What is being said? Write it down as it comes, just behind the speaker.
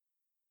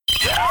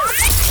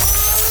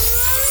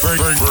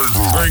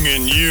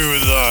Bringing you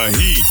the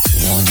heat.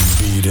 One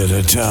beat at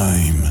a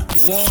time.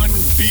 One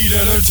beat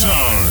at a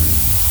time.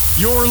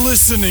 You're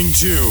listening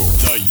to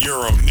the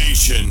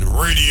Euronation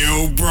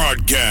radio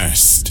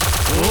broadcast.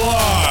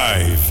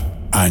 Live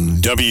on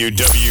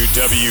www.djfm.ca.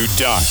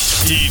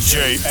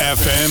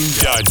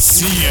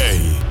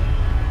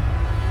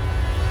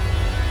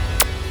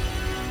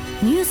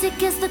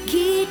 Music is the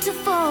key to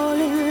fall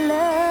in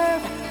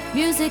love.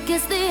 Music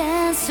is the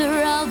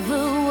answer of the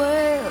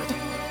world.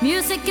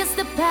 Music is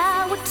the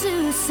power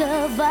to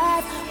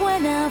survive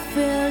when I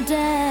feel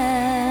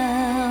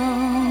down.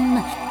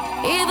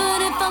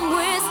 Even if I'm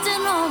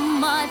wasting all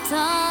my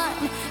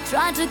time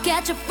trying to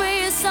catch a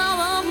face out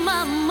of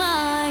my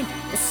mind,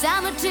 the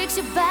sound that takes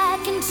you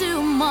back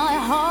into my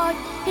heart,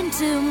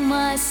 into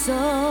my soul.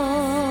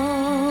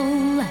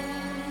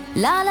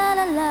 La la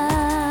la la,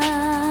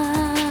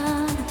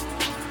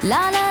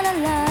 la la la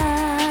la,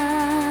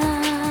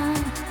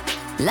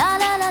 la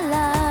la la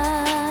la.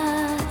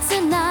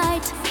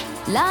 Tonight,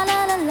 la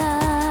la la la.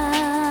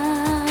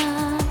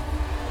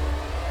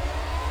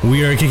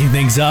 We are kicking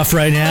things off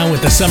right now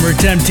with the Summer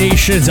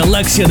Temptations.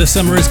 Alexia, the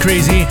summer is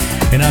crazy.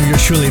 And I'm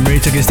yours truly, Marie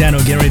Tocastano,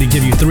 getting ready to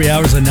give you 3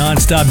 hours of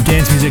non-stop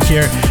dance music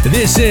here.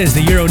 This is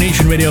the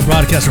Euronation radio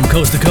broadcast from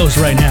coast to coast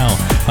right now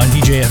on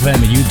DJFM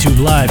and YouTube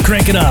Live.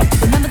 Crank it up.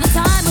 Remember the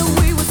time when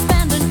we were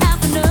spending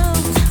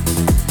afternoons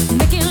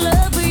making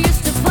love, we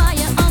used to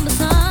fire on the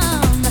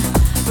sun.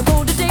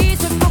 Recall the days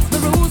we broke the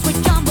rules, we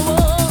jumped the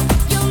wall.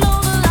 You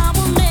know that I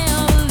will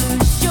never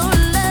lose your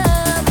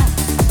love.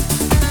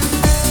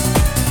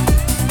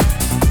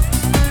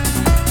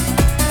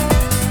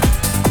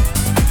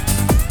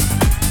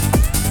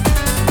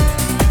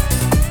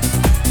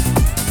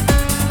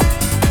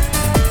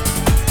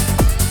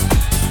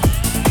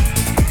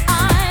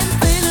 I'm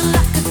feeling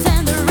like a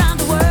tender around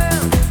the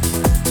world.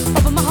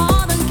 Open my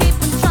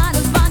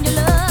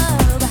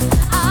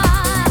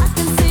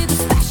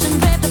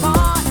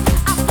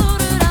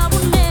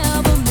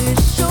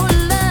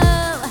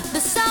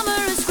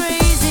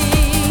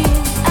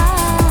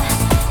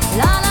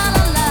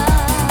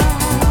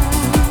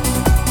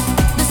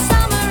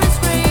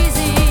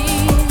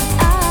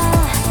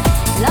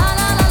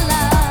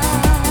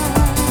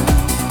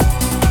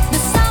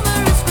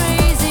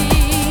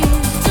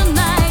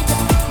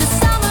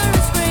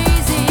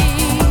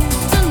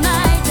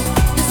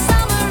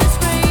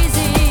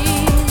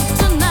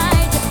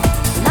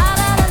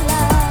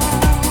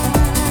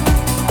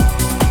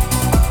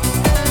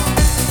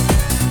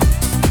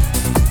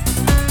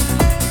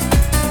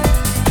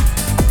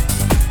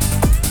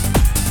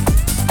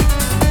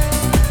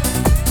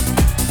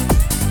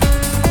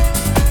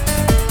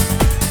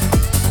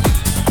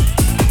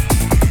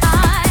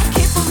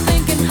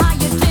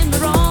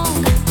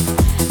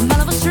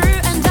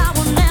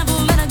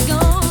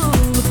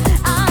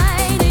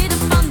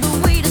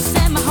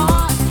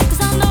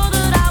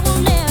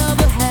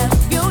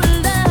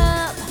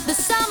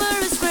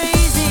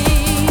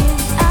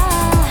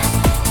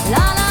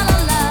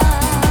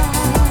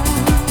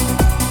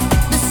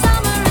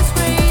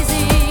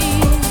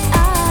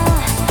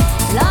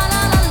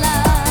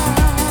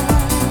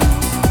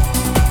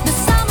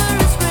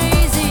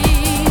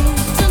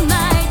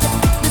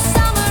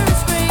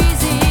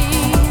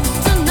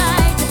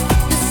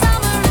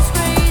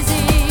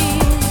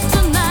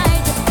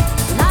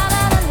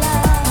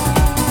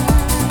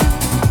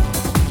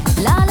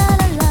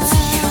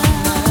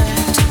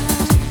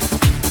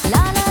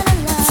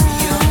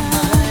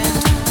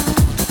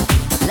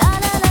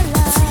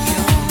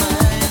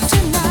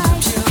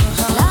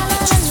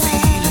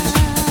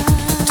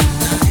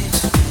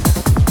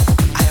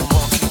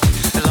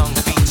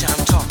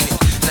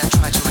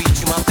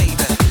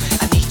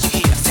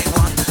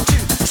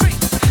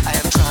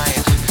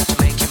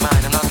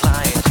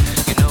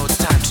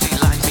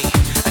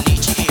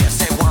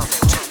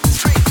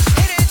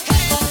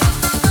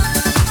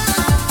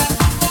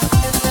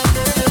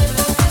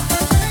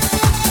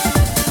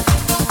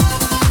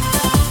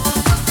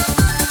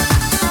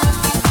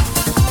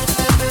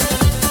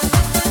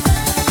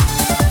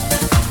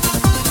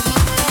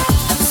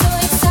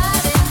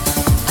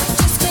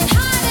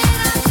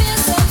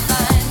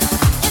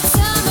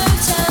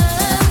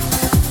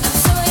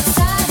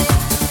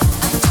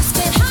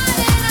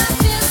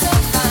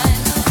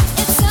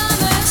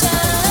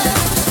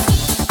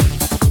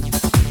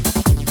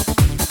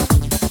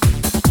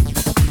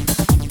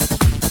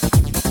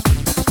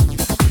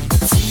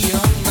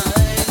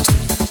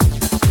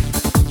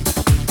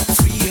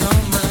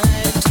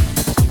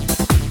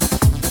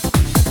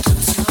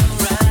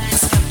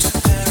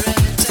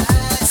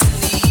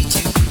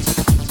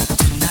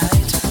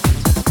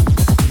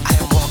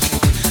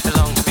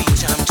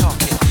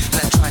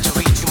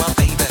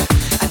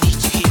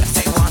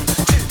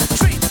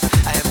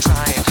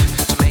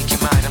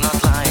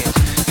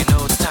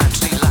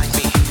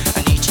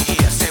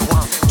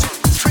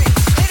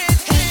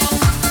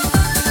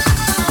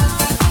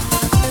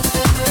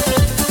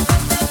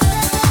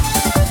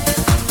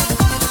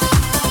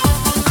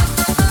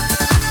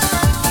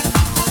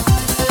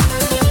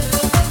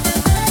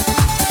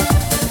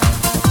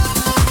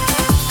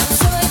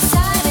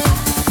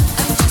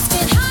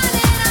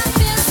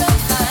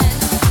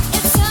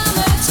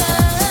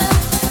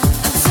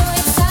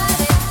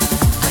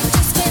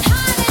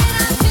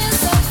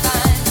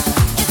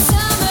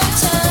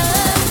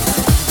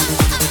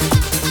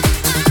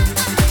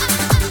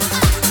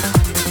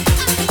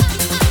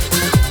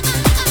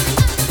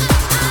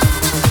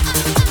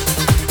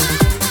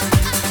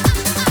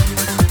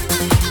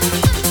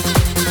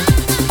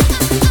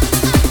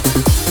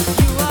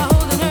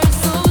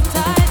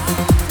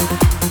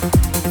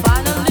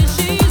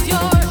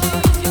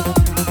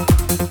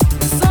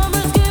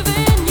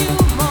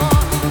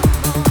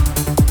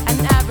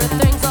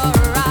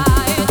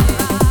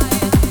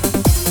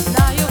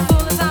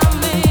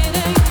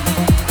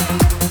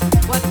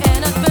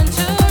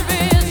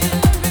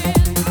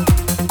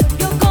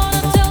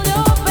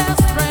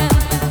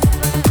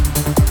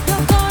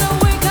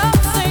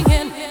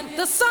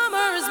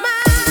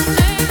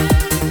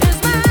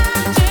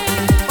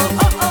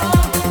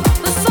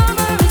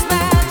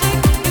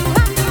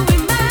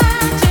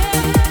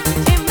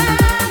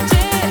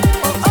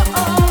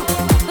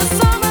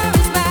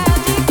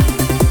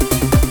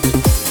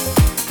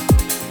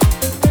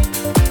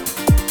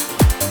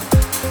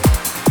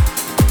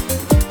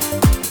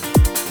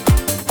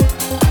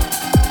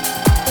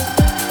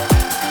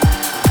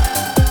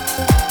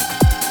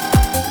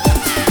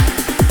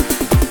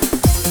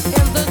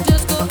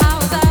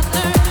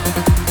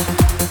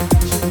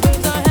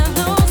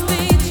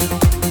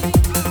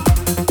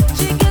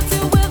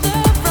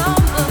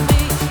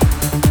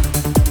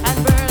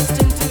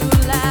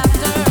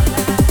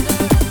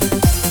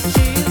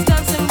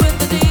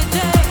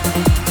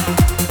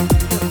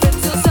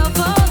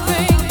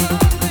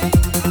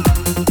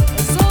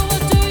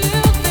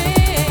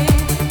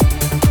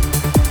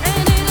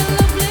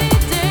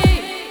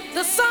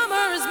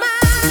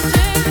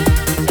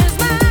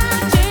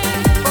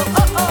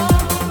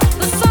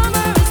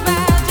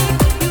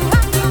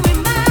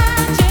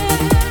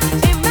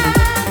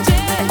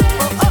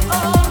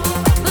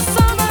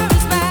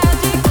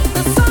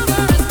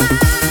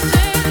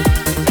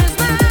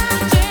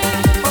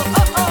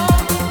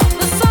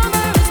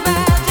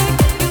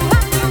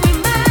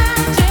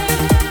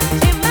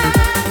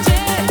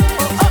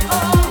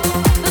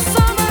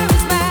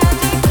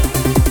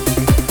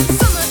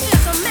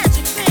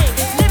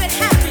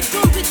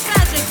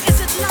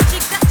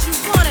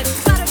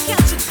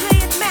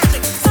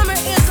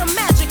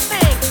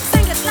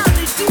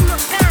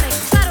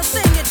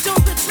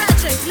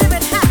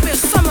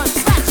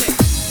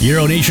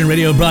Euro Nation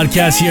radio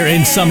broadcast here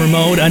in summer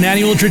mode. An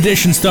annual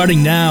tradition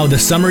starting now, the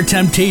Summer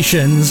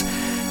Temptations.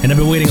 And I've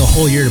been waiting a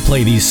whole year to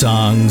play these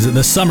songs.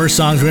 The summer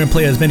songs, we're going to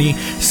play as many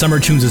summer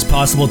tunes as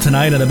possible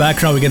tonight. In the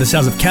background, we get the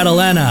sounds of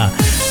Catalana,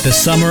 the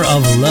Summer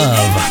of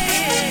Love.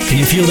 Can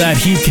you feel that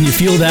heat? Can you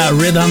feel that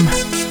rhythm?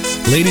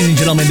 Ladies and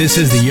gentlemen, this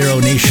is the Euro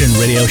Nation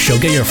radio show.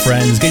 Get your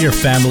friends, get your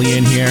family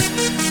in here.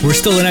 We're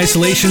still in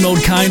isolation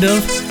mode, kind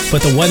of,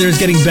 but the weather is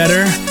getting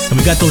better, and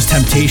we got those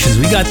temptations.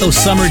 We got those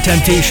summer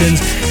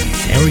temptations.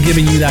 And we're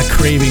giving you that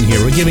craving here.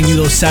 We're giving you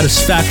those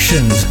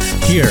satisfactions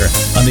here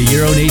on the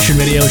Euro Nation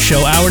Radio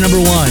Show. Hour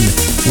number 1.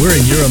 We're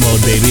in Euro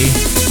mode, baby.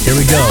 Here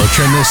we go.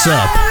 Turn this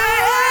up.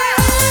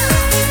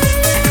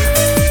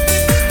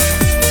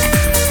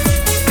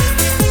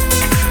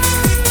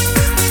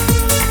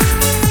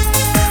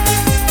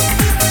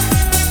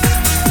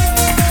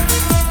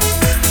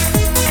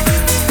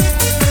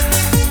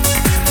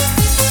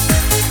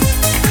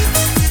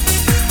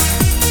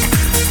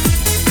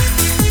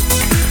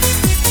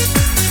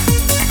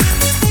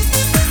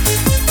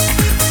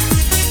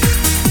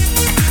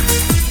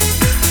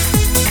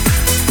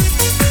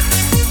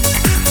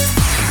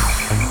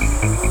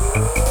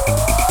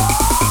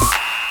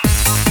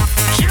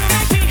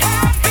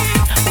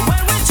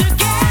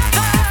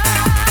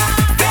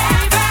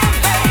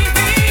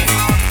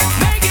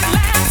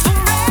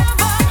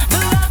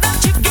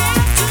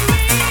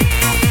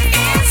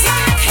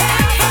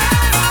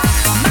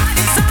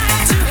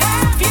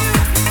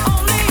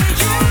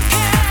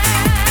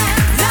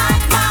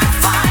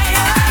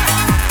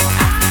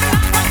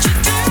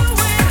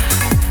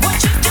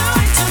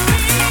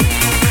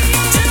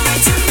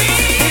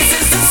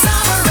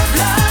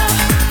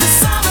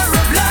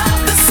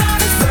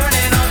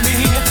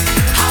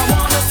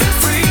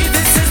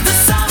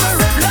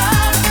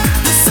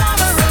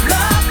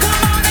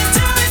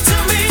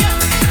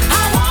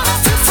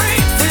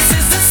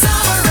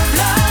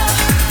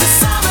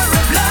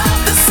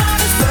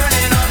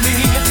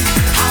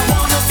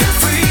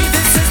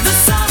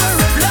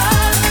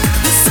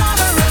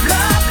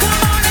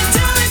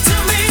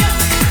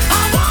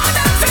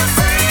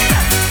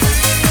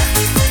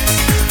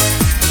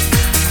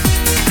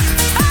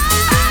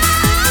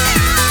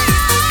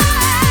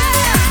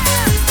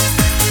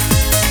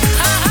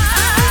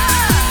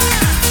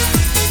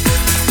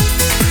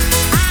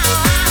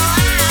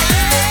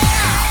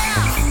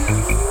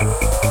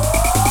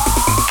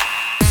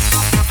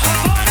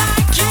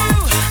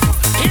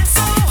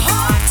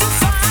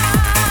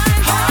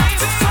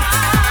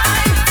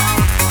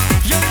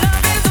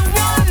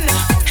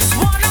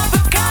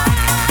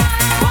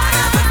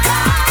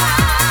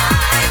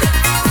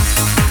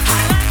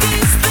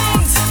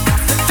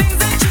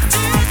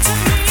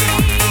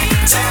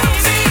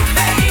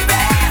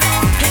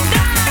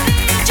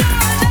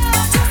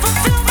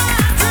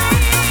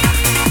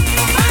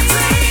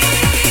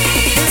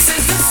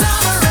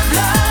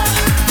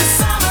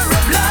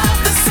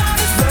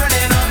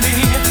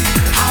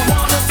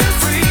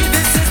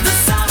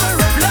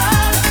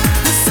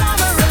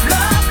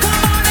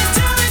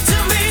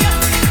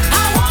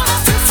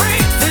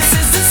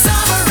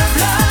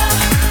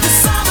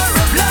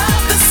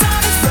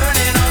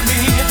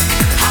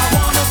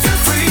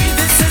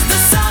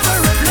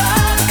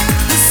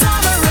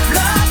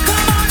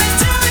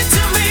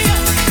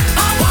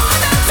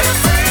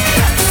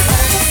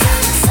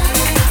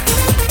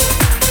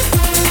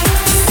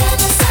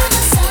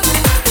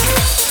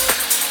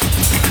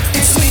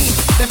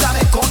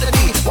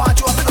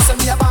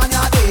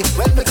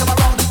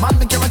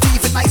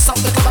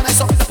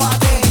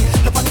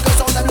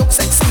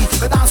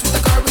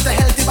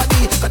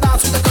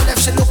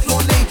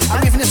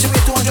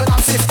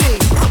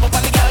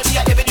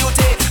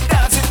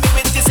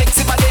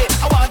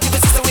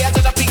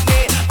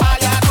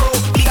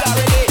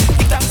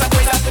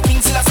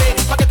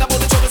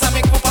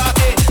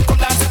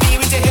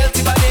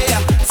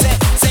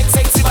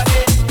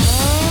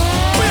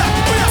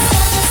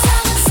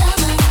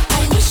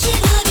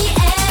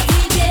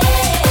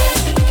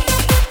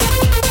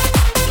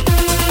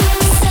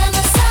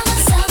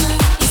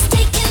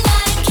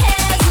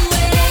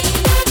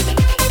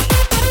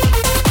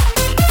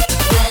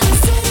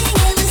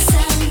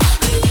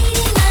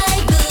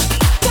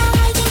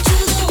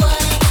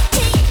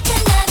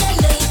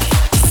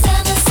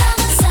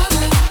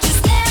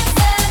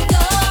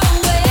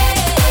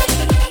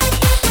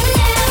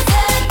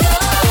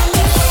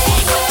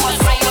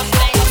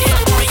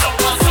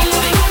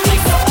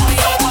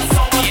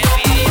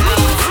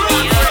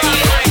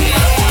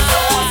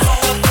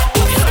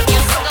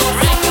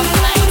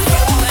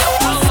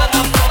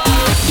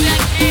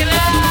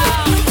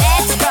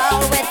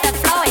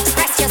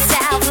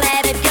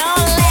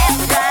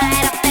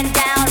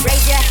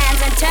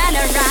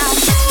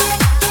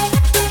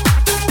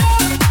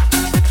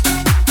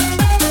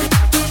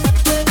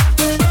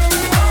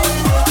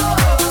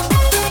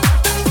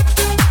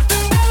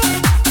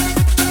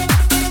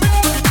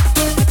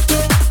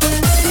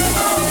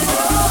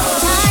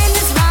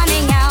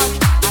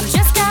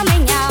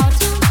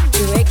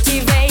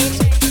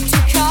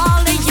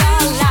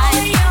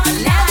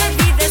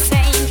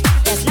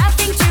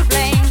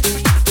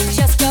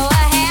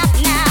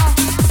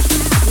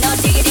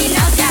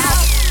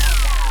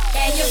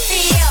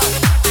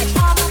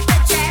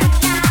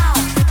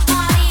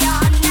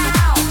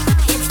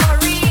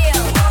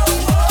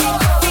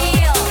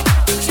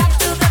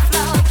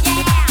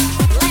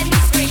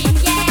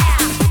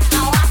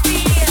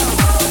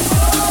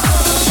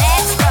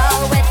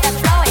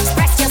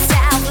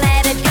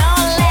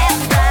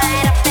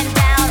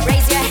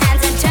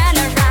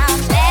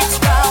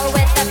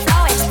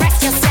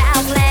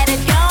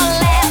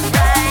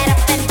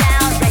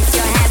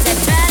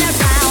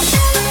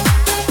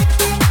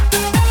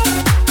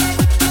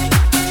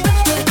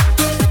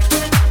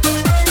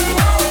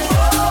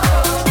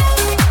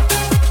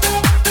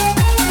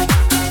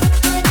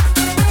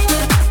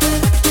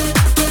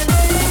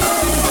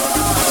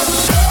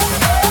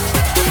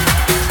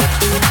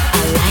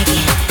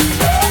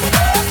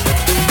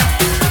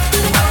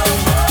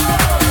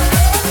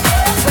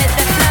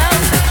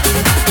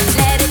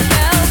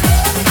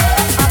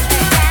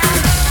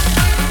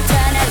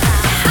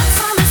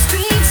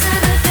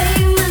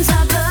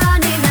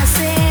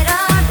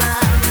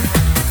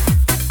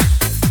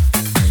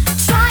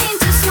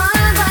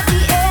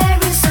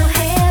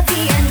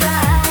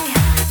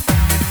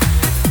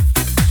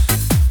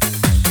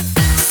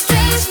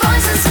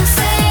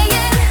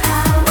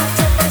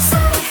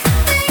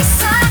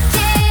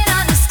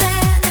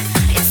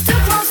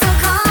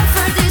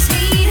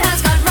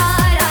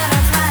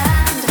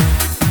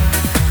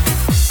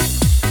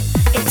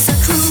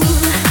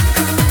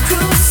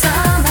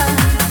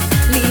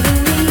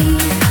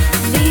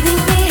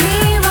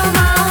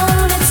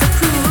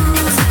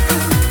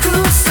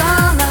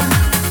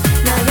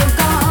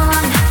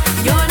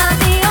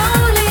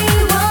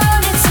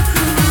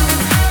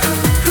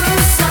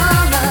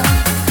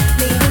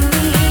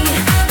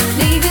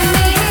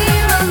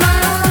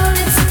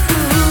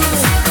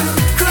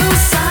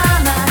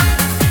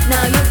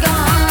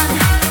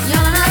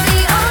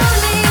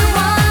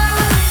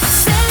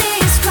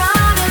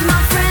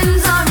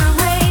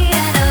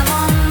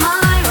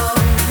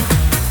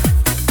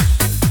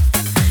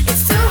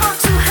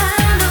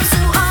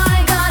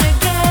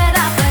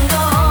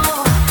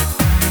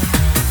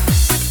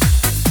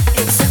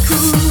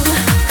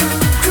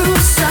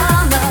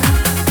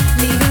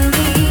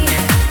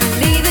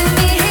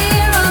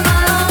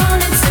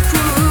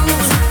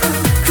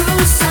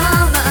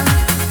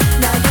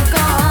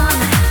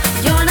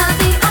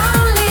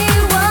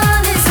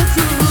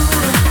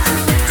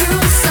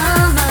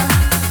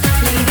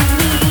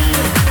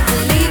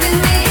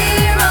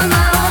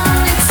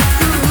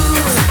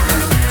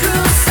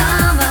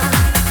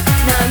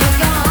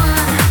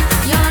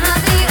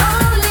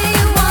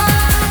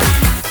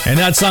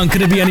 that song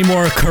couldn't be any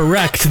more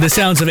correct. The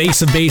sounds of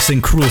Ace of Base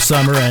and Cruel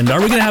Summer. And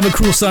are we gonna have a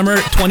Cruel Summer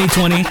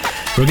 2020?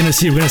 We're gonna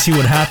see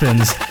what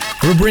happens.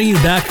 We're bringing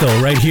you back though,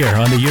 right here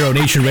on the Euro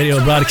Nation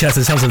radio broadcast.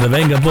 The sounds of the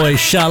Venga Boys.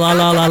 Sha la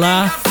la la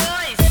la.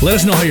 Let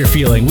us know how you're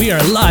feeling. We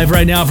are live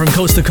right now from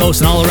coast to coast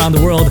and all around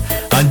the world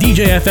on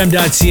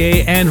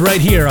DJFM.ca and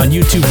right here on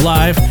YouTube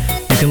Live.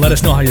 You can let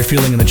us know how you're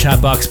feeling in the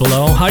chat box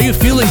below. How are you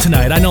feeling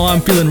tonight? I know I'm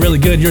feeling really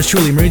good. Yours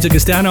truly, Marita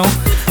Castano.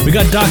 We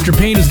got Dr.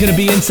 Payne, who's going to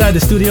be inside the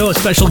studio, a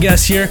special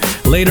guest here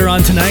later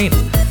on tonight.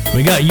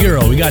 We got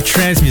Euro, we got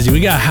trance music,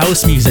 we got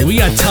house music, we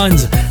got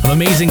tons of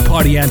amazing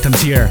party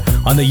anthems here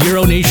on the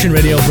Euro Nation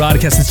radio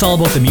broadcast. It's all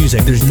about the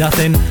music. There's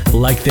nothing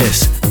like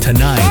this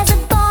tonight.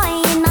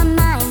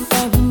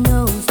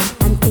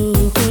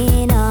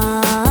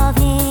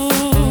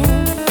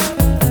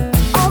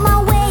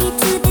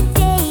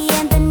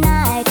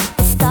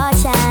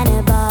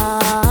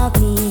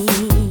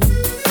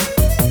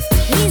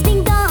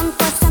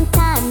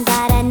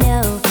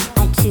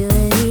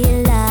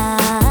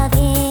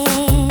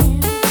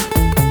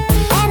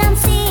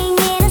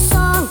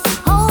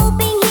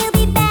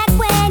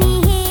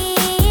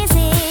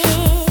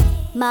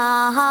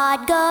 My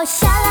heart goes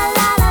sha la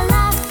la la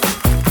la,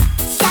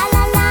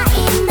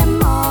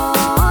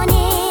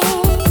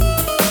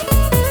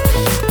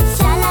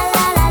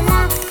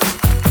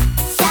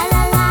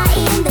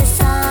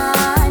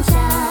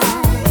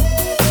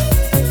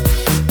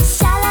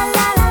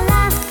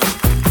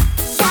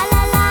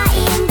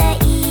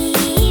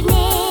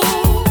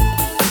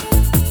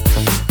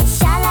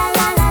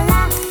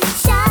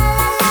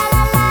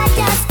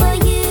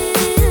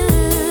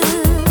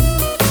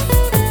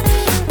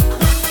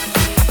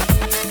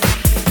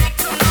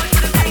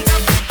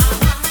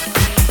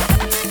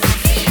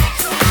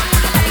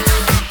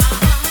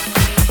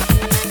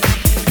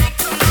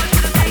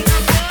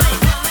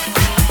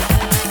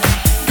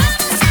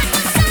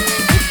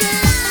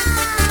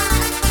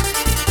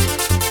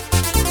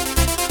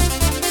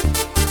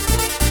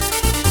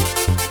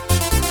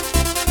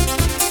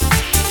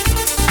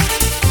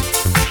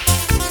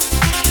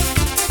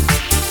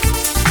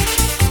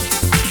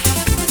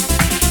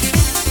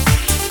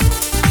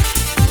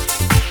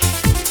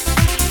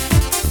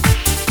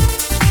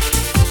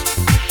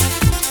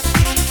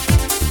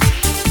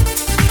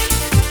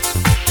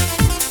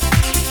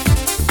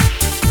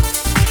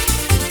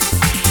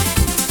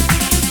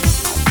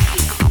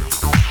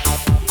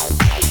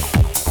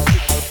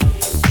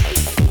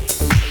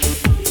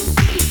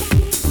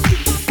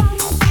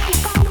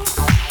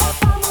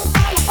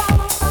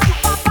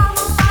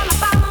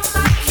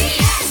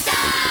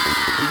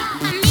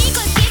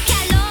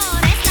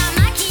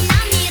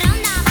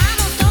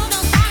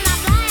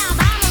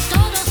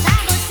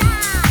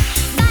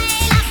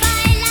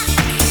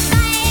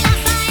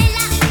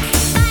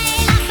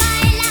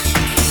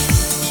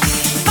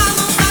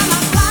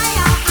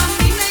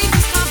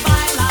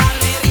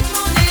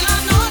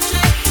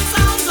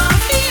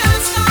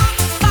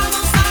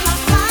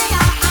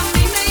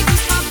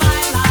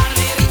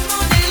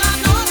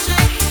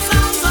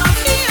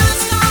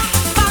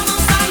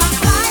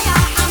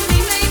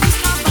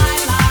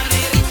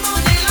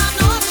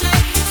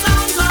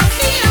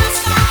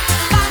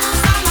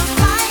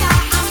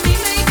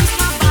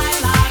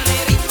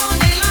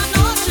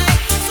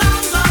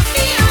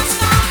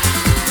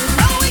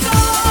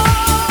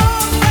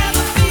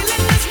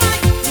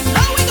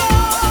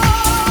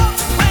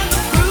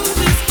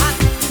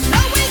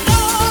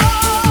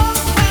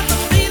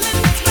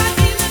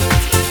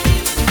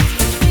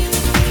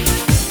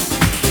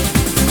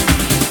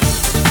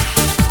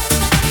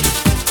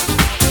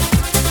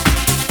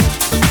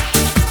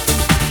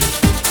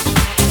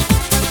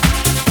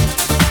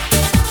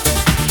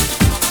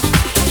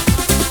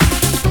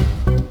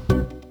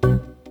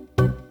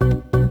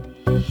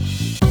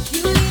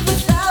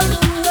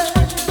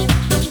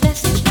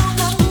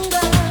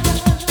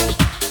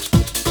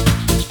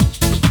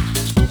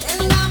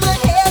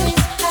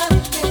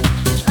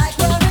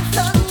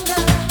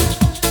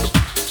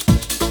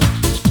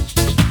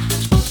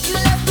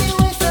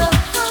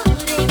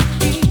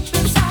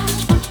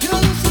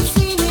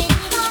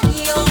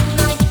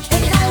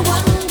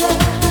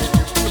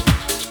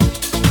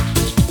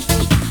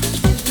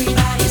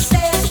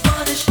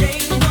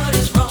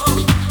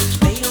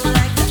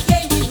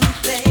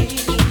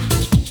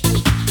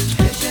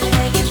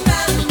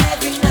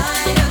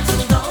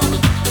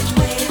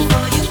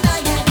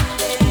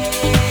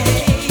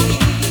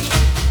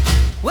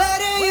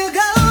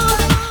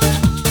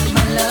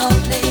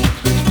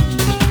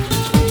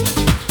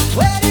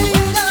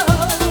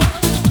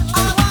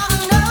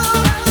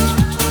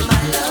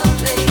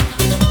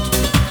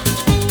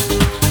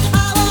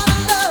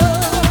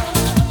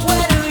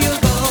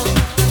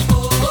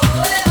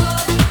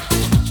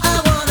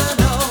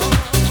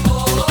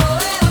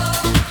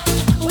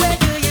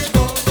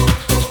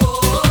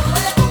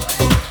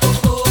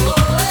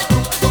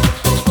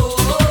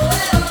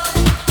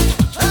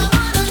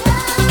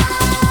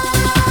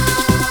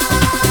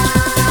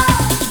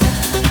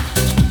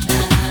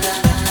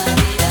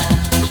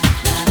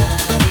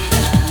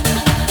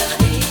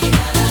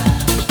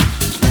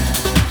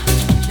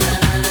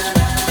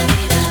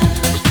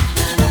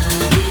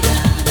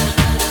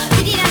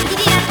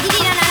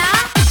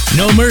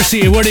 No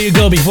Mercy, Where Do You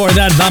Go? Before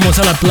that, Vamos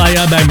a la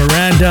Playa by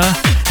Miranda.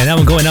 And that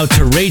one going out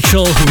to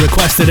Rachel, who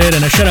requested it.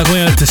 And a shout out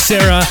going out to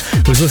Sarah,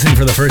 who's listening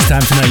for the first time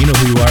tonight. You know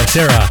who you are,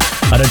 Sarah,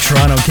 out of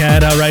Toronto,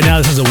 Canada. Right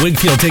now, this is a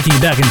Wigfield taking you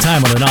back in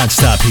time on the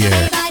non-stop here.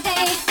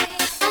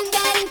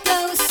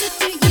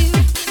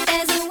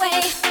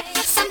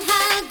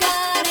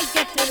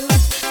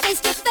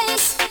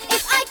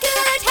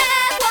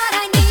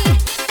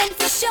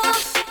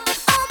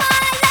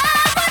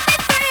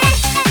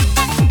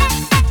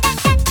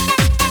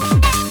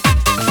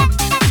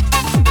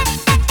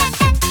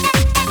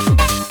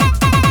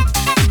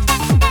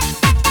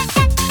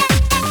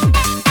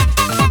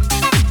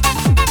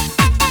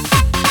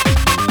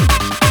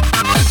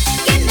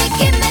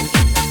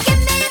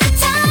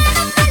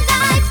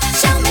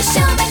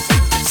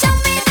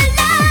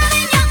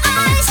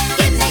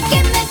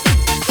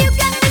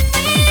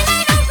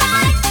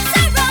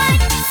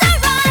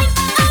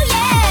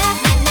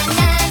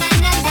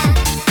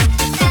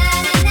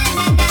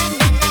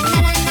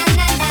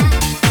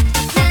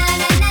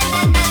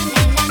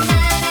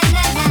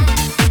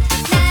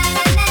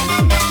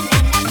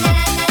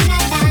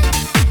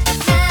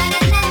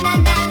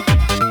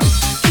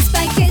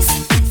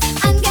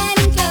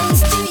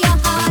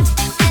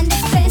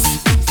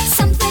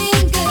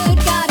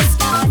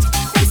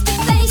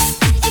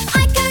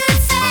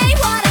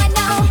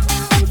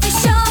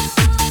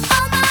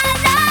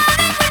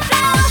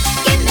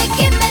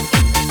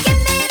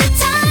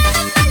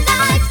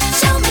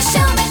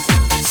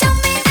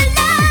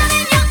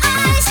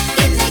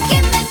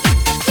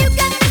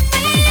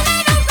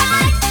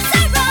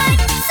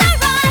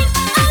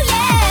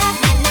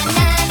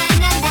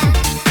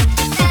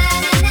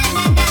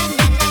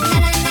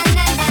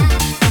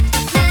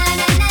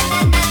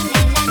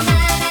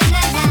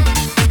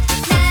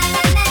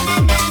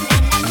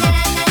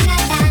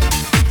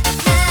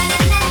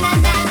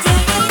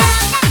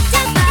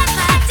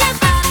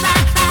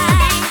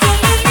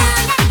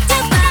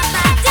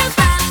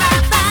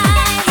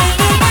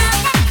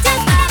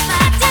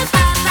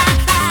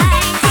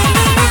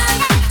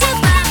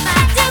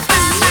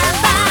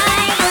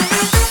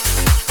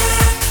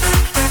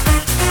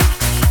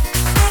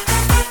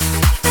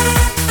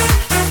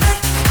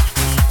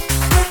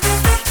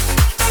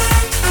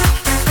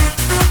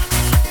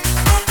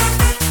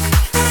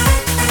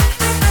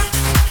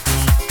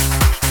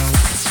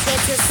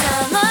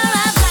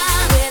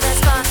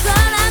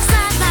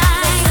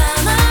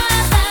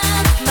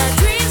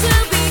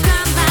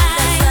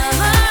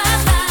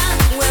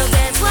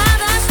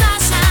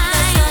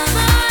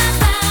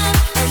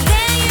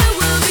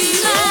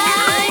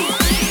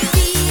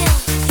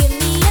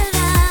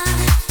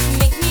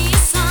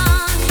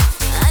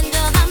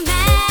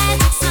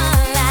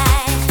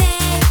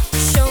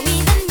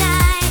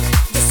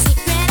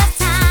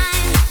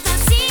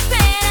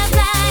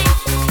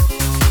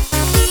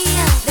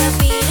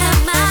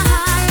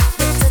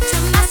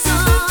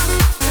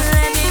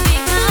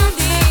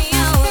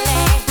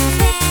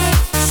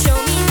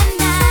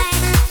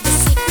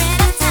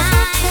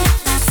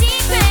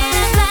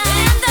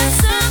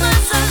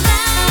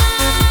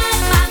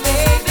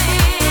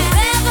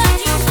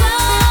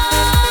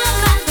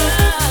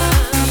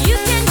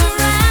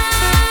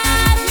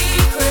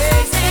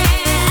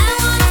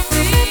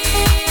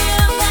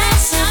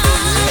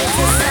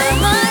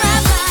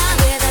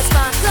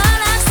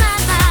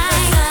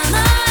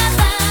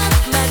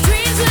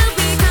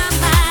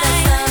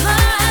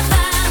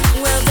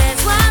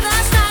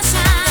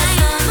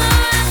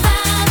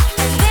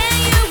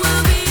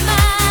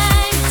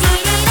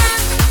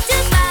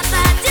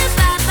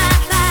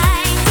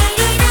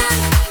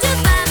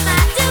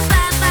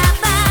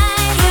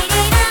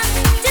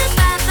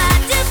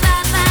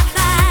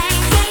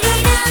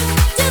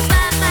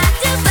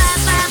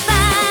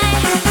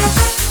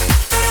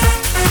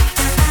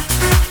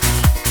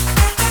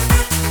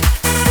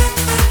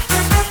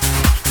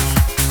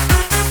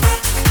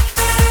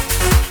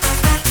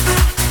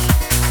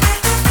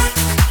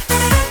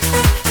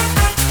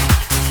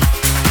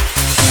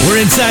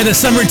 Inside the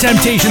Summer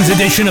Temptations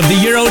edition of the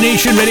Euro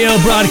Nation radio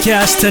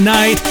broadcast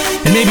tonight.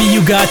 And maybe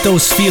you got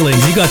those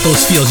feelings, you got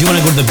those feels. You want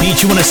to go to the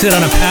beach, you want to sit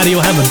on a patio,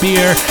 have a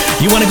beer,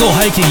 you want to go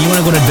hiking, you want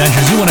to go on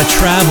adventures, you want to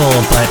travel,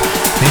 but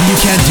maybe you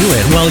can't do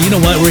it. Well, you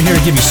know what? We're here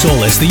to give you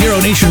solace. The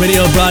Euro Nation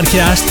radio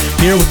broadcast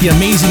here with the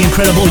amazing,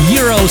 incredible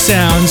Euro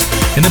sounds.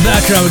 In the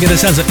background, we get the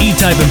sounds of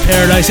E-Type in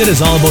Paradise. It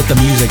is all about the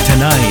music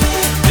tonight.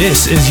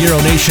 This is Euro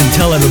Nation.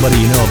 Tell everybody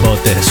you know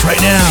about this right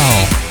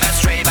now.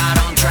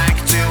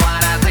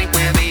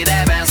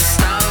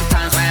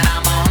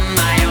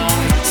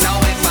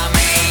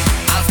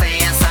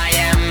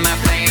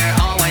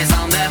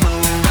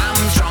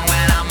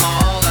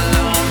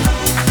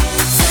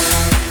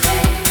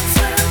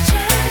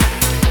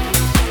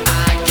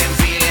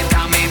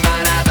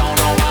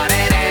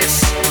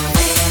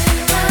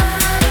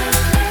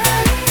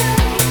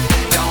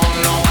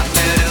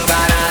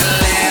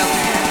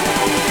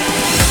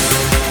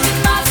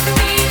 Must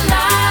be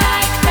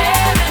like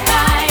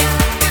paradise.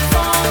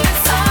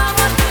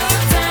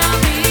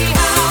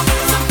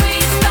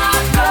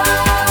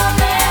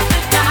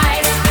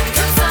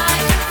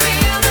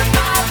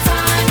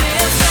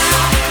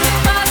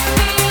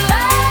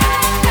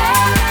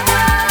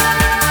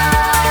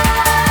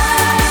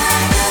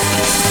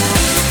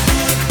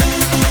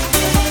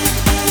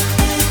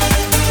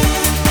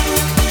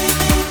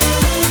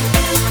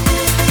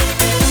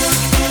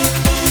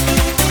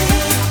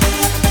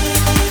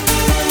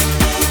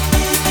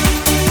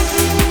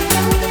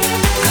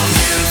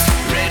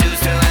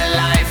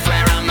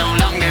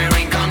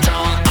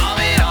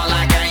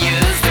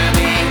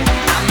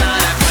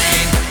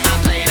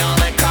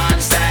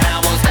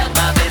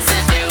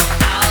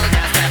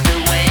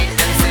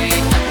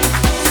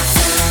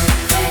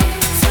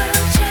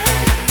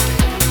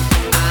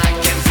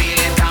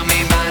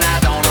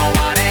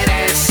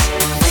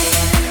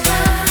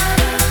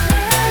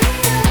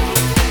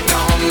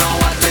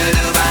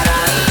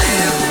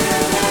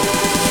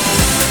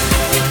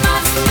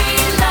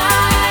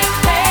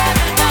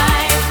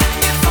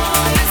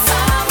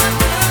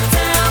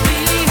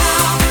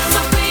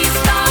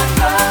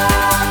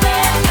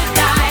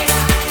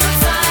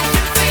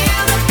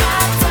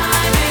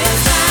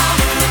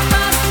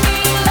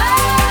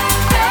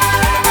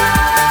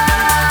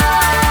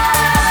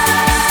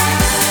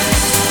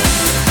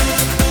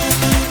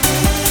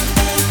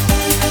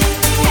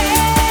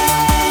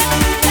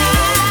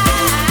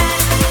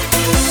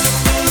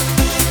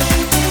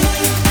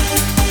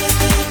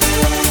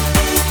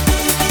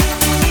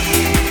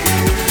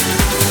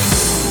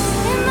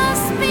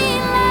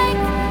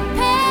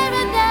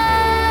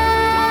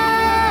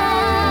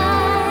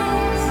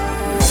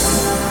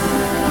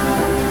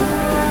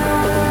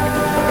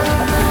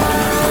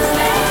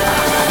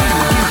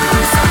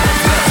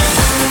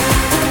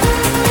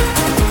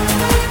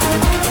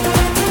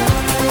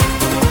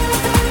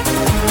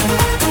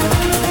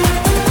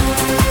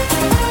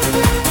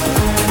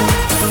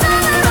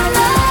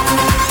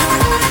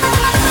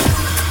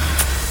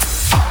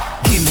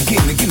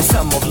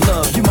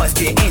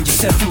 the angel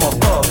sent from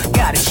above.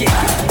 Gotta shake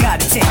it,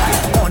 gotta take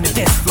it. On the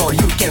dance floor,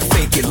 you can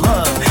fake it.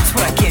 Love, that's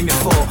what I came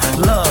here for.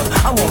 Love,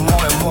 I want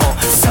more and more.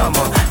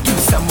 Summer, give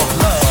me some of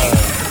love.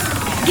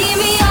 Give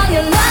me all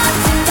your love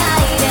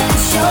tonight and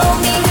show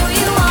me who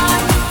you are.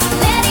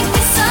 Let it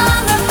be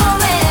summer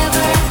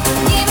forever.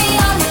 Give me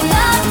all your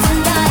love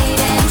tonight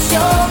and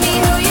show me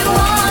who you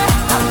are.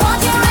 I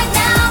want you right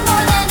now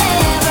more than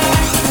ever.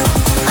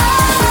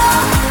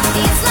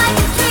 Oh, it's like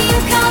a dream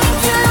coming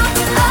true.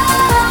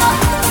 Oh,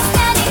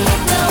 standing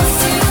here close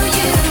to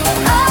you.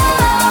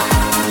 Oh,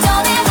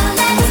 don't ever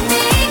let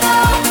me go.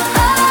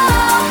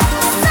 Oh,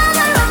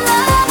 summer of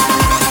love.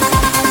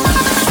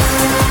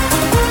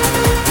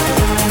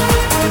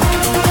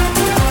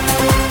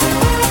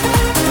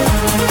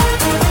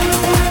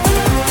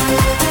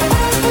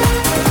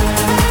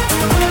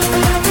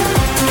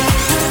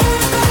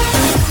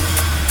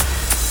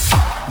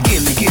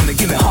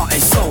 Give me heart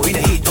and soul. In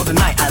the heat of the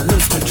night, I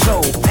lose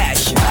control.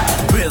 Passion,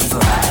 rhythm,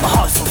 my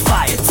heart's on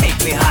fire.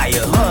 Take me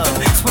higher. Love,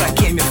 that's what I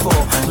came here for.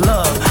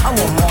 Love, I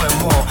want more and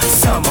more.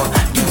 Summer,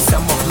 give me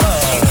some of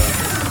love.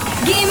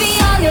 Give me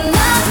all your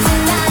love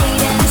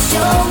tonight and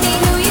show me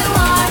who you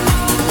are.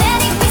 Let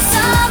it be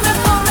summer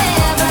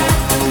forever.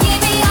 Give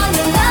me all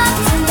your love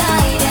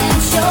tonight and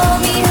show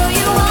me who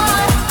you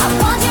are. I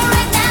want you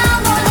right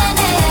now more than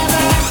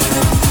ever.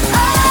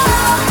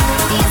 Oh,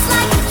 it's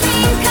like a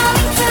dream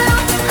coming true.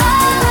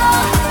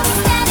 Oh,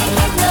 standing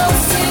here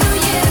close to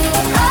you.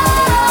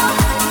 Oh,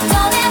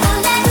 don't ever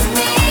let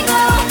me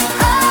go.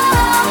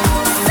 Oh,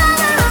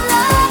 summer of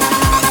love.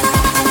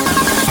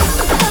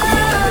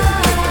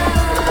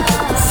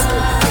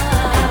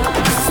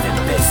 It's the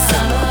best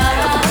summer.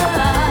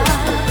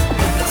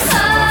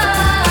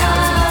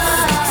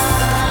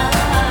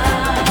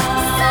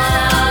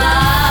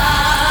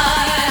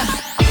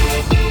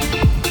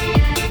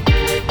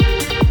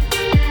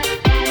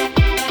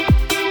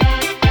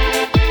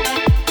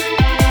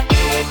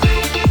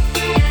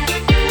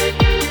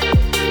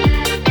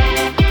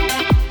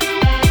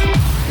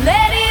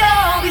 Let it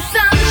all be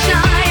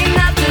sunshine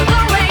after the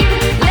rain.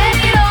 Let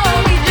it all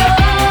be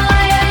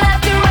joy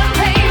after a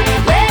pain.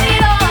 Let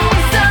it all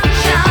be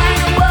sunshine,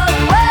 whoa,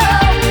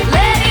 whoa.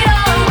 Let it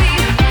all be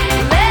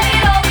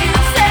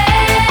the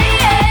same,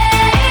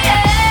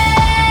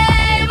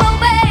 oh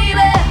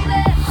baby.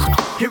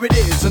 Here it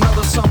is,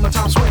 another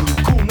summertime swing.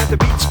 Cool at the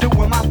beach,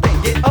 doing my thing.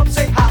 Get up,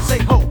 say hi, say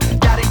ho.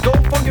 Got it, go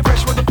funky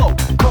fresh with the flow.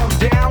 Come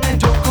down and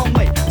don't come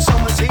late.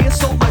 Summer's here,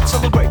 so let's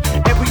celebrate.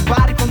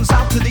 Everybody from the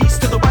south to the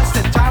east to the west.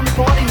 It's time to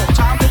party, no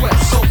time to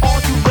rest. So all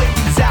you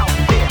ladies out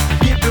there,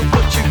 give it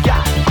what you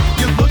got.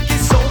 You're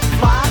looking so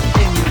fly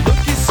and you're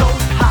looking so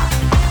hot.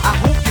 I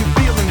hope you're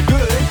feeling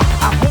good.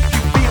 I hope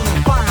you're feeling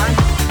fine.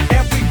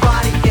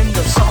 Everybody in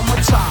the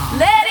summertime.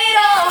 Let it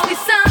all be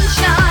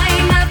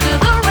sunshine after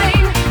the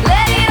rain.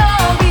 Let it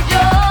all be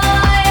joy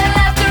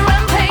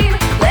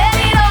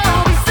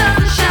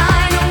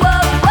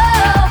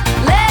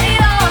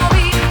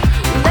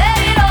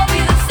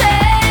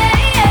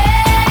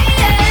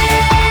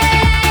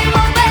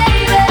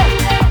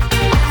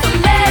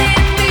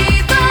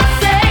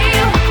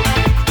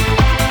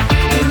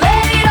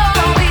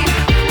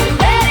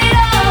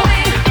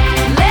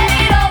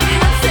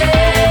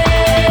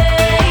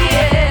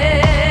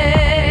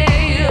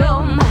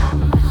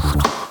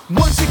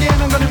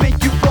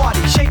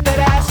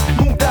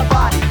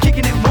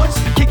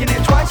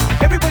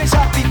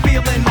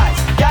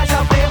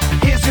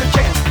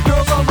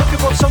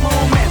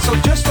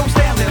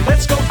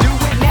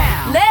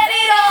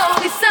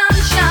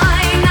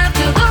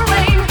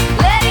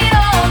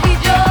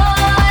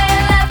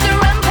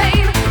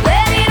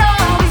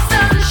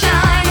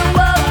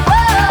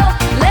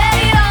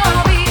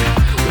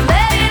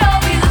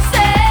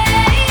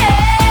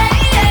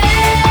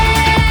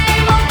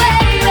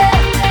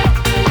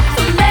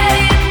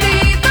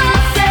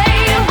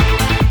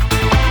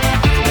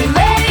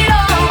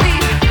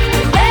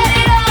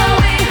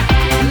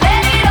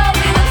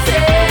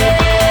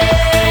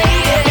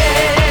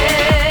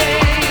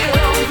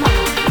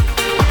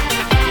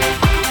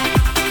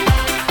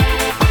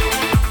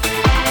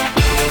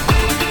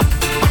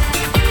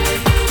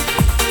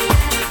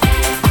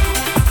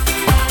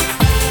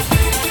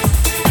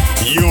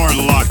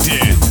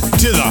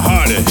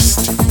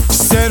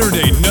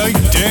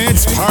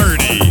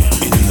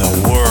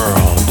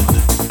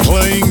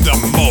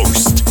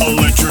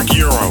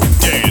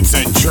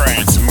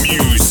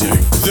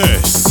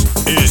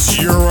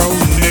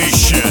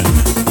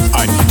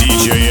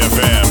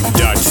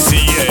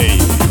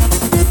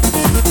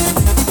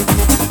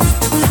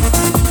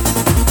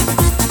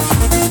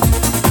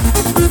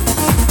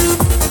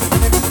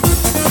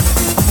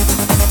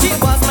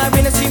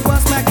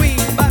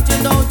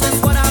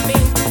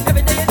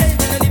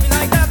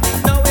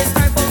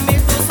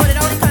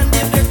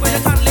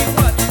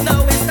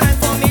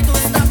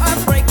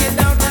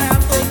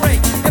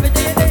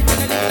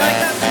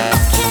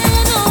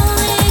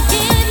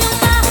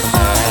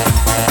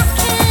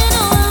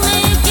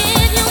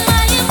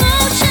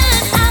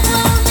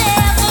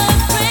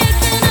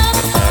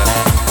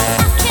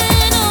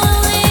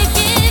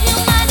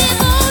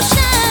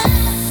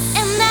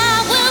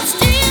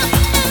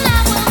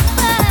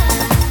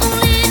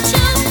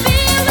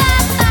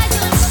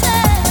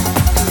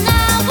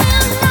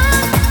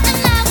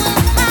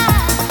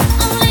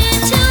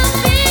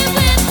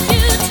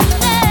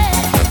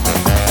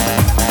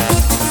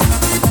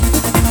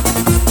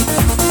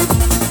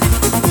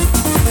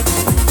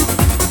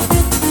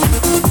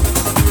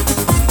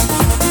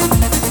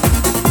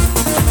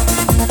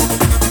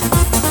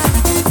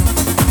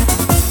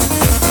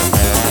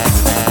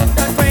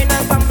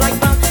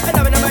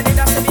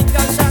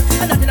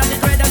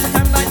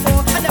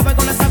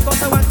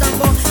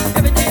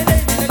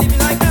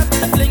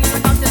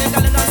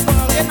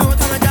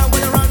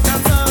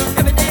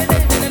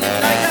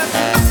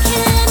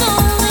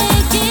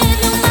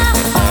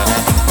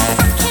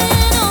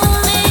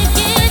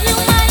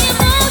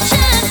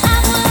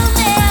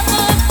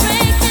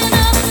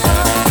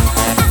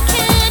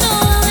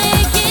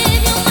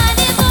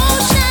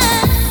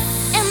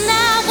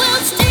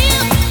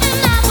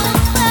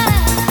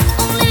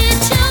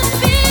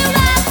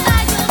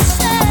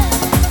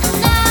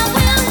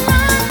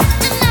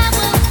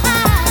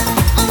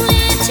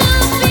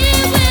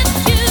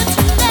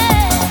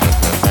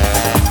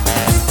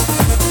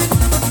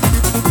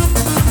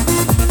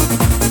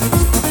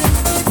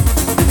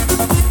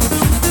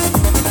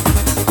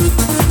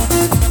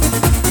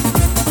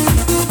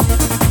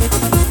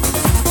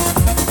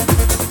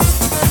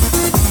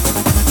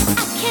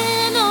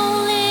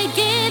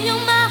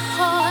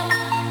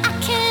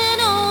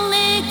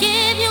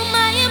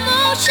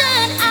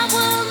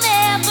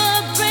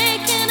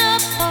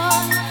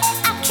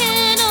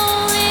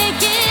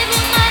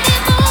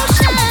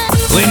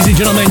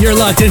gentlemen, you're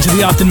locked into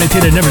the often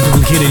imitated, never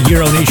duplicated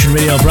Euro Nation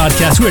radio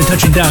broadcast. We're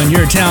touching down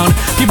your town.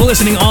 People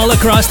listening all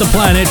across the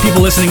planet.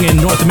 People listening in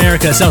North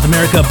America, South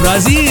America,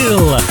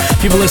 Brazil.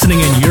 People listening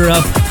in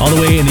Europe, all the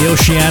way in the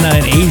Oceania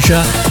and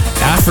Asia,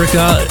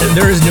 Africa.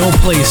 There is no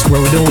place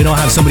where we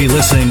don't have somebody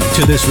listening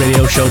to this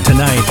radio show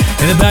tonight.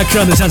 In the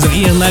background, the sounds of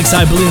Ian Lex,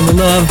 I Believe in the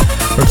Love.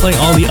 We're playing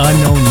all the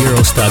unknown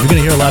Euro stuff. You're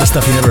going to hear a lot of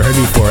stuff you never heard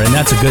before, and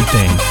that's a good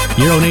thing.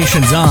 Euro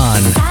Nation's on.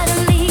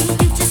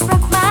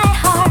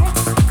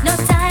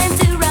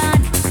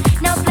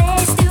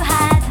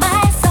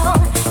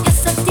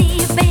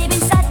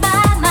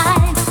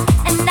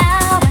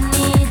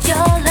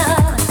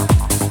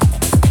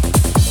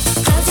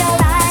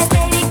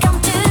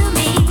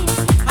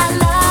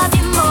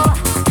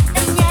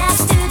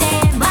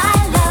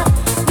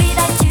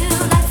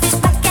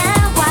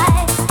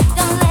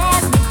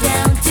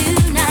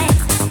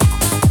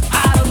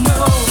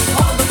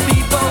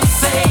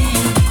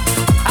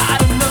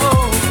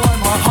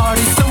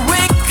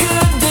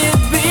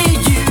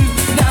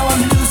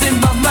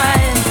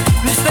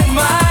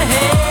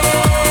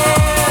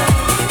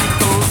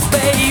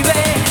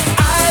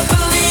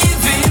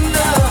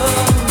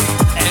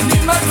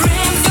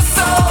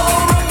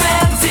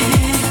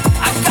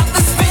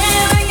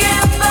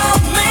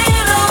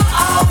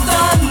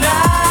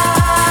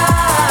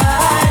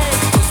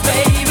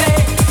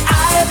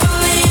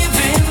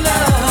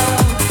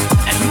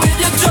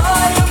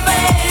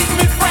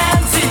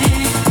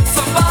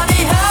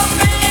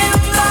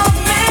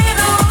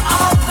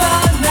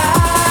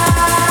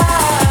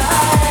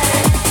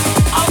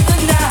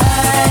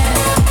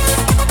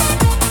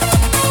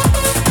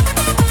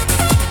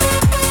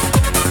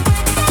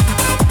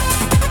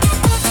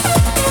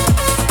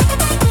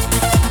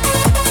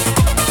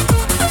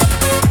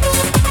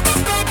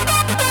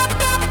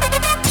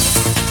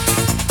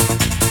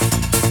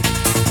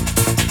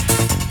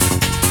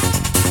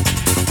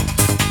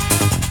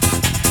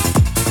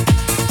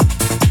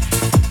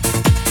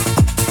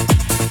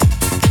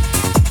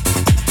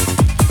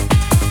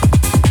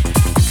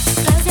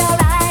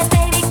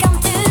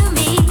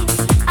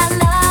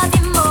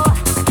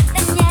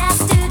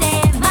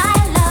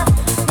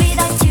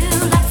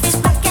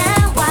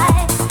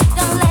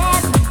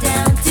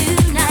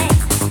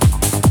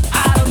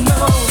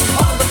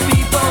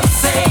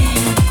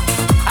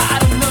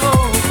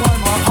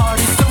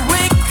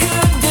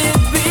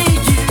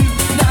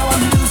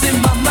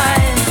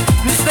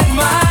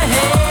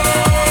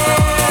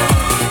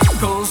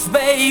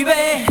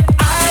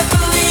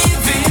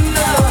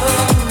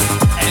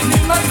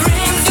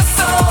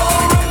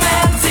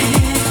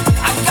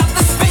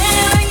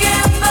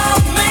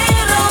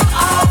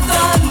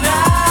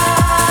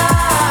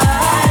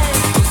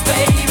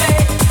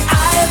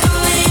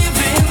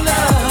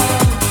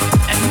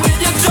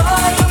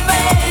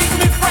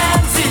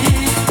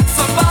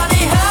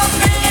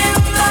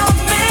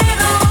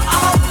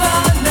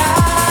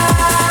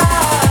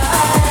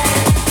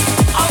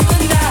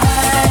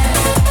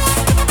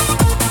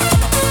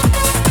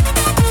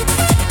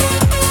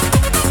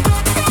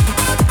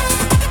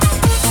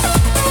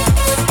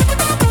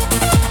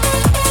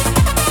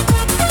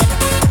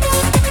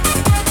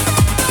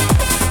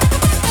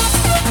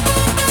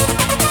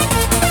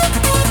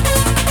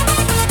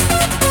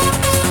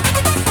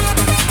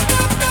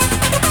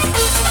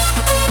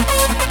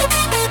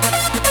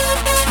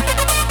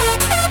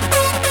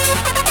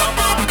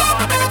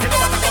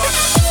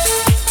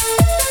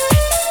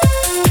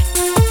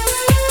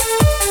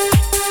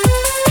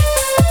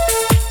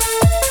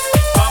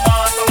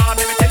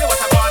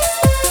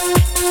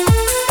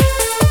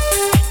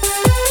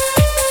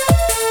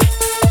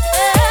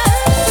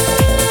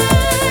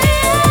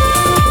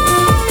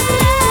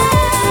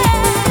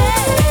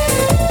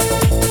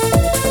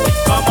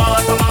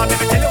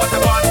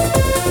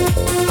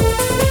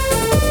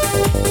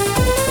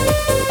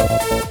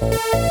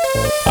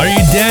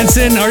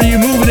 dancing? Are you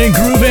moving and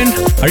grooving?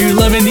 Are you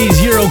loving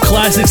these Euro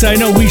classics? I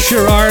know we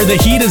sure are. The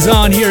heat is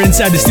on here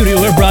inside the studio.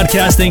 We're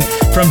broadcasting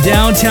from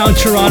downtown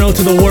Toronto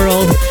to the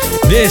world.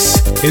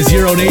 This is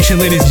Euro Nation,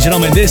 ladies and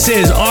gentlemen. This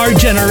is our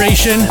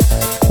generation.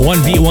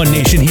 One Beat, One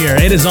Nation here.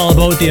 It is all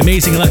about the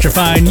amazing,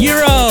 electrifying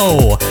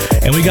Euro.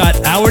 And we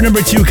got hour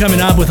number 2 coming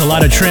up with a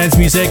lot of trance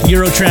music,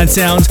 Euro trance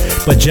sounds,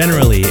 but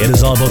generally it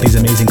is all about these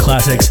amazing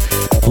classics.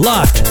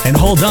 Loft and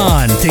Hold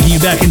On, taking you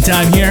back in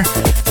time here.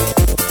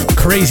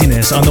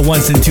 Craziness on the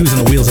ones and twos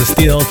and the wheels of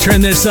steel. Turn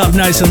this up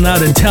nice and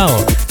loud and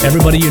tell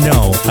everybody you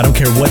know, I don't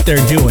care what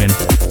they're doing,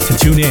 to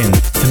tune in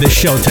to this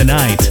show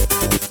tonight.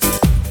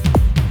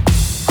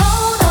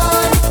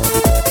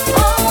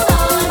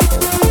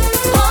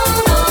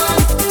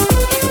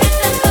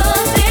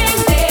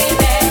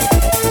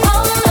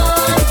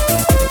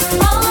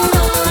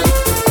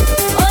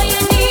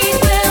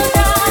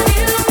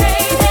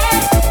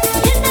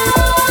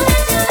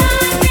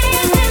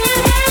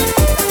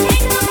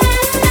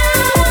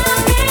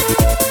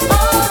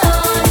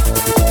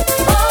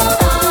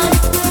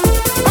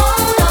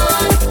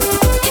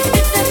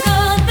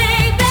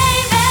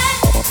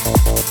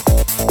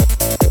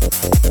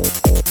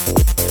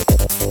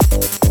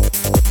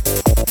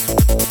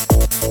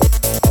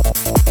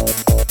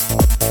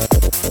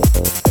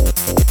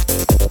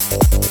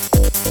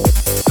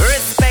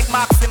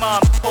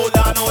 Hold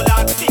on,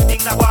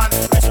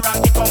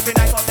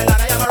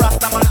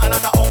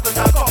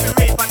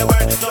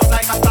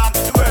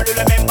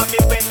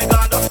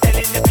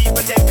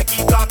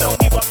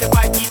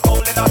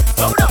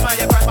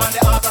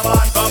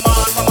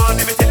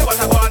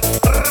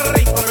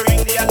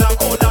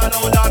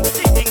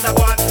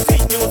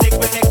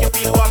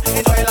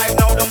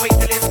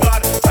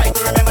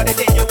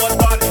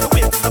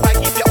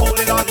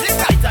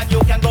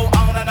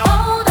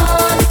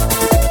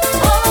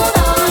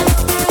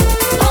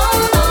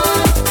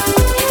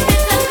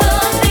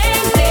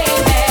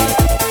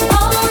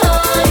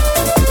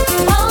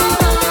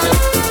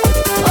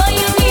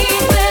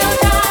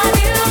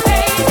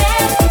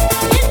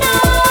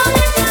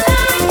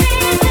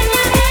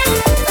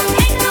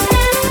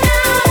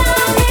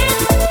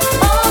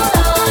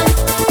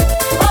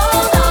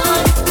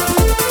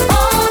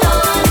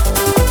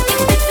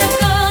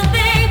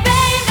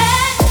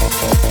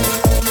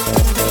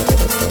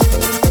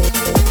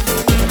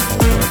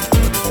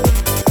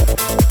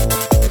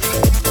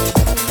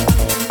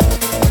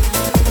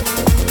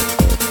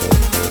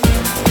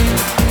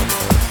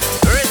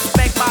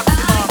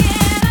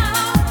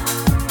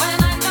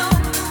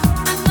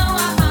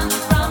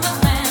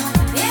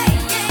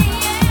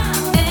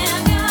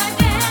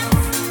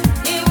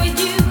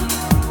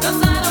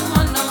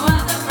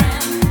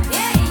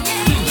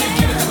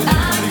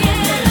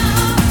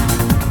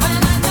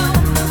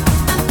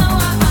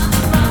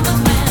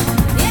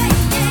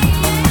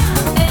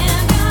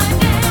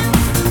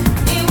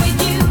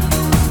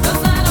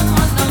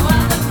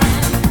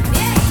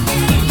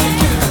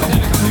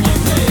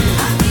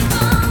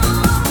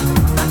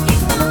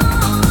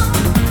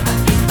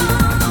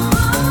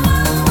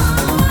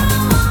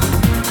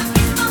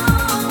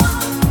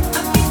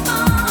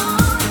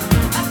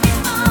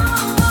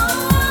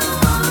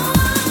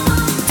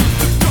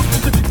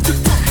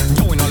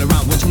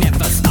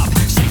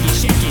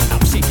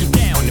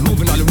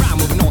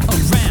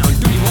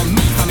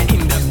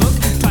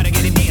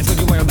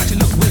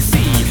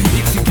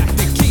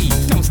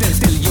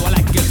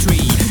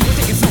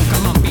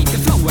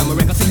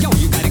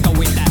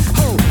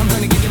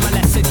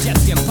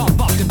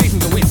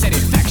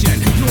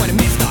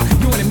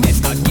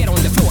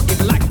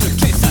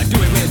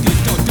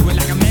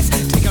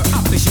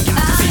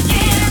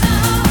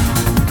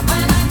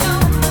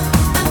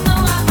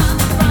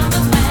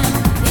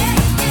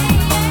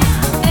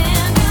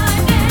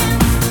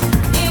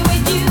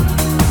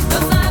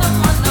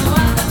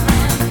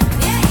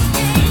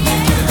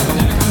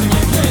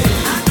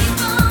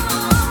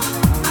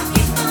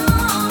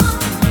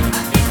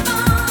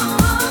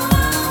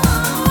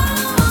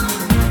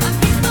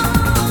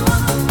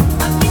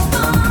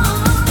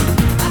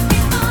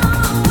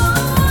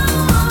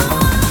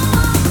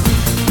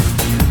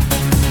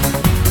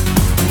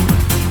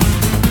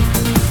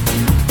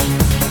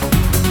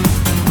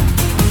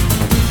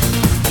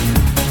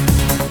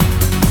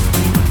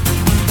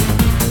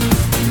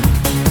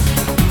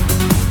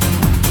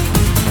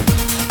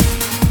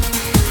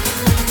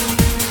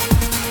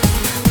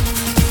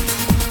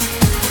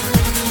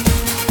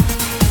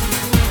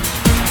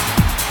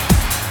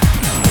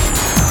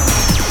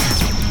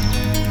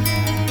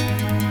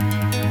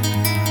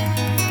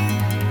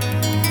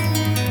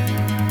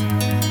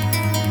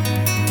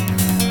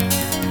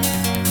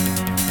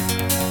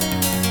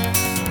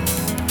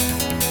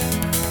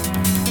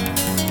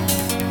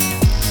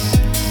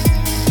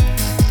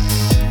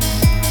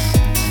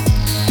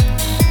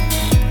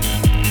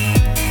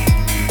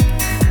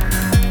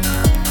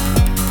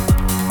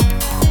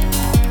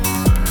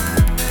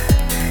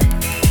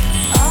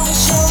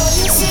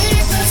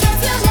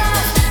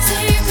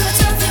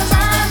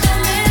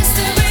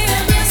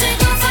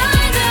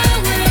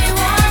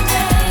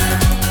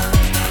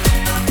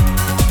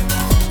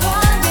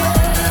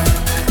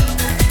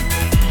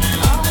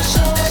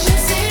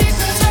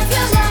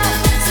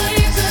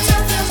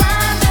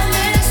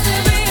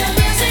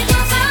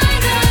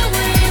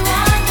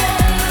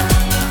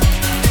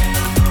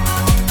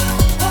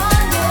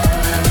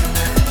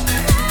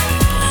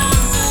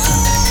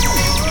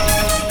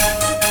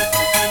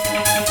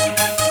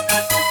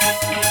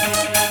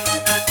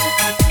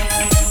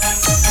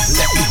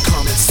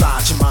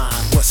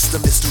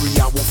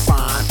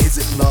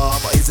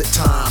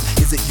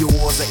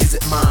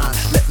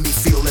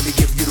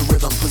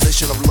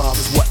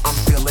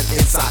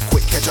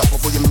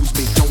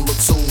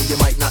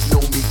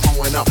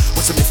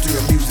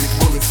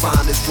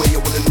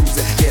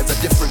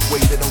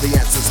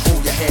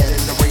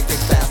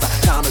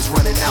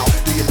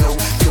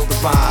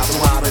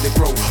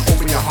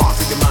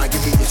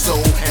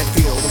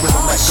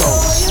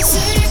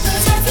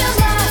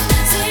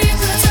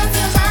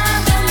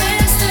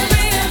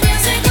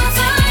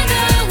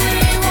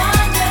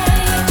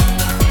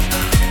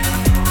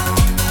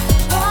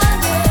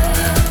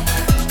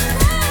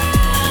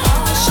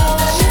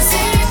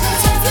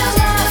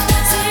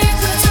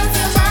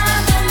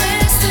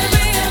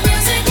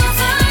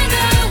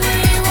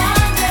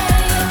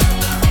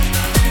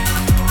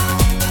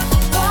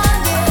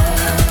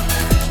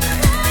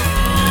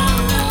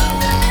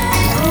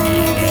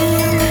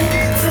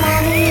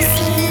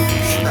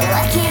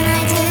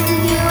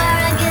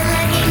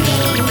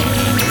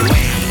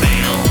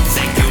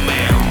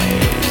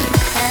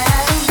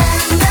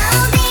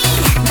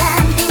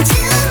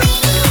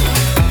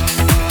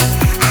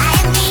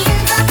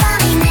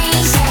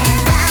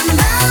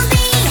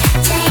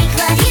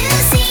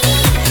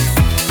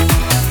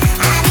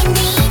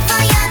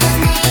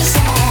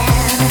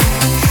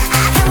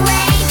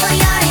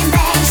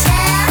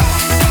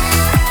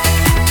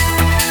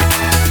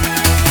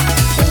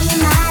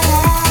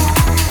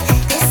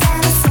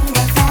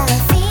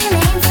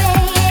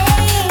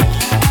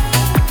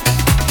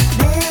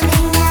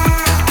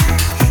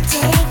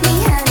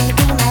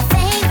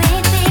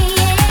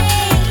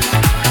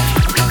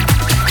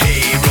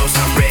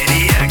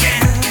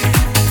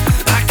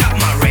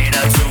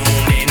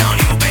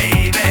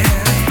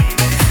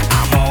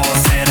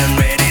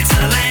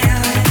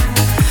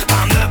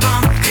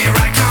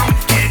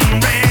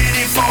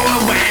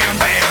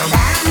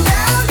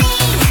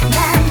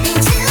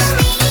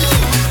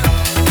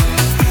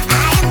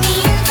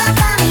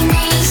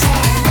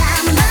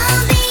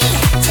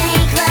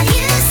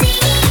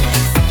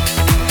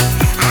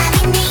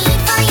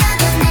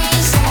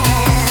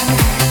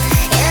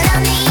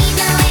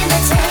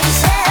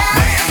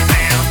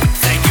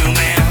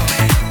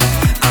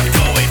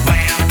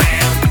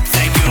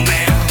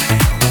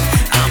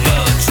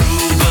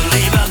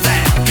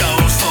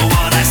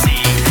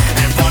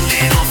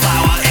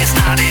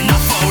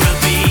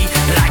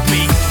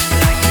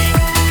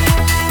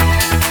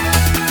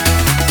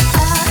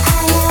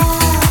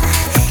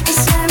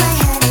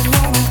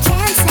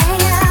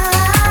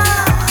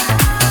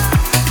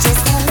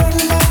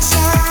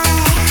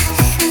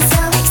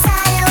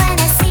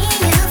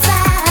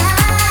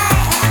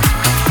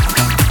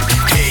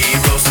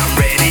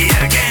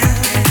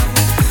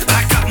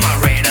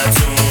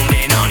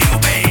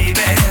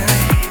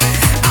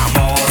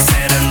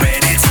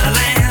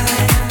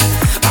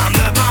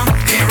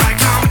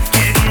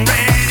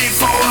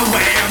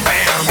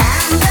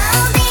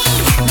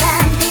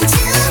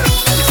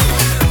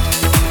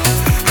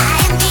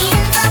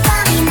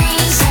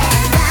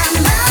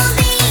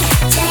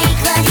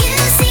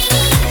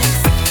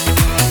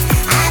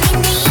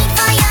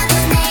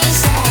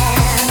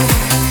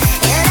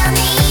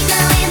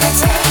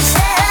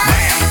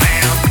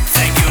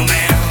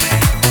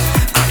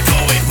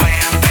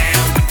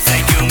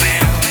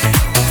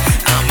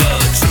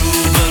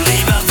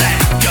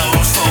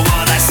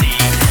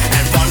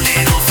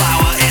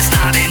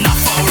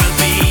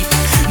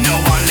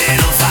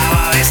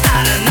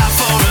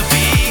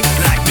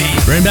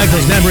 back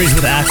those memories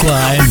with Aqua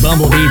and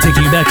Bumblebee,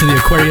 taking you back to the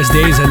Aquarius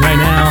days. And right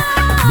now,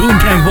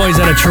 Boomtank Boys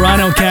out of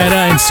Toronto,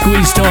 Canada, and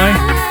Squeeze Toy.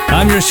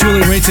 I'm your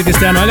truly, Ray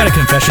Castano. I got a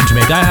confession to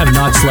make. I have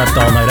not slept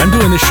all night. I'm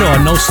doing this show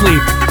on no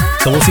sleep,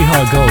 so we'll see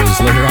how it goes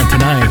later on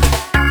tonight.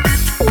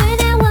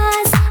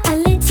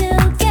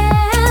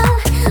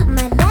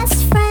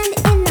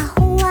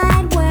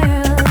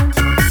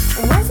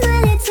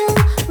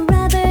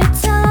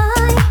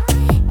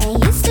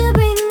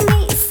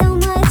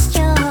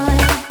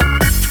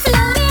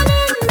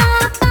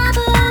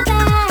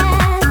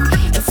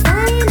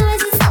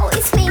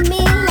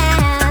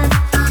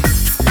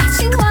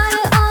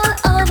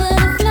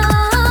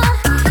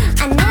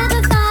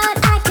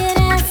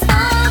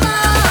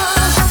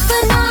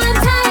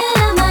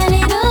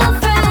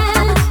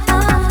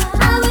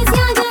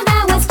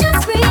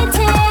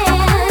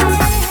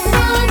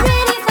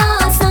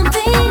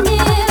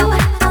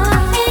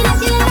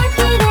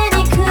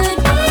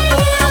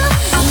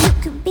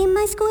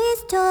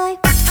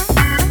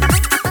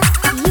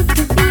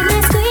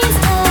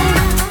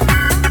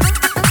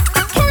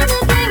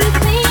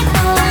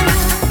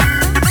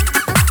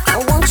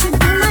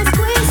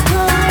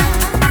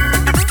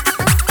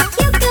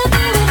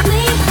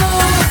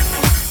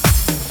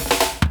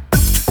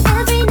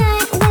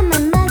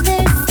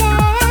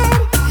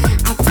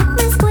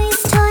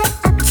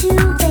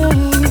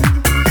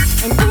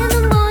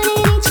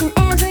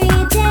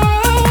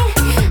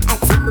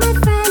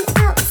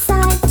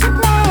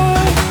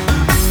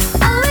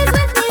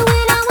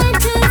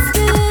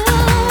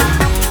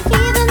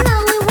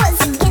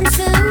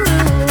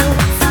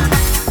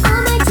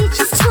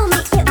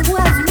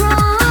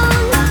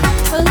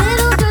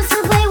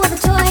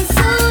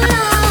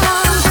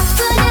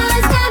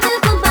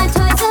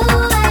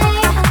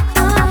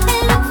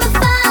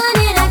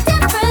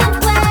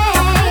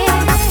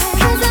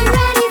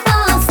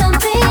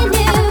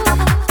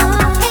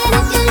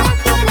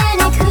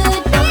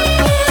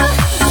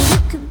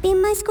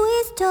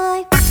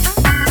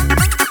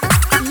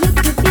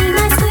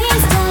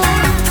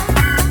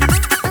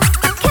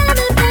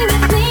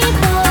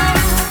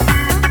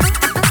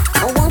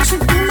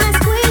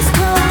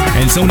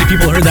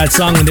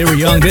 Song when they were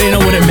young. They didn't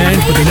know what it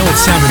meant, but they know it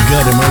sounded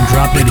good, and we're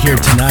dropping it here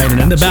tonight. And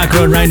in the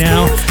background right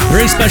now,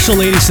 very special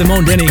lady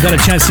Simone Denny. Got a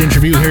chance to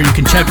interview her. You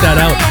can check that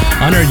out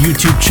on our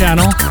YouTube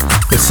channel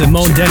with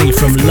Simone Denny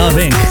from Love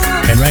Inc.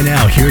 And right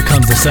now, here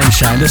comes the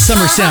sunshine. The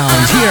summer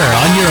sounds here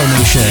on Euro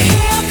Nation.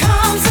 Here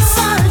comes the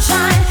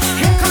sunshine.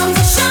 Here comes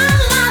the shine.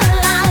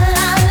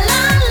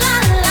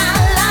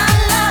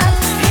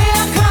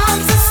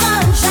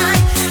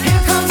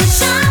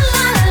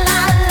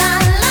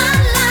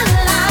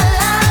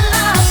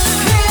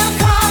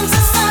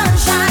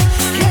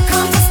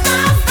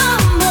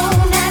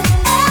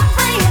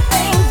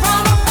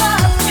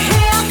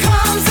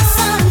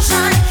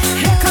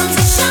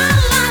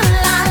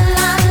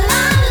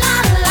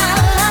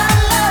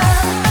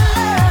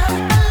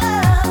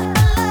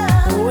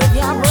 With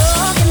your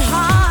broken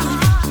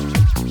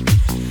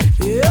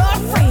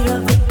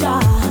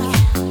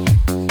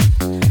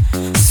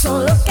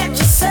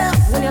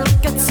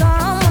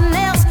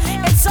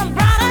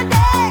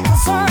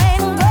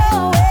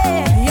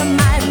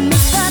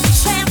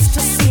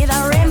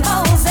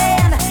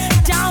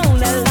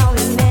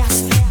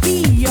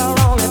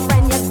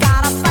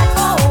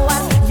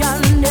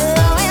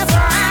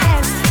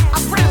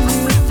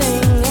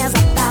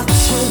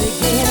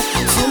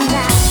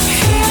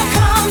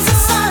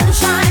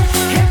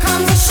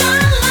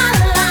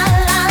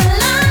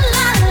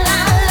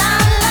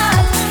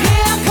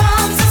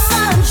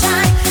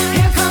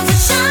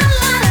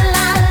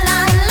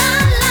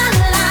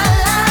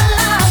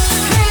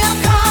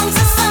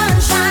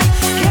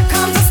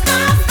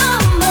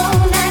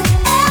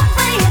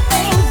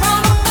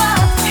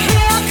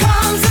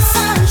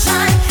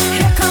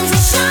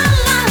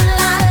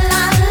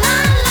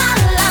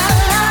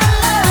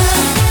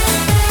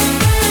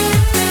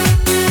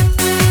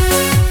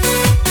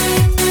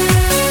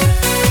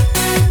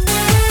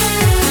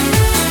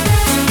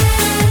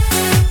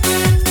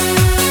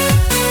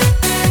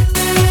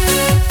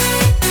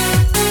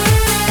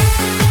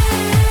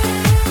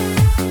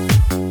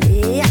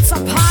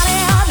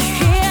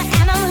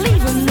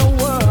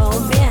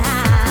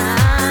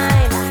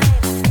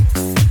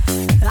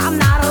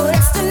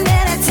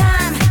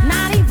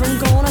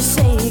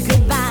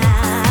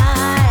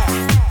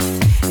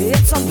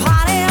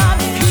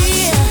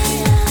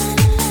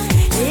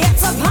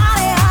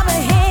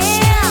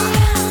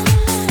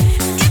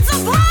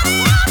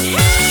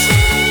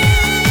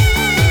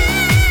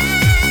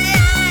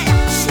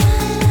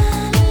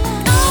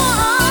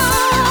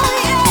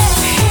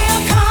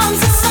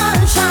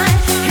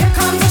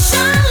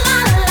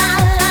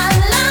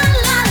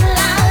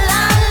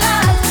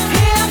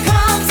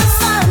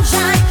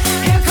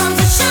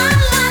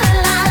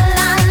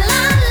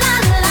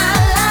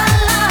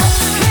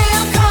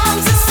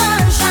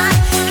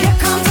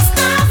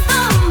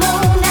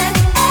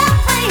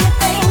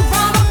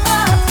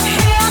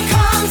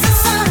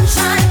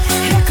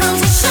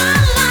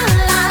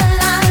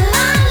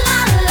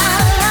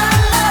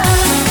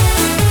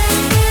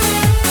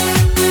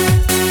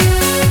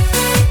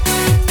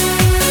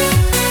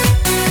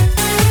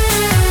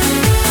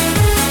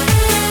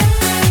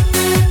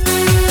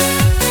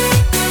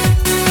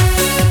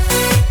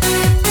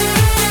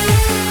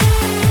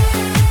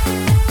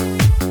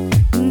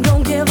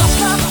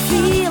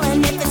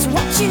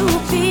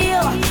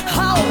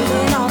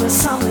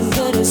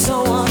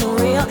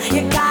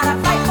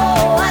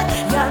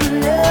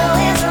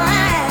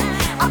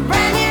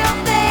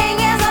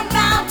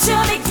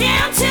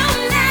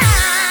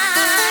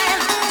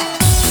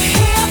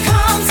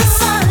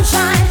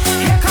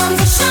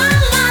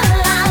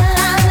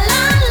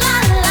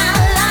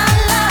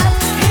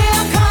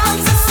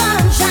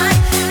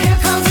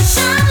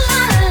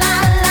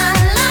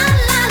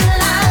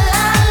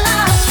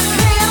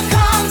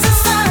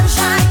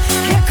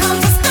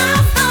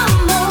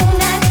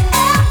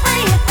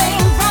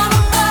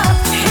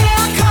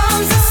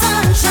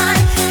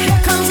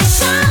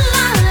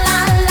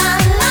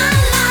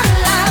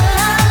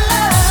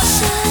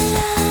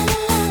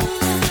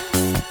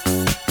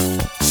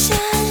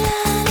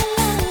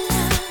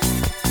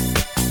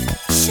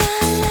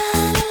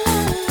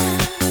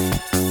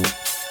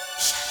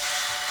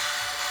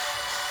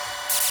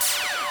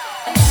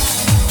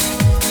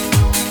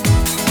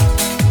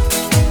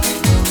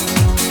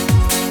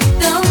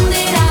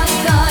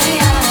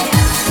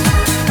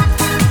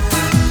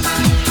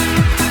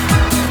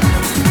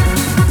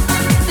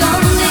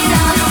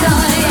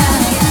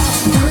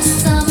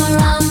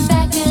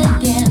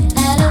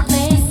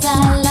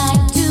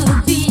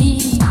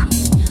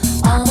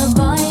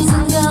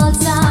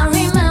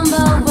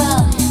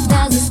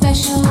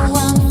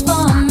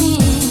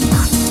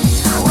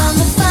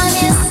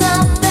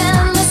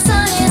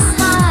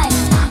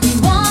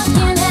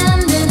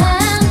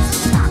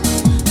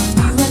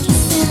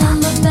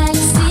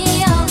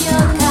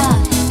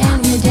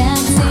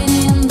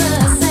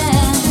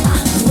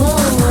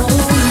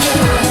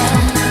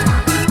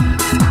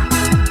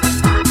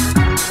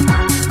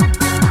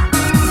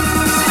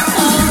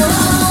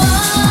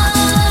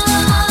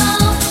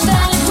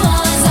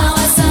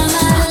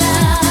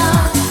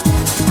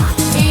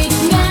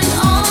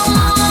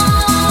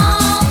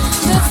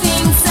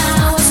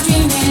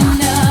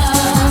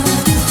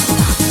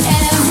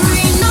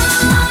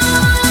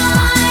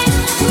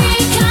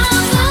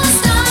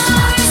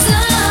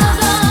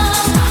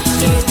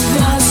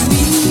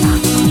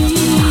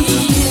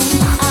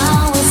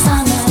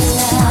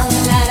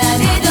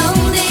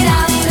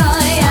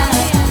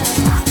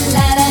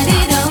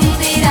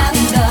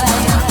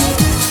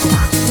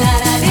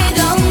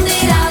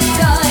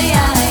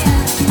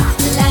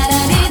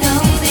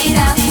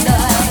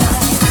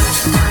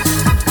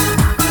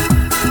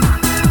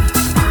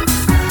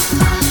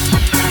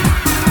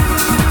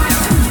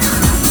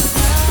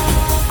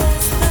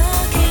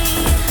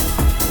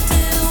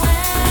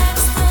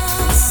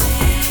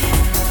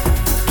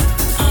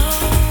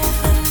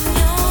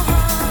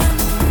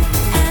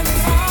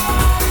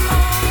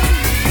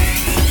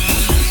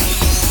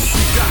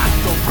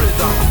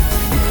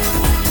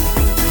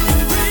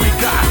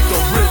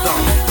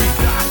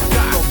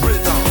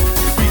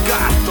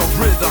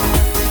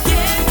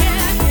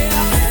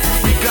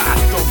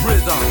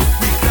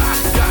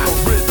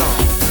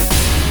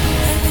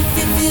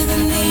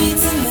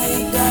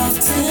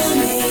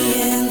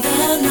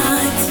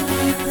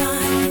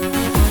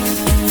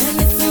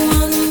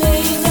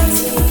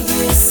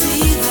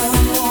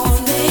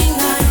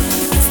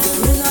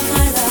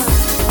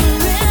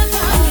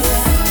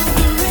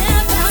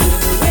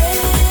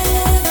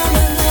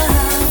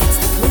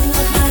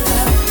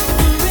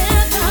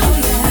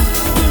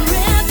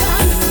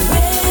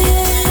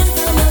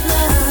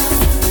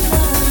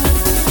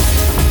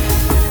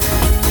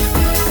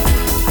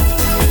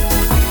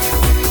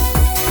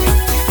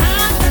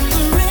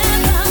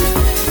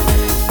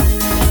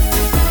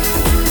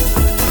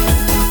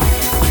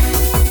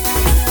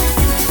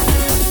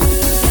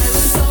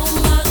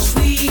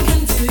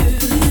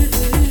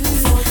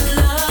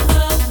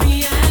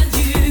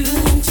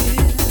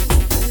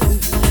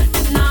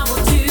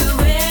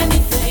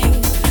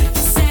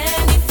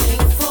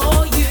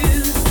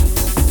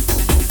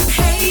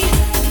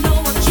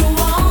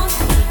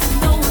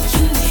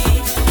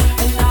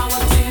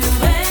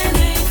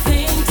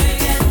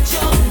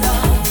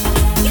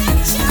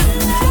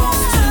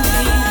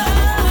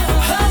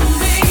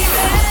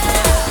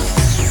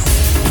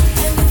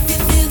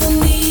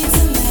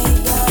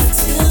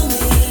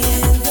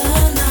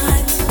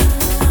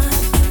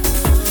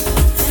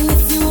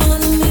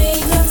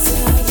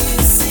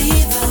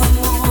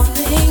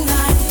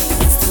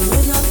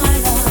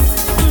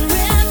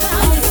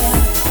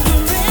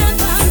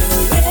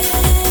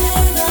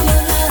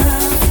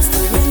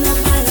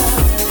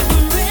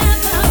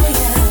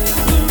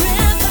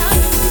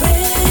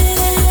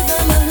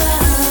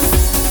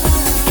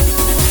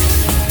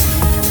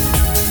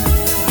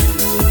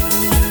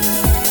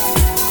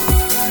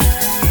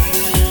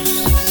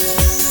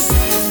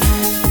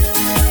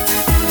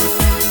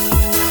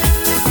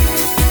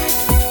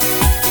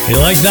You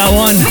like that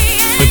one?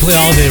 We play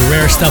all the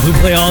rare stuff. We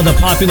play all the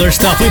popular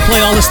stuff. We play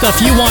all the stuff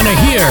you want to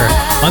hear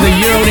on the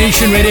Euro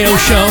Nation Radio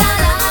Show.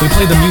 We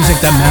play the music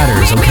that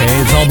matters, okay?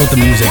 It's all about the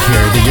music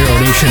here, the Euro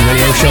Nation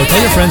Radio Show. Tell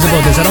your friends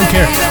about this. I don't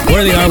care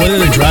where they are, whether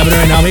they're driving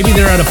right now. Maybe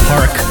they're at a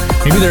park.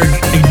 Maybe they're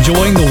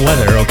enjoying the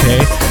weather, okay?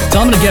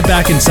 Tell them to get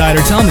back inside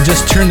or tell them to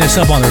just turn this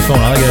up on their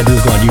phone. All they gotta do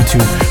is go on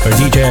YouTube or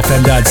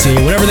DJFM.ca.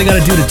 Whatever they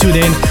gotta do to tune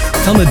in,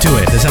 tell them to do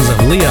it. This sounds like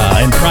Leah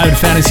in Private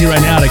Fantasy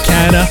right now out of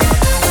Canada.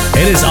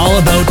 It is all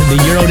about the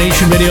Euro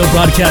Nation video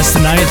broadcast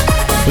tonight.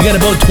 We got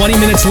about 20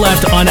 minutes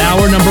left on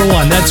hour number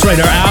 1. That's right,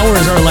 our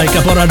hours are like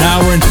about an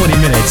hour and 20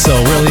 minutes. So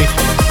really,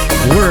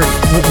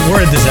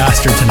 we're a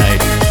disaster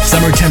tonight.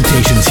 Summer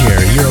Temptations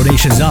here. Euro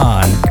Nation's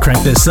on.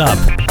 Crank this up.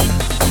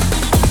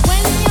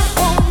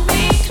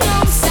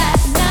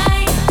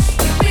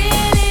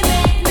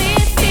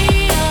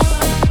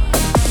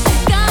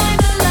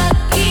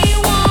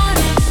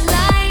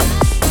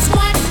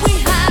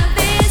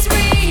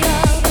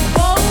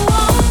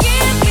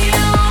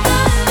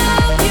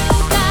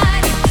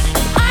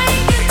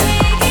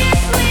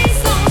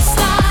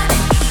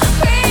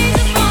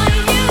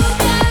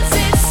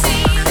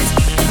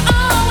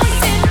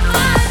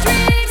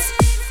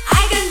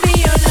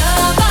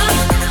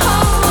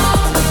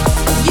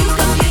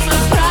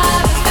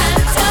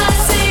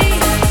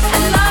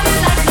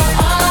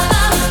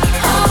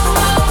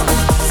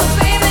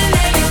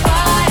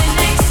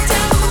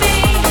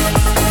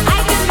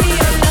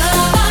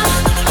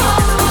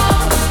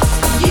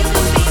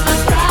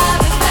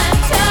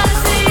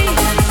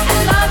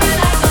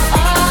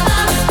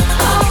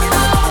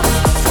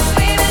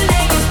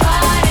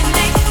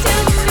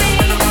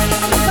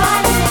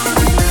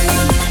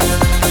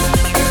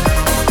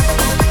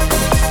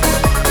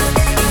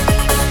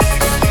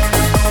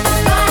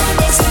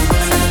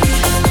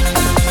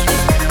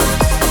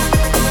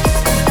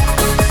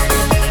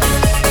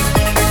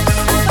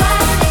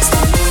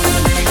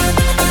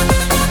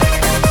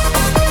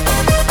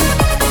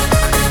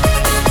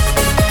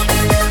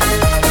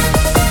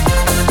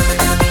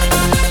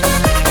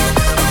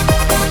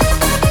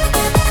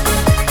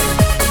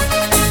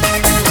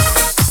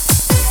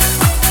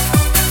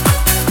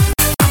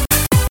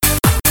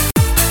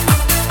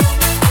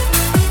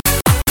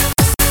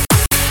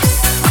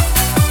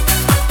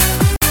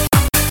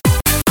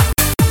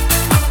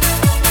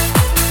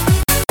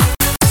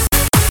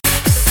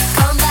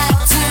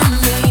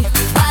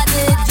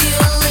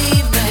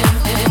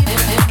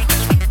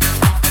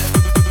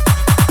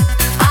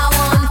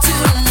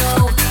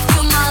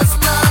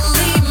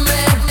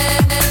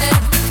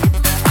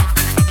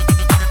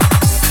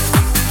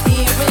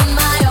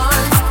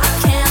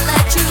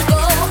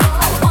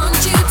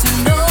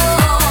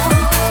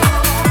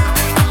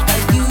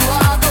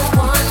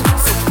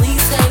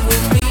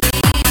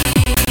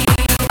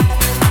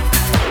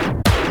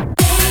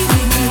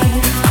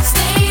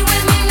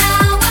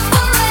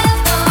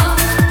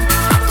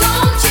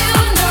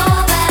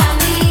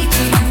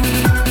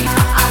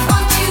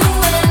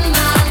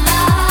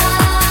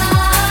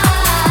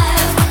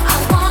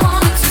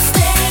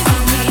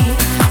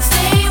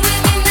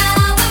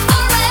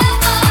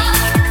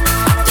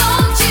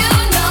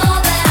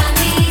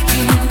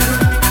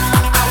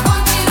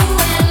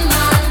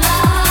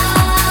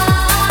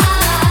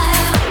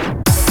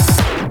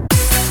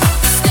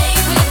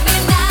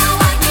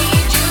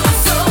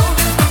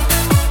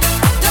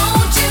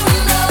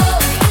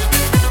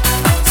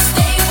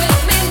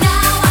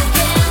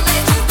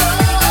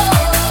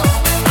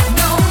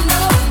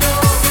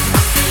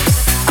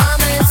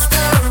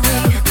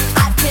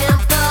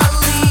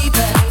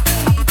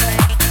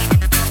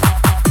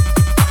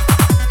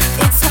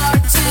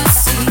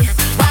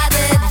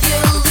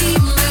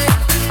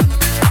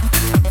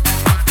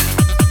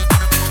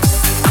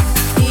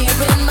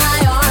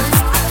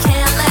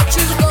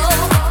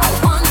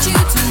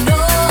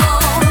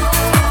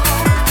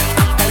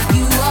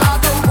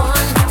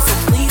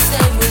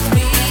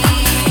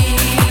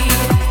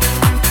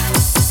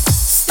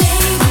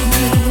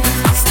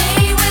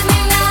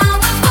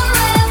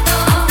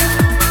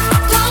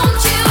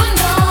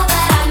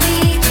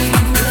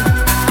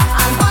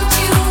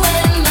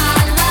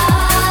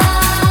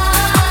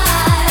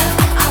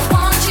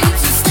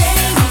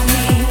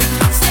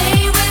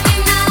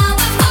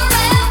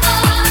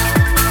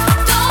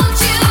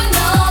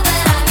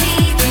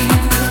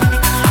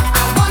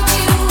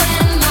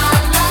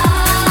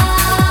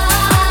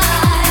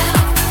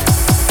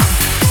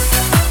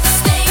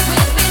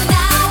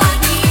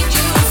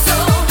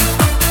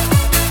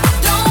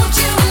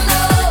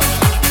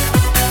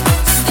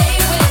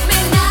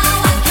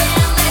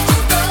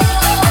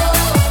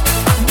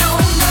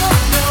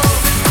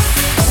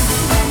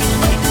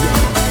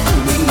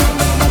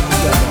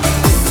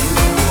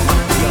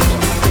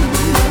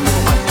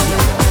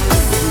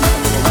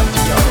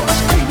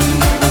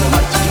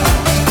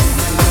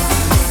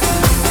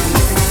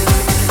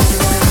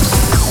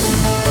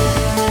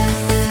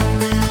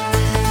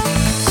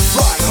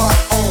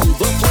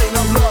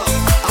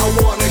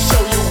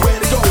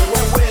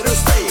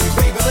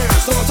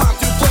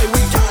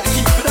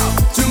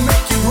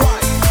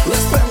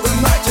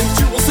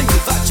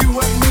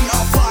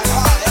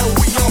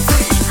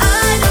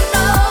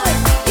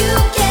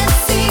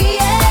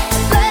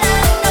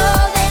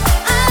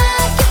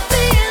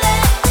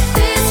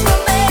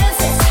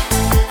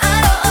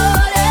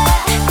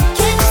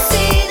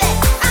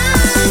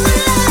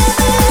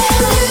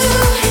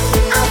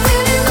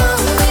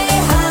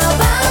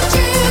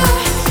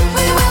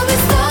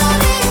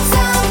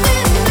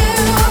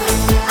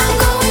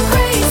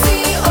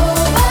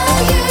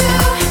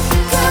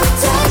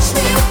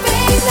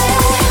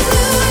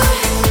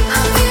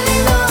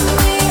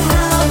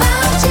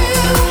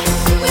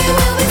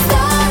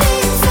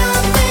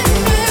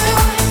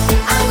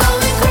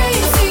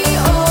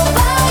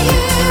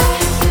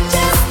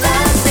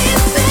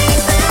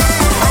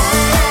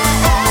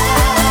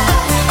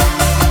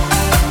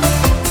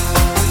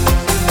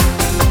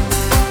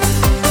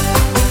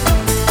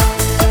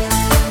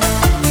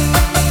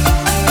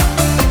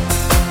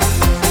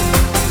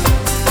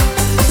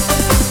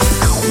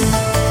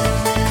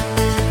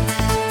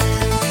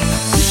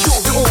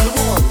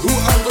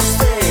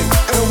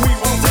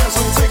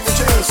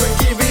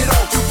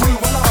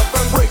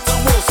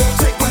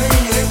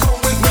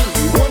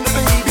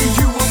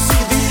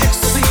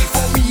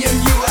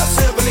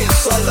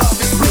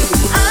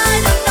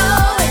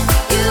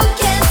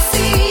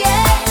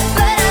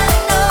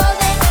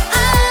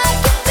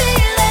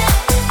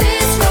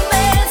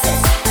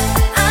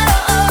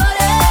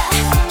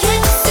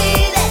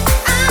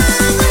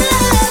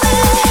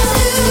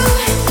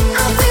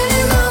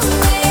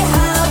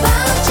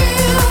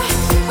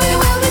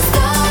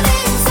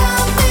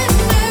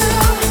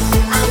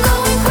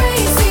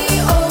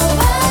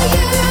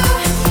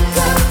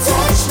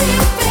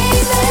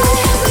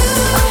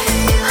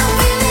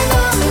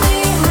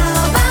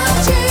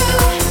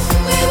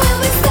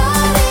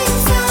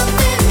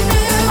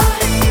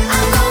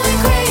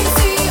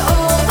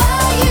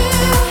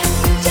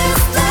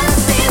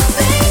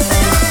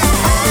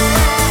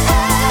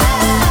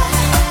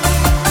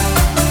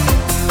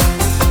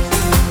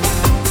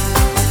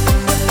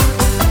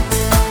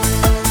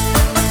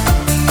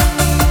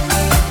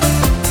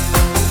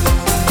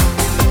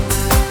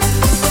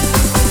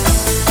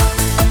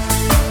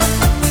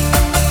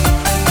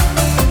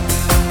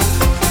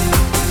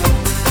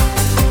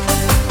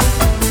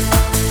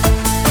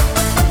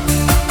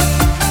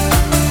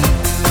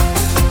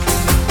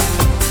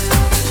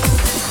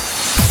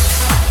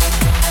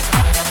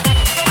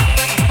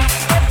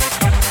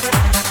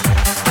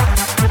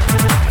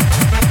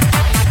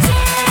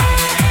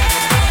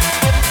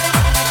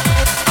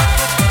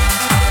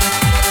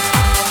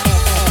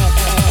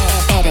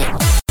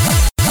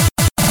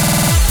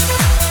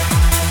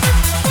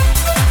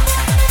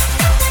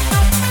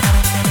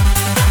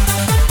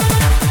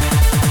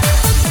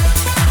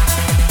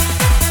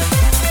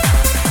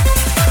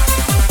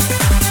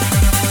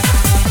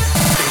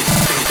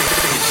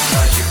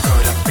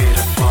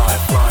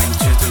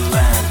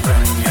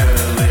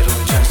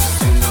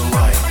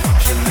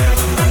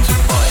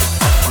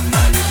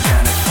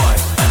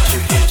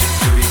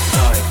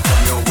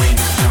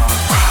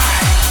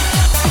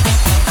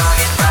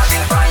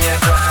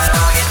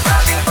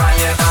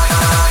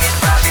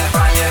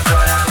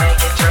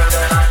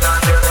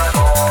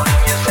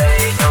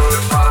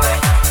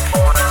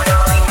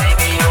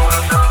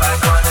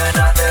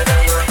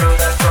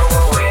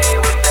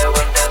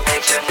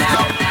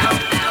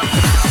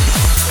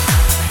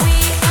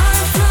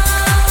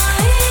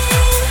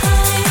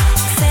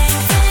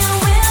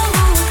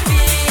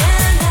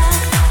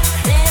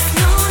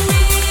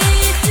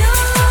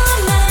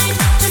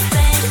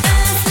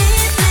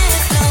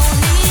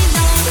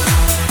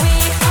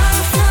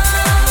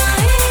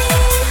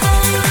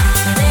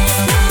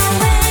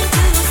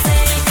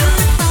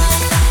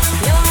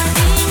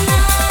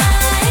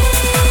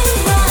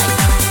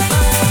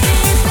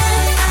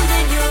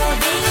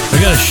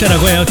 shout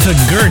out going out to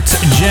Gert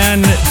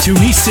Jan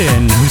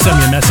Tunisian, who sent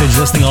me a message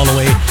listening all the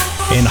way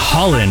in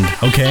Holland,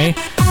 okay?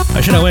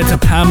 I should have went to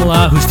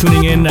Pamela, who's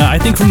tuning in, I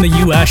think from the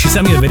US. She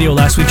sent me a video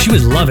last week. She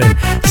was loving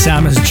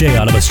Samus J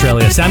out of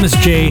Australia. Samus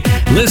J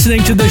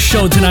listening to this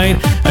show tonight.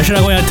 I should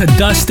have went out to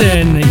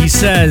Dustin. He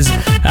says,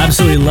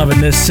 absolutely loving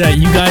this set.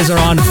 You guys are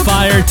on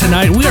fire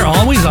tonight. We are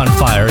always on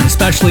fire, and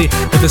especially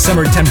with the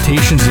Summer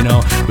Temptations, you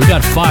know. We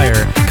got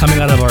fire coming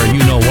out of our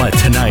you-know-what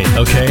tonight,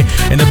 okay?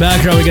 In the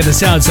background, we get the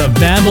sounds of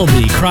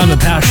Bamblebee, Crime of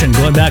Passion,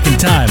 going back in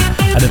time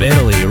out of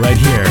Italy, right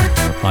here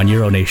on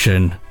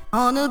Euronation.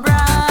 On a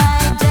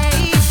bright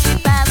day,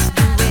 she passed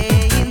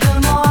away in the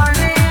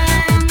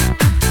morning.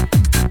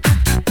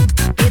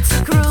 It's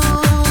a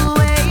cruel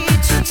way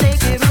to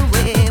take it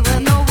away with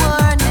no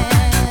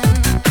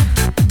warning.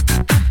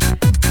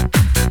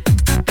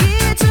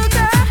 He took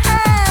her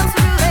hands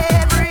through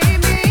every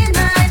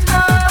midnight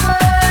hour,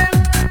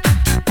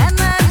 and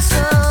I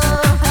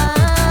saw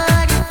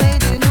her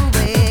fading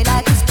away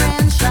like a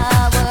spring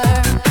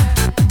shower.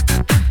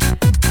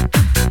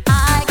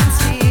 I can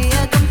see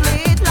a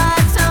complete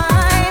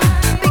lifetime.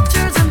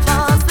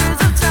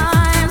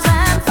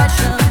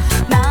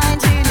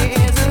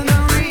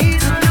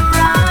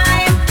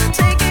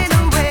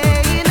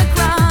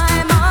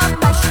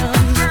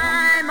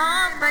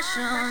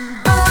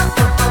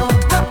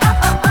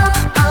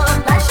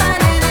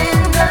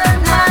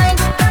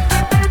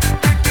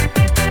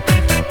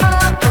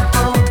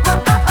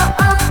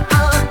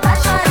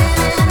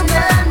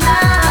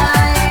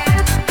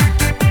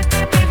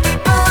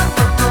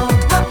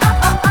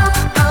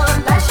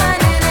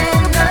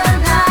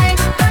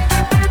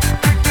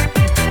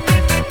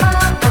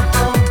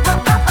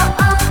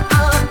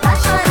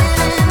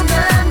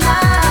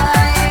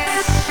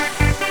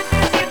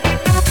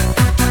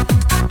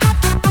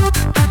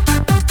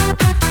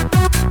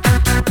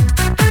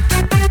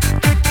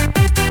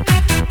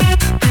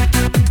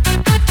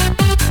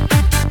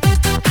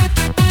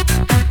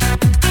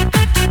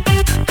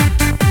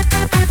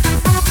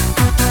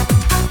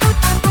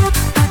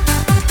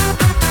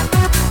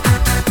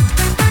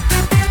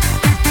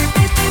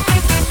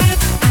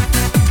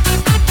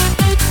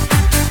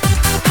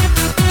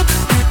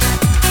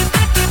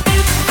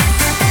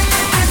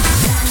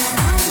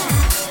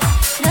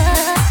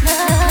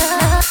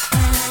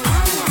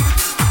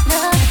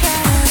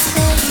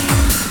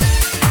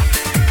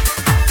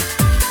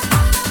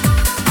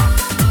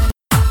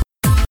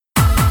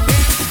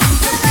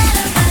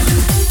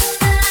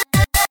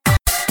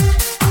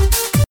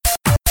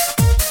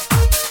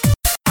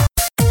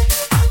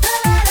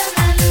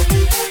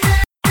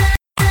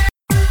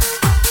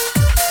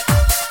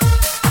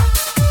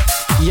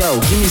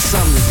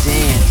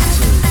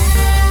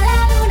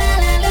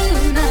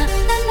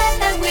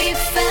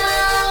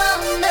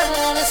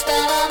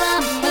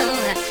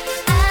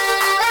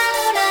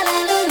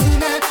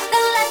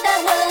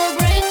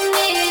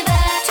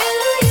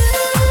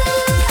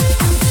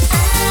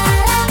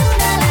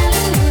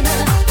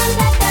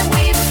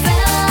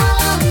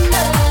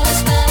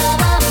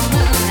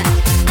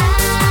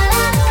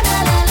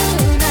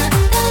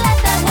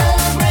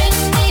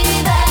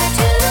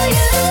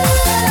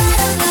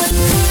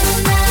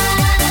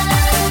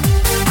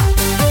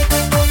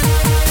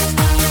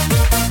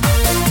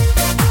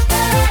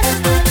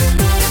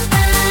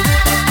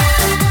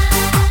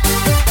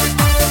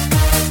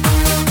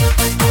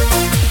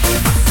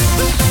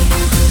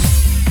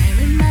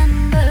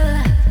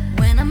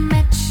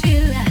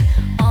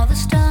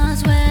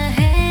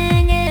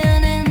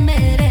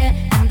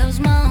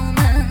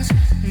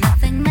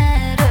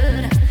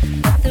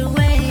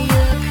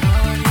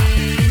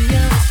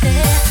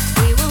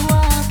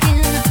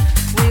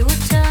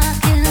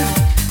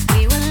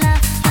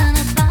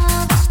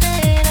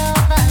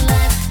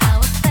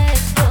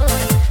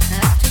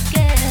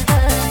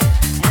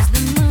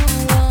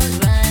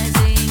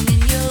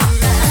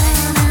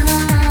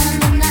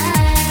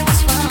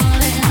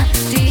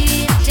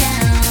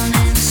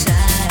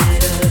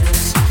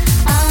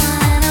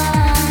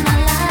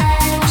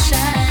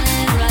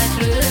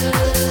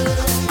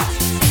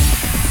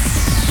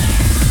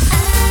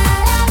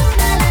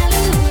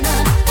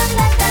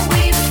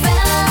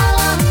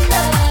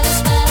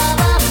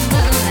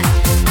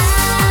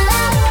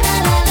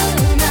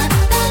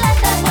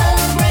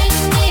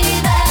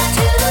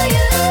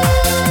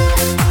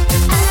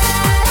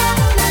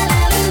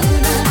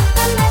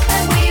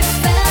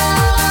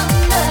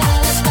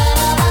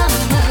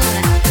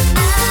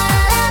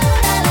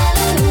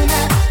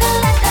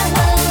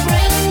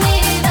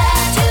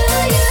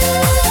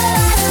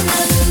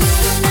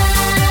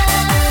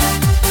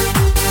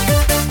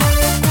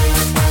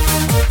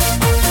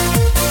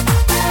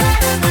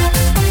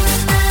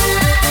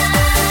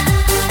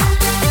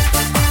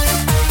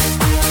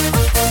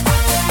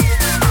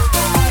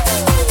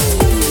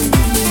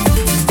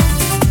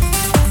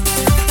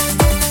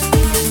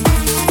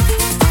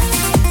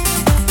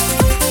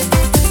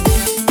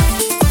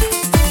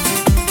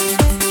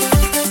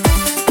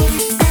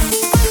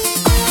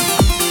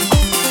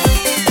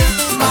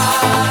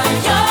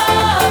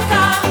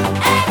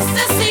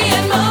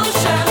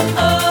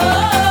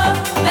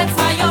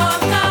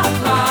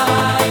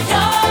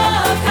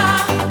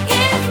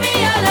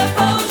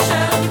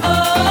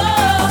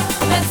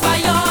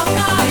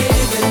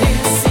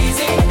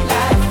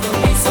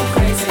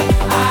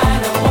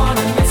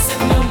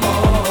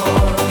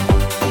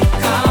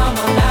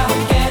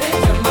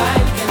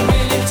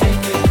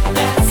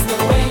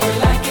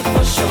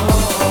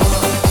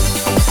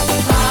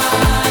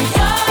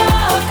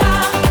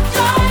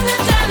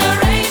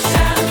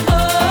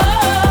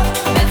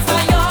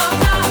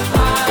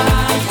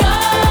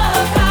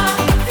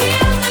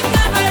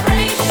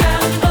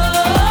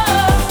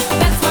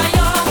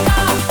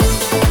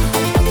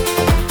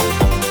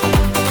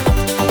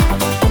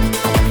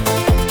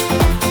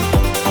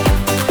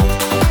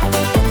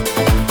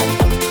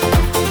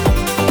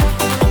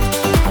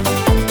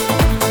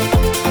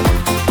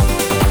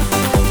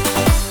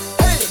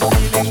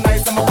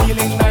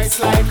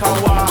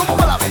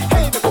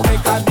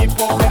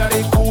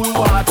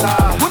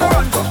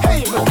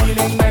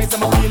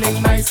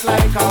 nice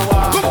like a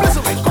war.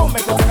 Come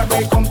make we take a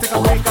break, come take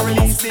a break and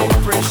release the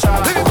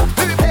pressure.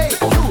 Hey,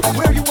 you,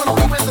 where you wanna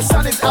be when the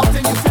sun is out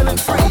and you're feeling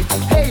free?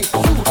 Hey,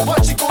 you,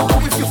 what you gonna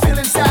do if you're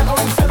feeling sad or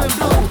you're feeling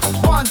blue?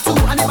 1, 2,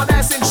 I need my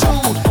dancing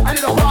shoe. I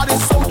need a party,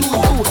 so do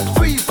you.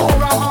 3, 4,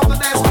 I'm on the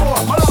dance floor.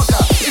 Mallorca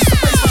is the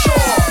place for sure.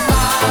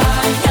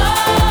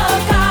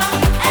 Mallorca,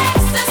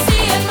 ecstasy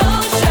in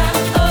motion.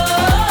 Oh,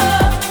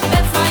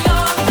 that's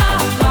Mallorca.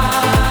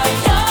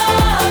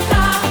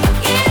 Mallorca,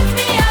 give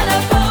me a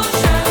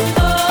potion.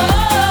 Oh,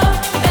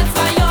 that's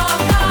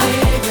Mallorca.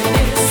 Living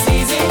is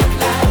easy,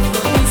 life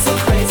will be so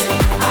crazy.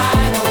 I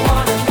don't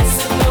wanna miss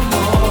it no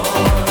more.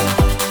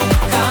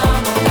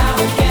 Come on now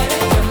and get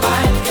it, your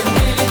mind can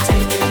really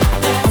take it.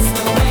 That's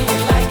the way you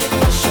like it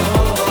for sure.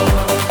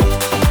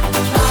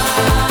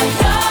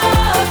 Mallorca,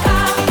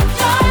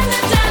 join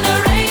the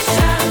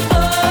generation.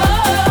 Oh,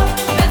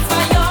 that's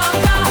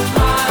Mallorca.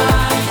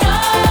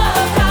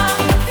 Mallorca,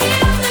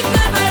 feel the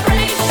good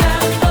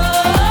vibration. Oh,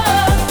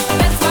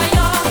 that's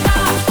Mallorca.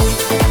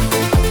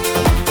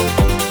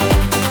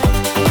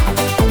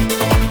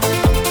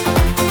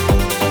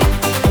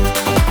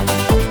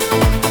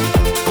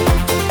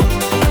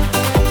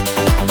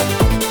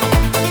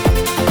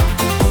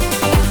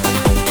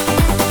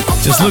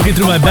 Just looking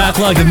through my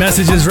backlog of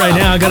messages right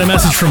now. I got a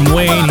message from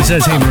Wayne. He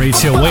says, hey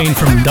Maurizio, Wayne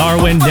from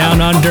Darwin,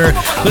 Down Under.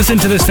 Listen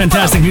to this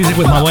fantastic music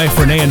with my wife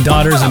Renee and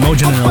daughters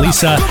Imogen and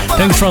Elisa.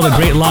 Thanks for all the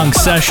great long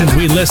sessions.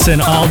 We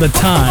listen all the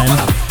time.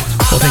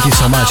 Well, thank you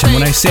so much. And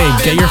when I say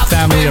get your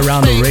family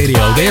around the radio,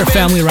 get your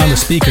family around the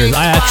speakers,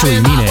 I actually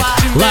mean it.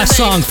 Last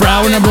song for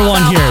hour number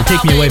 1 here,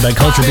 Take Me Away by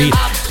Culture Beat.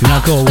 Do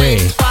not go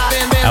away.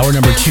 Hour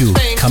number 2,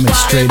 coming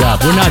straight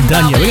up. We're not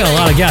done yet. We got a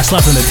lot of gas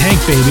left in the tank,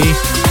 baby.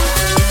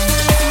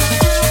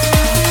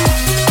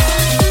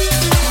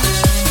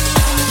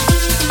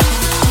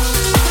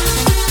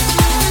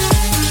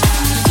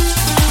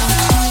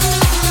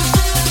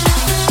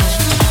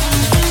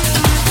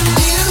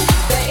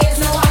 There is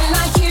no one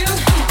like you,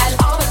 and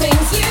all the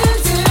things you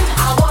do.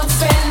 I want to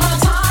spend my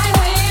time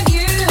with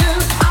you.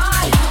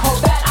 I hope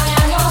that I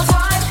am your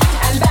type,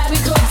 and that we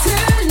could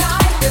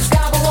tonight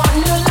discover what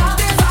new love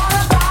is all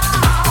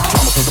about.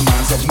 Trauma fills the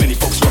minds of many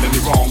folks running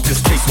me wrong. This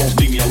taste won't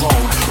leave me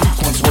alone.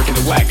 Weak ones working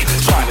the whack,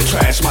 trying to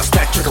trash my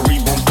stack. Trickery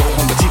won't go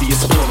on the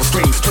tedious, a blow the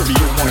strings.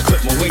 Trivial, wanna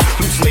clip my wing.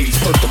 Loose ladies,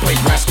 hurt the plate.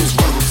 Rascals,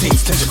 run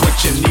routines. Tension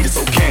quenching, need it,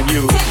 so can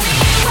you?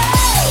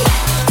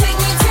 Take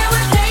me to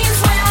a place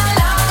where our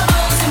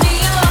lovers can be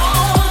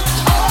alone.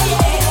 Oh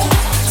yeah,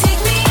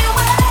 take me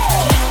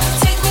away.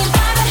 Take me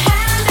by the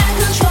hand and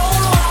control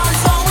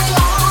what's going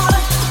on.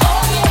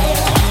 Oh yeah,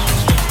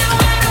 no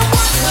matter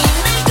what we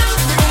may go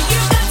through,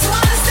 you got to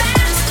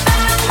understand that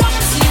I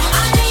want you,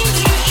 I need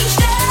you each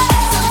day.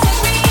 So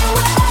take me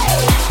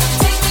away.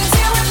 Take me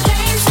to a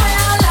place where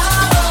our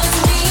lovers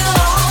can be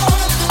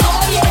alone.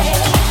 Oh yeah.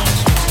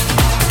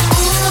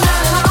 Ooh la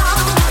la,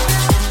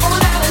 ooh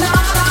la la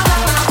la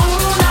la,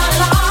 ooh la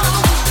la,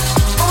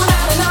 ooh la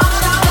la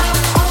la la,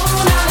 ooh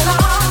la la,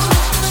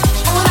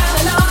 ooh la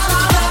la la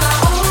la,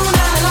 ooh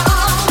la la,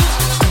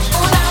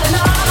 ooh la la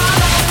la.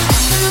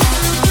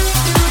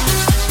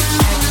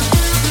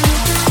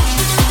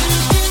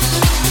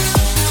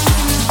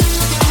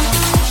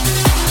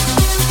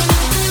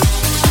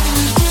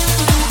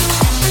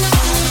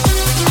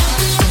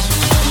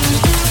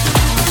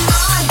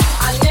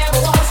 I never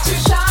was too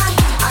shy.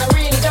 I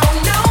really don't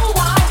know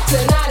why.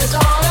 Tonight is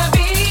gonna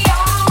be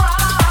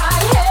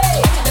alright.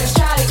 Hey, let's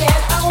try to get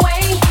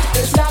away.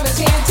 This love is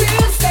here to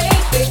stay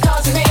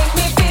because you make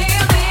me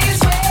feel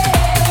this way.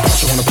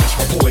 She wanna push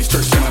my boys,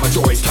 church jam my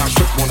joys. Time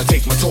strip, wanna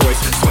take my toys.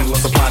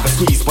 Swindlers apply the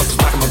squeeze, busters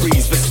black in my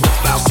breeze. This is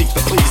foul, seek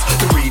the please.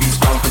 The greedy's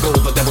bound for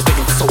gold, the devil's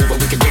taking for soul, but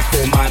we can wait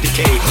for my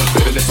decay.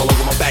 Bitterness all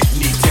over my back,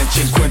 need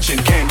tension, quenching.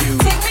 Can you?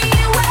 Take me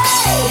away.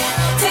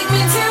 Take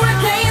me to a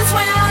place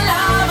where our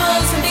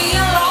lovers can be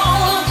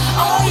alone.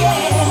 Oh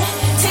yeah.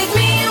 Take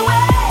me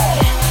away.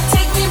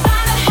 Take me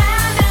by the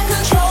hand and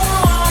control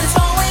what is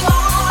going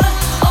on.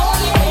 Oh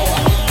yeah.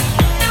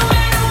 No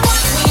matter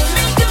what we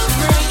may go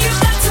through, you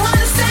got to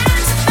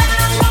understand that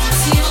I want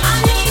you, I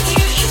need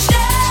you each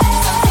day.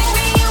 So take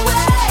me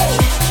away.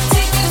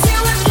 Take me to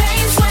a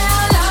place where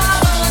our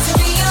lovers can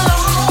be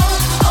alone.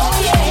 Oh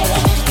yeah.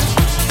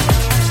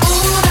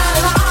 Ooh la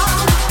la,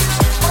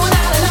 ooh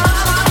la la la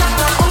la,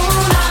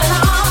 ooh la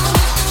la,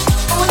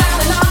 ooh la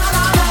la la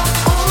la,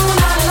 ooh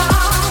la la, ooh la la la,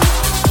 ooh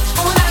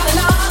la la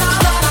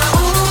la,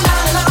 ooh la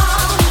la la,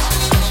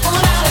 ooh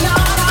la la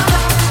la.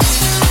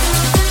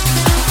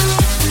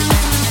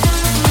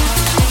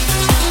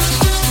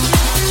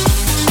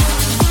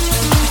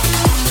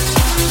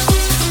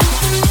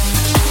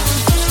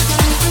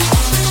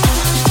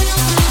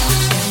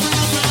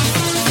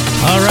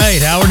 All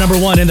right, hour number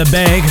 1 in the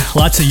bag.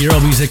 Lots of Euro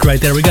music right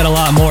there. We got a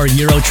lot more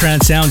Euro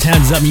trance sound,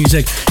 hands up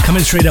music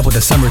coming straight up with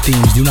the summer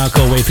themes. Do not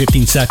go away,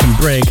 15-second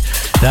break.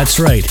 That's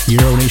right,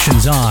 Euro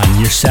Nation's on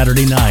your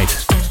Saturday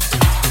night.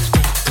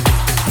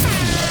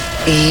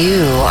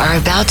 You are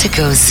about to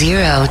go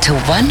 0 to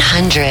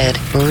 100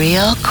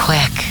 real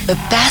quick. The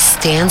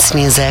best dance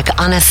music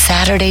on a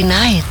Saturday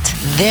night.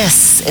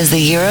 This is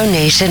the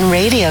Euronation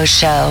Radio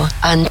Show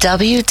on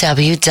www.djfm.ca.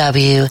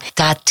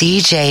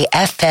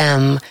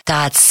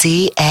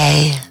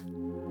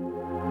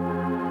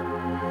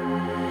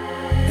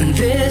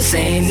 This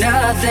ain't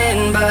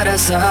nothing but a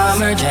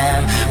summer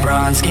jam.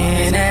 Bronze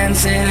skin and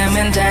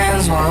cinnamon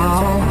tans,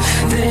 whoa.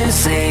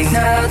 This ain't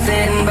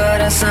nothing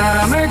but a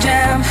summer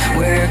jam.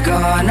 We're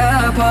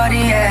gonna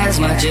party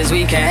as much as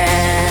we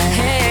can.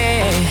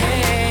 Hey,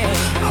 hey,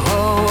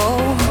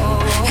 oh, oh,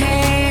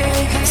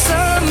 hey,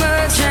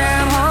 summer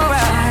jam,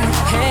 alright.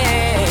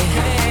 Hey,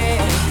 hey,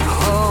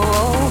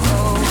 oh,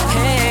 oh,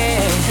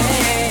 hey,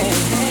 hey,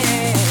 hey.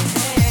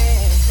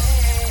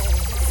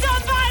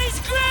 Somebody's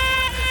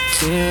scream!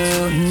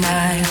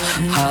 Tonight,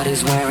 heart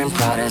is wearing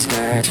Prada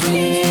skirts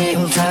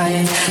real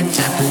tight.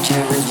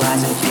 Temperature is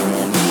rising,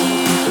 feeling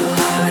real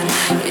hot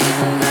in the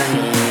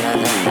heat of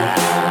the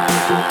night.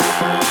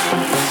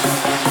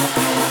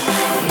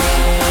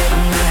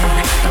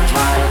 Midnight, the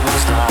party won't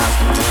stop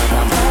until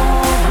the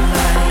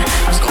moonlight.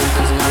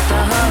 Scoping out the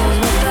halls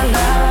with the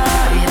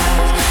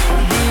lighthouse.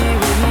 Be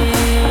with me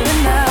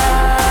tonight.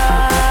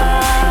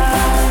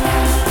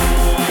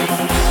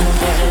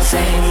 This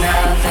ain't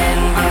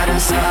nothing but a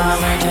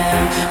summer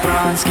jam.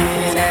 Bronze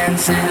skin and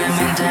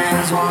cinnamon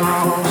tans,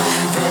 whoa.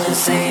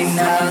 This ain't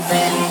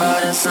nothing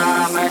but a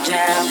summer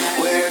jam.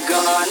 We're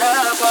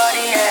gonna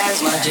party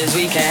as much as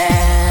we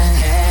can.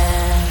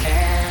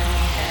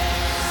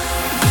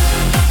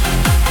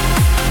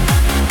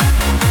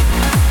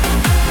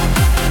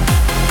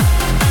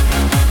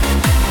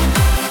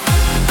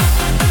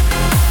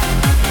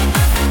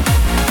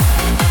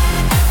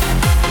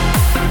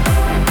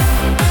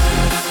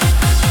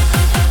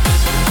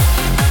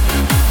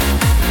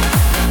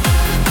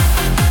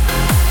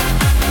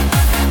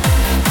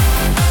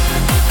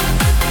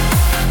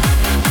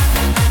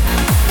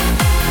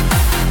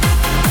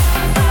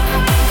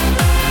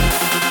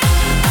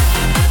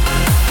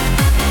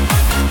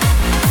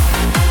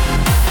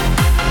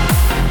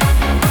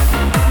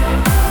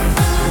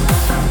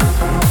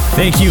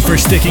 Thank you for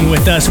sticking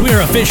with us. We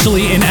are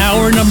officially in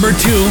hour number 2.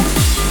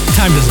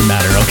 Time doesn't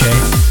matter, okay?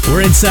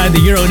 We're inside the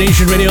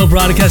Euronation Radio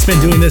broadcast.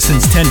 Been doing this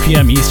since 10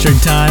 p.m. Eastern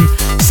Time.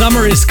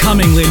 Summer is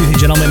coming, ladies and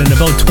gentlemen. In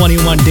about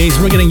 21 days,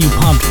 we're getting you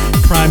pumped,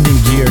 primed in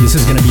gear. This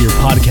is going to be your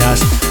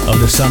podcast of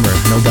the summer.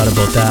 No doubt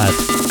about that.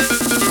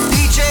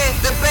 DJ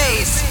The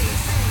Bass.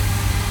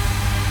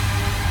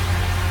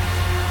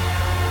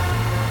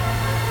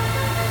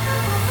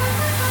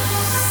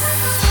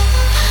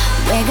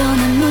 We're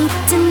gonna meet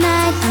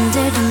tonight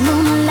under the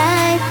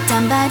moonlight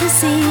down by the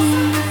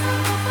sea.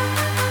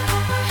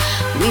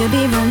 We'll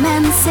be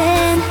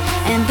romancing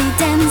and be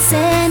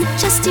dancing,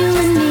 just you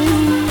and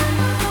me.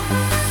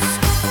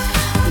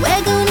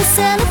 We're gonna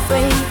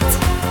celebrate,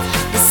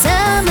 the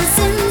summer's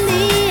in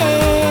the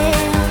air.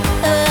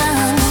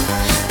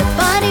 The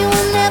party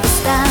will never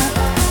stop,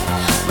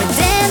 we're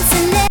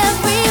dancing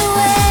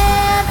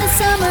everywhere. The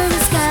summer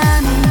is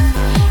coming,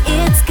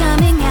 it's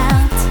coming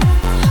out.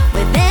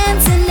 We're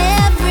dancing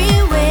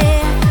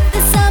everywhere.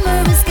 The summer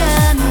is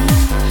coming,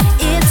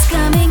 it's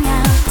coming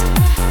out.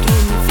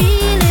 Can you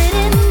feel it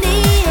in the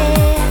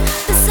air?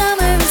 The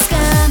summer is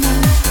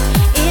coming,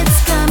 it's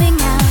coming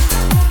out.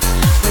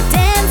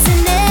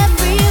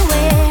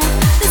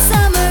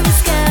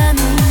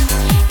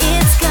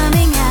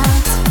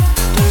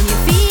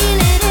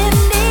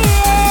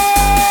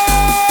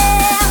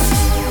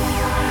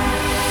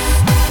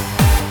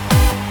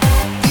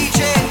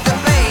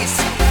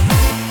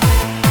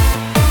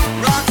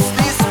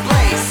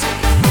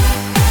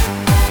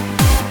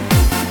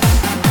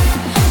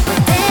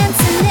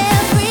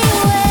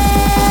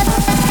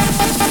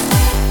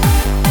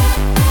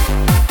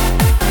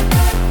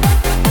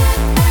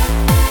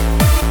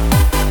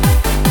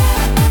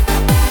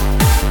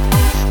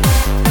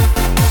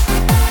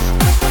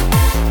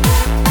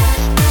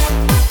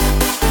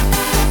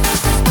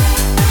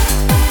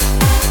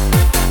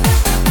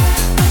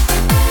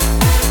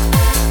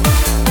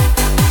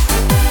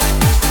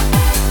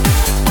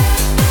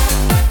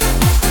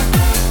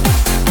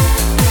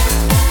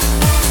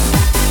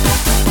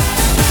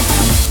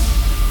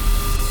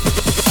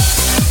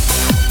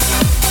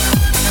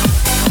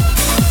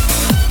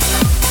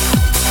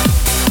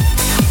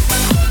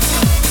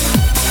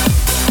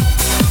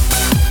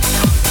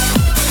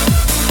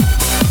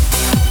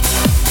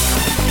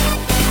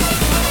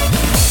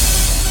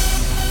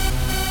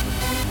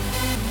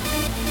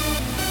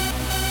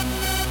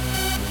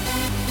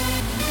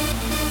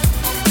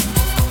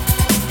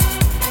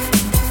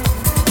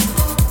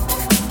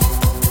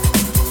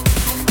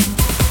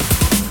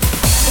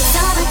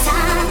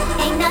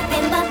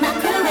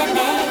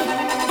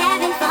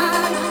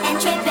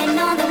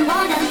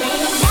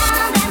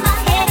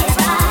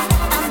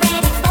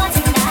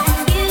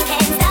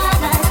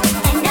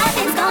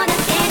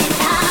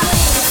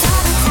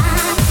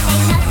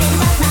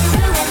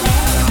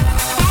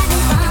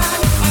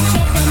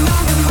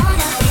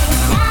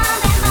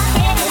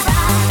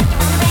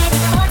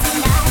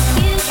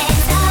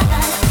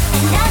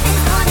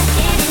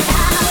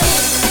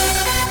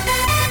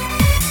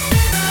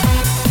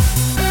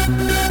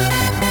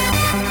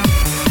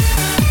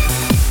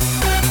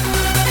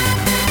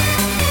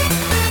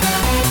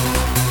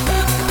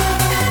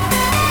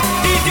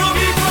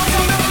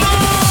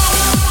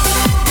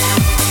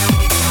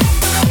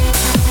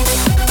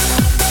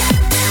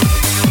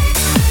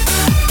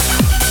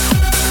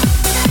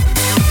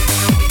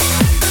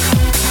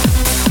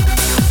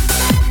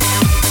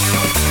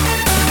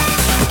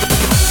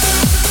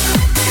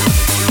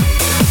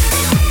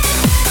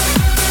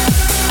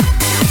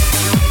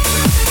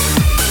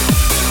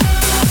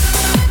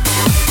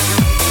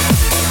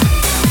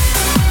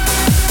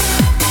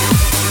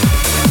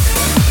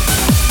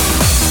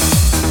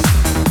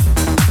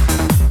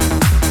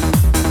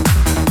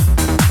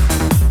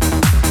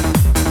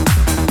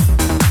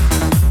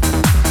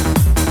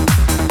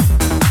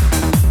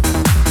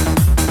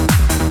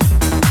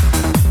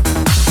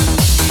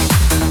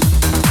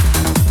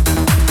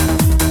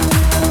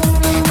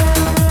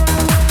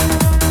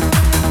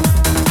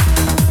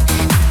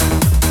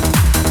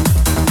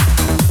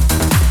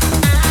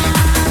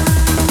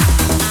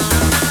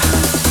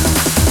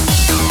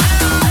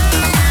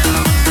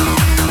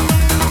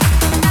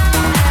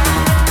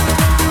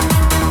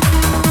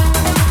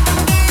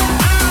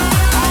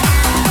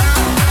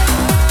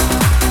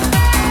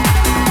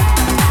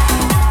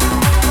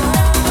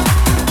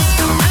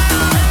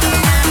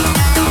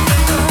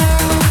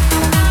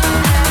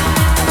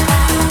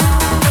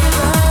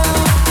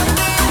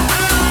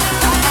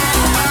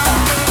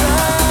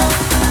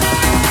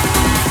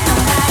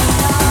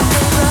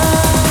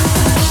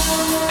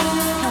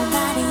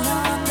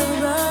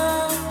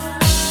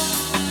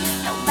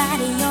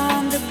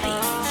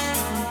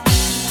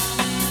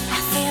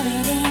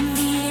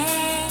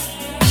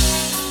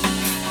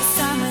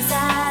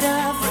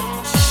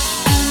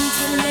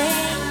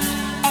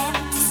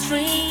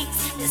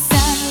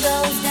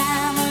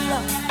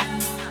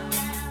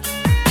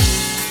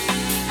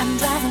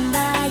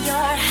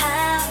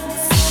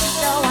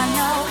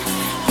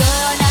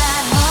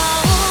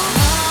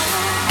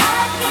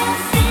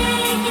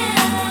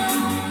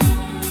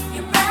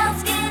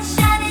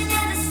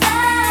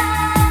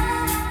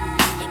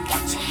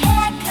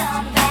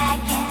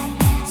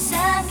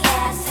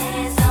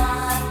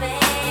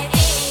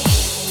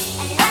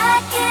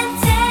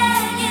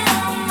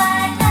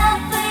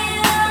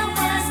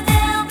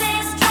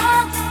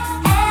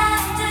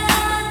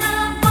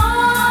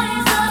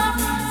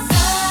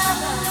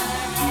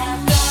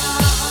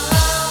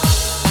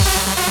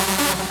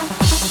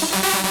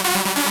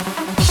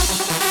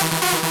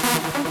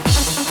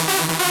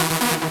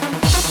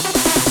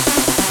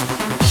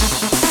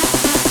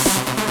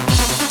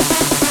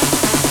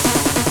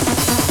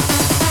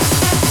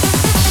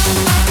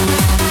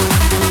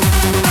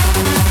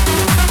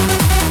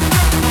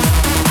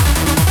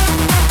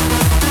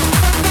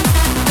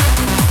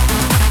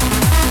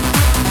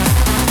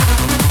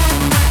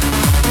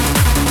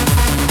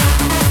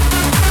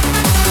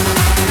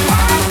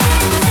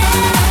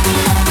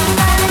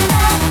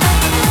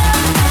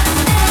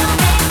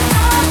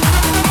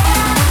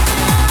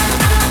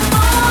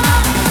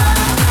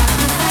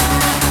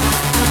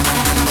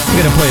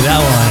 gonna play that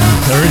one.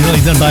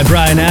 Originally done by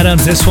Bryan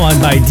Adams, this one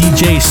by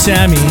DJ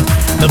Sammy,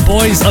 The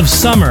Boys of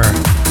Summer.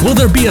 Will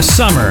there be a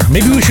summer?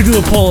 Maybe we should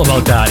do a poll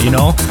about that, you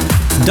know?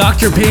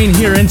 Dr. Payne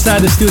here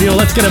inside the studio.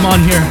 Let's get him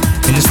on here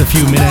in just a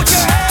few minutes.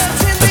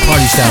 The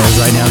party stars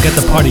right now. Get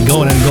the party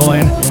going and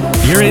going.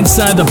 You're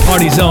inside the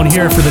party zone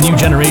here for the new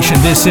generation.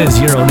 This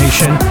is Euro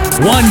Nation.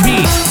 One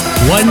beat,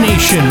 one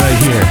nation right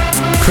here.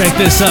 Crank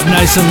this up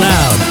nice and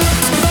loud.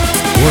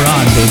 We're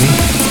on,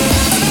 baby.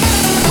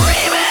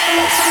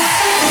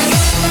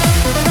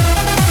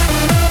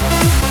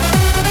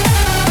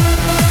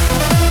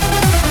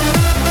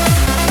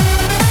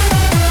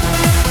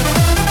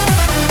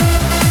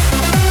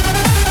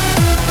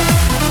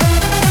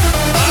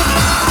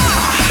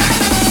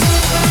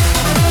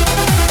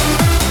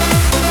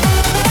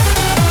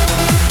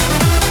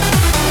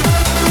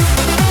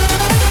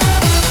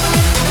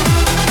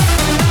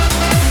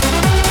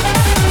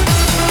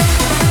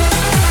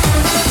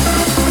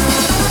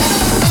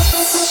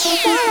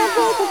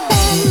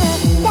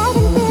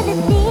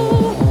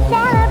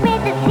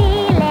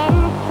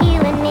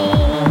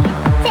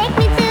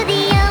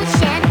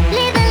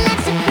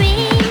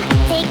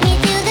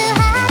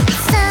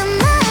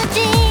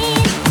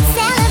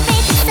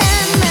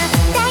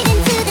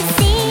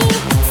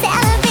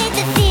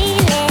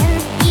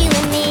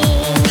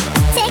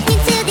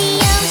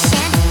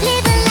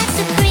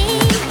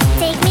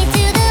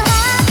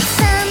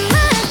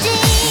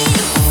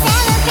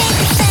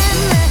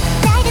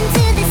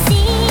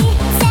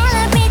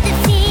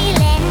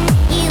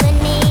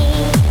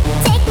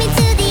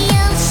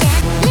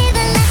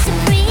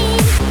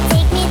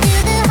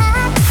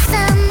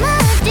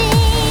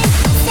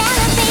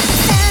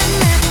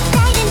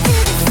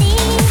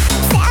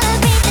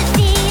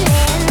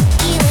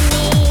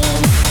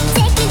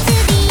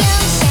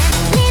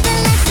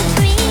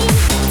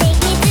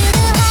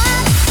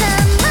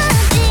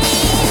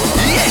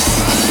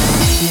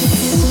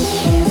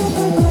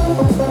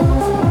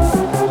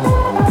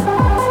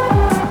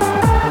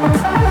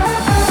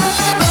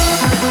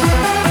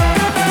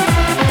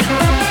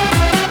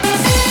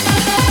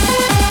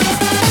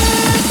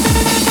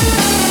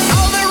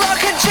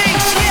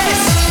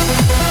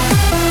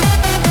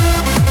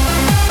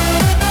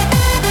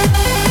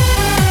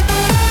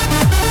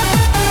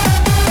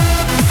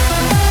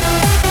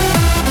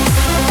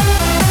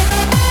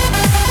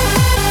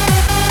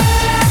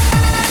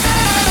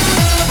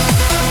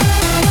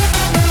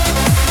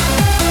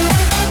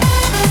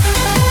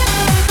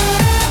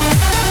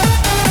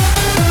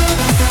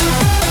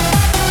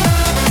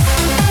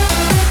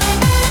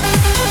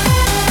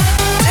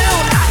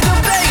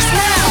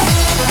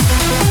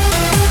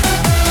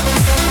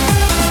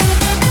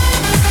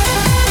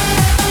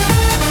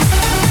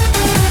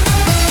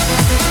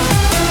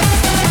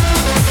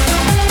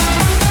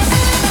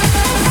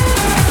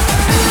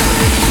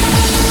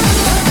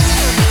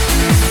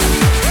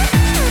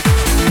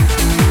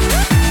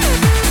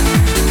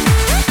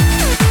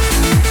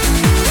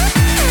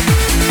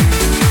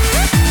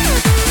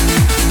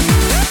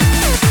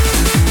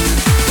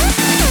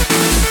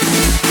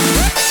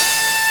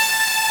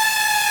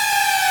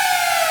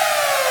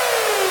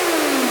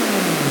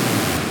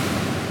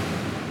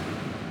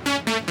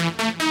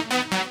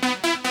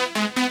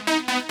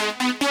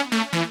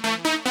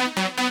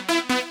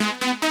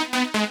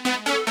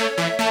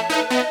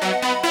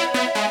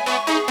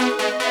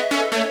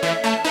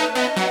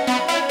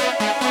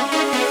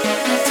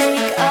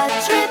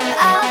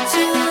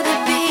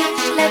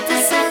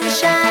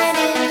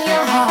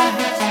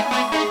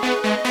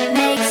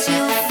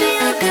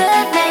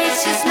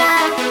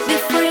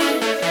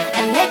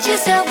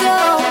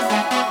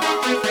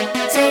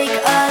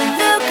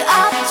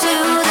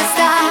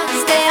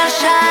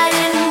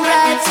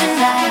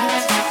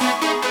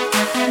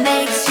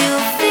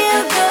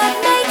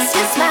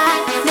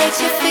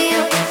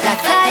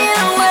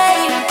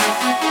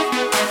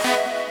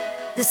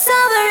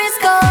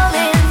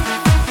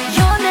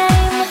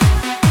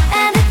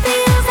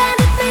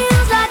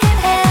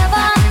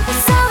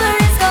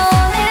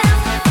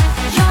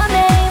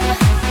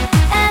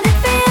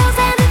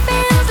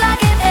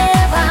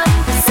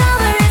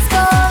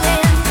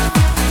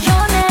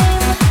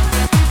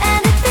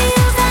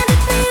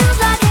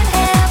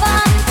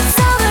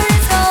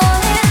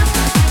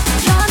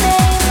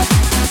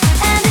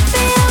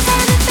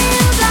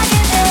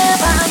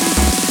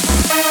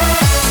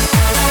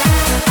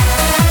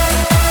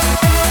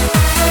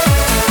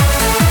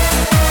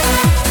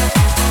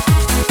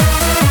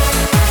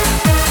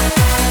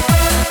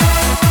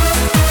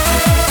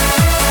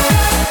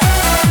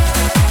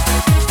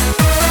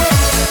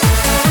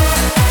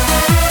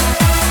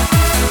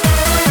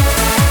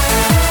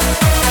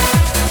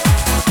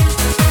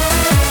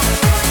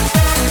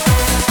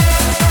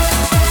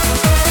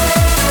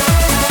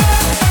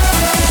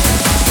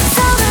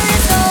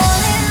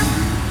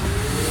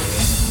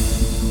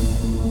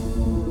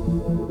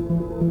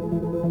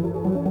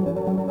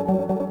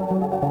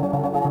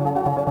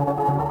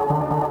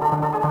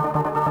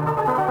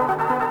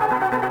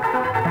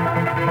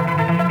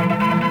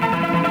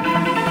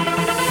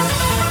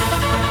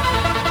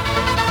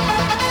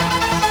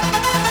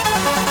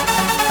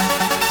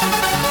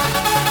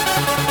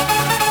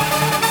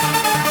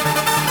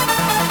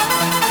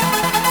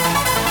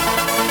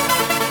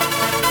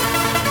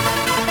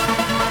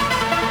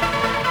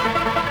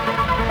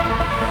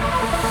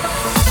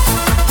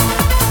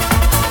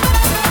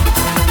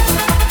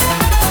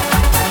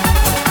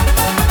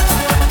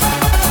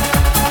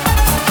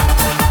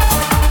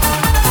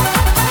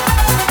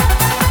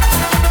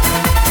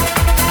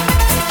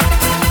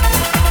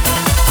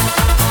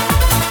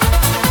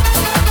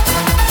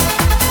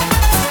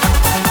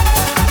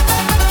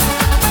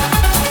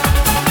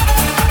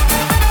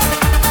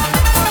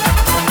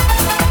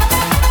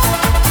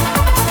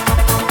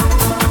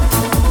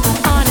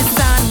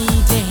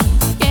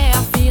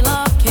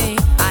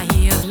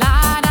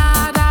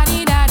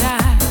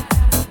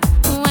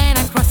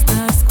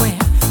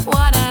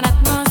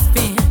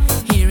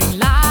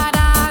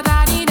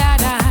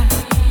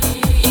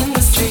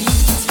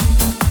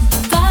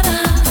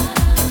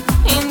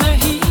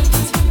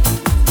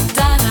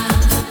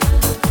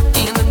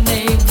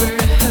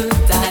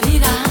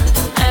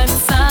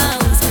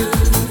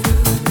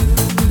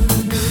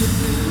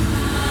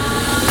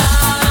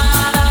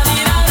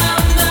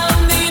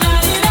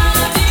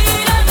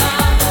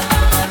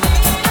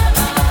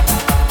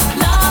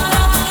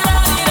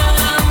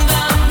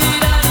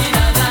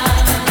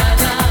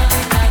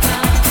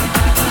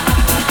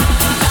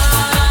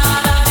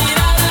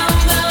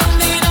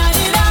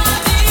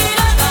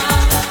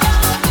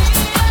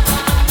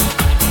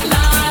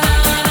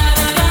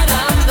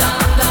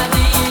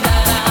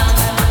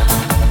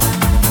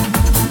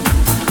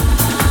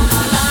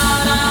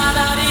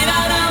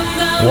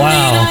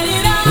 Wow.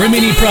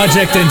 Rimini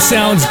Project and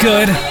Sounds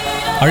Good.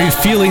 Are you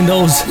feeling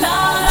those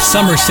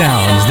summer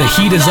sounds? The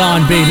heat is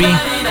on, baby.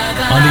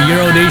 On the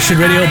Euro Nation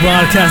radio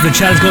broadcast, the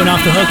chat is going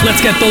off the hook.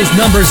 Let's get those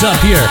numbers up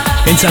here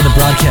inside the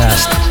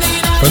broadcast.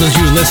 For those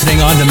of you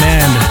listening on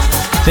demand,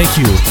 thank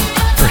you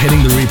for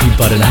hitting the repeat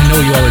button. I know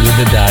you already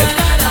did that.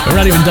 We're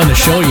not even done the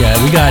show yet.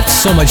 We got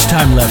so much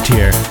time left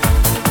here.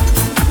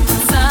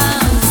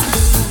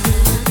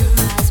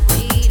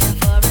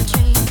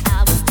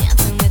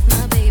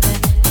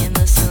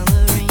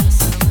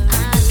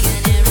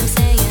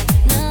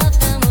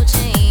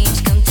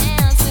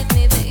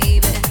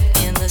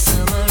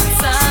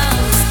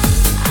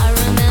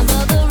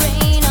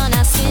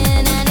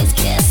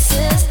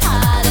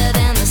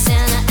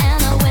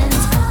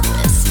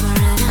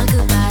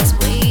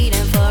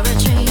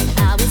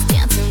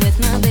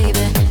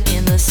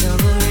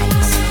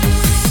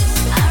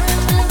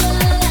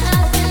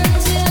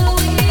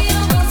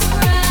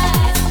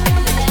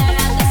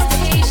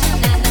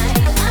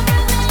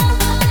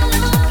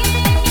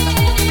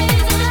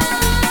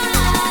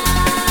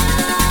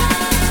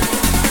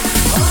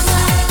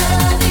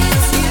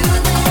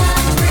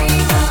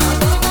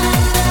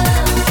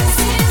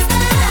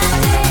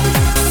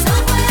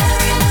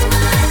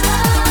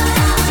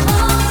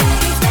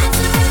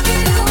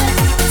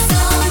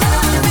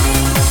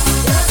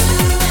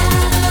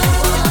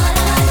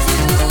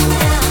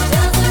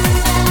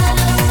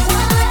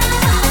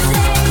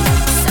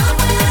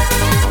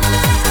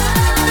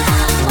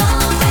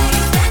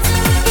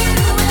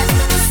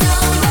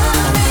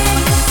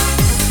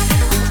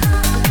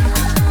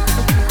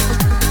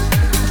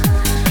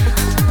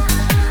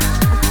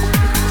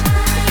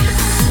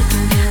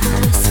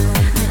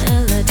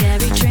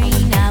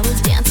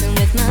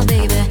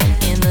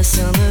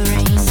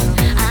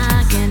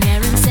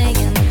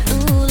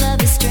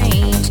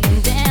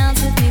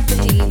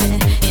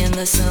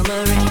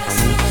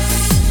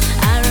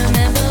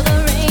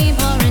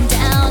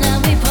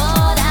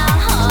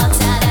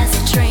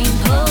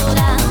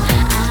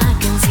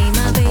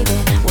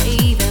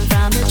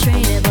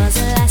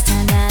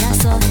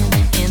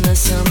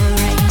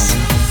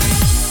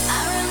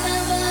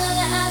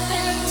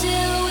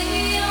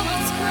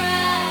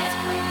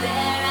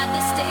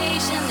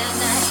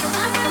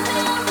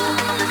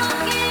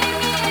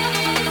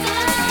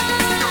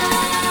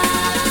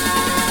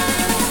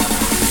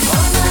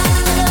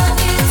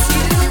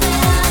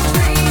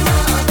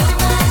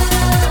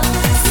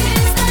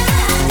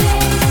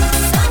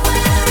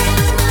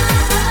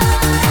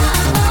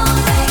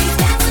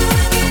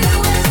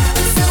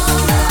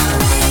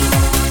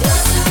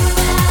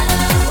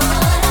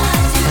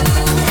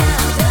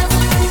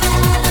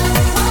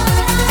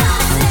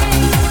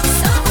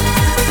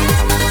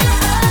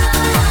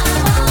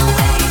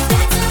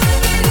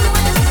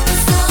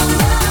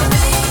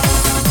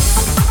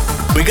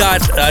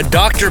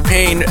 Dr.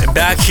 Payne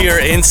back here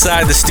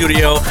inside the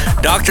studio.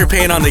 Dr.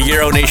 Payne on the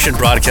Euro Nation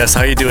broadcast.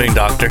 How are you doing,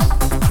 Doctor?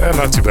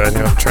 Not too bad.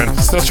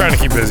 Still trying to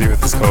keep busy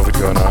with this COVID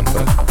going on,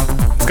 but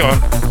it's going.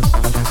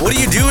 What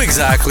do you do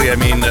exactly? I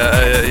mean,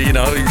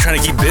 you're trying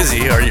to keep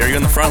busy. Are you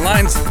in the front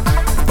lines?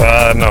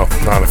 No,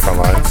 not in the front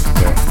lines.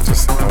 Yeah,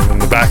 just I'm in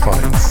the back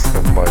lines.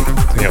 I'm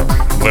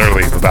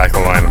literally the back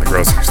of the line in the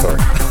grocery store.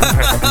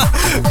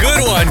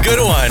 Good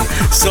one.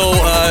 So,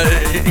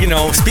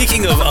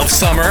 speaking of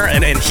summer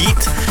and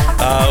heat,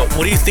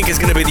 what do you think is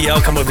going to be the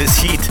outcome of this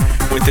heat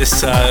with this,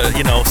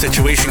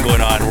 situation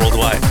going on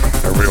worldwide?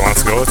 Everybody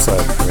wants to go outside.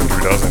 I mean,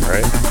 who doesn't,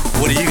 right?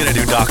 What are you going to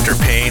do, Dr.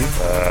 Payne?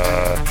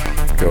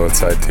 Go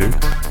outside too.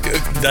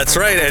 That's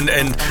right,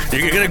 and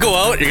you're going to go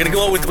out. You're going to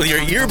go out with your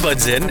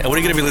earbuds in, and what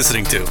are you going to be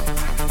listening to?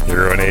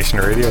 Euro Nation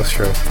radio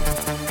show.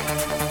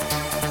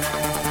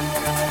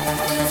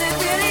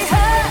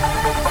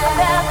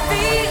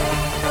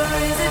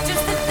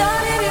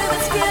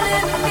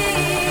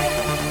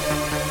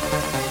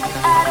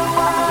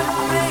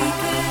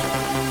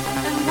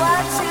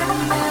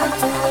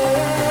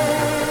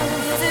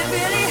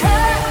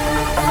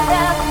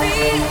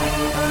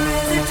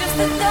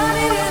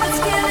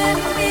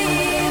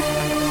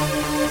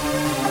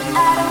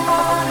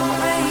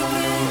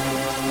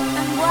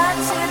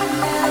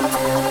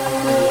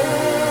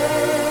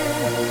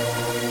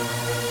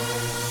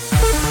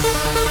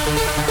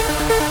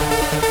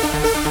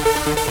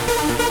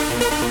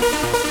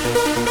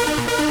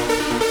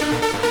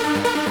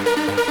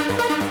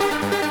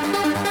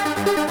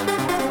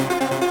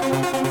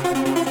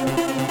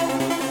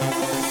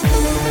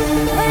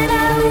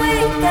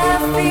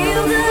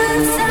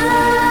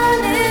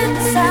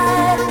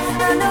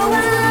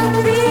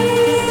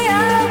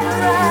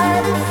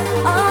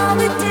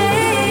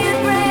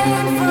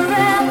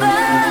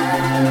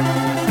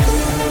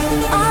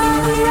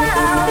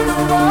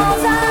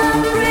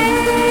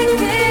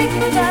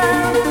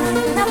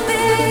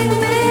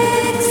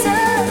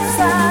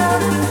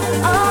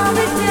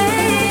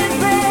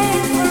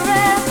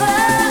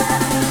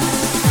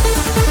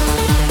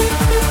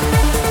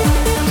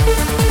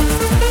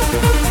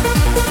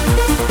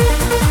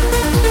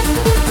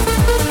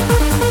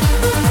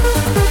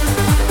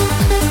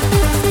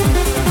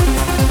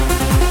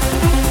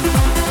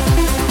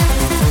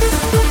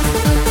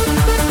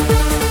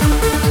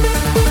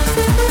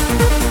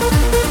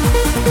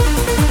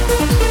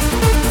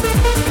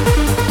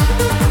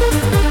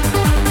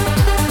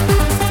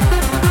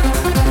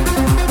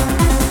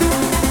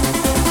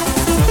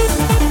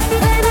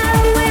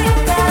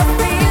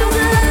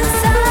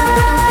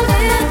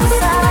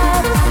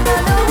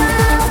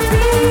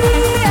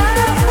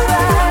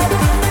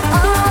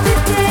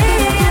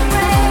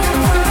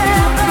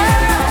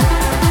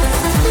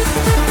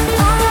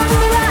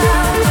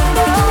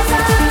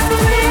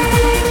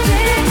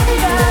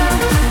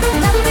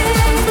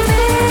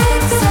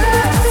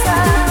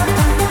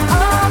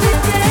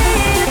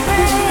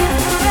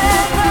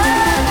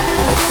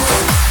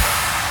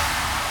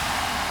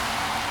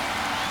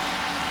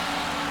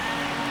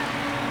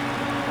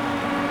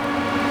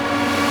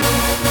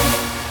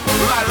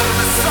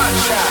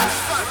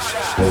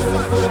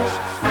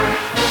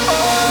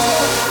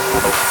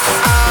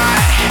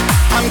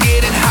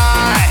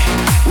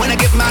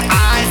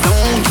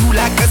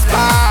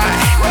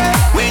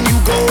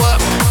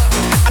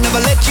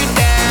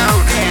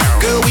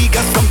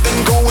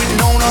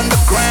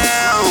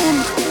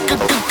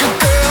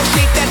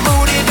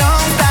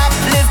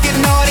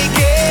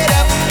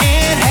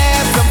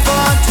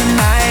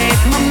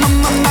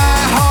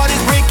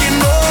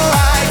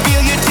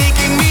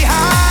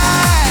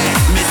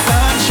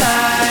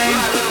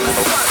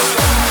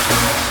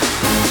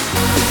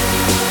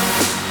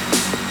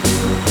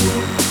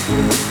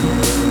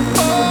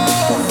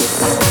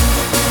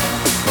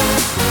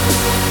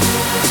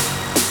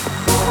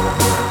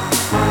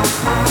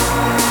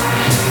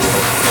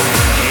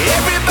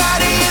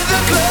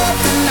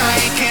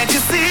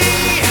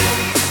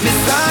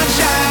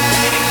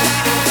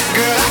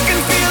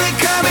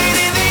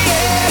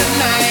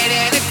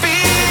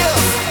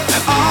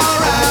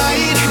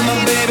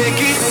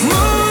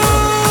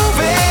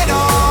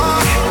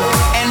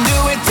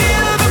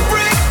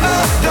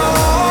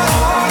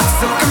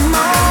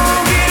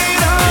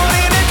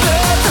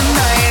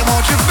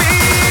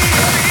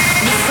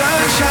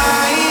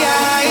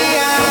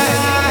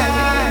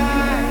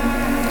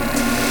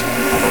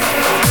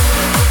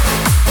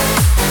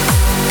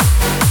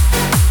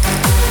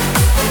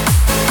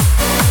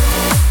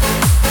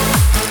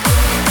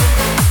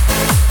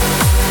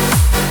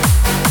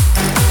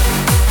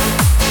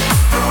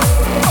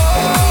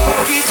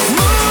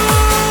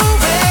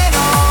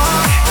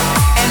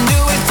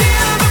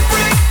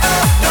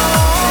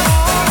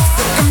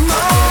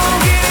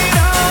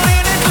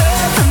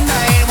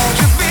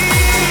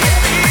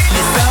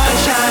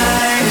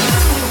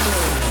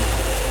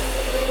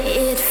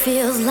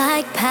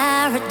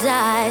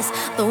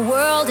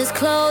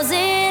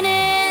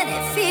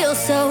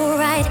 feels so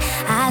right.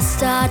 I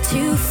start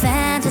to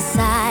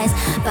fantasize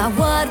about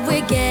what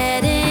we're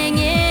getting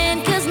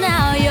in, 'cause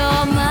now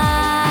you're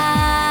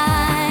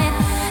mine.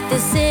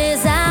 This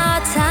is our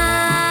time.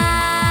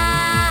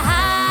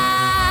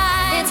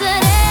 It's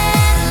an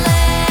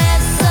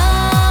endless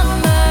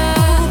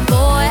summer.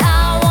 Boy,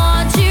 I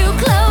want you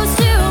close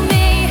to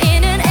me.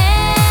 In an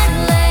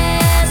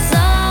endless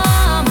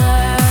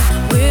summer,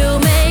 we'll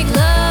make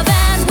love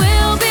and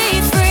we'll be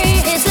free.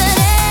 It's an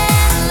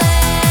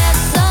endless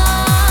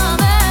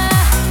summer.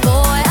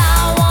 Boy,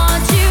 I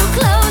want you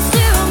close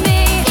to me.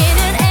 In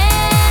an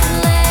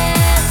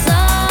endless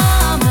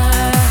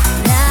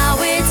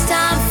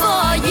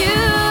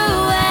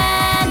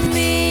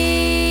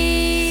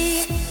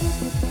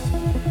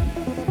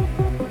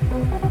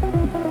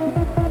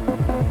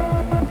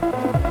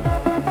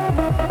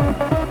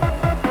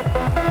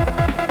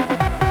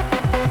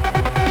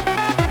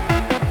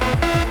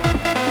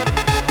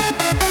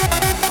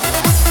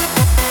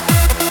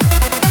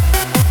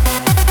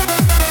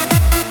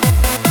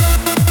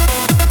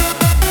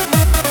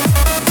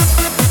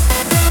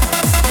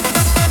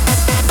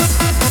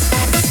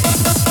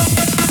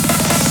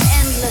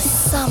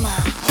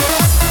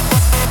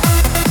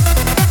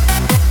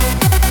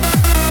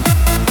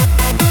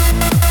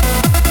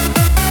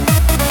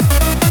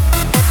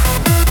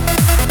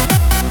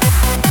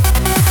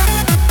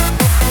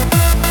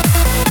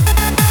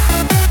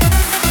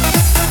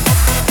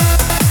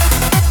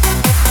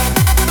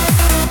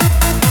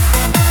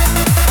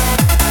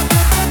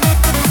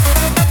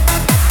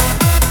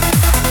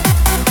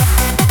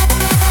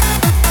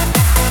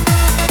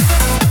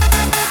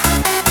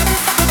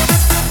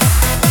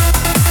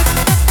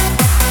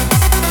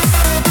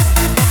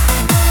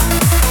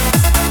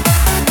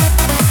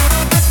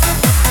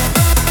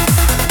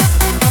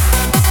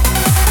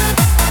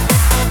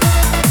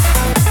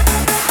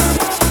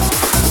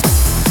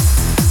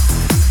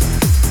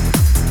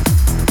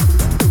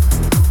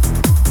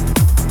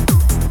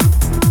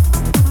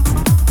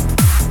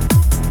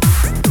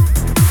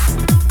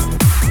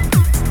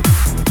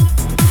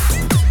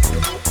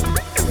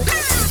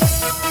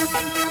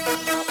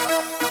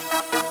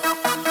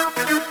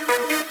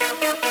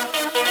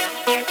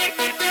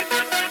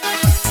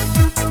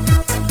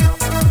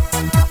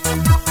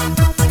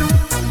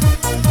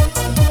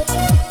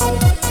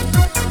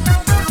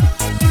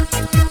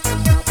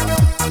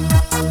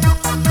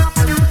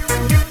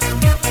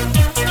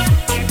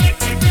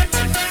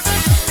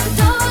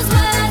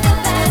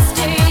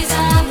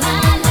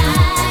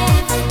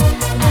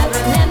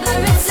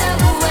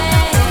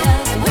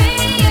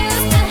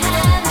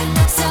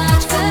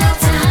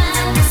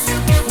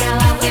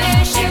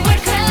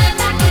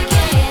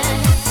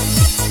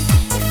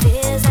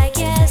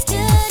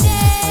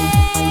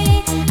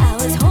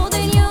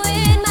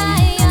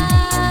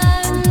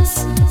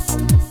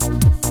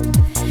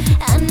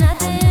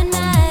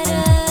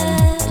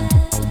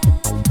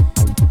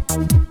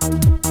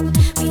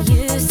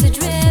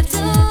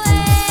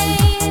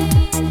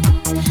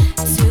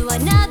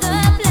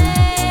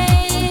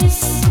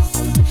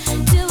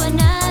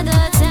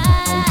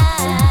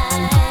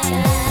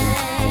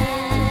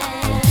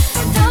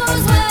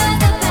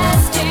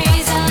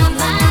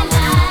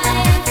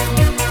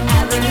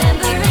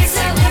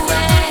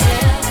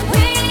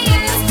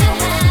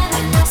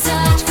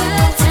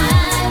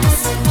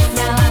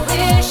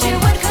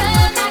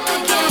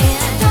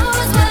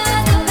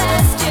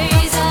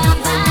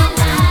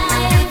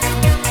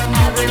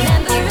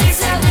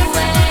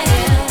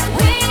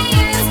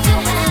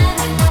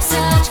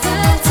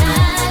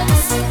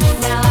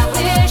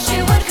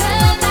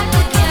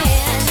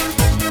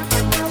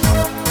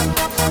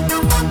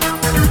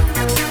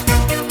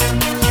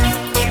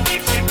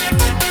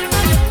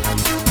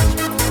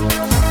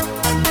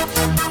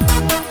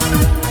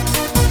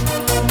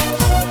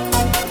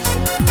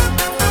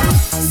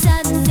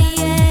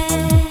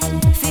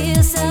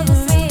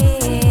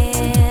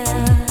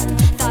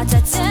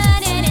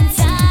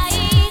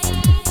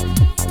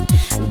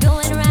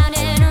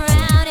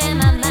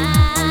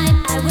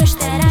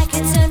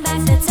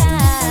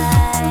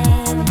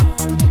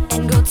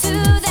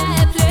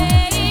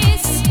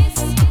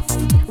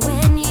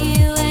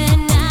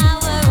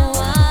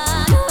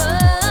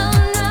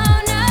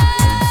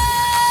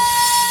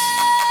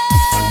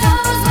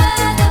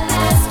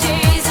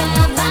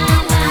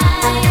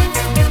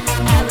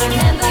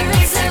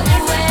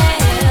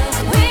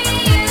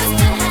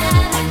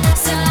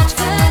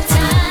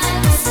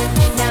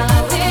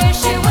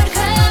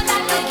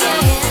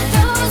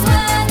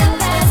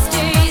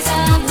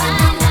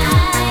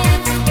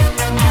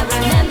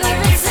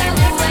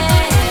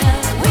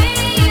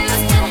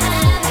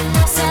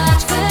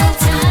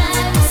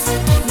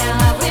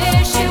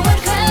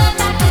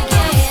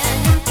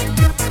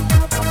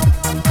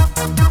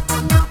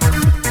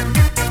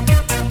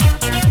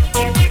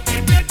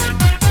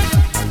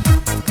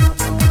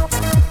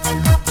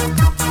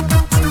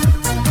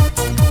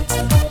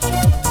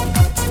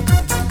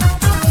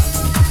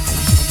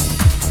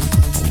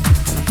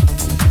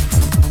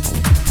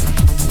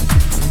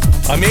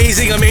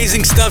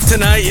amazing stuff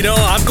tonight. You know,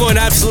 I'm going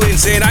absolutely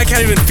insane. I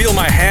can't even feel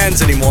my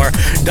hands anymore.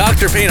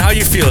 Dr. Payne, how are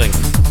you feeling?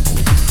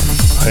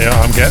 Yeah,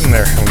 I'm getting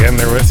there. I'm getting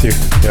there with you.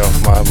 You know,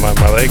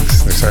 my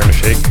legs, they're starting to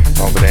shake.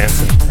 All the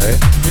dancing, right?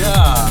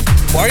 Yeah.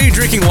 Why are you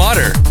drinking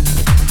water?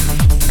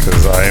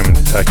 Because I am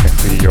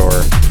technically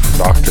your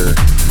doctor,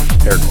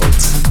 air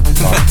quotes.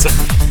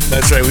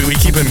 That's right. We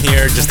keep him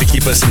here just to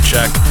keep us in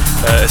check,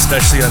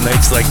 especially on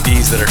nights like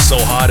these that are so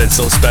hot and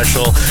so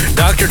special.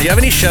 Doctor, do you have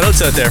any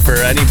shout-outs out there for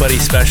anybody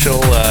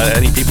special,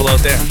 any people out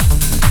there?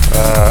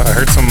 I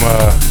heard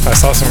I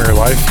saw some of your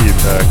live feed.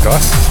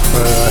 Gus,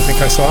 I think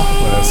I saw.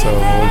 So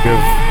we'll give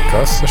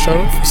Gus a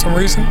shout-out for some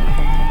reason.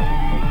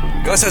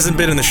 Gus hasn't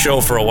been in the show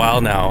for a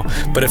while now,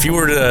 but if you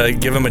were to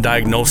give him a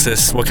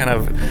diagnosis, what kind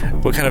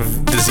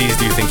of disease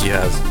do you think he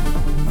has?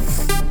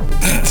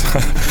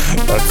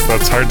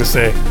 That's hard to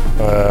say.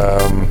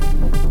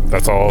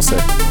 That's all I'll say.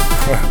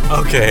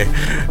 Okay.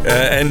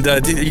 And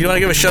do you want to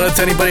give a shout out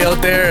to anybody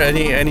out there?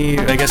 Any?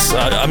 I guess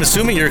I'm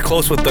assuming you're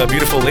close with the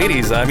beautiful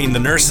ladies. I mean the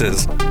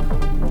nurses.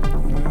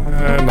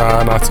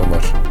 Nah, not so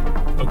much.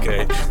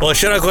 Okay. Well, a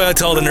shout out going out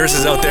to all the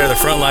nurses out there, the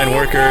frontline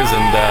workers,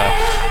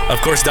 and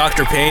of course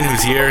Dr. Payne,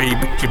 who's here.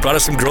 He brought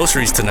us some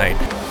groceries tonight.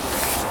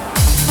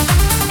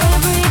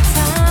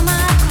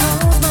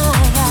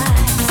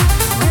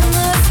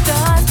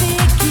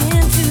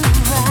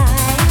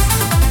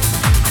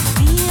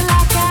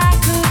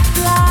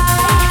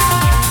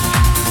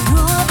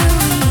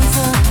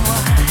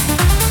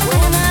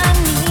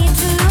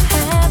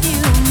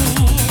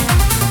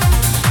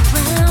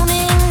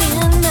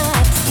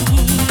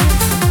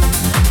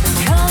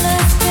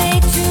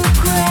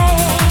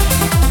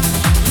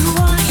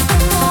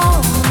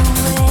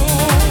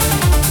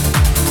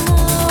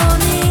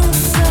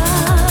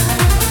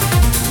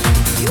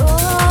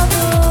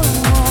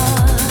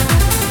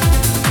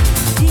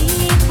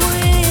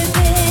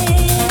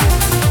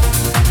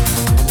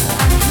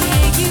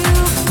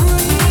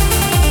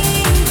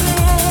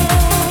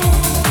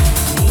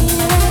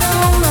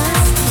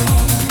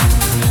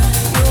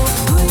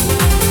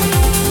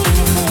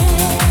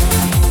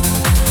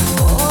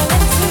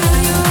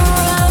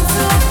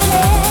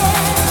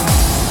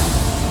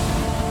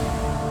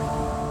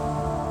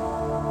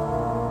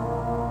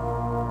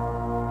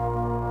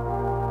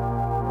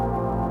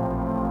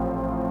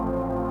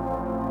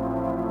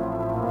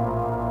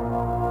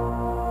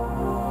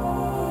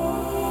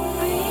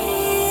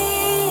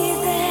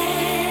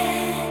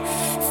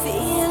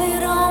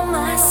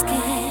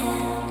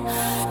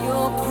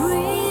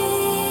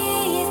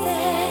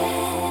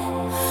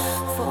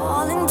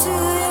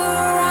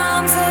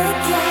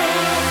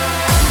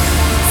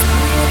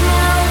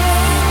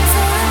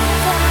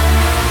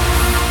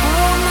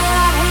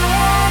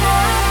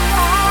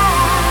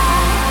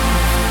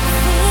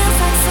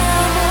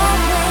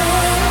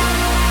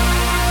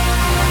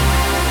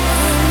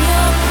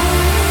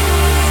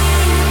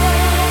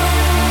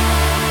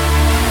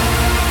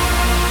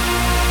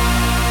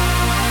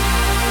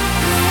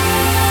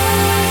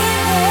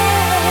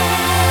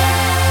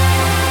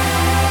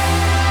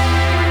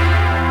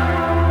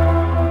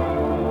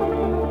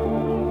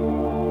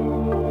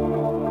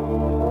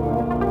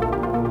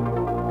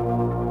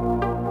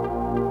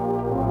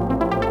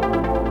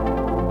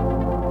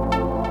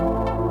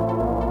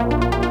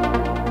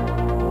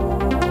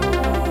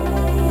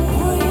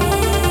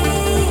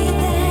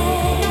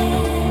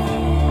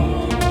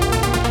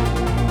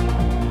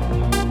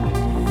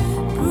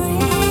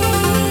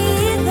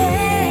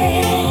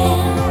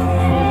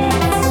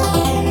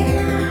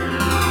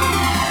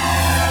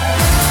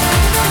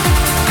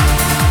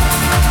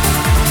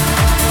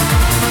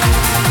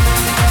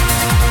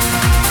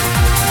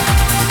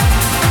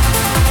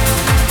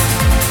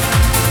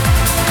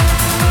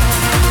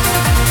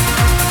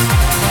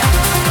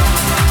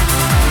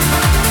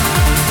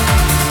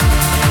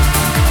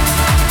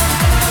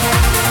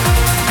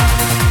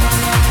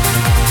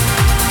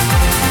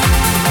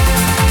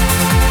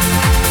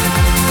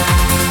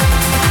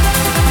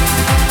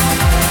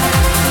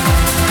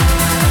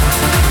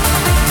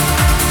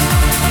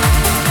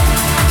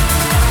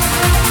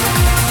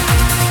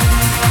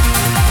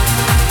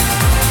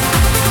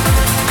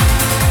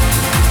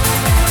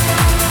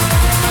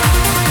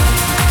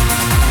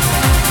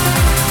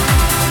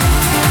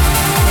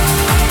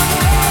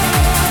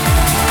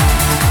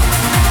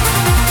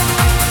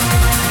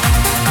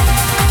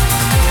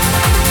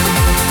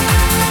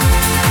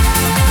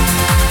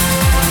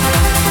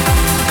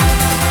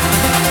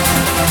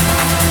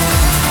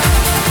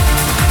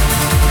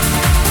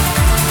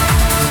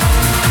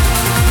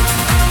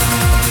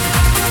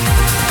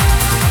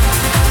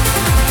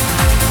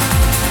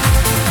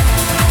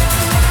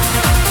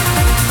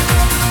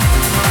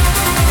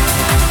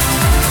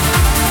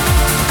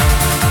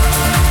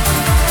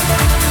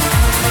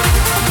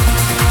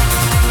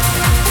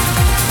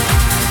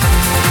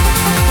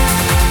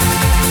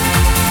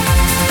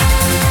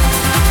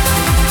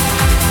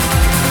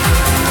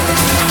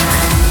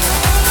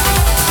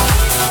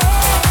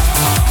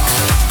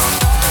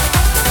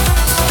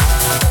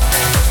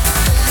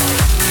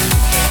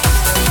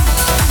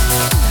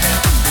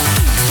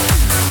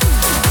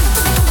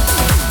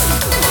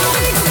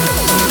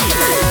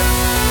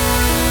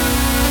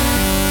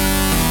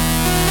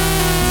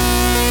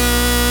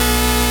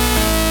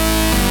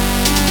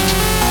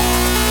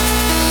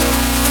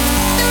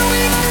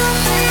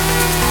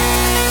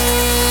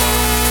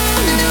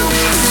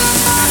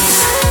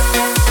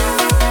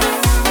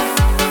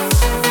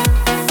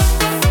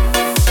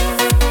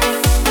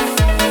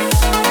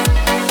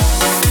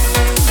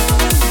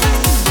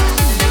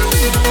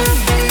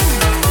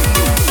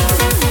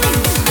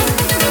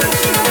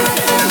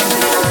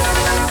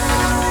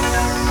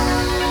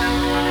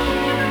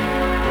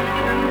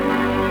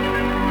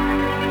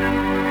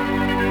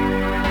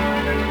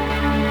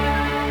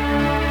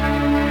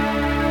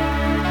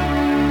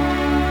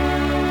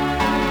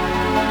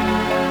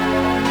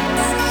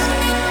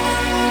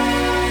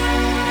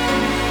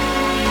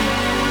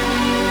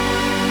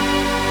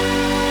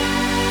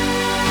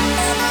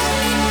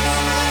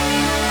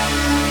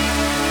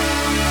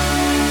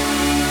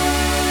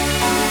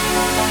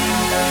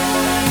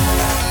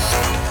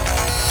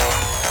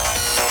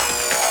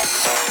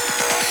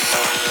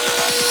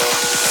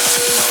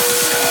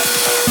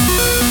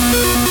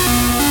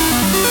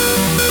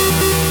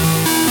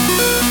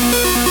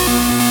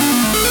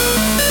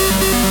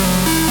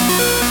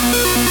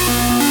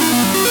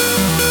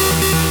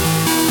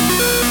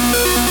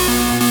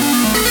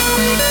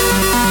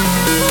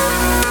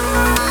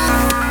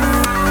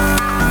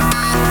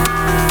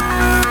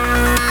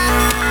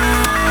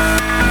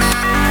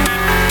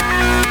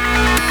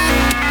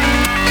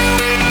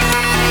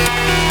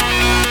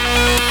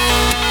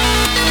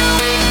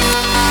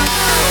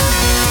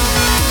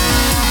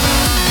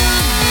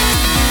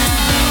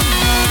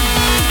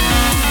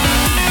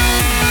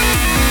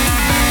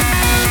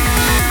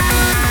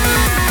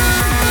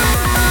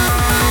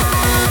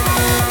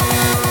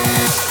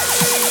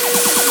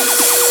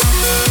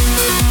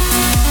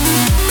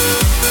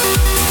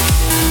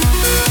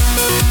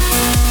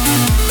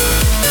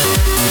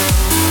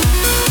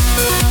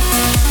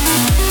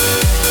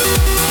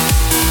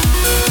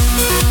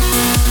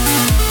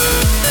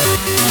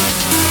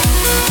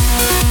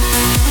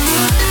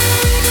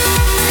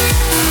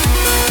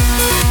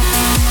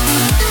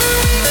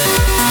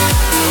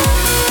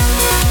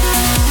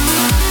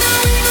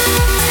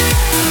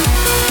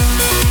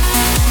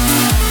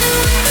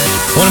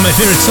 One of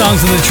my favorite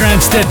songs on the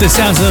trance tip, the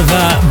sounds of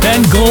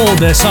Ben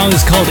Gold. The song is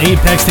called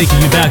Apex, taking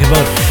you back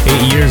about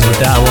 8 years with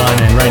that one.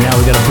 And right now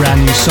we got a brand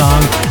new song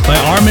by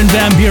Armin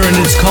van Buuren.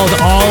 It's called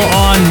All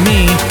On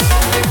Me.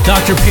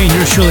 Dr. Payne,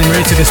 yours truly,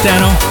 Marita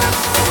Castano.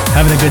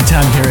 Having a good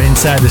time here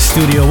inside the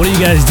studio. What are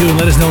you guys doing?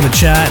 Let us know in the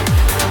chat.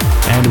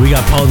 And we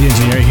got Paul the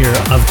Engineer here,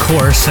 of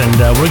course. And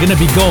we're going to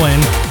be going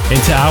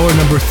into hour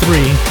number 3.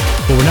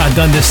 But we're not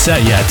done this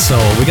set yet. So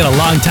we got a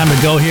long time to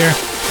go here.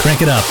 Crank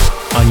it up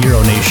on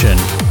Euro Nation.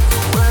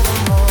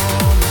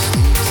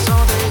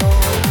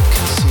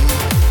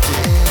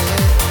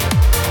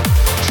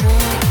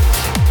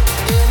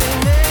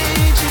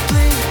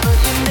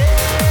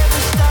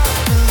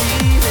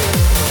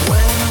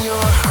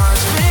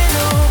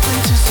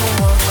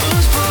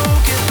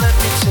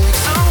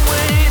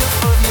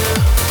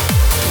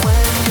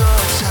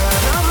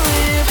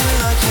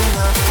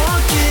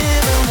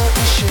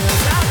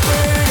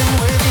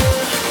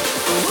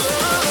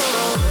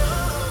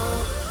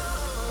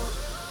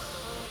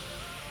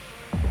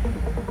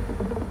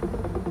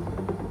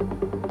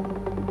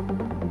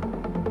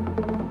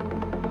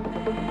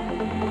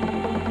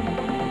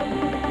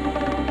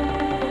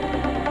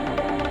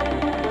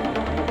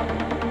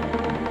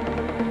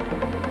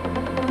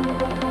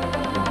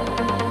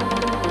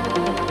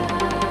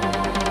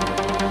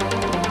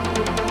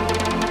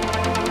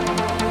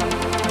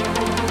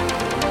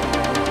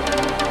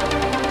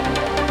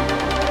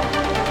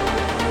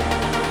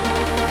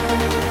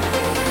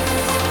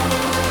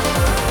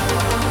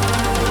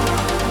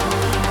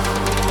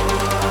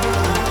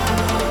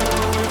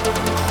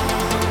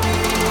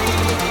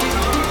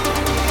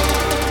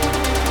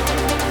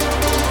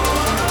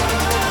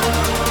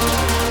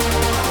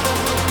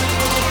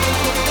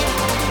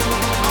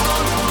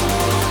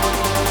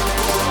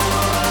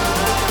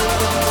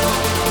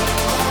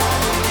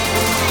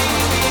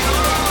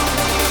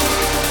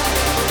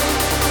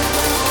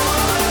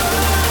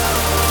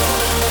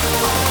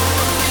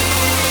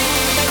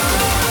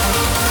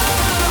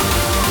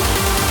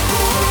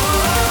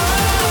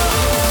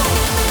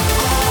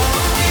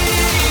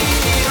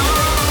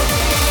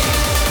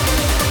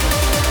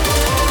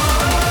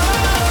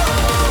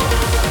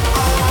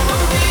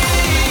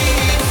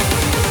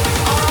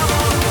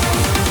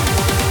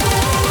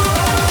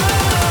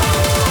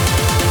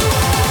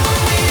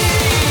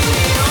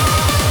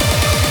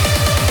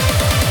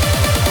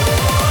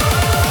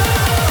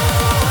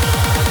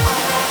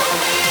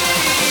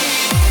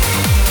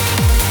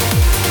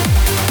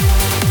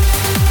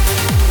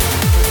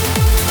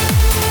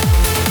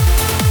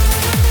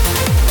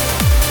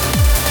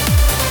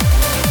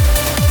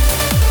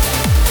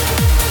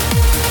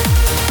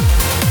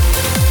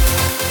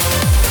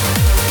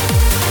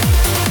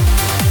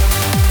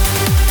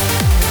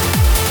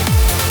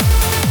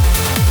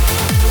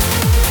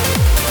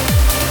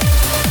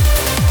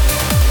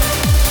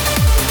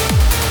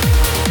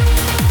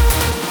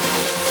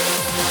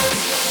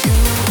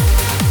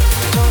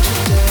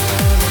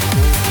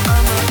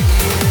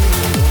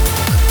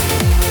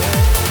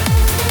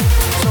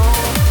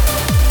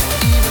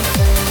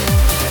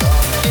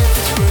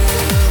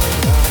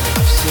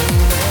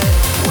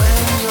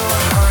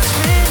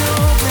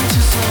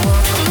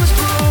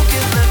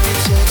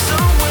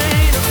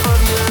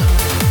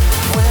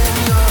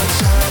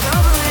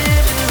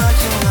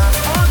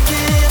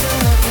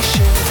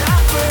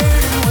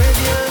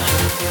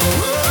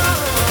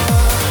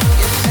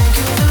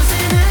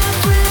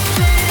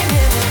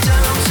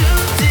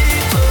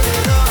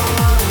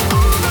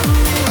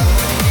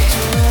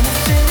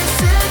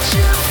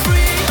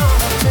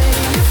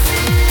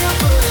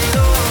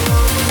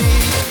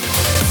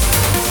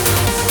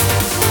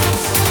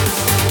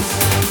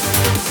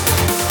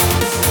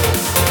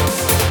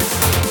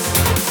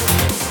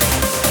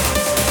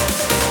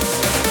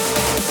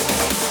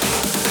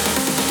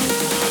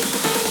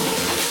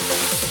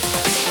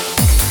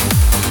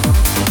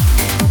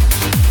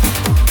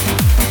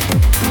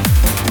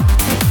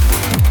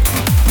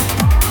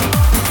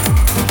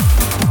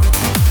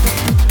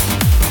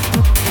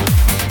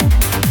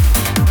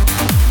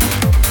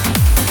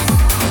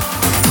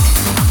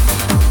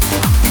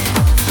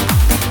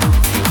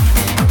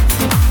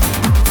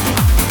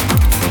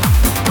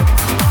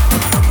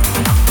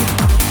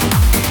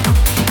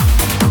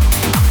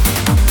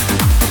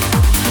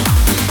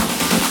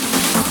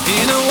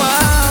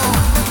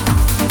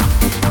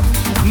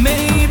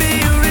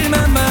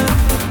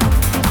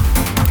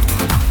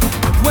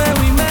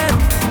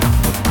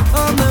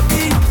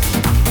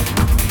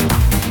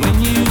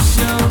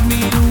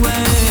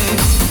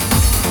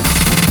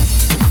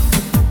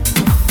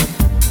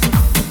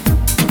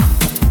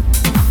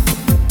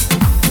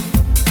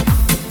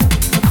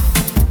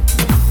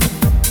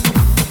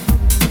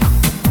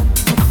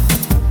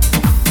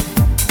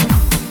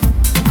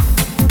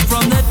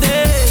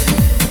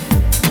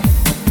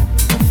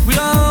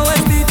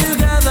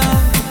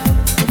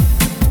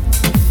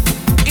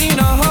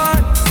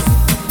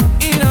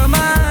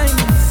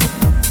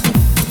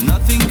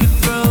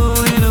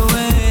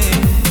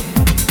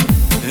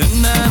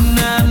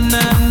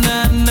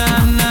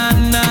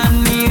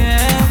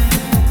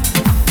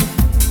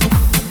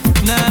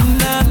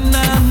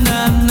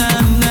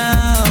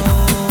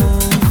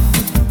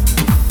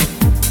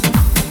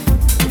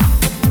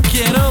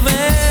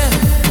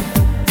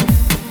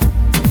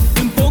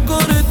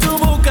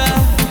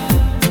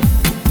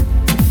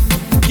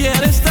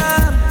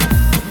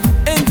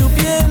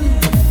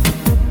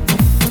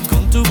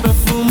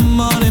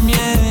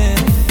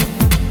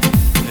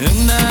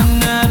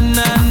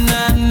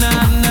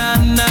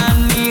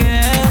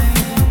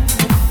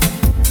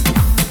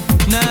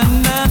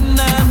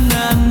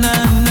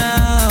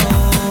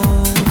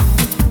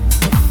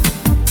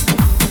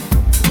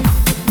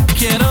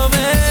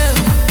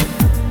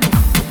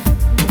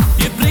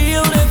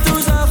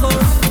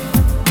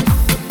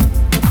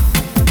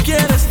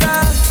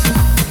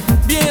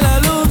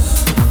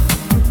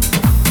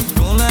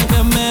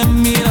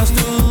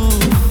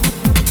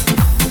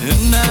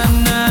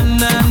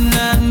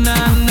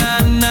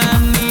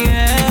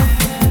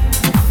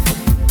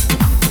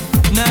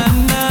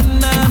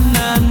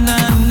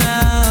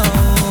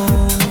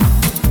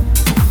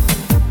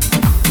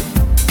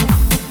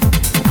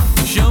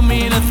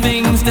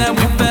 feelings that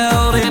we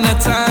felt in the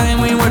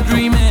time we were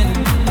dreaming.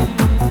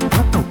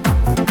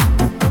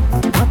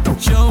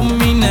 Show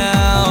me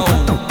now,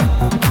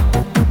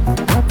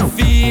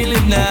 feel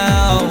it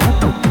now.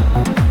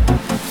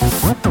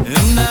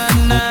 Na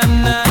na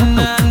na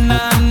na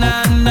na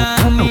na na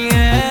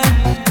yeah.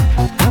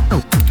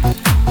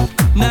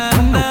 Na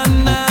na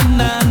na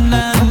na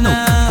na na.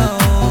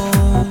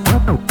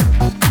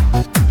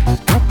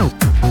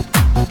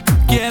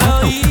 Quiero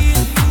oír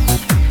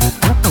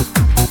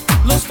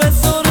los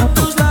besos de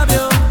tus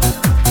labios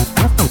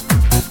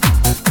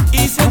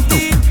y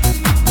sentir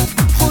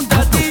junto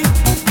a ti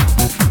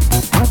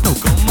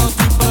como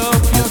tu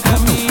propio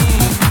camino.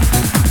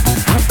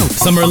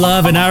 Summer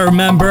Love and I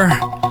Remember.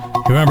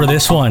 You remember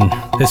this one?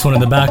 This one in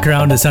the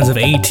background, the sounds of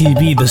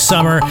ATB, The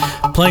Summer,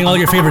 playing all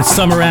your favorite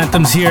summer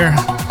anthems here.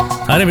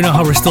 I don't even know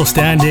how we're still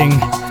standing.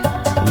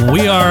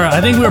 I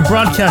think we're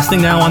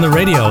broadcasting now on the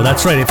radio.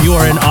 That's right, if you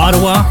are in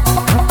Ottawa,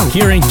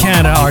 here in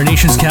Canada, our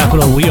nation's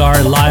capital, we are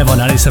live on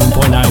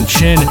 97.9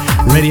 Chin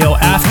Radio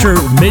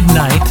after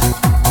midnight.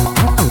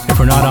 If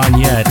we're not on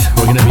yet,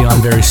 we're going to be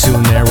on very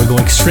soon there. We're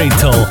going straight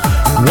till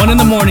 1 in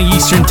the morning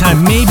Eastern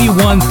time, maybe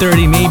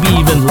 1:30, maybe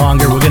even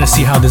longer. We're going to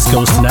see how this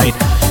goes tonight.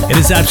 It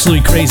is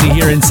absolutely crazy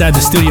here inside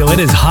the studio. It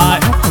is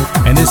hot,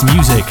 and this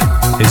music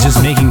is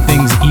just making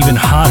things even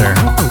hotter.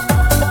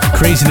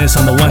 Craziness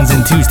on the ones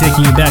and twos,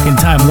 taking you back in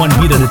time, one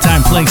beat at a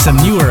time, playing some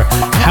newer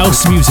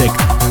house music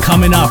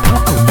coming up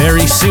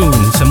very soon.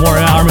 Some more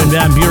Armin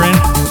van Buuren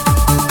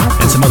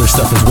and some other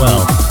stuff as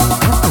well.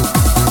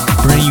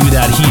 Bringing you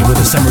that heat with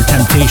the Summer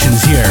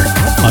Temptations here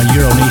on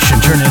Euro Nation.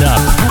 Turn it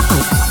up.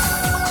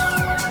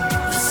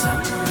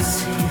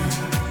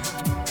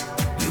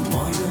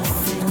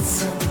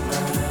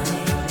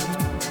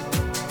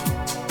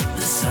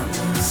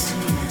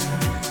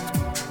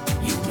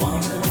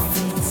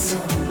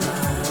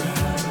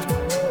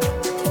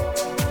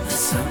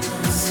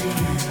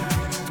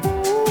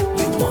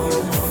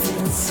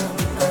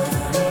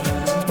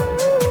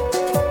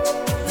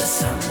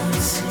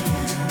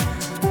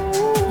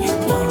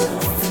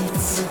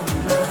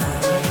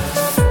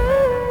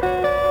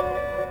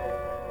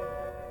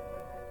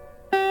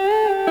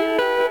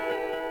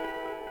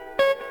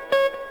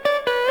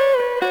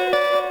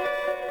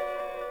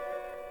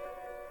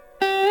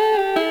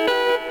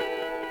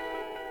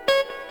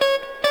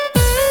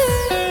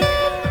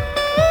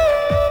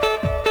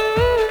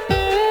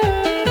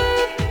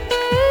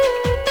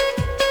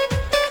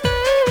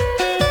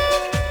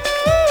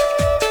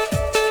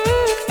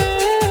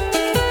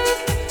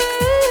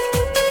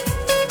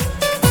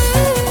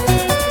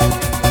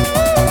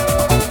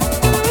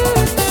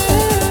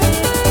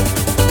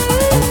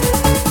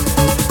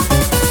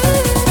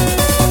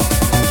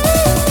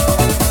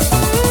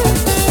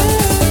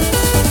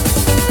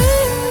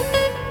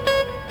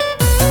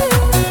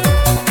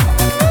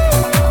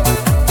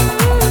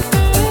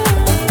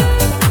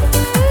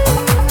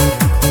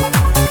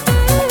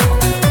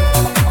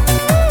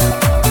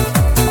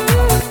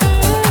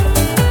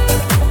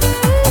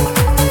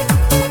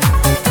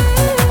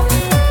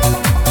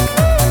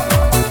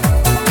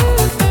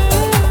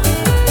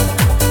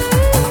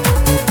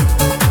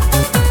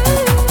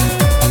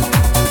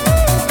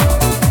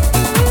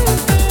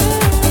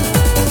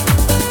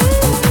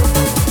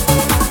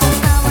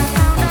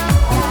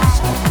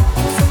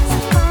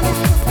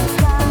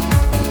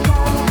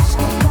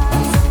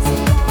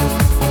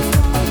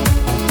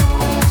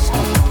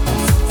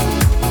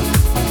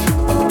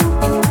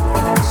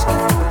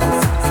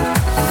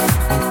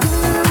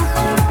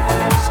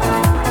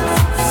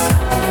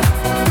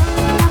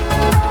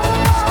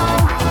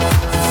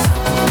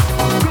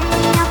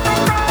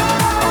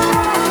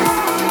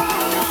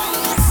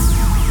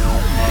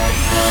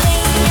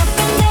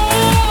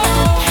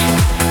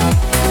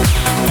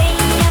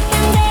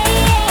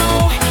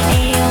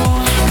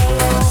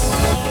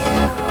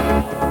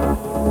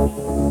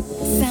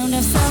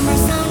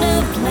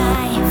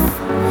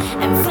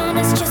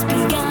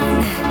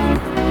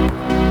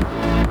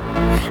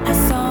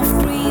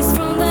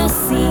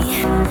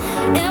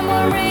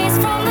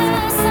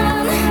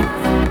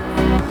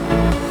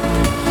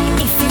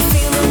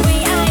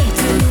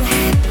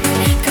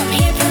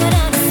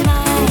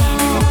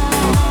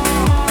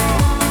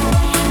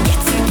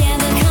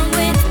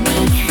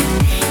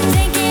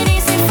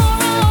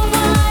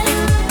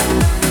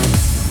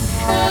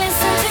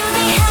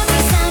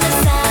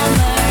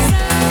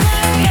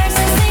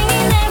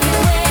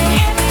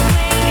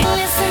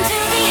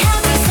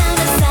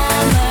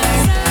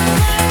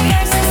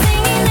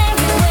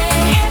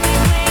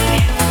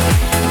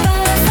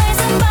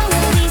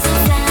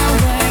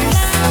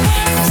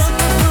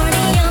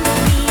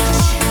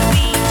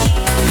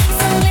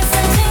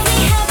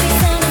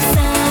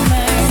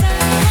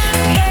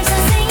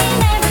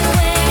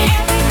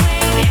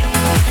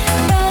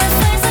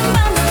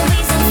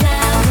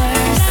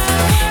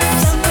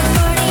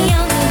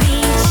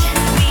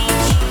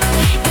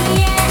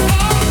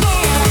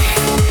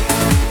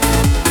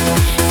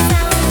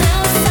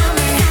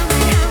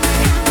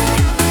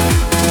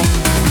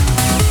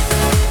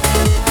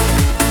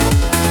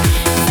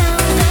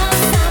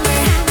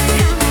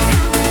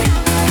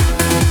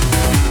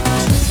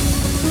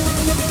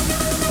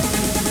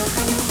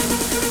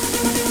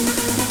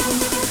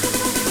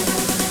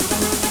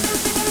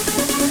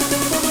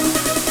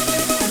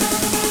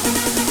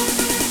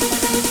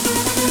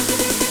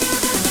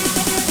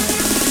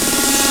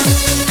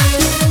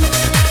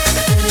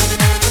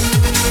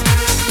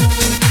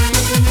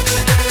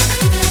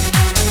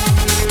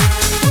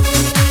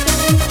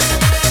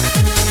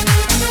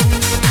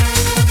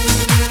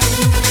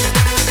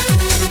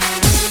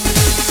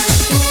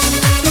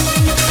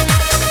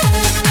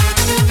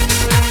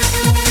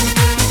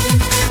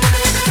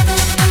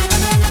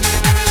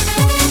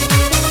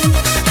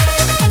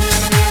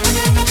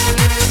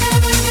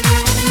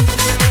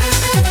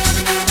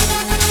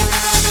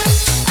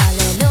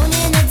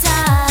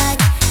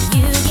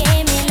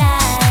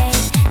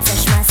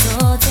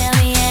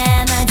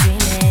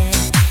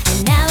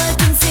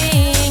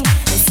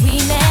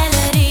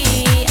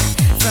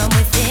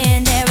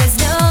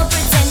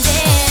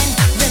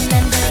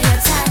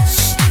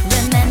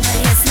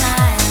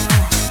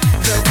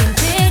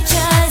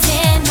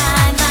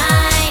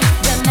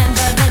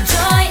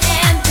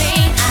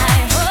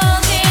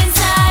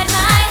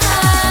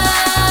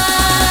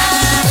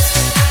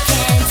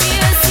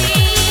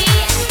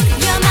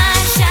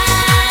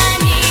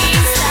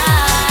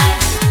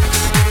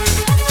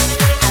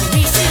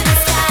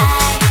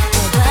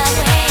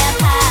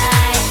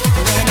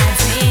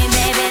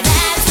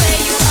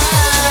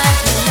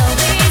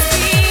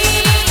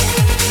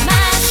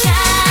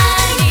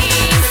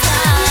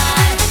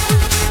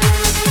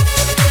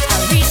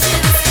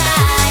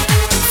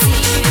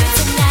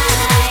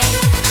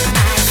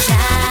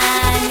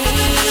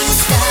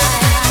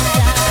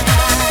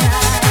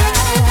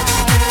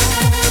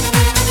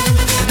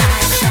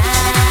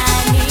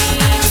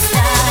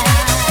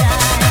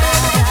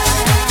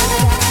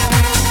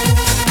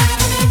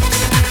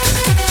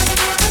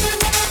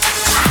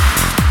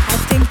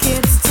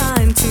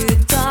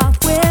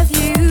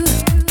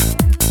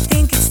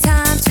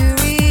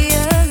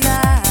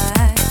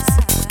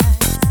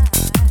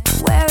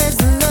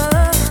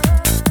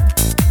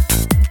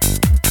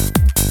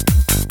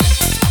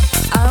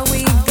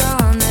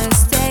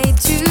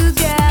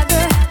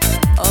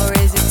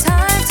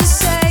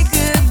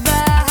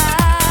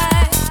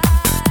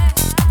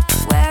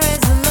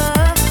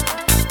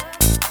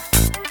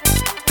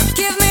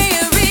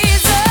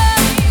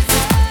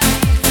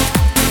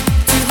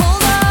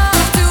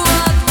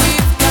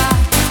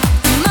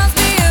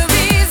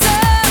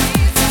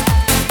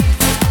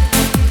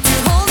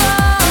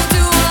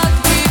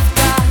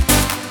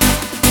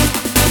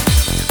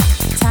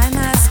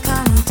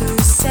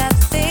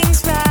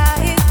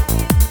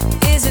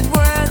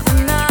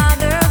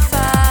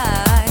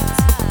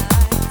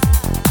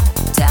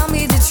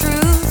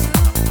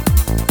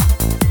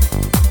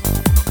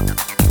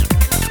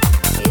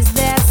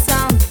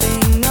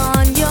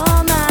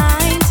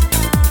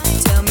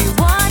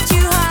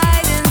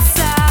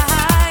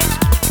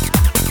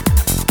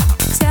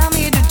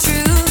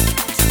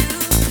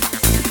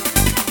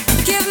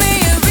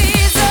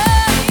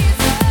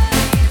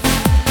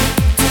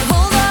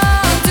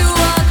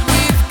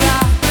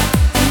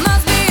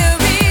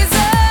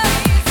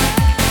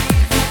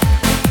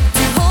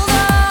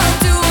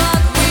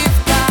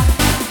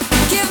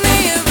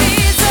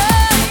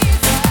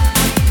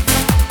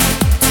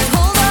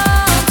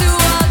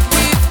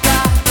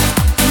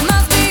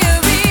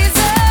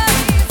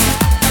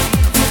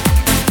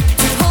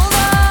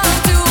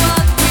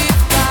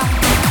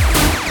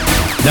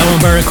 That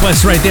one by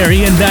request right there,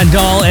 Ian Van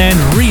Dahl and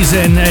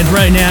Reason. And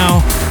right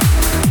now,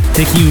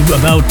 take you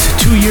about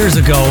 2 years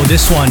ago,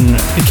 this one,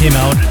 it came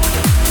out.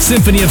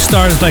 Symphony of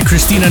Stars by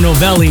Christina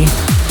Novelli.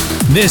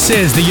 This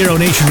is the Euro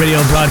Nation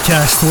Radio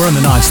broadcast. We're on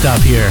the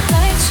non-stop here.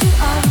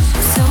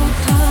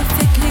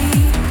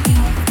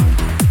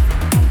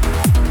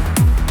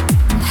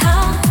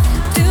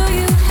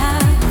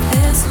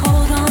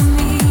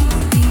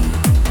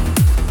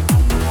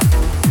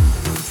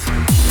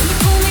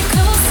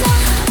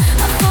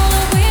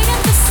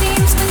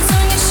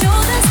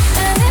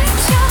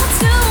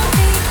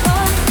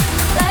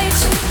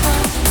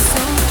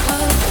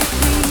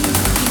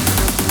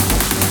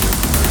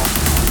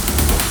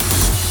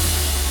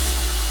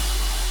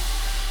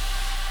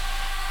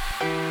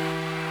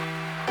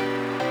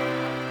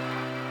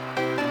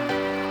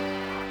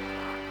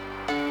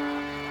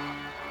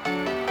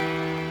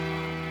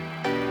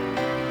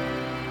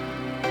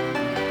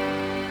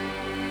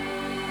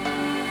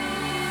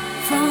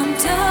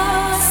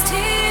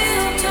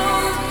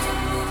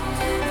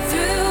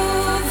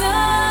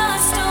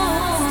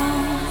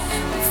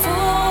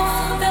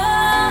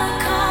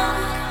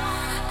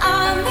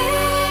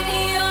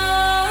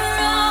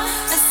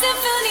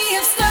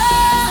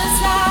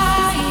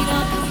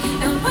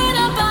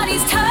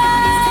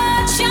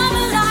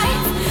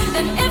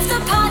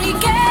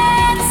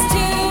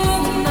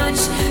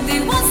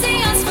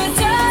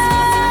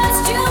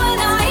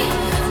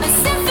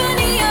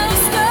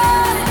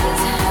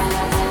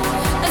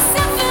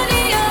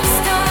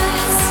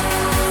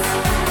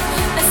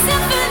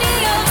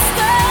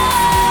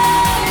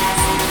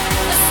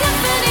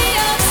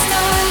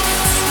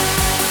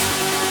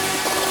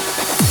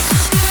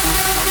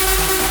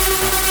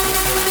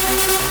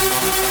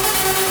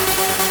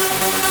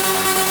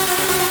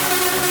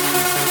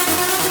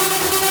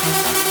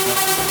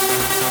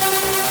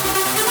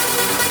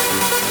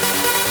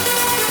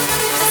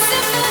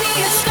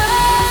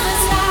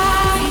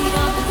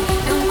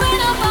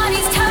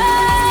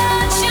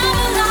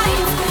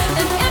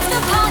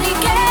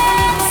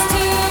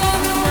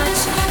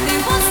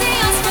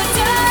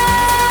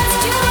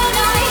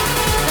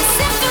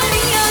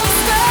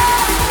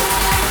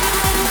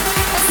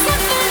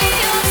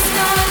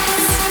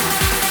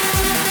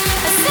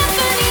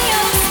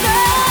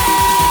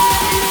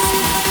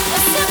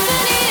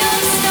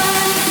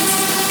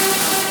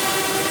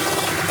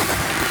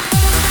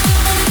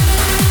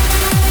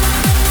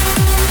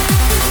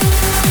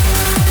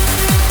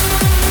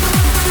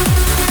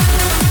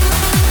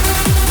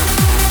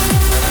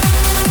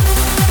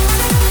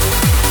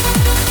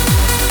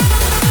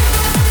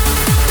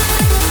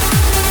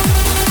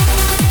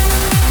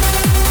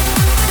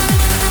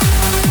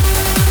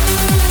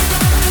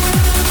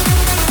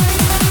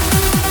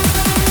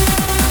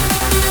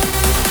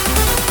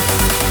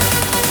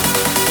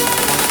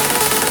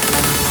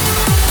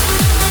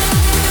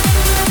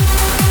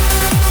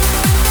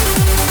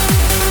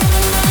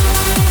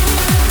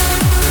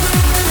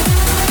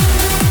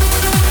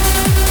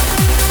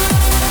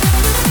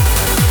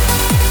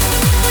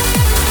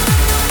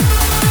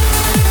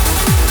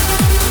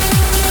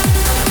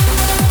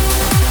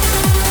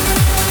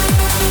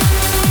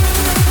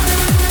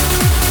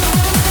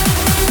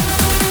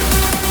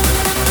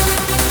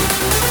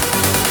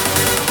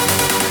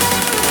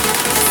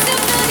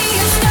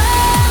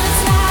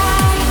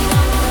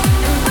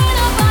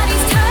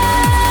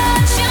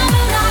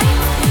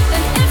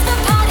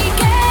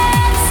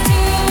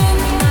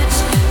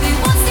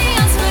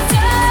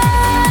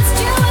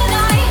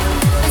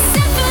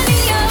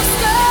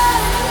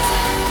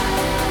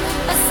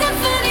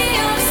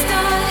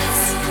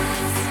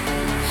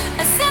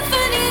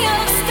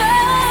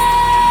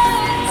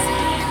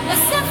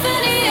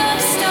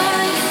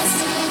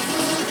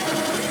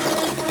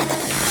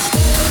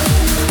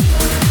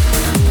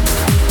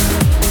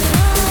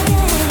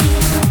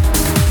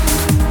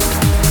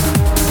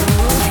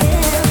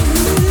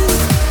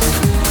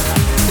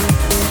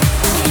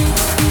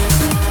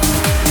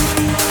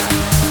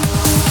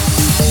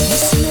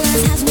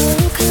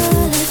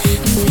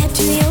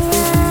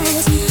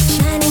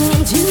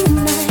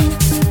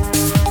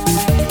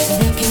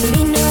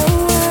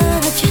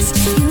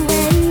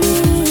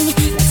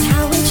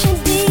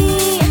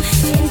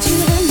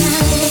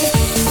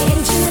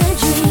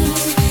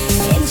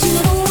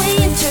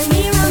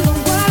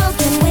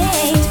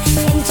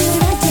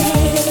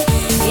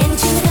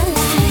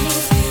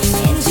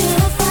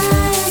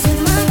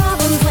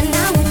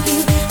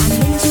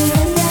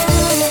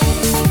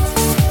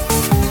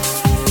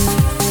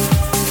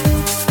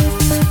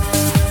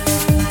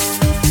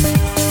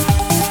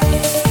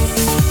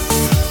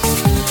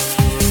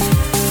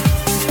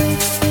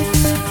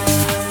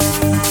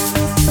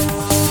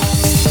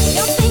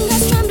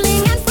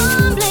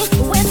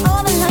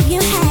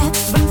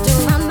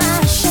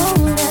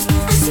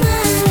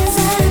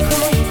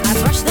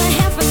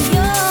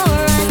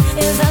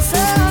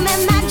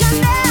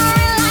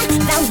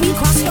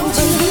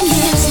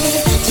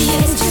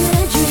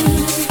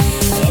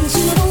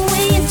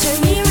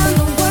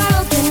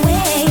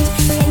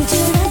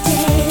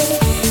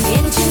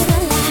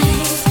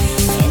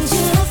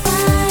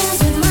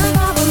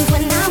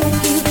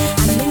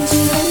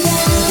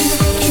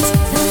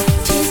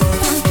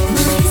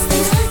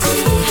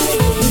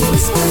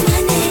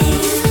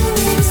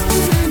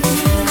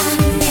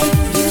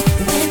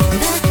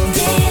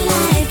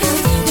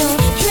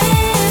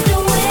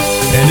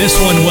 This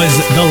one was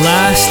the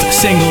last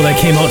single that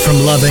came out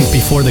from Love Inc.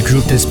 before the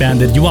group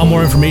disbanded. You want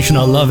more information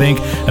on Love Inc.,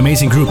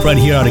 amazing group right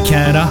here out of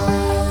Canada.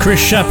 Chris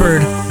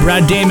Shepherd,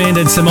 Brad Damon,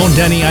 and Simone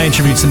Denny. I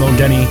interviewed Simone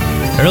Denny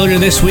earlier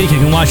this week.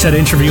 You can watch that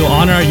interview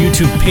on our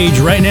YouTube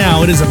page right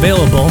now. It is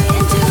available.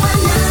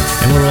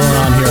 And we're rolling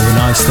on here on the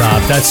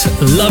non-stop. That's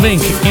Love Inc.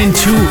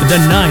 Into the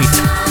Night.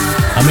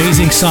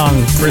 Amazing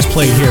song, first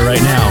played here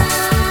right now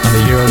on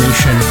the Euro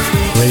Nation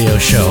radio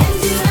show.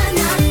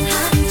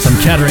 Some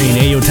Katarine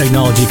AO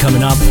Technology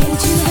coming up.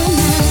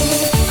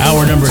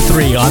 Hour number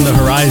 3 on the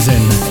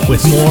horizon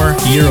with more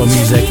Euro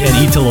music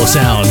and Italo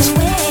sounds.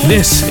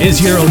 This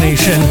is Euro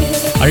Nation.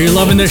 Are you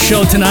loving this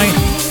show tonight?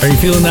 Are you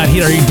feeling that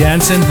heat? Are you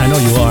dancing? I know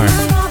you are.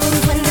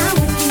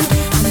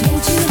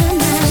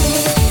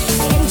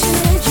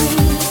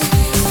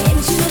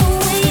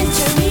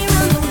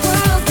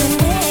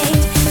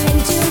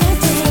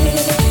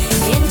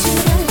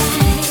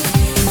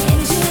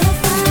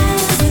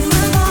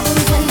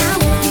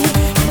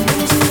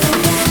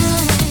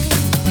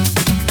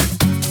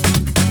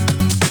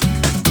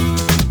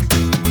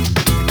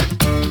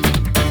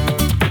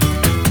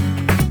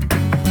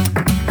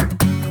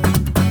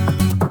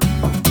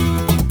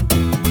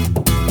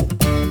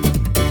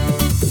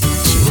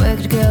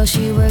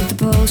 She work the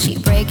pole, she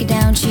break it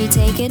down, she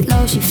take it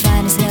low. She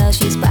fine as hell,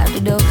 she's about to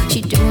do.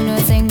 She doing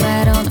her thing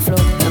right on the floor.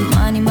 The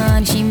money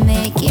she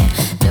making.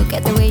 Look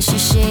at the way she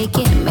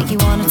shaking, make you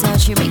wanna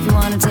touch her, make you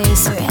wanna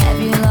taste her. Have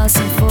you lost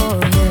it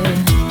for her?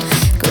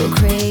 Go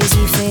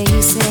crazy,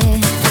 face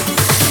it.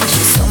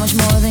 She's so much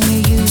more than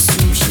you used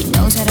to. She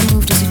knows how to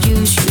move to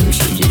seduce you.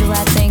 She do the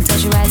right thing,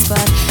 touch the right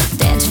spot.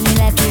 Dance when you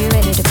left her, you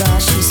ready to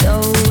boss. She's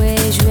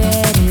always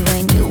ready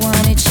when you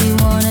want it. She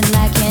want it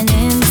like an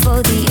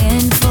info, the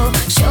info.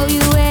 Show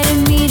you where to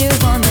meet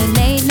her on the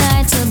late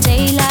night till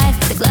daylight.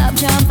 The club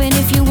jumping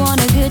if you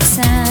want a good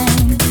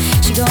time.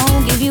 She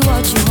gon' give you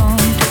what you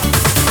want.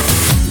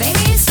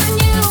 Baby, it's a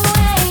new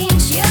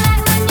age. You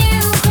like my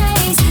new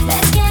craze.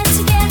 Let's get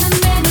together,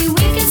 maybe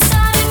we can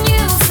start a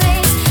new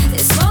phase.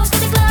 This smoke's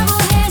got the global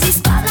hazy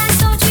spotlights,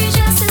 don't treat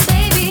justice,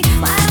 baby.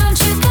 Why don't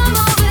you come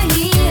over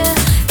here?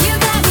 You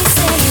got me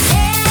saying,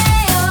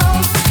 ayo.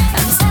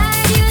 I'm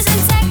tired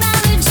using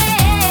technology.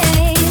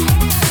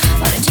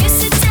 Why don't you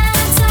sit down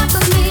on top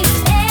of me?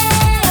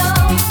 Ayo.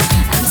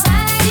 I'm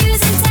tired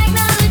using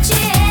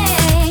technology.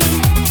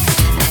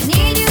 I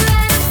need you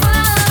right in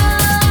front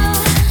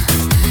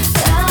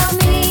of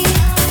me.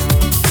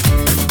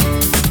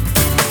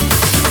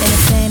 In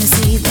a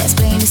fantasy that's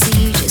plain to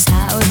see just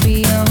how it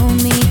be on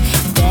me.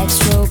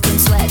 Backstroking,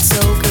 sweat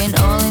soaking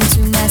all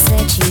into my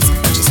set sheets.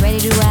 Just ready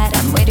to ride,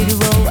 I'm ready to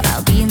roll.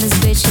 I'll be in this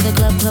bitch till the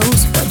club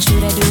close. What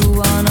should I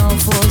do on all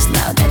fours?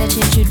 Now that a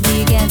chick should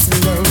be against the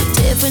load.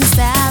 Different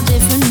style,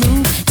 different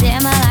move.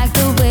 Damn, I like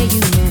the way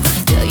you move.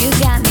 Girl, you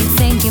got me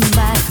thinking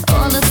about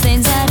all the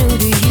things I do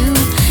to you.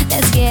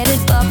 Let's get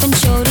it poppin',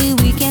 shorty.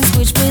 We can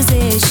switch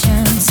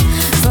positions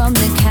from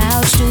the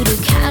couch to the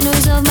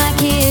counters of my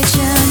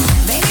kitchen.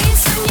 Baby,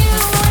 it's a new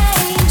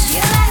age.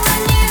 You like my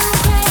new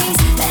craze.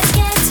 Let's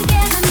get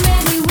together,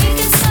 maybe we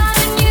can start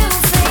a new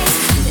phase.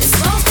 This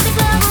smoke's got the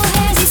global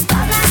hazy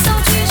spotlights,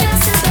 don't treat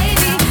justice,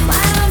 baby.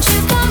 Why don't you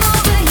come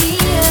over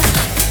here?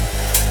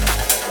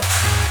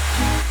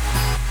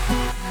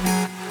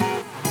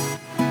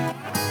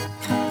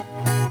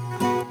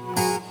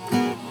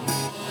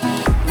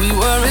 We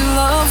were in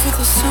love with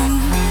the sun.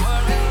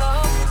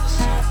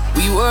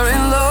 We were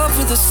in love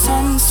with the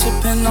sun,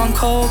 sipping on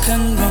coke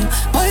and rum.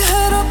 My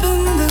head up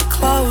in the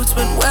clouds,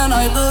 but when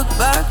I look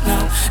back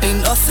now,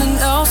 ain't nothing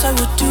else I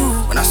would do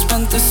when I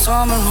spent the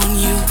summer on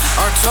you.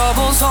 Our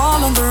troubles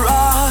all on the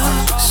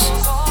rocks.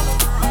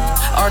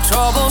 Our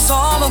troubles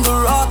all on the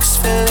rocks,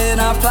 filling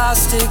our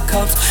plastic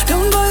cups.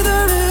 Down by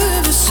the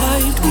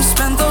riverside, we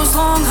spent those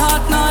long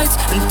hot nights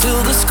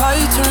until the sky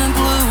turned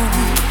blue.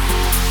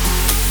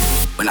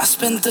 When I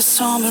spent the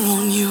summer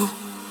on you.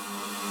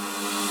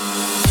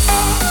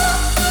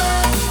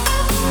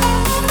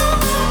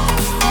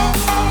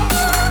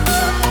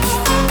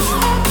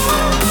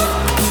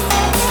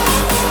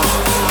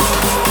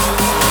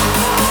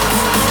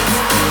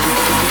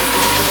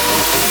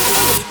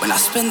 When I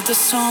spent the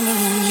summer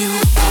on you.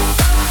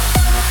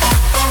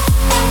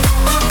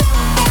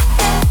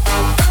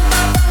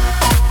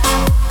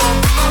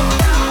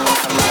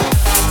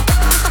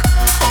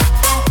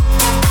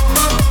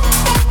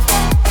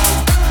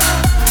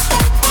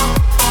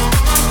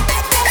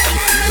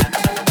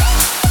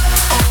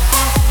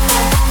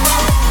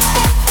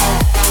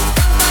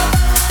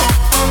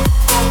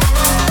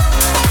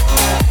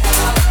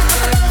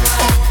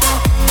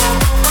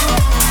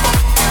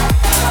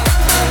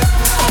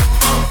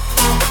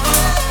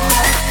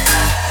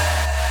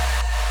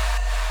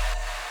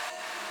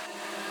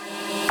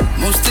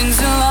 Most things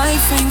in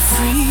life ain't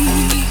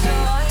free.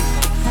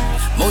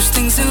 Most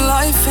things in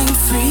life ain't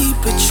free,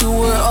 but you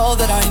were all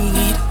that I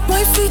need.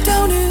 My feet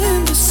down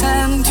in the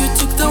sand, you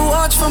took the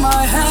watch from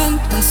my hand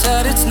and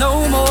said it's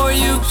no more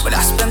use. But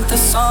I spent the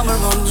summer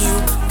on you.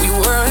 We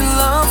were in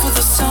love with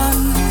the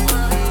sun.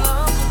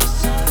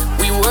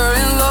 We were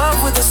in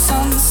love with the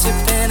sun,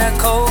 sipping a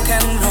coke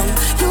and rum.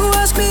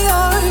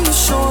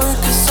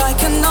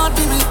 not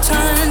be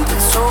returned,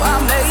 and so I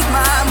made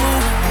my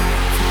move.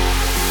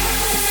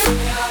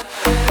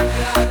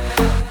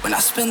 When I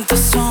spent the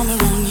summer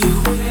on you.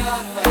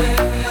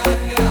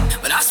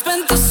 When I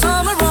spent the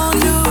summer on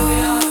you.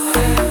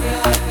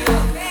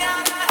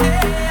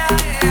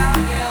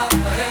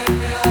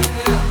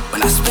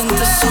 When I spent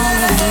the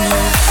summer on you.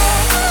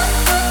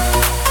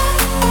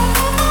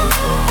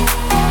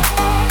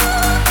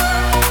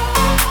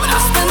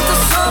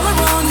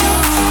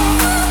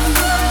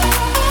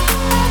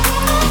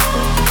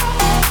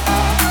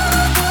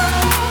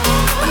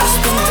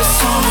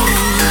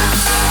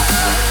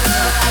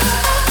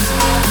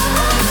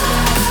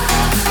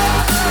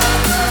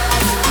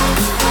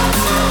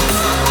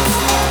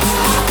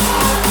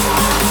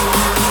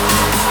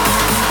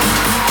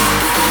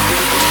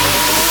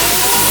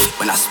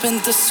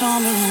 Spent the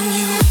summer on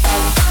you.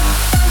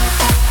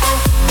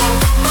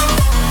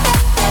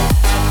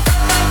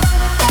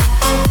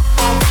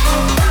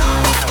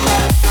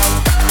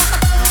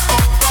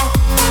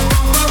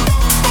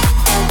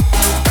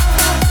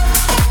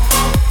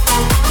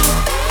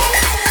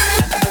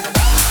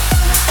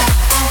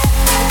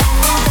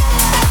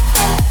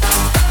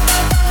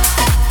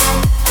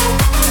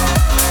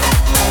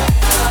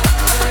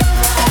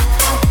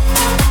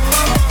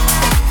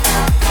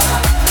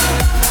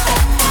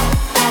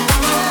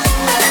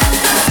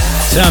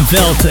 Sam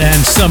Feldt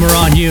and Summer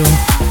on You.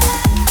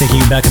 Taking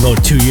you back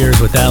about 2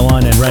 years with that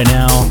one. And right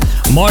now,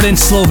 Martin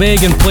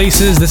Solveig and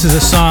Places. This is a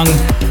song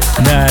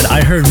that I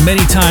heard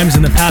many times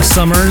in the past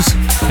summers,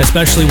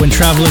 especially when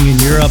traveling in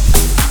Europe.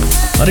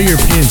 A lot of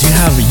Europeans, you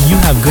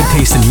have good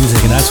taste in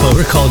music, and that's why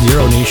we're called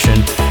Euro Nation.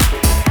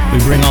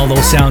 We bring all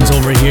those sounds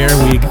over here,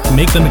 we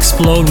make them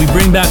explode, we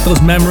bring back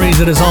those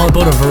memories. It is all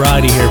about a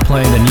variety here,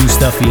 playing the new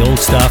stuff, the old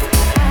stuff,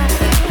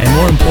 and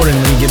more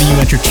importantly, giving you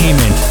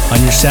entertainment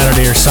on your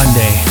Saturday or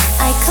Sunday.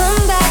 I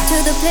come back to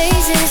the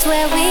places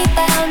where we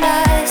found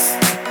us.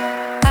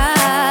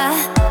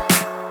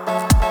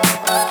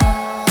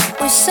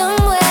 We're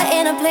somewhere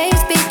in a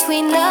place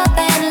between love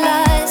and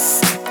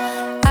lust.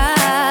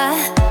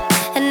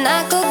 And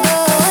I could go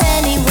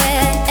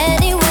anywhere,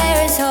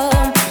 anywhere is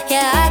home.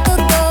 Yeah, I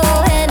could go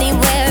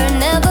anywhere,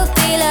 never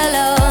feel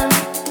alone.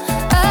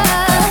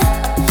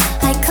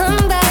 I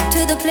come back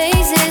to the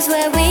places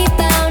where we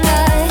found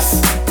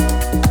us.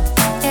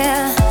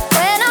 Yeah,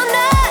 when I'm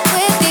not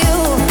with you,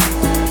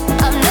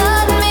 I'm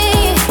not me.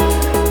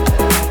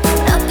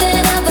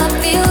 Nothing ever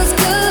feels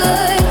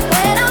good.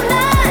 When I'm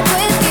not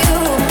with you,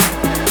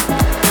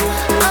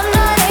 I'm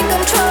not in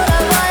control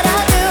of what I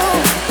do.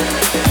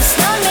 It's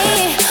not me.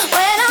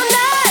 When I'm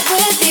not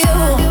with you,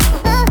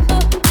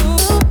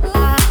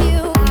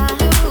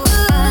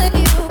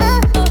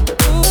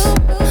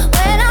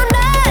 when I'm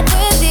not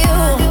with you,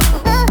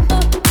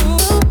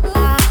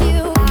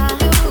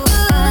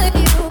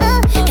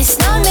 it's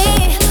not me.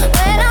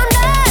 When I'm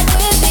not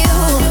with you,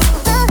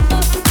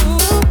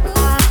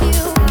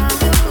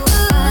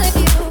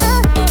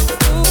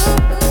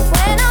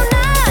 when I'm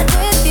not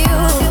with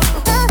you,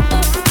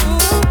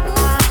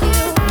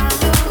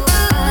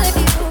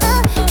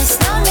 it's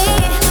not me.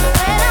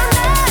 When I'm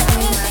not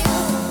with you.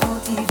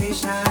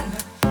 Motivation.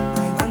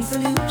 My one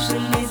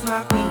solution is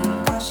my queen,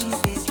 'cause she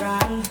stays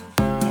strong.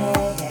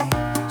 Yeah, yeah.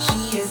 She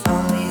is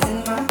always in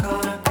my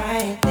corner,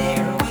 right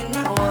there when I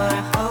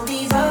wanna. All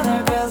these other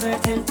girls are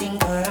tempting,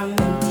 but I'm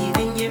empty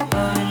when you're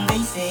gone. And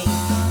they say,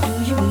 do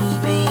you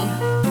need me?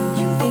 Do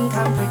you think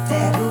I'm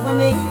pretty? Do I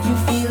make you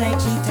feel like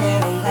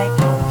cheating? I'm like,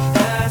 no,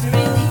 not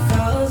really,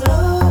 'cause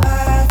oh,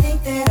 I think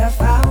that I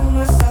found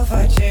myself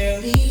a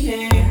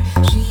cheerleader.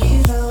 She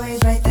is always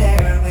right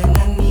there when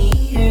I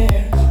need her.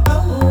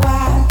 Oh,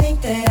 I think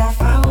that I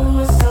found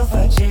myself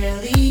a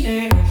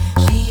cheerleader.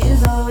 She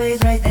is always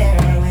right there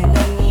when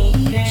I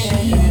need her. She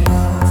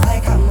looks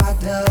like a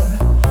model.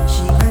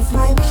 She grants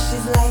my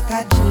wishes like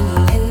a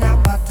genie in a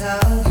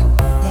bottle.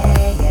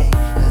 Yeah, yeah,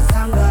 'cause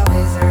I'm the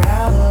wizard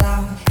of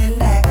love, and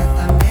I got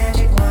the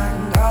magic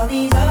wand. All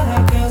these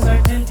other girls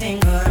are tempting,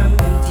 but I'm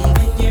empty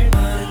when you're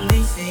gone. And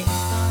they say,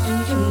 do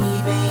you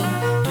need me?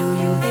 Do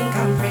you think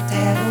I'm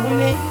pretty? Do I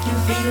make you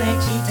feel like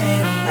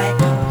cheating? I'm like,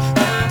 no,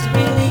 not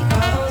really,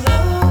 'cause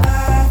oh,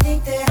 I think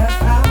that I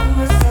found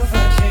myself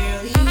a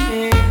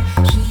cheerleader.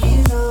 She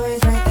is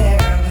always right there.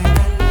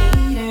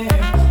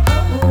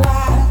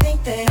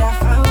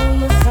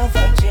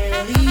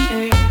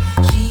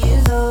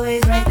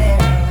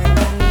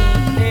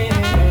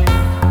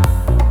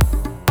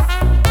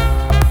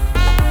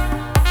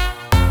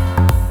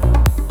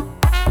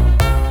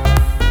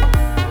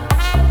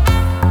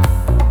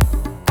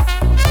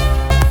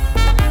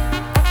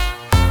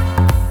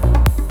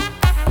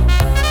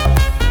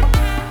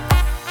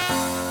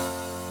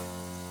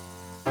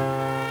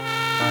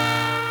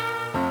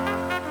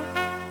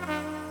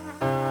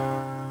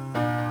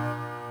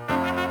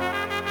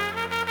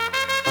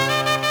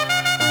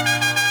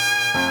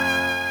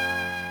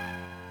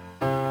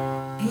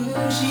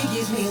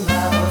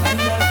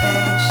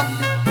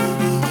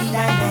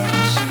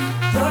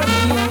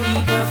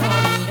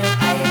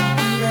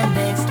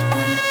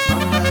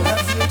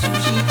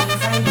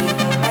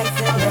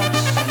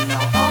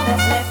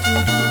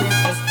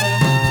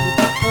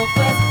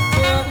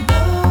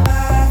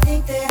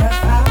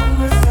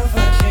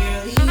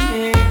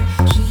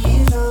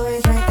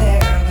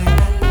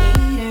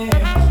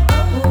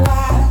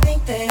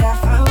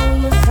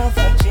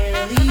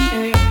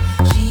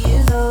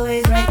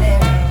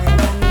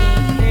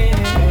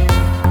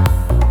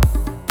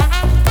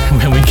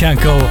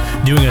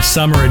 doing a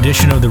summer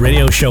edition of the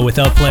radio show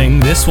without playing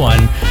this one,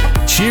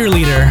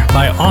 Cheerleader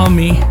by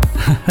Omni.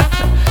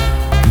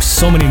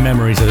 So many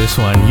memories of this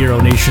one,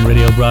 Euro Nation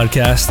radio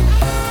broadcast.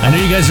 I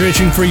know you guys are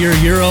itching for your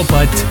Euro,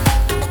 but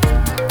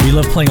we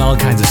love playing all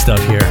kinds of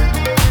stuff here.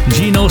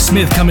 Geno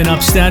Smith coming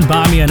up, Stand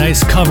By Me, a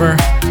nice cover.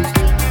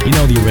 You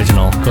know the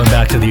original, going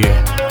back to the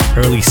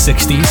early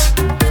 60s.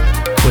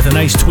 With a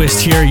nice twist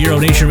here, Euro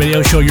Nation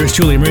radio show, yours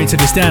truly, Marita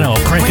Castano.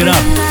 Crank it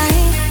up.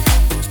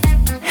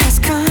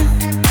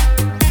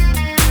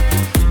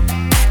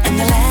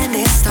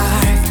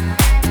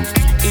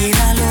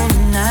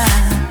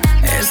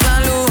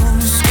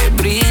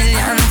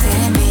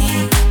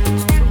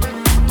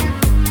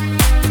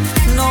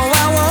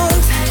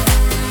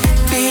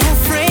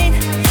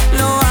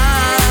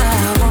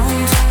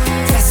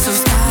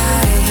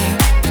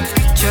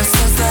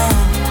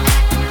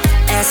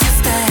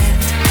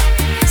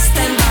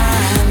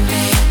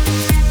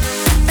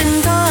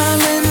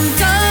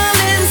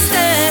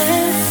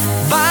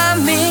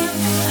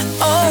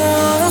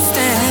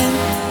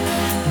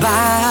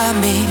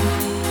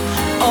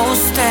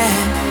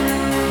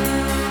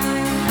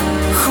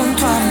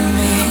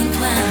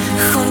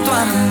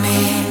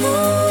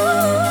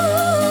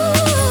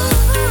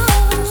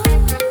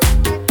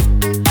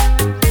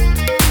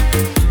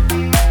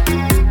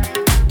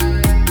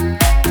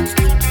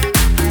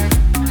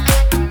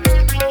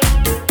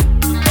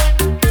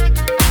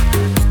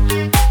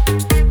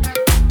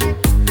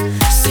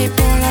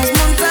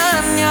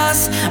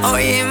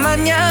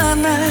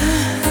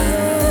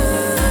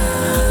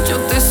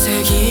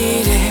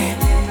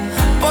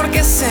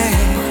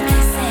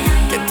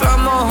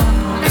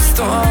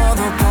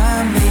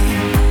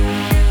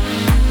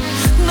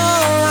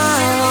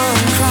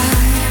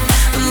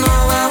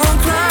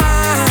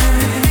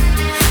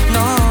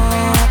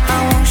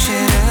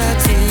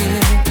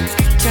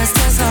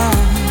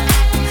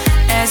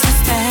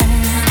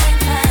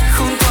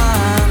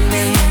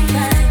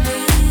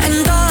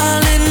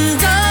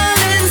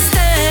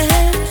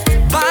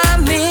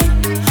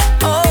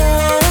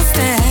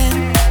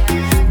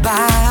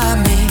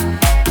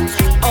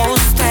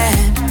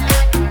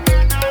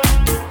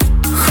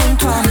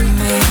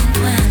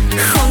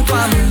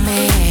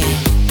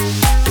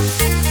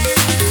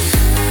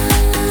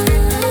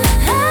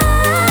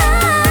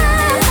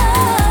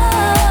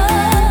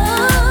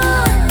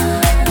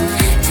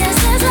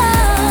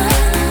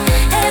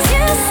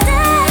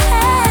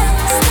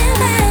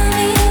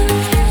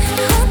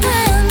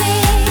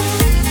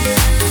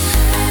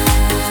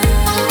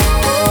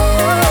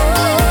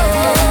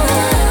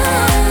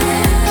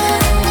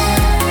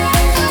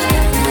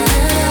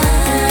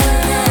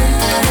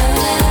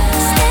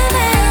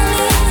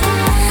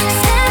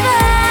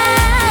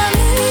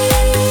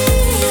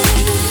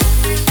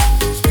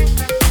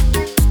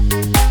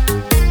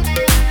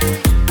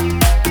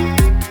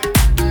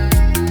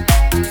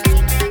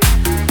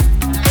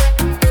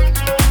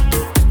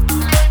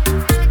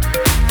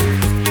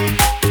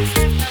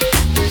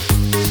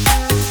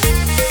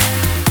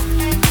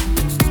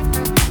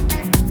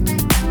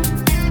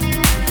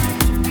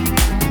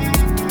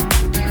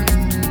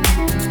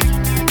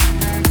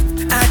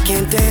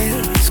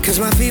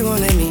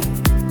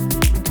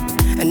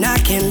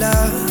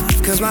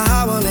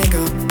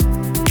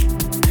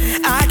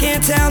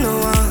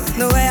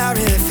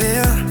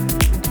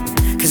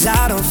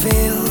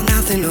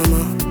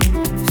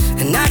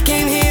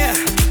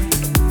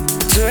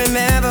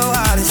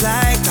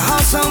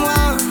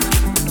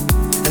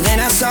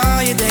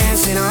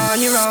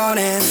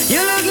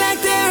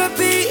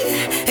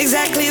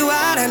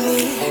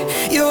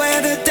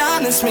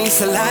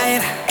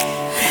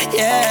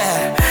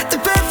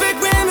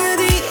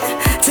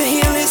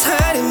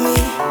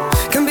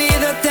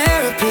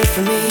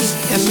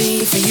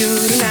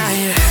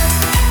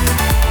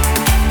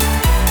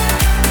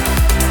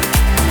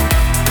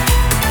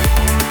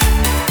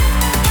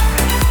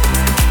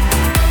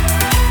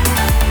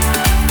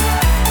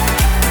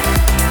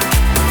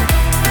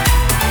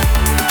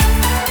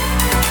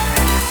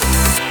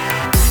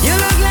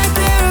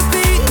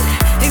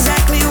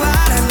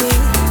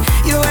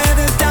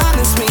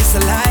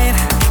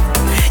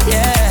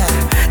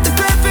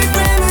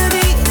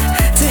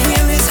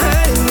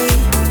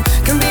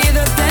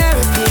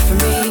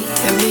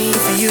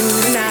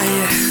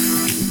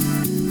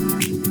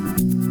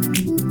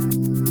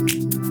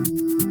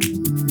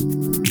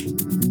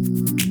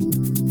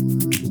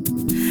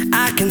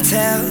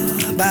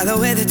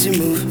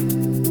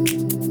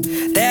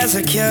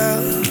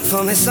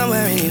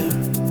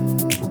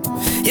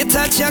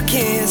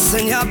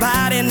 And your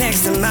body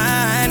next to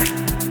mine,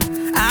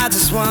 I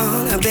just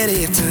want a bit of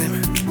your time.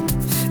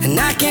 And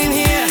I came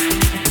here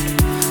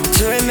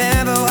to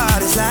remember what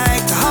it's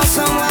like to hold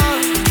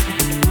someone.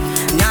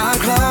 Now I'm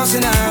close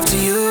enough to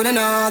you to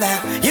know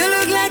that you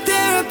look like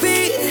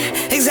therapy,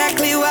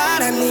 exactly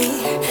what I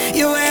need.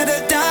 You're where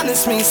the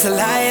darkness meets the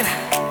light.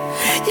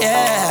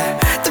 Yeah,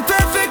 the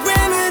perfect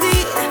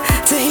remedy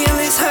to heal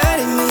this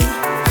hurting me.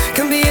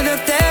 Can be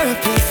the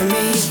therapy for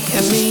me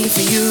and me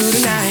for you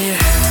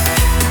tonight.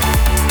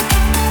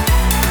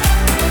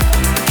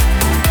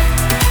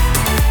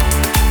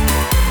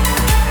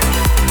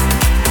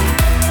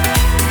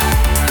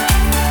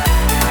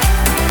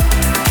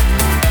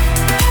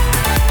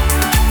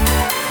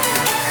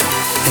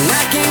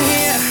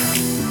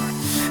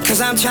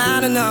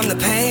 trying to numb the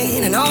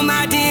pain. And oh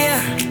my dear,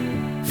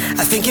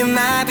 I think you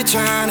might be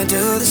trying to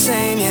do the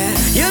same, yeah.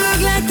 You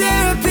look like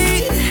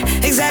therapy,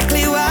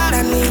 exactly what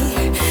I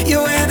need.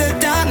 You're where the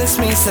darkness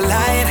meets the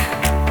light,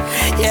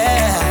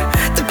 yeah.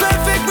 The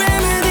perfect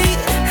remedy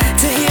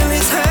to heal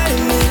this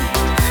hurting me.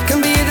 Can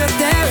be the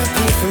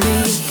therapy for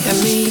me and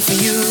me for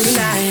you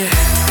tonight.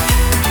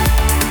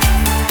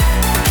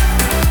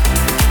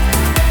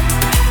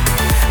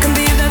 Can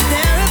be the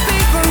therapy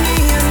for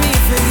me and me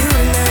for you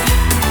tonight.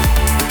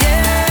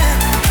 Yeah,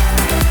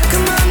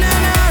 come on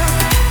now.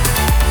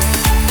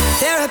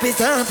 Therapy,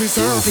 therapy,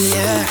 therapy,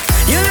 yeah.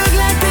 You look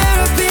like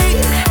therapy,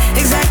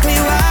 exactly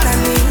what I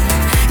need.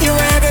 You're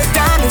where the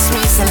darkness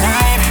meets the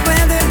light.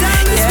 Where the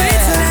darkness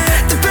meets the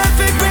light. The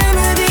perfect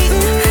remedy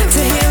to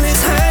heal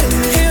this hurting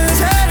me.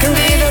 Can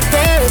be the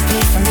therapy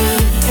for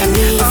me and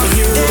me for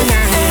you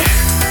tonight.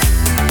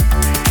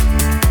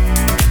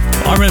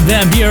 Armin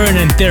van Buuren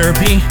and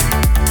Therapy.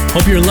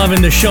 Hope you're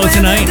loving the show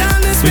tonight.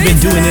 We've been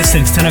doing this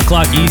since 10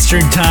 o'clock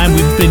Eastern time.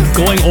 We've been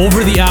going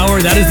over the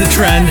hour. That is the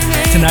trend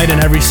tonight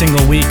and every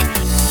single week.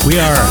 We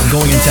are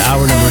going into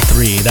hour number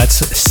 3. That's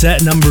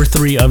set number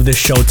 3 of this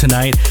show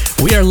tonight.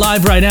 We are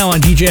live right now on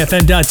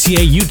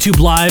DJFM.ca, YouTube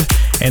Live,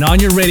 and on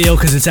your radio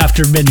because it's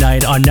after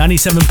midnight on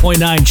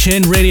 97.9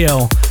 Chin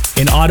Radio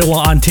in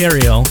Ottawa,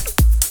 Ontario.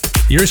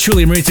 Yours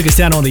truly, Marie took us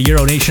down on the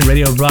Euro Nation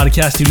radio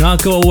broadcast. Do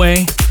not go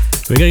away.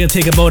 We're going to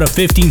take about a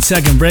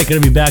 15-second break. Going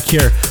to be back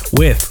here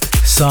with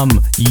some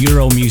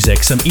Euro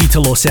music, some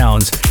Italo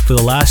sounds for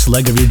the last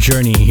leg of your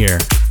journey here.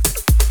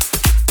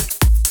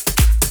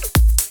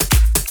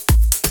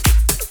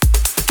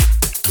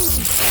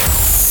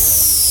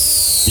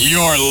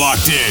 You're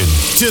locked in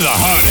to the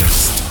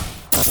hottest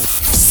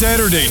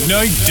Saturday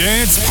night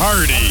dance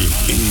party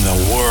in the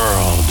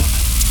world.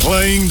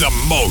 Playing the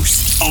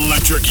most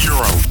electric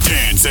Euro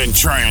dance and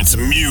trance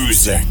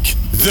music.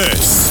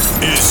 This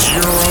is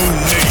Euro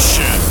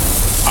Nation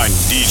on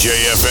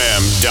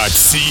DJFM.ca.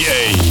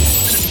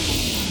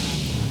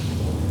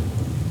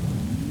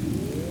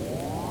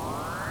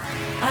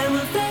 I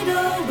will fade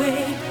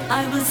away,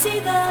 I will see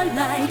the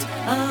light,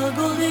 a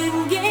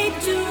golden gate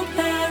to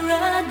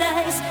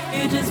paradise.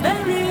 It is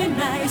very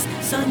nice,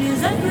 sun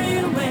is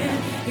everywhere,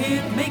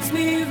 it makes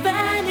me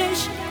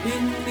vanish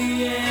in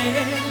the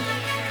air.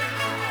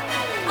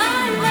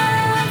 I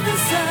love the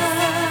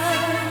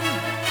sun,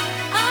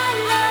 I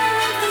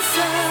love the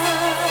sun.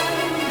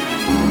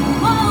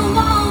 Whoa,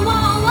 whoa,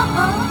 whoa,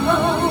 whoa,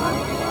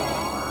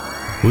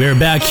 whoa. We are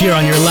back here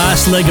on your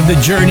last leg of the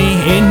journey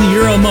in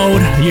Euro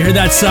mode. You hear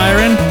that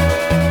siren?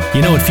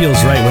 You know it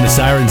feels right when the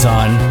siren's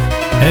on.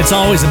 And it's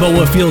always about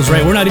what feels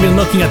right. We're not even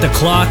looking at the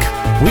clock.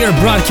 We are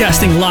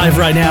broadcasting live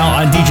right now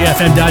on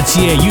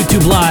DJFM.ca,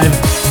 YouTube Live,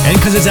 and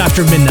because it's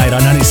after midnight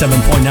on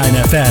 97.9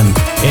 FM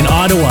in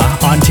Ottawa,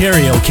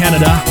 Ontario,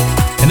 Canada.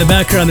 In the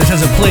background, this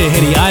has a play a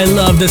hitty, I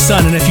Love the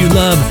Sun, and if you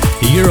love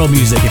Euro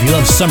music, if you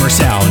love summer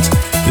sounds,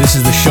 this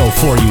is the show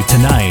for you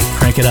tonight.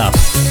 Crank it up.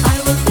 I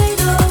will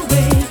fade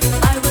away,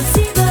 I will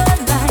see the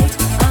light,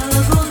 a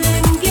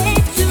golden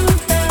gate to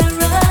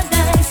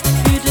paradise.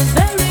 It is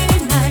very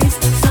nice,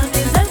 sun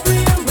is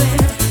everywhere,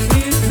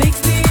 it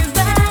makes me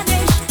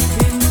vanish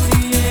in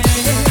the air.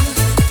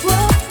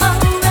 Whoa,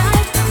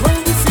 alright,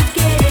 once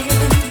again.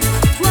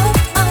 Whoa,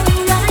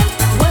 alright,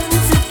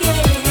 once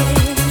again.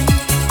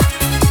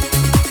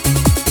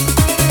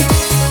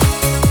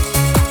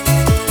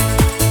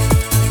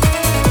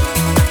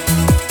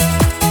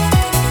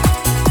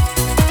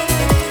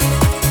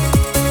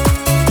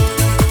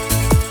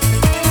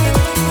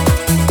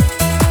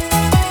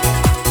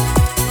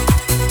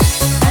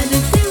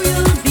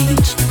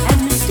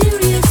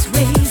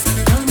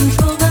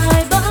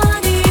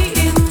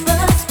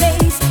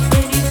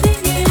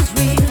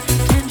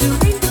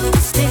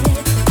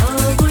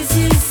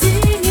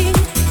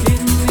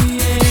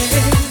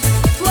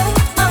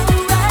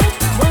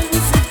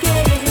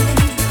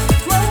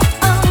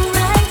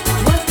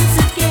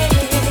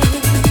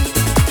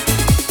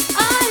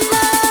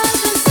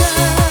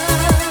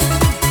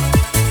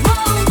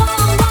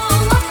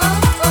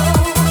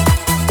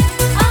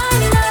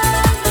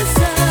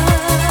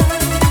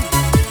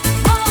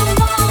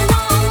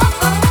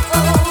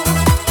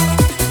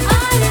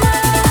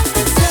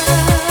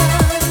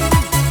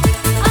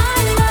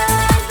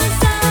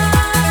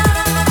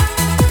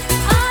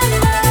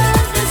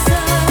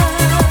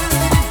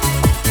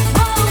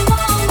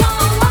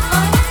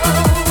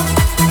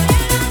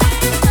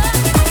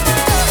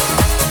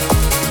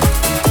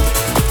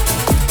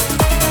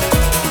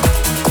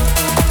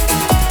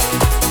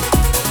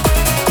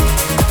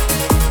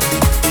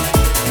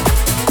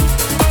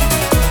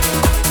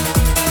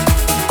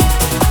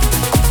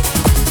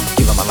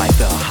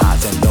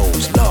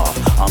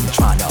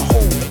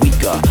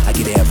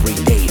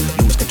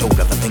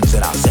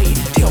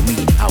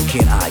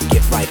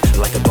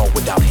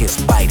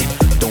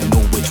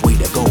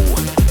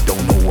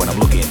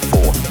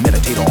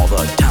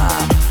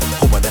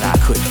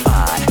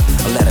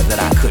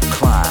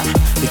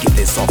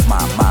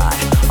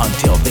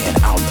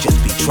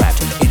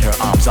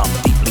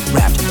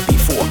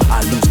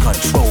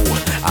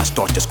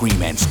 start to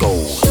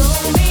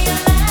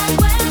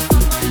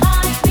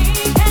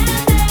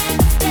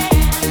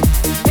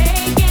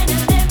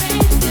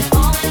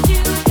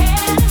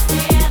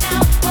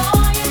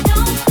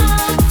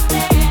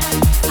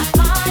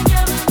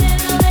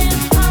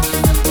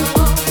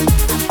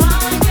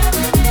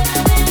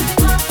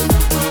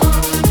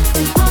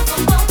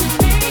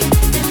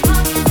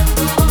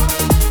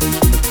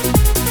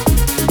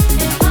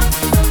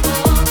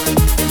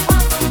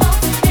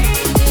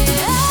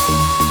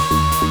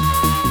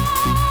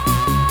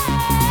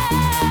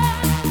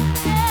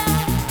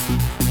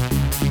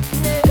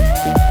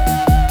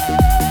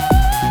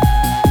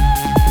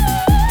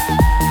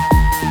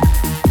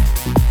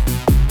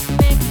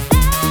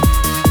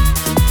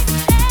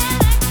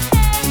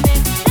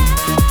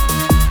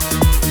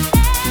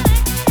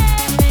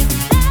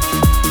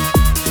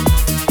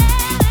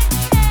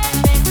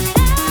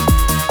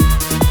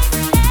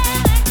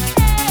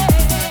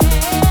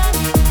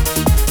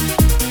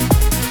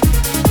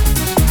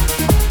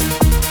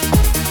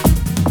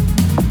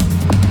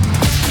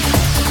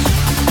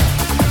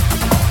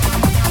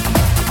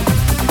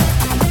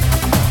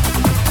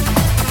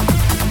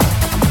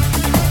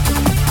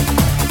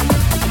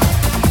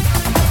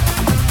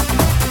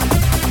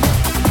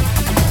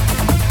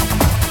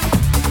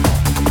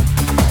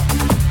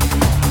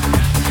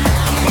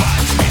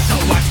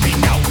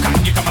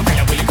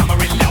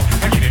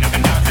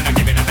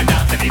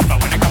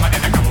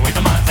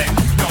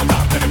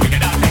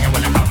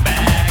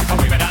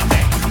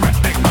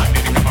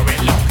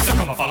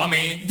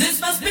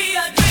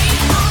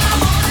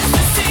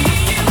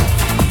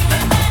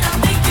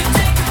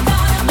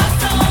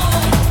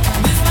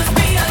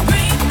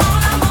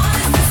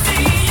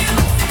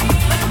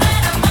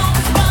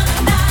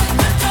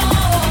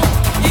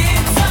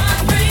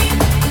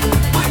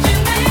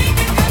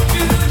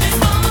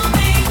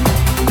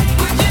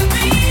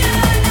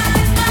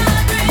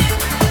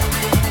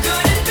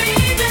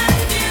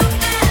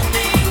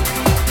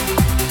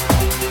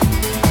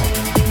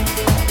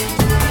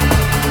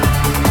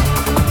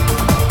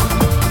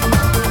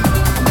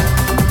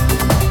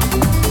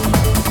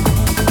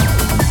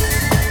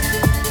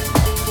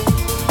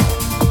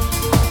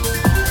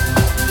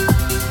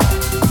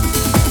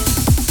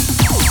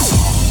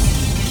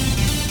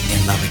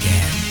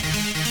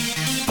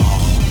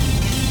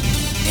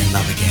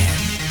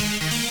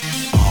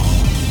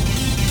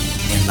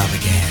love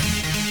again.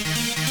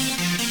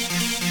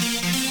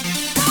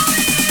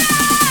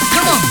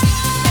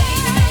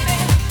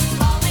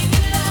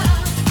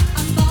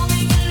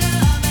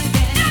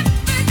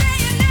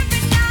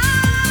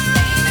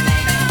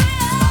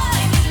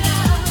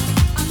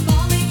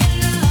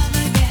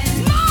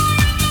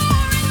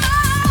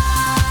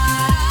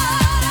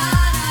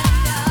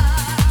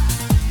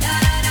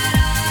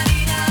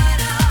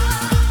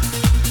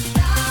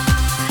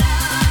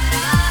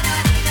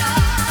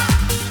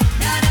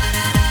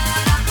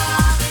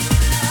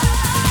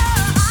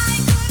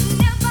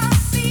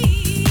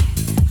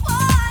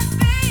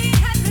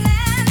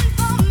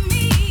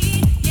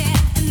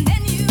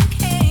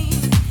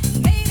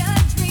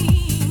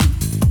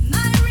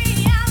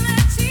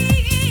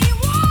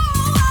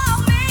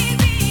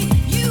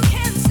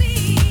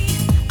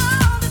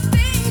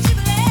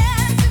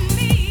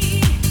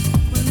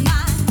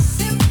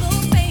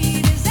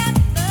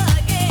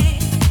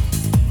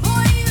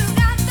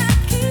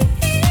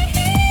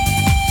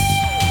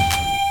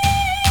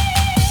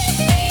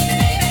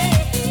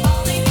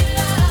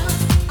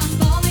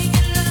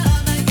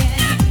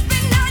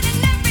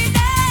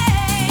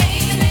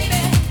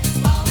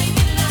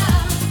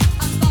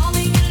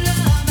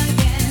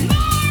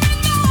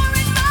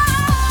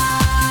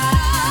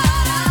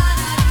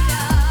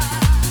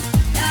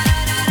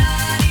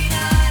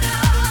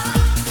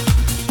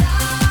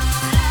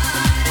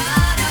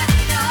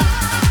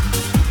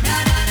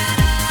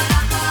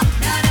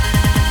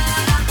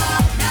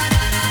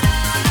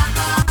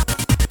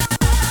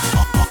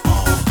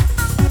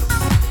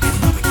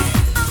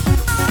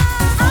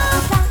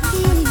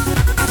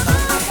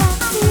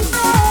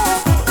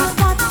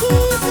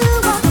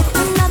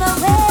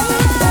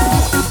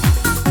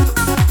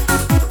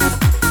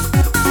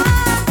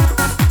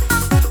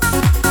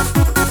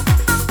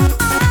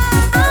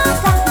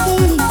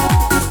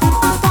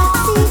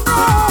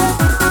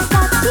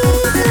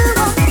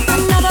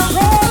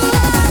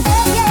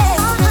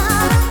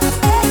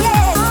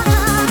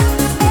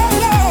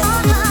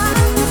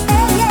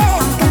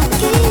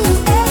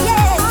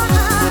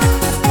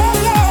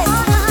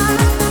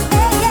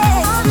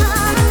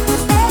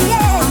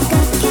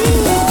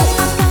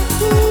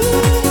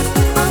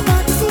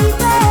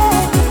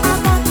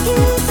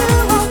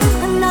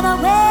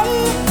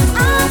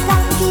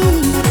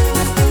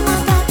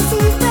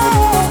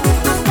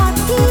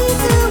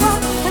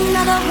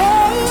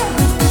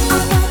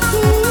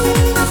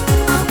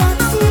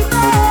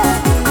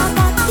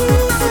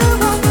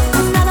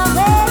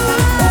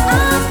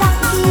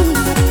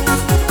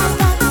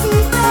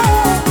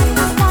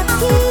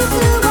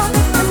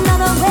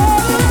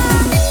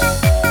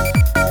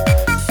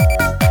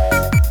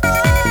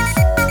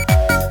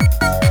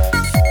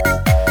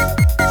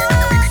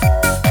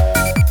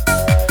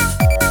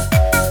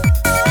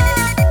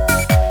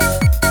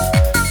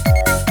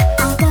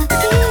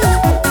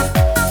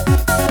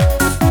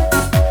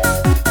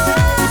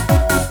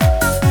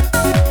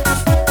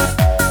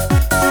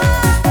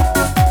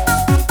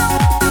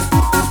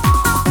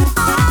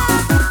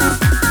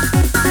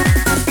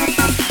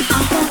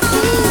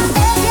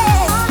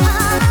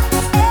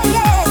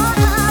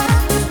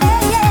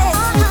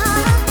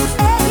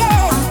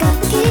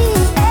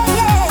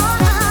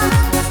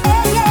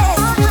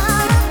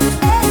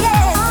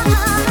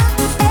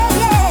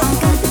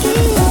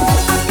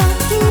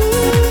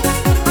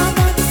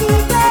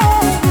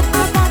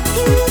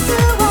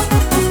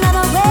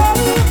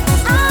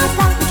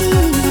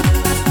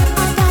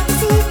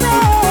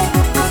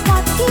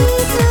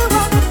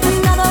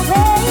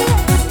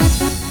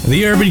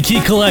 The Urban Key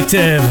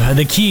Collective,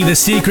 The Key, The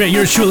Secret,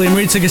 yours truly,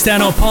 Maritza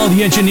Castano, Paul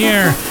the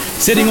Engineer,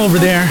 sitting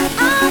over there,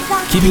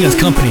 keeping us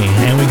company.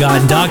 And we got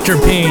Dr.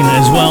 Payne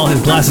as well.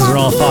 His glasses are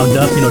all fogged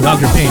up. You know,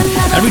 Dr. Payne,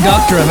 every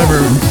doctor I've ever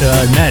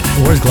met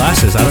wears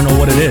glasses. I don't know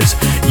what it is.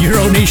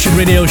 Euro Nation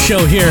Radio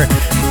Show here.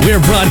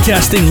 We're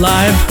broadcasting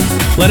live.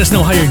 Let us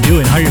know how you're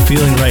doing, how you're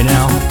feeling right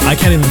now. I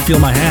can't even feel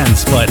my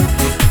hands, but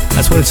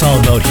that's what it's all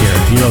about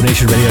here. Euro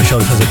Nation Radio Show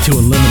because of 2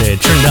 Unlimited.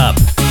 Turn it up.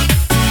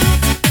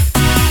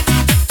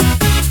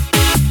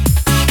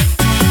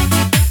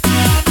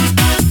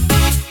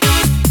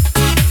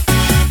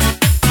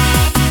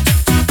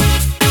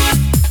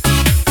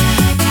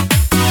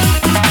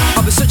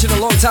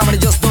 Time and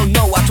I just don't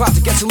know. I try to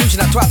get solution,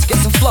 I try to get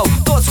some flow.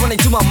 Thoughts running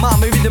to my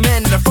mind, maybe the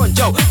man in the front,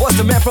 Joe, or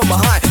the man from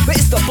behind. But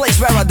it's the place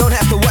where I don't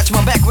have to watch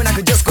my back when I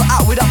could just go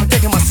out without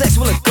protecting my sex.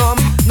 Will it come?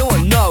 No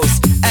one knows.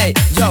 Hey,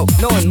 yo,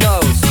 no one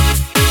knows.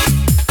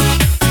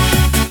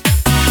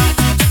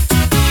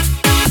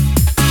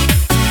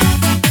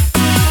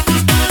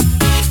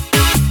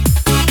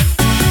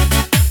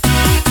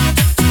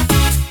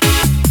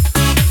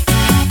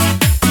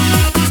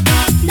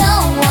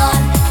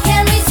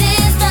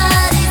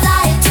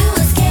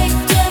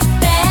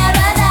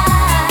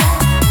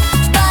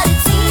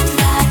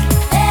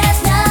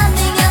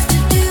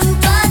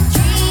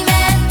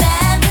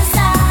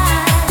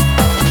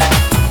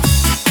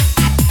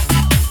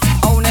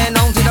 On and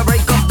on to the break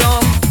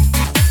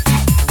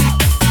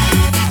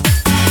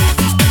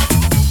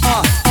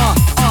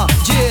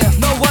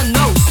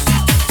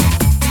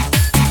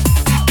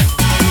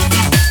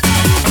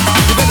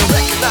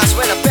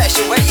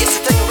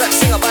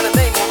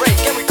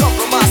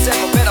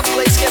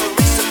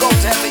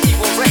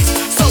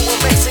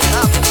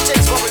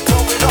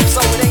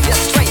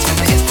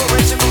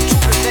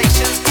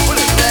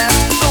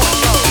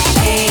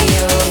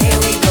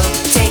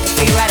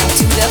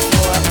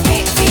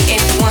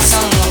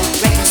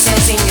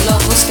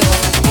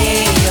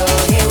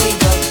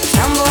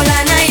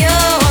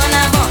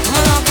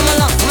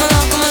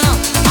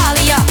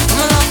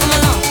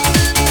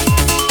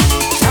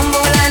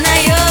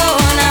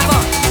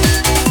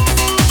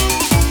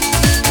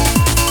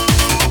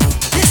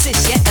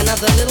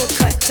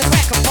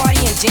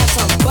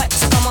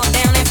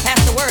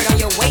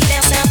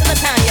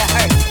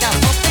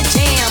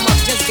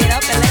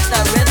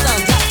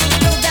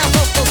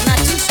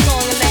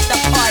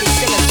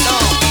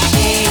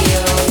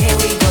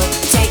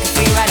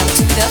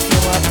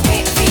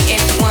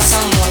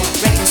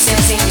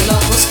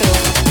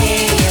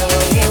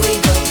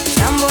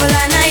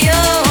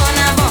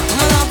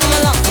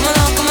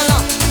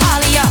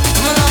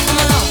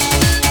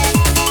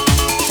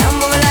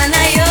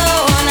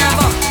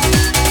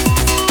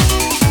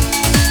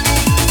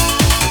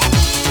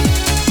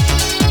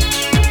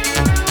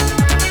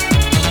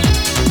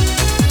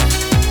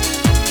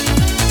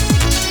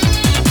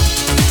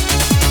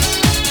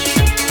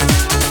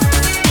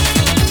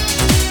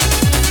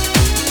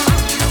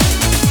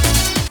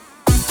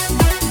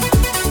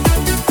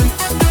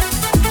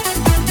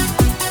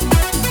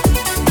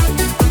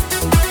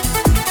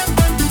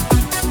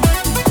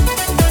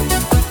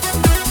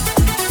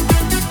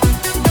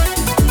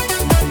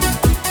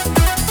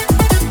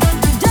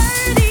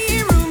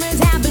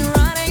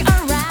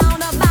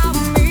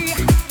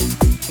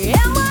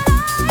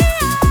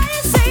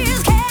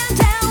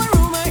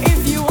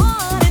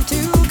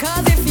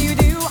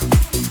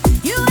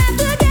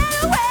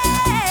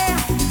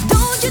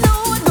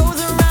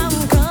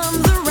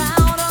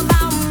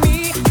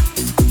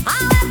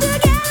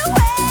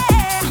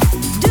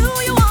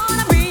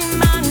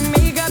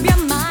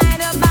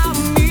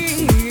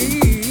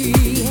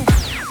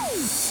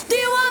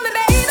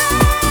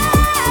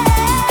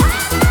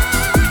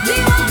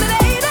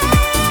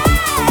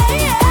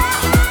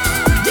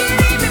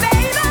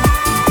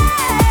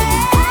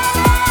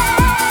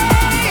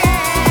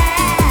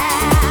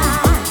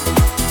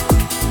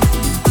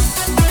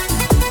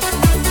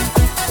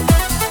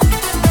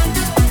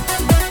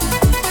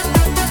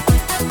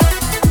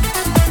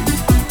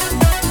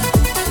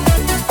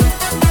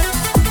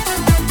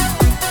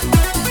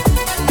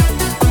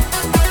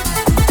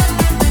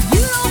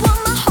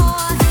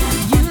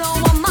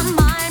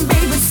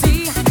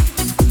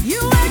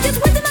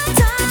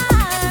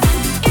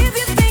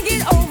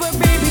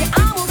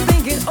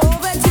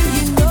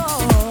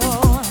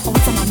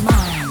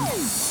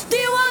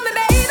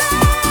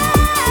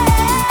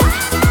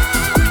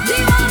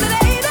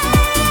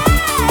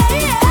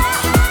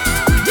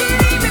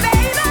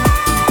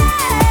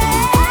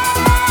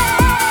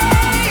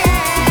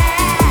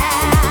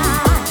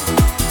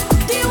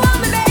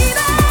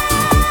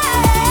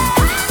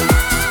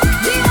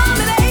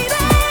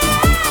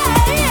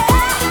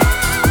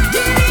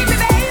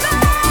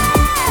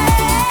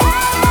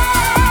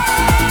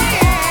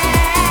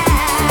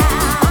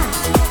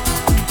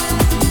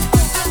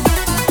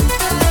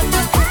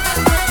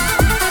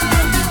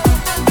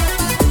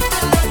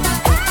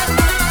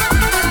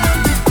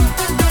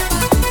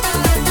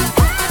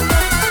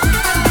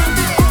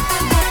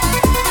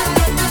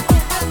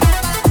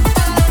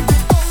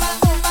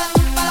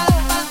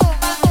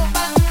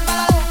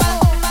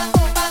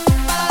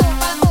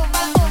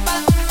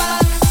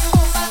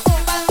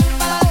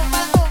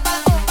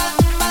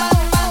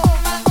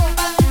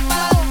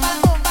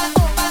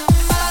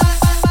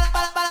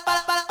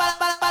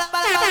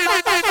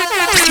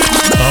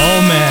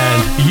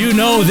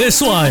know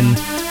this one.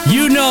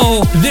 You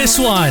know this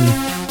one.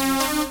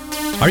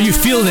 Are you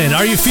feeling it?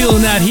 Are you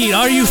feeling that heat?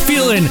 Are you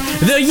feeling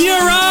the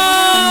Euro?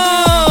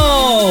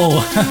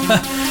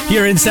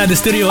 Here inside the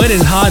studio, it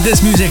is hot.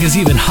 This music is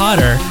even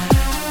hotter.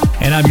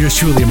 And I'm yours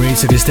truly,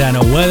 Maurizio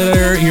Castano.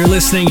 Whether you're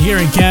listening here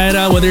in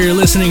Canada, whether you're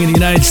listening in the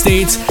United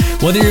States,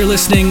 whether you're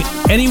listening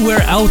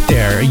anywhere out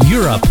there,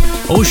 Europe,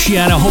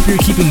 Oceania, hope you're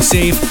keeping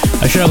safe.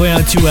 A shout going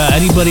out to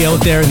anybody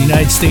out there in the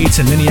United States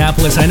and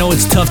Minneapolis. I know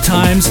it's tough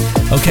times,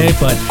 okay,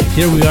 but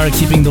here we are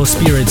keeping those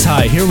spirits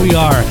high. Here we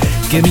are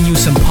giving you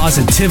some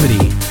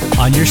positivity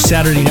on your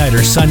Saturday night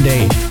or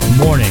Sunday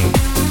morning.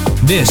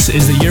 This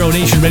is the Euro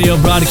Nation radio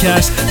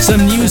broadcast.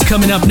 Some news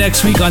coming up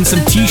next week on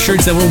some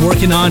t-shirts that we're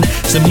working on,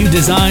 some new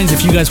designs.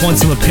 If you guys want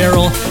some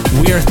apparel,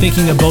 we are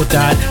thinking about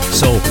that.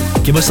 So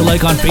give us a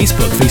like on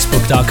Facebook,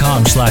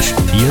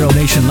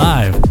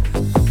 facebook.com/EuroNationLive.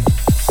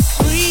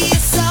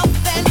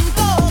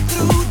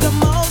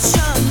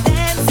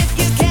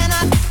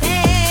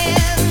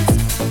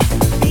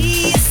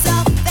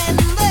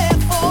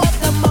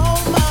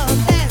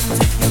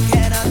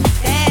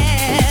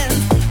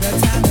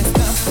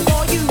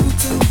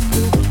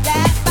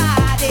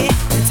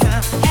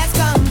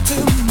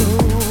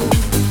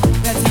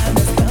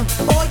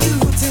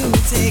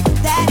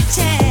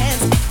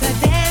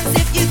 Dance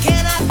if you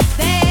cannot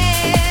dance.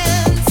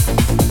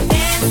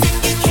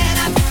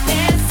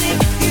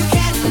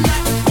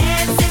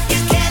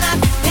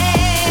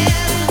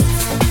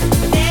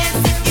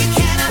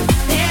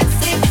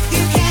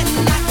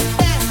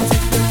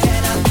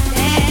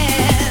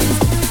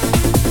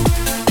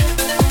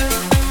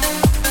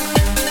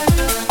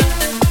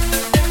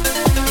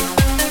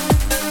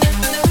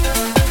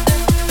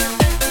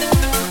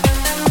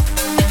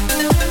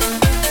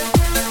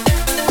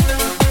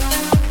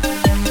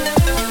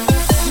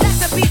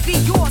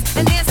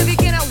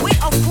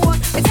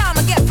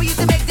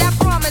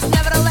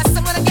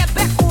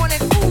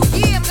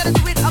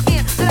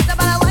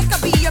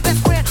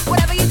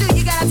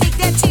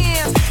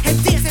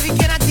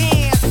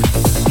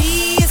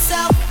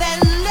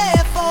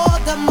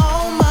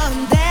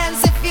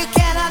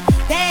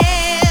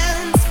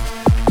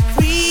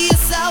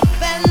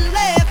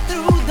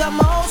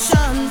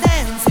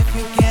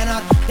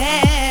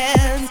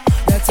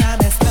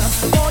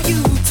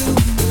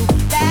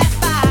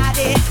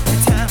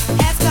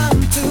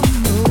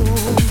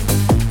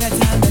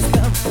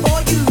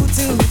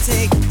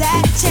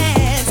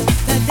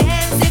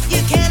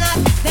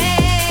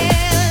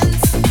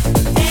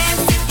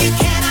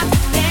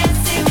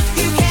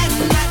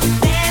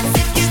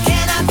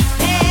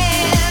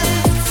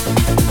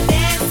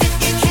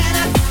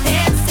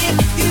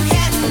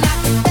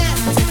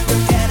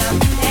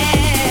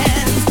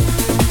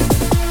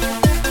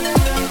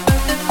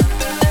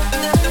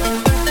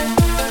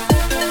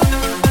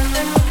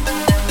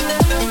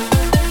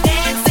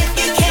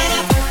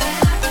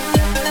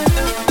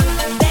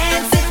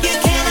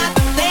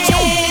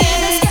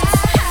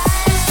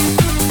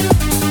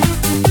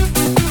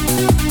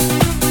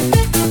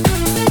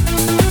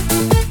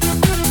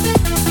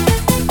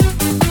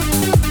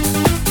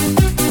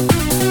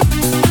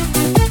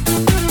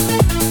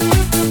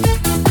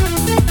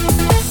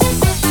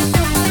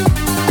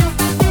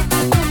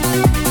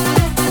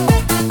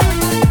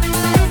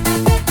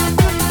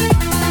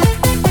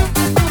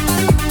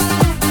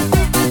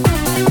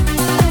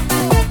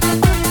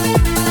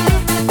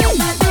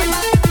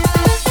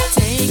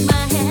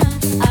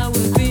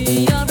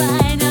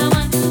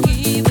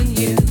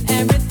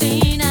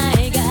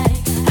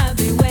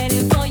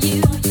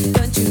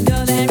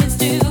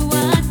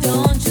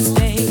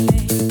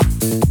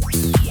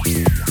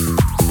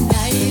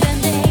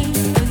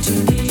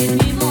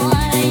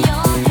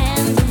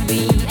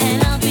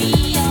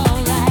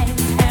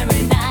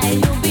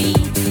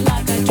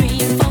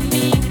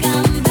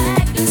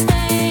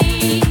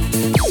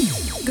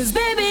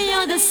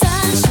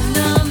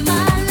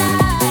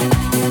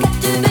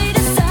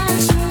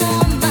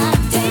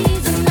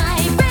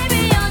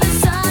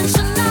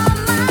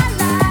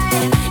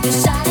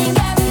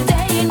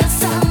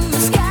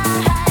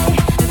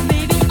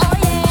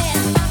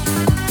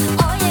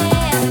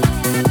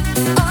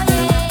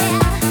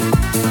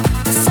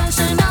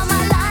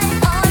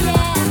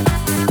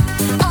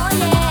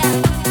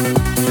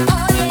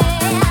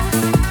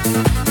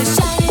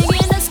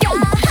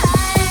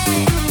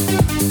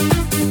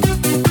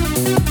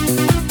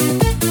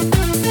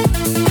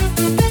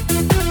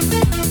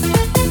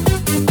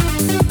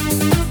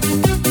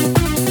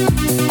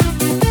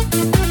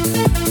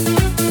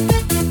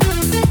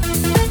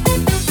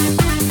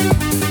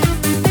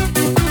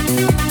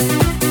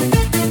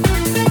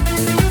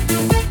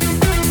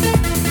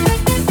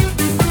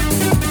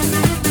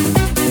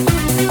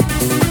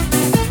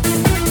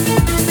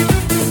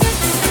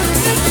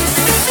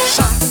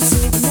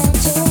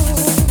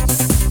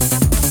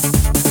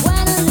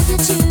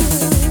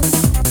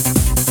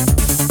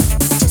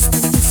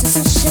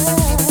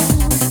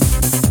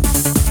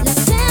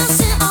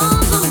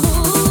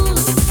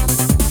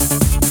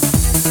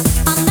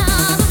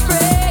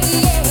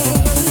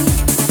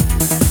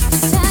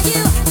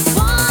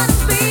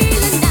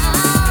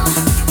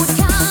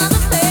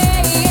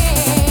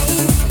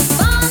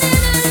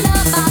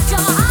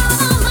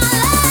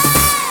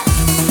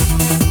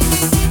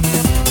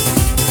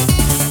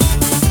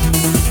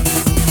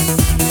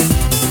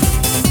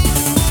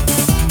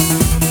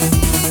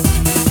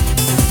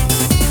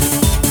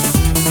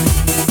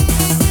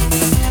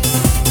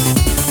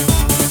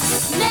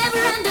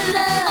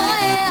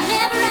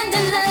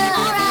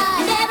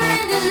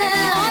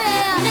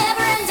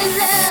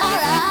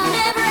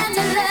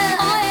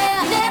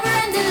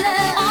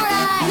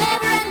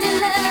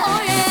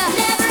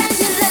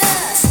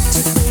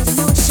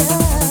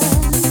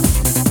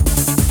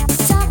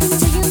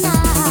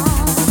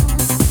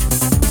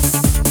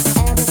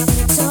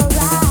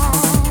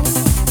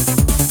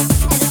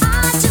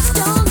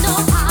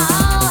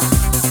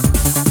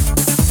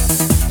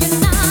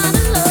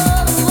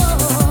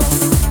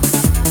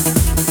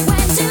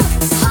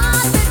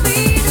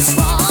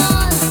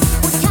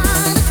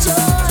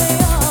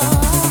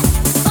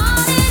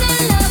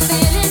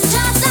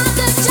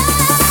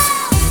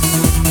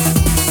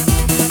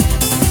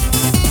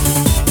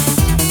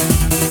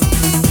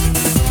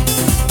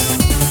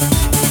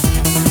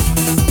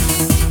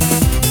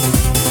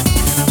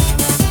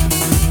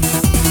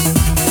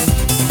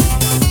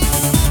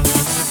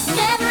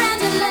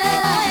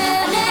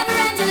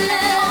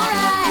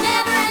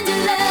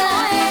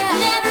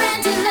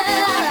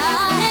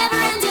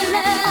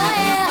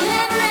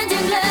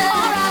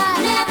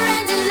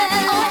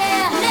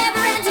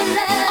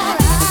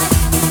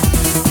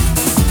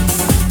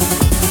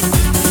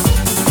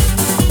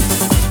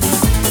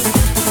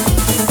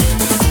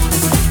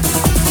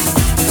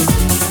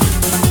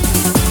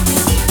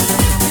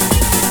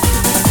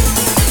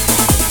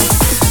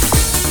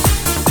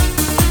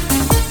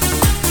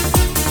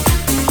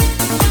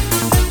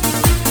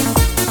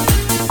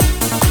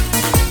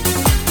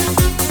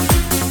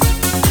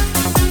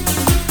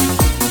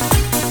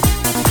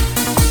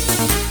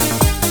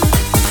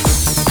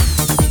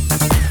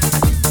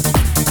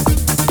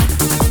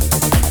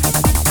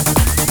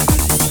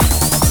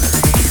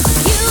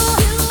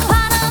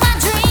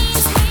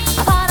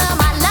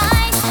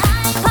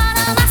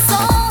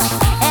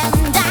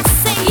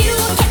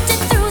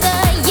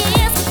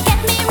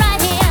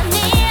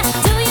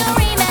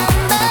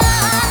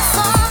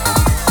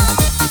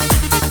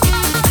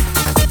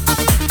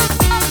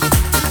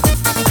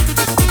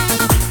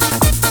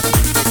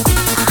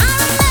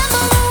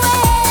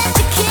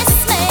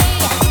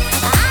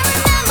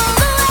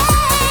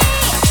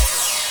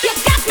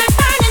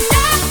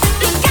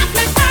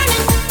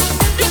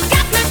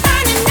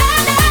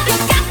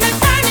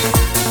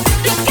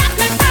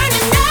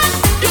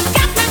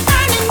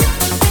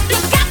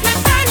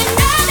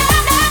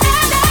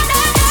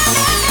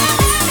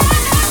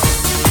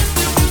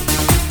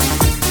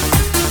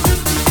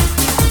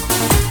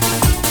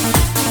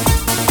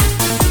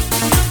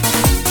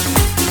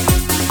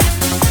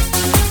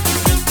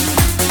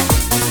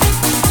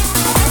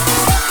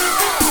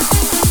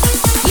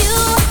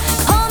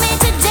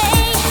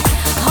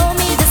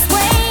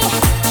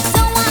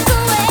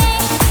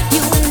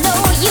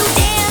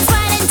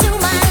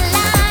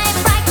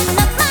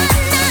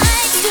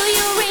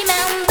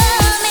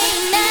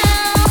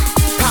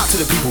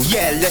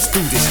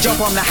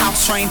 on the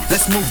house train,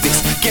 let's move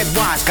this. Get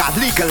wise, God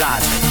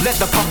legalize. Let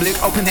the public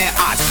open their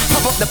eyes.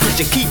 Pump up the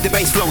pressure, keep the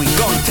bass flowing.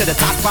 Going to the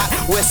top spot,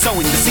 we're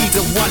sowing the seeds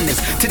of oneness.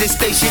 To this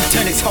station,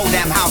 turn this whole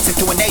damn house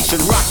into a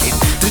nation rocking.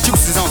 The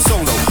juice is on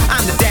solo.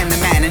 I'm the damn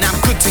man and I'm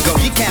good to go.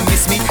 You can't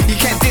miss me, you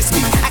can't diss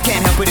me. I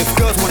can't help it if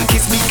girls wanna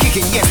kiss me.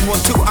 Kicking yes, 1,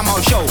 2, I'm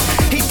on show.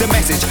 Heed the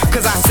message,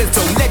 cause I said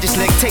so.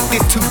 Legislate, take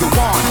this to the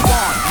one.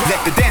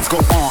 Let the dance go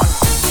on.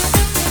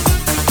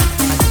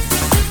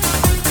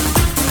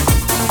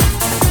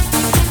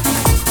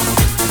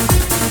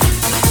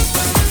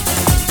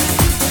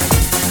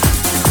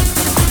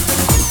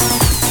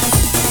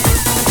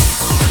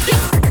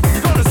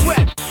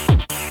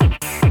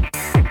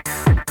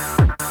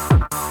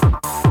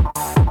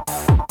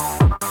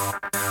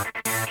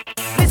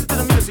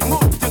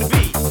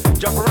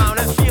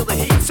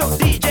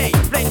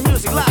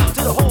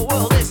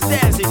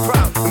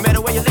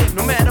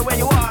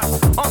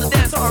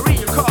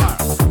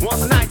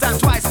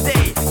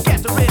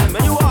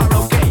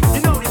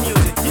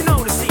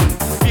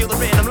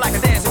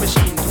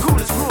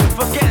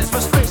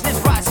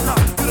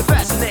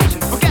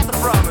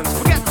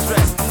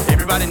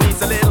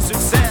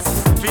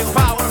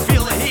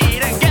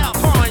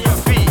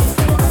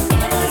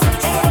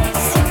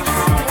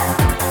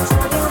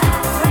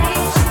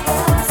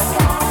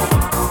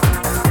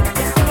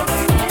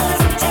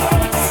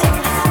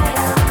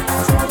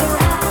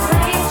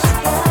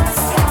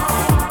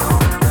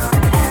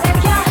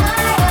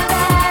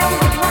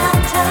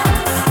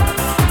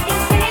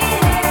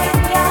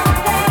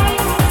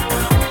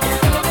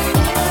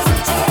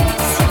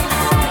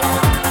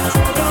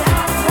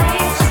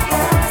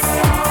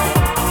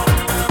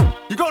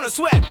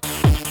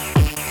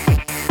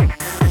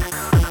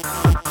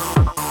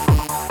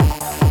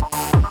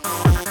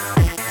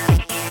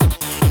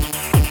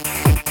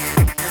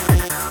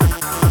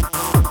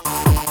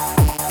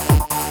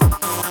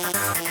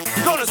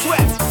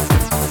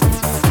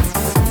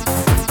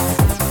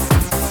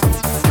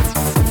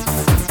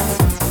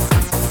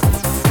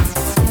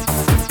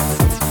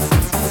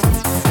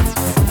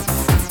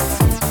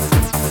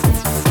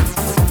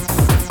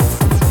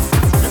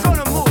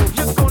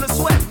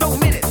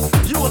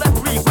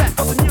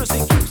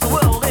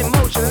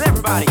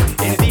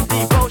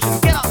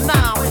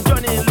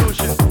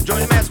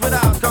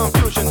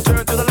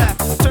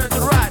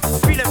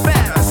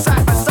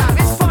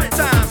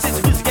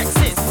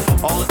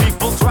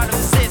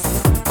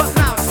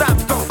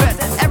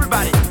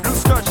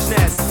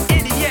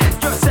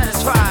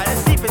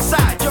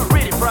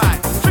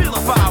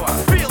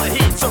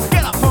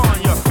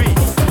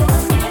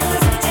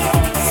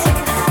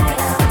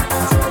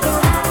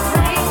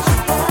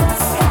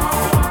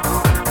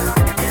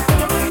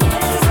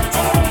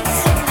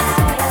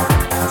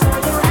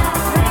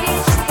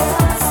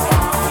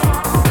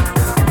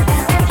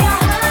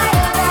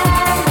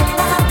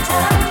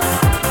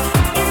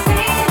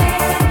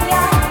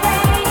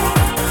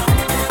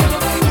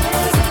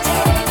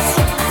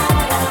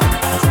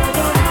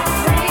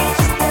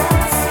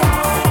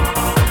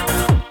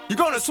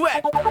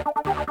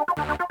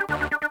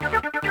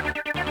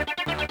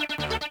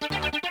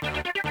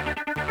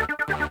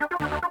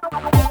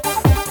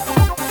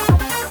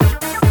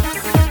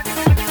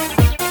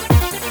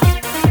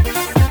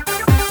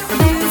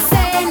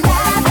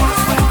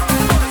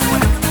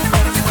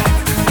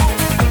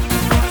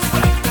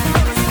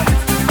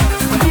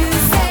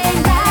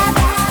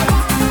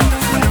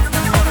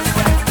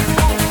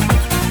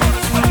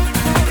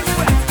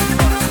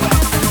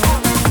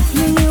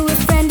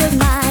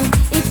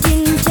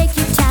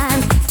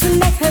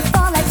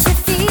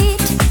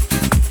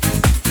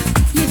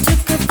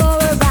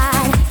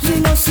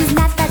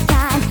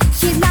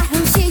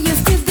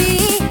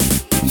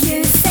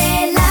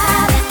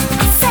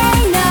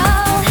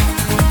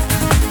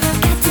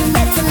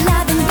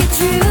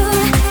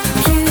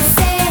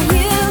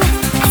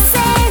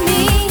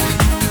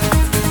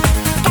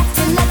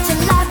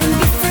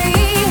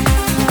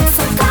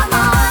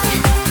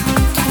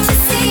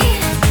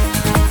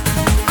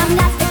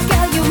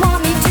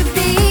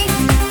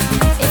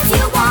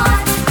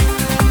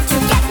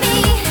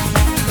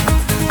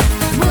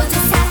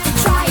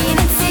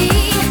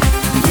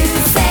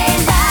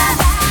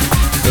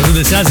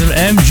 sounds of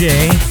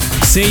MJ,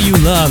 Say You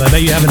Love. I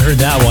bet you haven't heard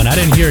that one. I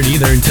didn't hear it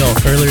either until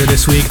earlier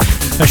this week.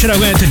 I should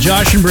have went to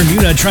Josh in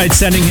Bermuda, tried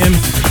sending him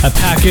a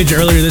package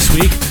earlier this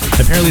week.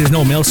 Apparently there's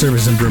no mail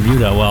service in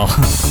Bermuda. Well,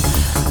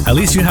 at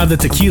least you have the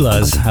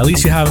tequilas. At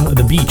least you have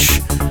the beach.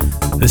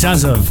 The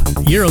sounds of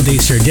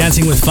Eurodacer,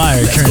 Dancing with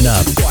Fire, turned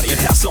up. Party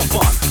and have some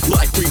fun,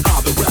 like we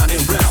are the round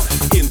and round.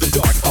 In the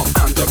dark of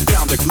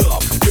underground, the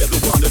club with a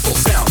wonderful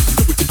sound.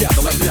 Do it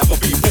together like never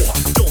before.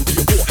 Don't be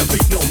a bore and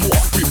bleed no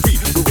more. We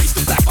raise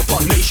the flag of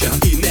our nation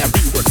in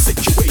every work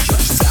situation.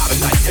 She's out at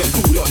night and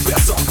put her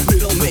dress on.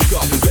 Little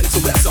makeup and ready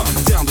to lesson.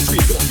 Down the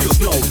street, girl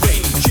feels no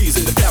rain. She's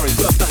in the Paris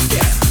club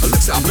again.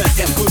 Looks out man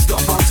and push the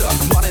hunter.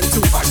 1 and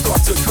 2, I start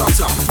to count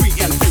down. 3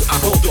 and 4, I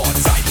hold on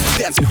tight.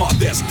 Dancing hard,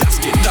 that's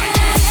it night.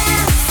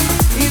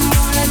 You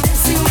wanna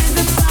dance with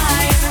the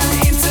fire,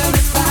 into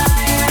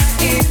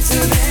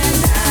the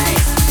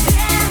night.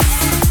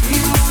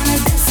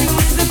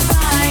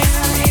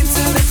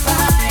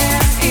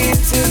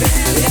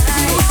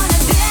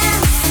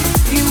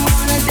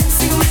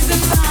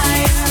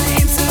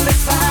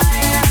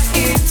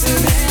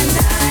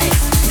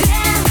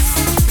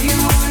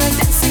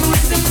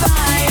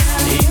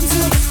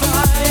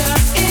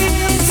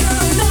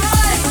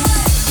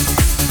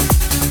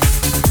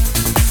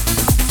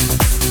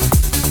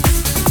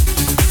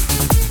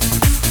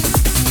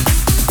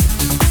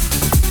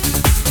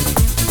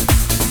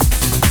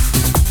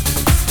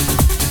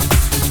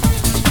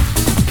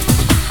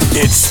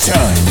 It's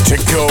time to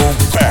go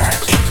back,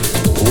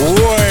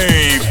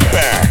 way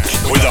back,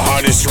 with the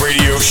hottest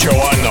radio show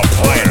on the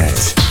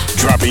planet.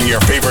 Dropping your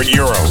favorite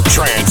Euro,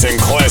 trance, and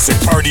classic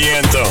party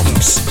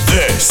anthems.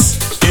 This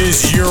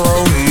is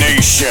Euro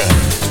Nation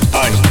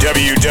on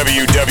www.djfm.ca.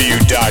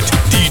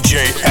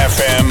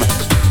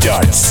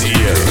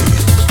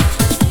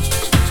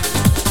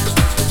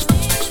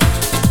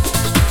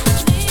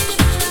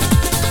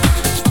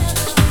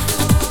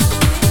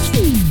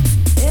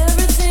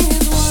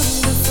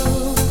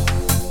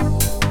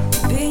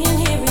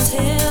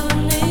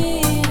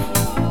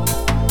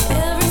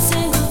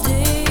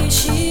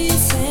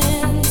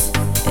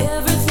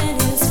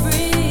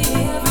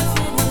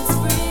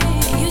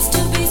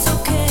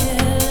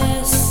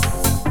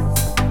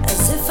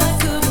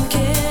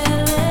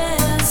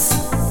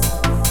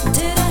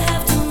 Did I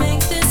have to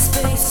make this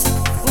space?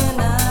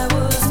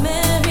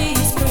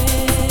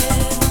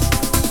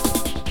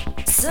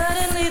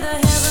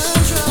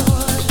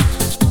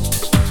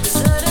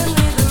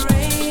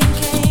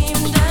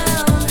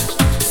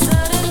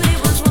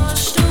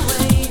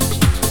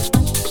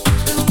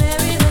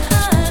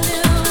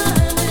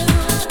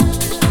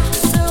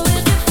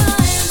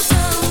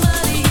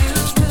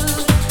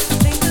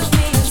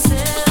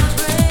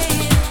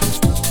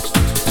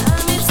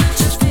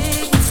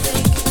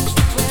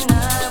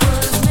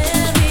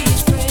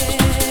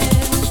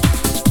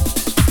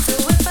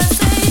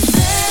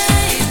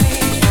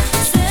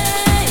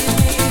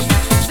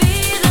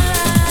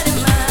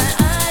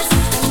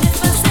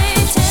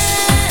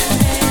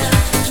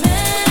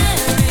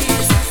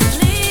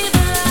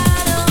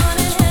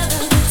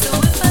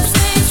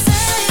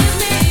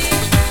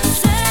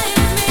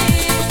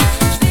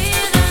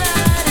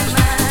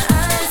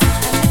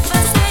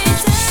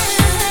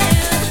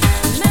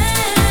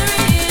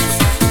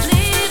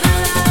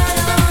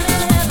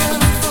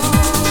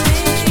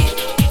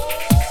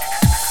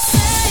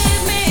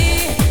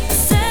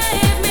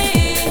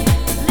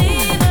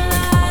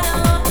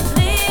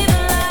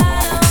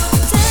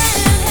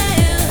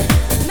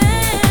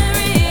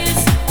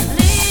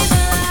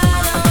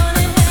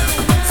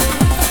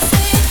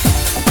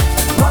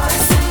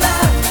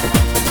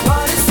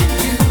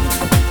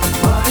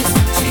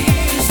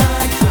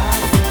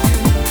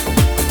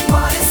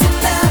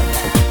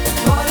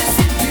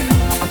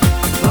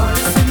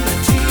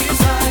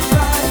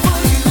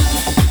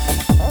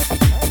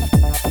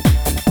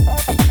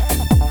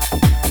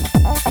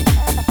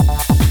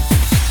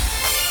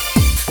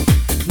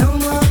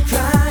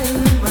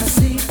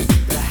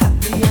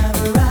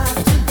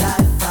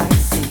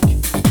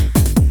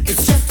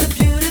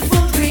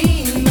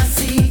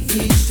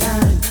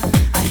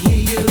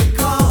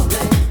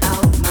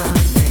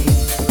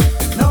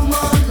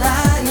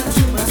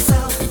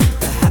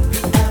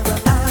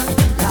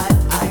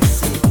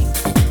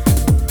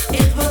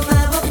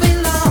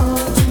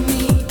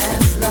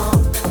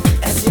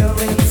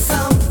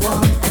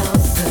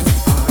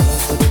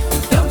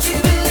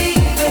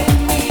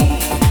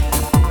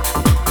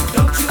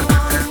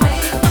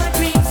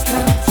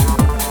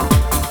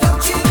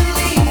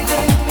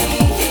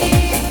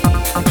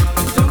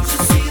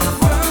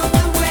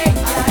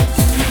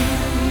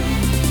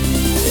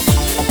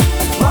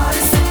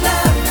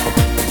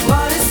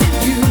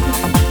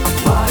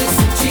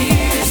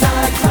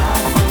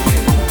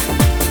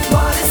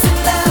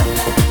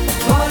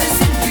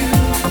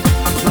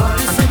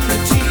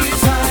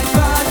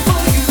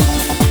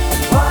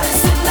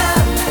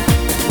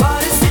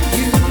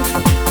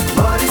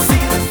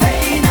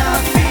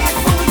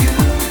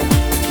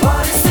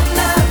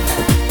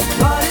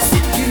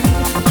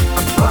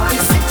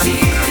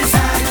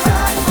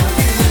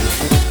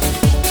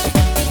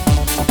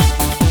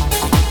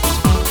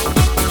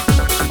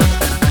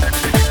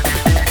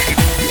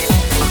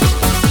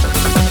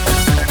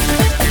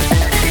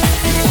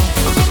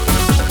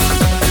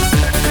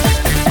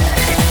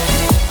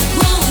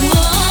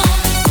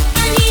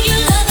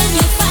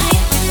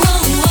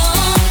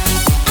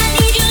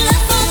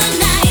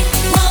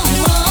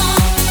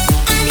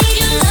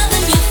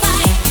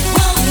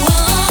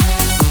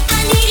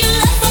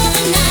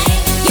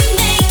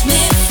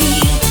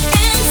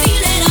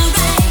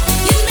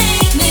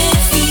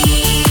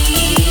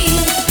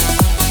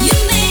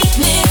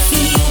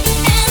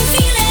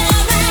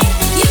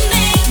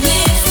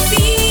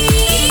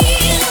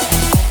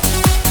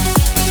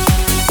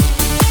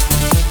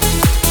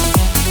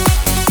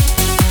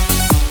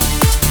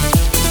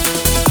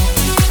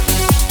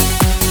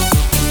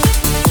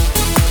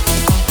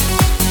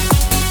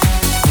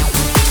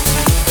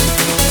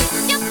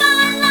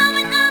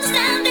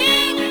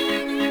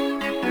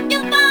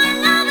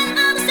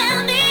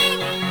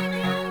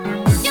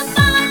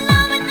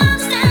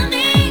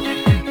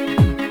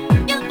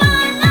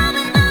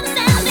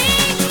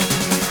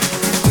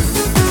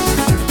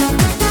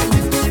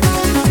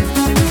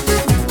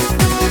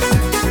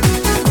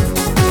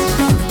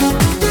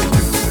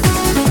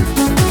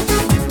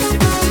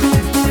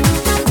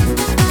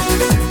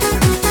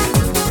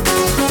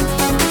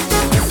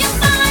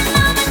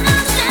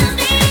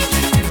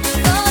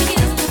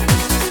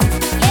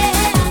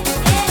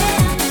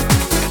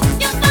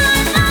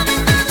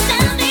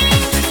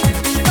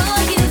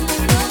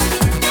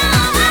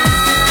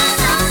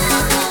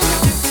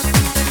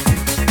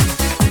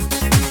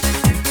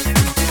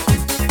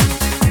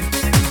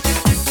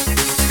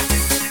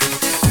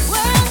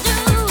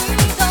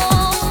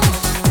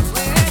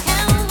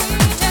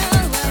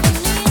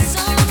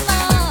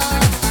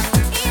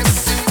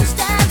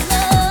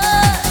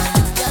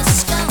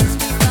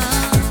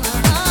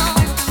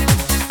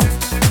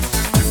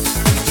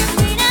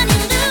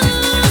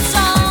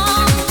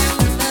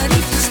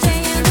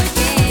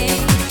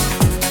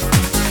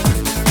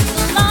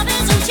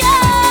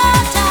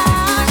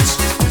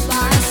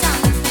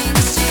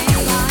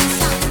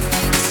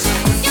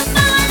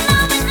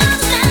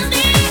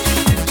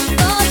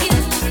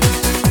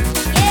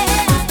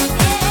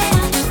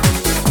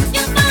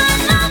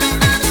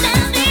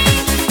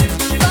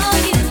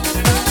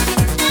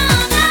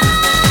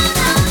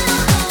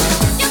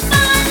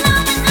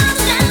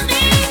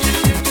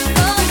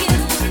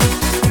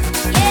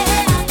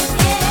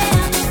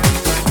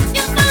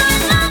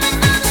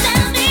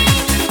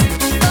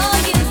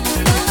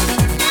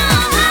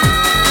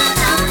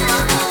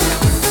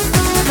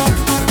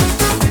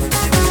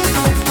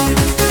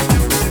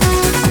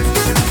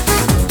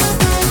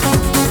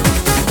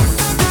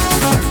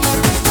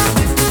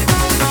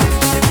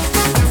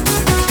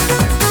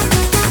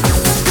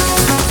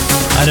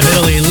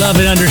 Shirley, Love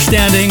and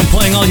Understanding,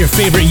 playing all your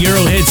favorite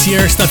Euro hits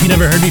here, stuff you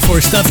never heard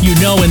before, stuff you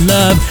know and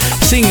love,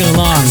 singing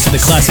along to the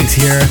classics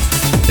here.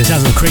 The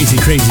sounds of Crazy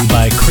Crazy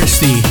by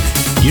Christy.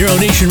 Euro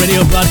Nation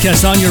Radio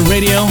broadcast on your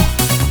radio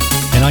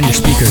and on your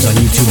speakers on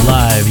YouTube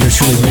Live. Yours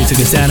truly, Mauricio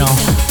Castano.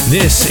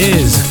 This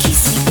is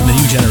the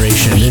new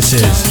generation. This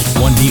is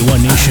One Beat,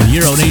 One Nation.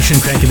 Euro Nation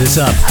cranking this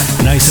up.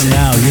 Nice and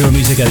loud. Euro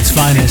music at its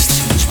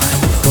finest.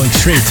 Going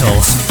straight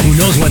till who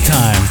knows what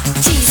time.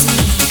 Tease me,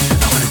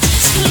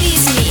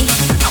 please me,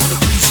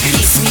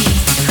 kiss me,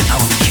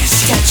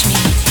 touch me,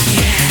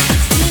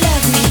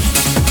 love me,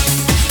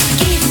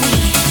 give me.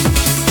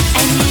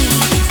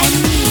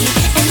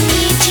 I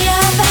need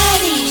your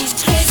body.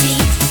 Crazy,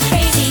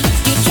 crazy,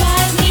 you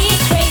drive me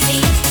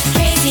crazy,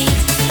 crazy,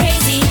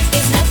 crazy.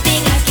 There's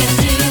nothing I can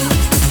do.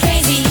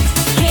 Crazy,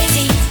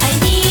 crazy, I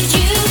need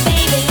you,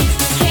 baby.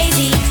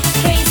 Crazy,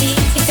 crazy,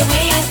 it's the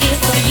way I feel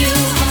for you.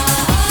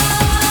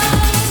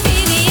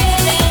 Feel the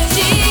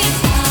energy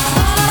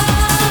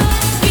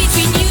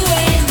between you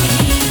and me.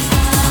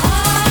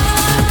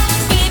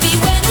 Baby,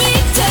 when we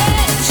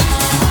touch,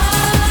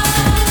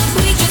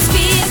 we just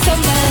feel so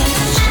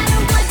much. No matter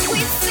what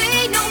we say,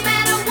 no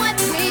matter what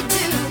we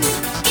do,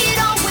 it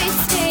always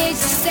stays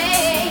the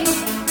same.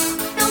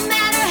 No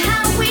matter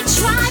how we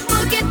try,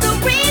 forget the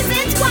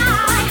reasons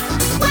why.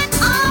 What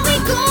are we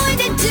going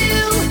to do?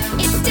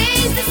 It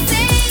stays the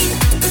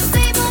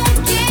same old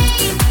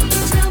game.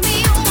 Tell me,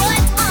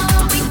 what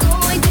are we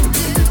going to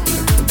do?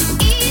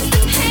 Ease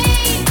the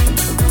pain.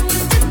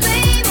 Who's to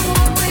blame?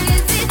 Or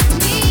is it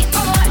me?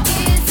 Or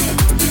is it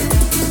you?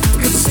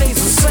 It stays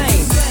the same.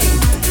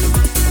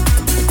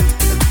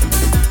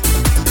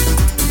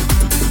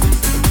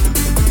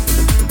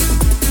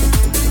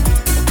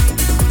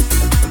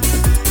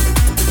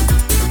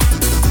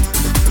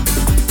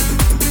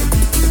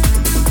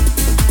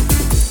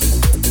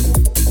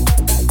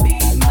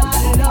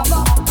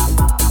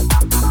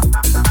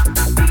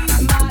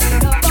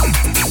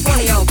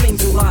 Funny how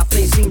things in life,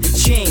 they seem to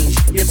change,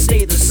 yet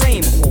stay the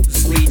same.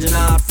 Hopelessly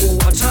denied for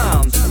a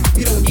time.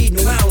 You don't need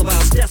no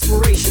alibis.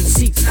 Desperation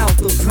seeks out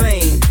the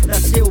pain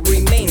that still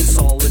remains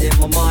solid in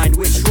my mind,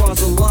 which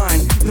draws a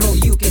line that all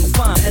you can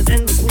find. As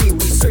endlessly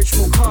we search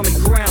for common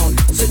ground,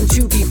 certain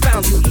to be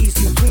found too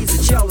easy to please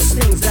the jealous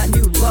things that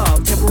new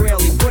love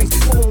temporarily brings.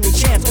 Only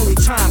chance, only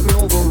time can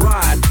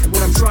override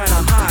what I'm trying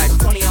to hide.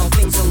 Funny how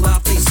things in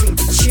life, they seem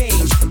to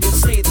change, yet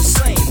stay the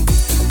same.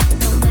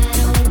 No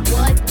matter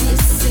what we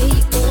say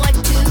or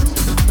do,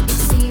 it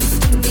seems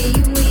to me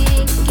we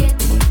ain't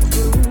getting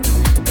through.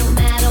 No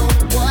matter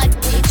what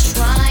we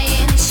try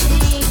and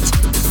change,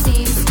 it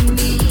seems to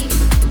me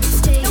it stays the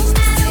same. No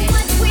matter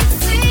what we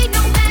say,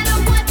 no matter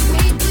what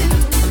we do,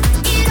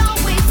 it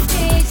always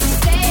stays the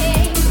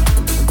same.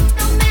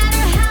 No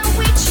matter how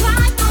we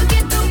try,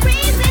 forget the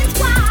reasons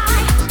why.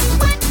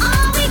 What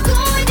are we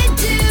going to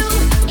do?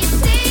 It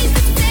stays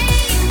the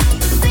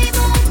same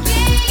old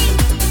game.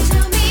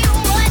 Tell me,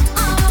 what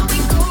are we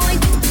going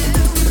to do?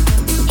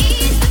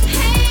 Ease the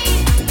pain.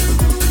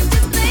 Who's to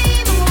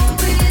blame? Or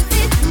is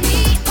it me?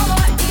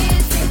 Or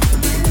is it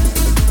you?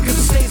 'Cause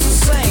it stays the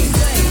same.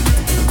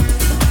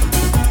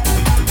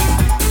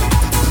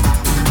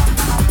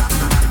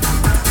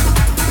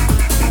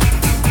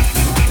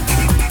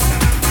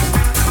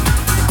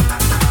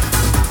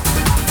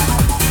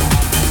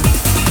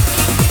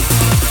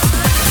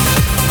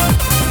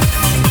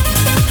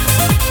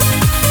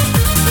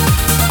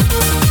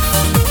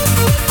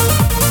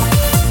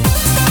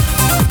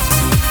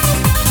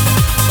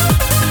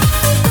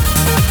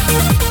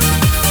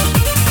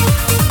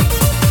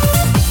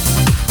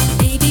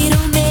 Baby,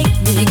 don't make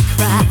me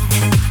cry.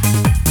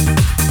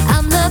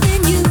 I'm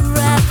loving you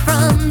right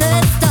from the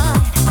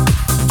start.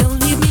 Don't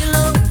leave me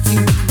alone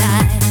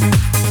tonight.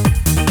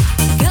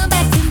 Come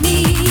back to me.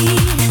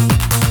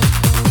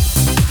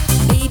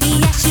 Baby,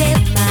 I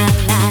shared my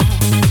life,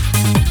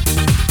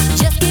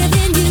 just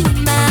giving you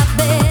my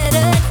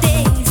better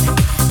days.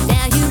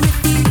 Now you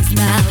refuse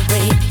my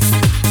ways.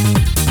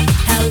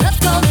 How love's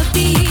gonna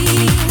be?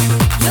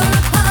 You're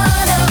a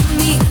part of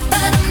me,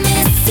 but I'm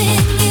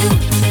missing you.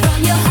 From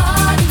your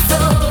heart and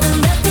soul,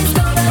 nothing's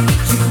gonna be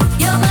true.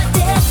 You're my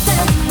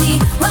destiny,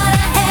 what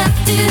I have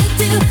to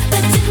do.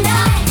 But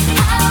tonight,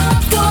 how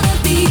it's gonna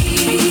be?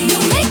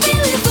 Don't make me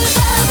live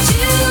without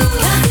you.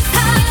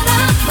 Out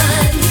of my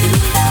new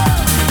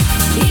love,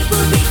 it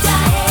would be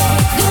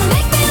dying. Don't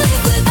make me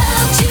live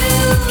without you.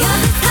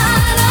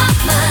 Out of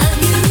my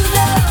new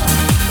love,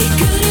 it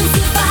couldn't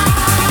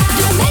survive.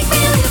 Don't make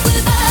me live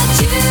without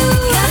you.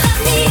 I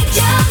need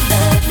your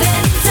love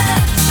and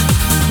touch.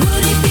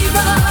 Would it be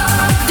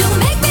wrong? Don't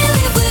make me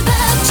live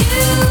without you.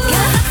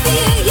 I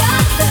feel your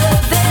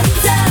love and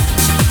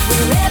touch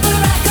wherever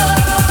I go.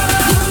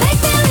 Don't make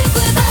me live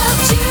without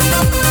you.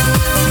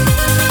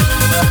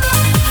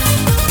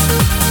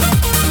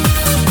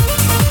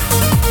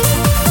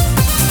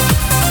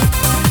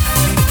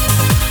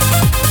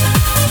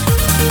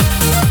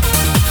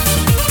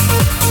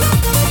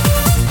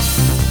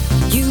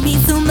 You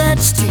mean so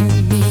much to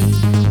me.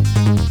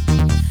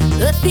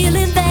 A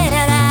feeling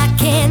that I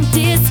can't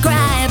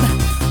describe.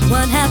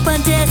 one half my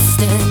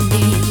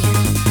destiny.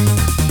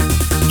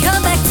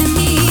 Come back to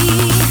me.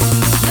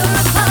 You're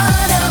a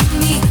part of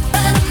me,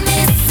 but I'm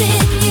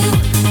missing you.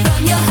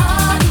 From your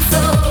heart and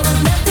soul,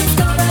 nothing's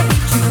gonna be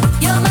true.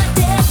 You're my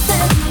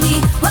destiny,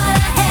 what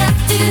I have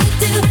to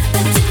do.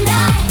 But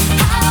tonight,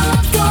 how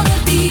I'm gonna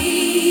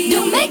be.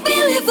 Don't make me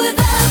live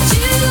without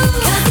you.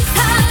 'Cause it's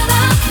hard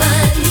on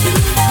mine, you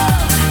know.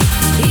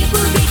 It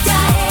would be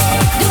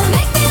dying. Don't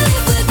make me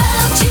live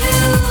without you.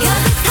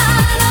 'Cause it's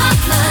hard on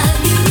mine,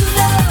 you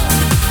know.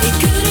 It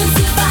couldn't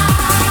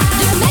survive.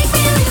 Don't make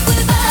me live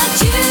without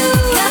you.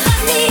 'Cause I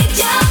need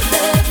your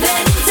love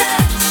and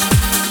touch.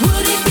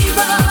 Would it be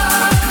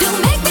wrong?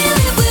 Don't make me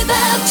live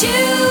without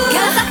you.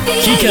 'Cause I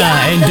feel Kika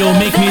and Don't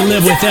Make Me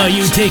Live Without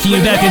You, taking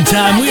you back in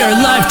time. We are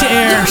live to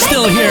air,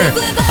 still here,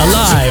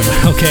 alive,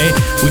 okay?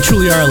 We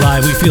truly are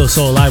alive. We feel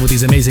so alive with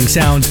these amazing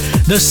sounds.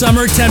 The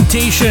Summer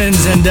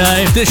Temptations, and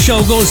if this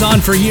show goes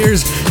on for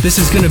years, this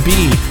is going to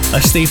be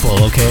a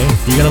staple, okay?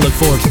 You got to look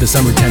forward to the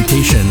Summer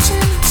Temptations.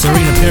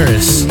 Serena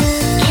Paris.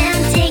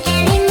 Can't take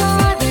any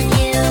more with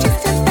you.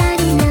 Just about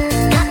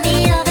enough. Got me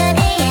over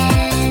the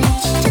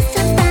edge. Just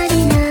about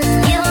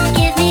enough. You won't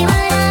give me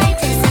what I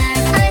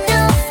deserve. I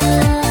know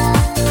fool.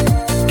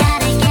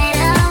 Gotta get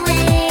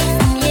away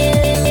from you.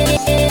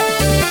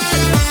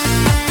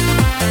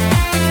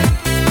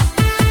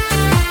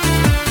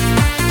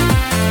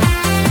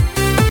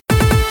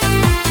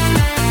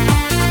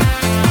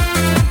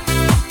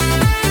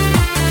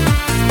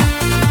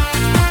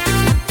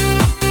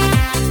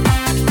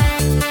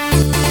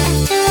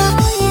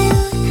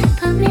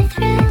 Put me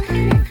through.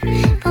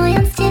 Boy,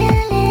 I'm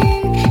still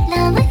in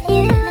love with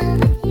you.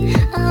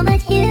 Oh,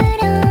 but you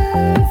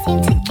don't seem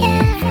to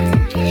care.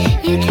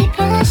 You keep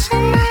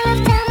rushing my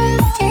love down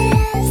the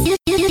stairs.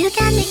 You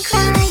got me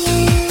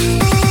crying.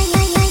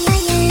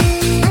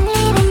 I'm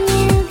leaving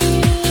you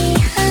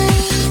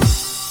behind.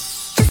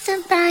 Just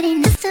about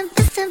enough.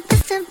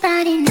 Just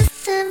about enough.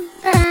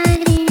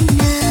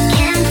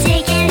 Can't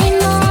take any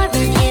more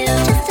with you.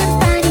 Just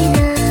about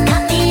enough.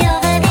 Got me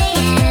over the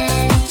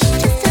edge.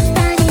 Just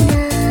about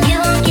enough. You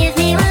won't give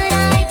me what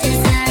I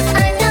deserve.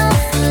 I know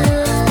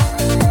fool.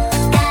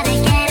 Gotta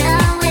get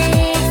away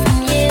from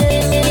you.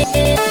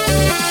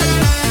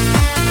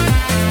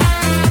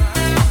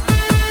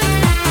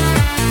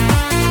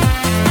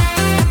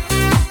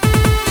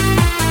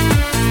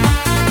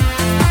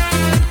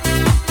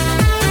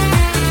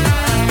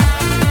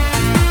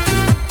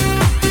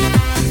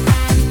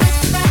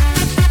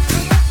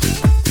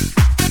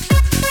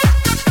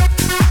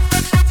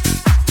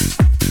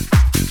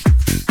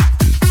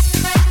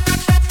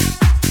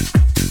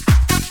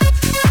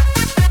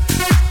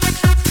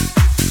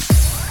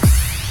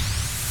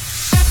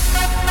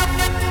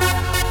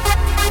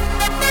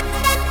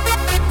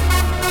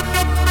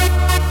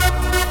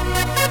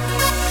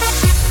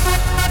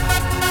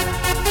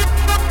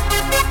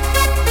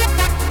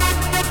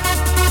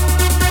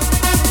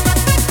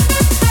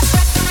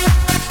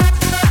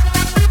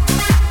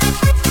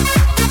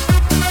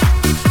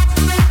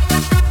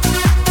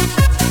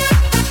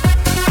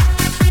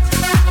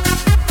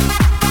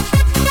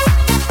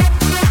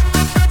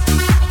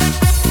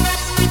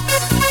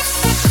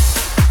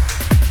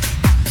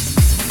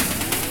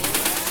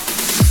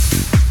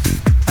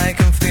 I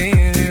can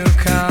feel you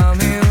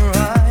coming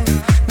right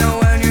now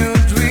when you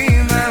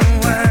dream and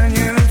when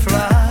you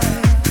fly.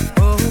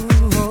 Oh,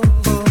 oh,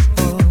 oh,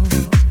 oh.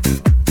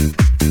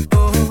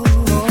 Oh,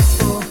 oh,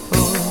 oh,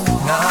 oh.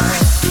 Now,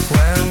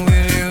 when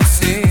will you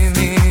see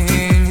me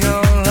in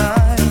your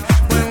life?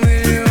 When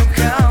will you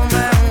come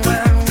and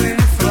when will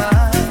you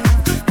fly?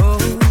 Oh,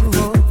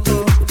 oh,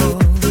 oh, oh.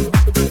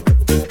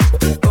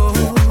 Oh,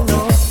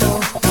 oh,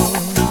 oh,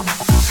 oh.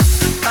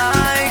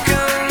 I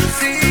can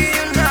see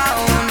you now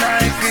and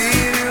I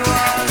feel you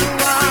all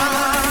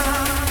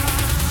around.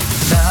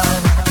 Now,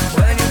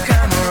 when you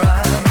come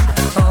around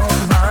all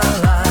my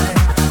life,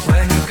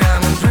 when you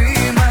come and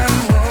dream and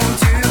won't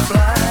you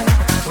fly?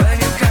 When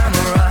you come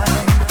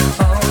around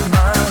all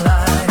my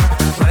life,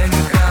 when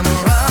you come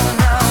around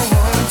now,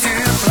 won't you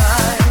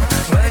fly?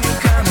 When you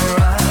come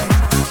around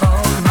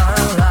all my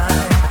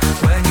life,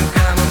 when you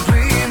come and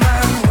dream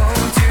and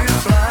won't you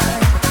fly?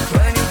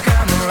 When you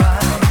come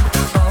around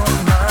all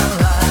my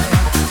life,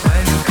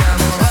 when you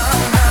come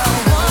around now,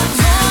 won't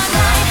you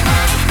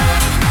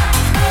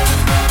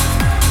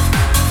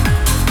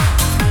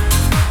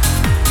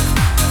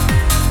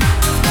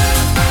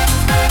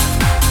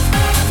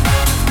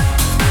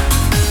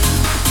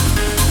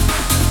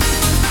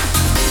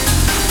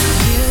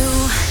You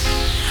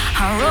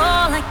are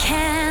all I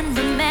can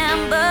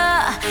remember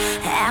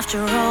after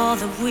all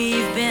that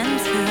we've been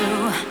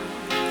through.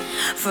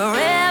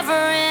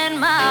 Forever in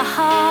my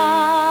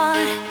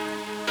heart.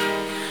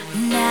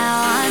 Now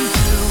I'm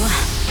through,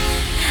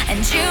 and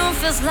June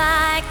feels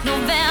like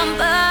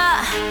November.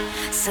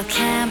 So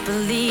can't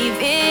believe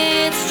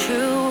it's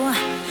true.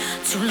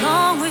 Too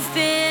long we've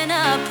been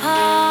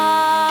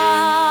apart.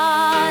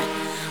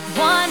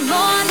 One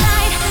more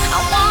night, I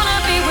wanna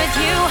be with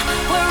you,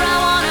 where I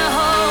wanna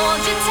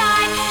hold you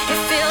tight. It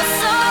feels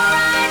so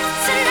right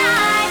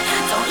tonight.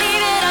 Don't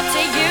leave it up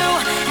to you.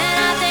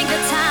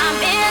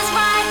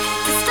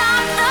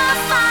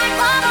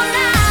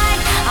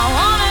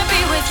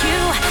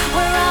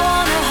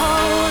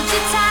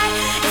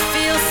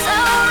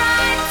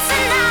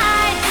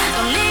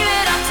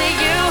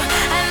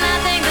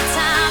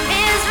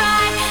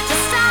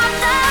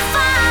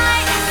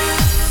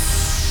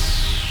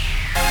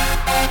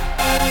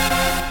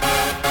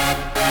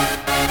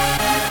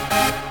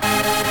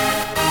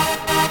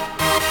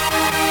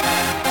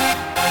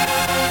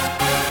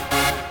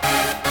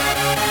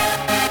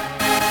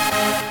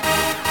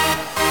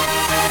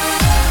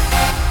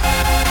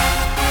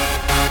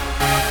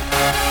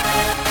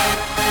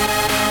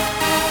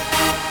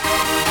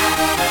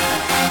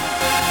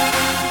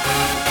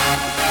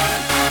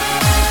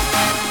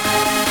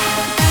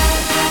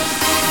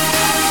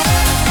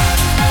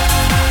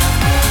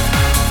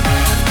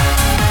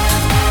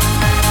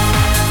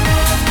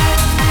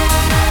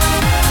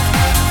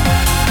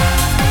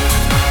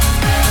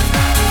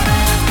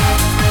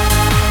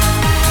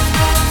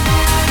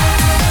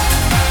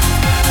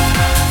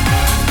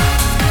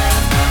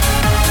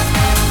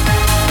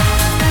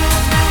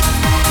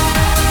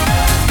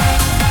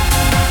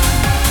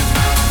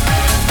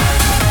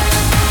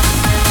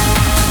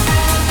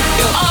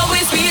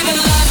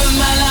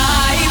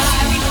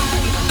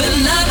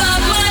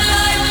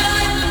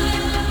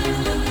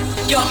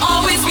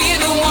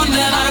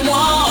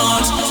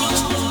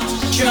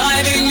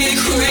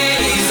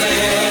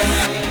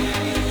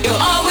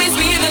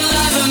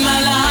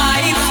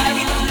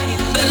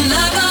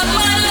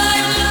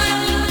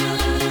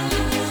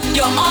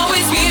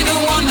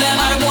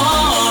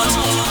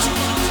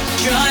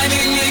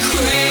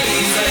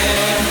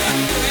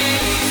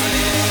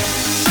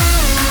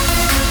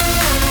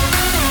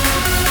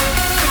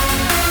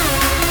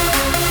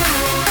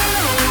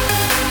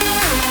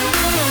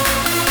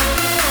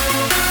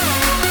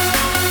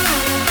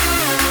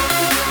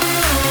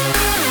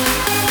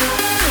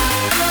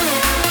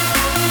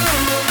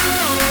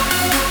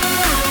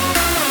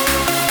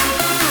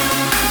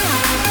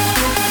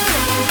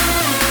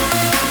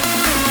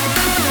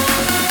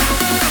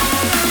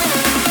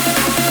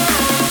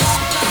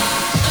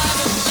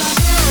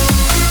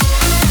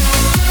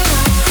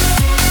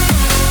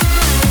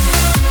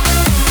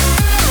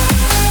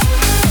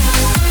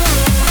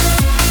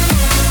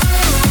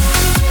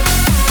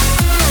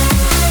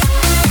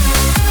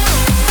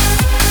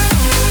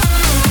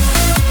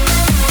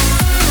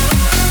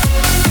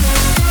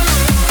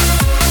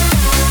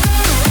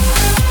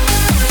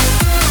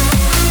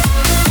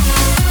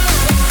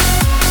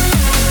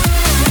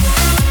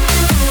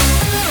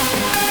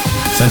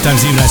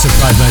 Sometimes even I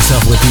surprise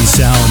myself with these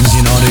sounds,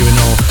 you know, I don't even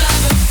know.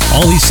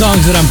 All these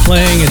songs that I'm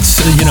playing,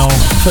 it's, you know,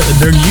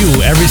 they're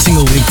new every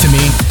single week to me.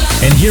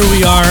 And here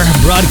we are,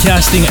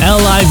 broadcasting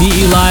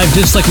LIVE live,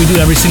 just like we do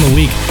every single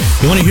week.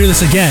 You want to hear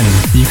this again,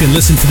 you can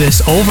listen to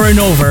this over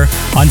and over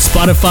on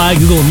Spotify,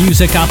 Google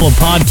Music, Apple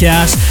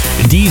Podcasts,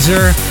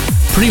 Deezer,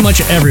 pretty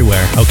much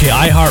everywhere. Okay,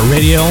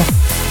 iHeartRadio.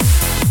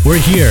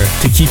 We're here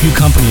to keep you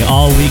company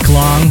all week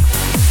long.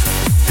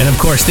 And of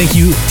course, thank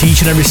you to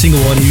each and every single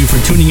one of you for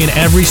tuning in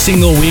every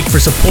single week, for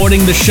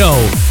supporting the show.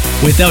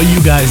 Without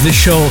you guys, this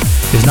show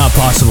is not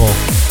possible.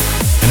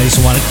 And I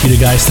just want you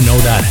guys to know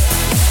that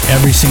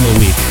every single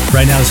week.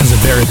 Right now, this is a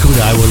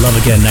Barracuda, I Will Love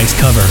Again, nice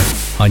cover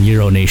on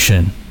Euro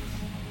Nation.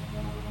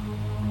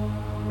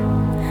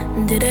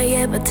 Did I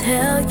ever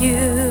tell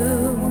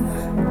you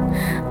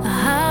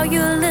how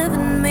you live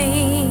in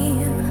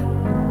me?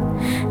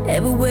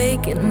 Every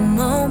waking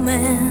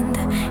moment,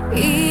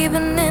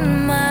 even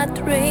in my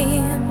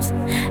dreams.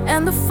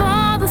 And the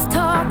father's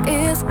talk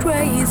is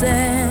crazy,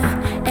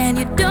 and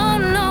you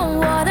don't know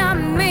what I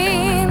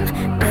mean.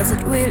 Does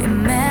it really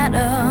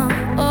matter?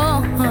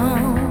 Oh,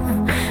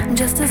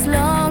 just as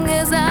long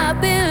as I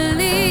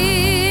believe.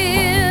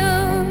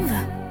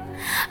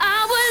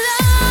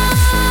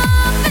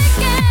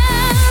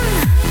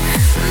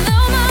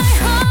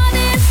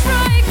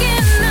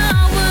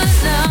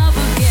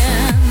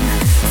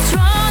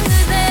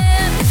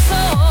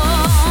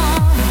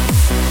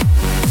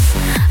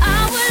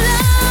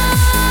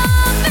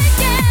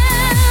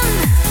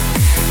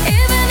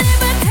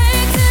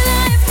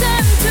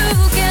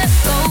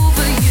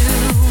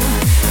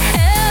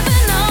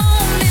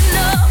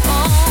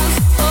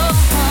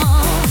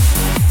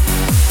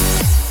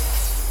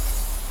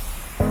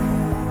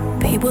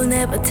 Will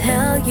never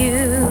tell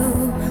you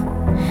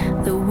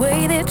the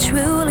way they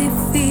truly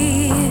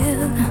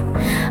feel.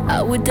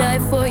 I would die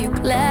for you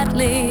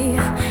gladly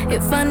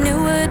if I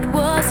knew it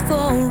was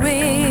for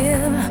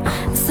real.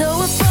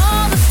 So if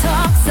all the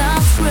talk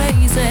sounds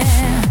crazy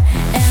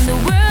and the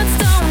words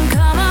don't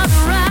come out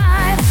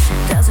right,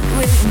 does it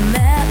really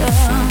matter?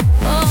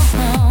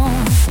 Oh,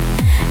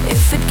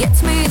 if it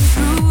gets me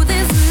through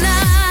this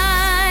night.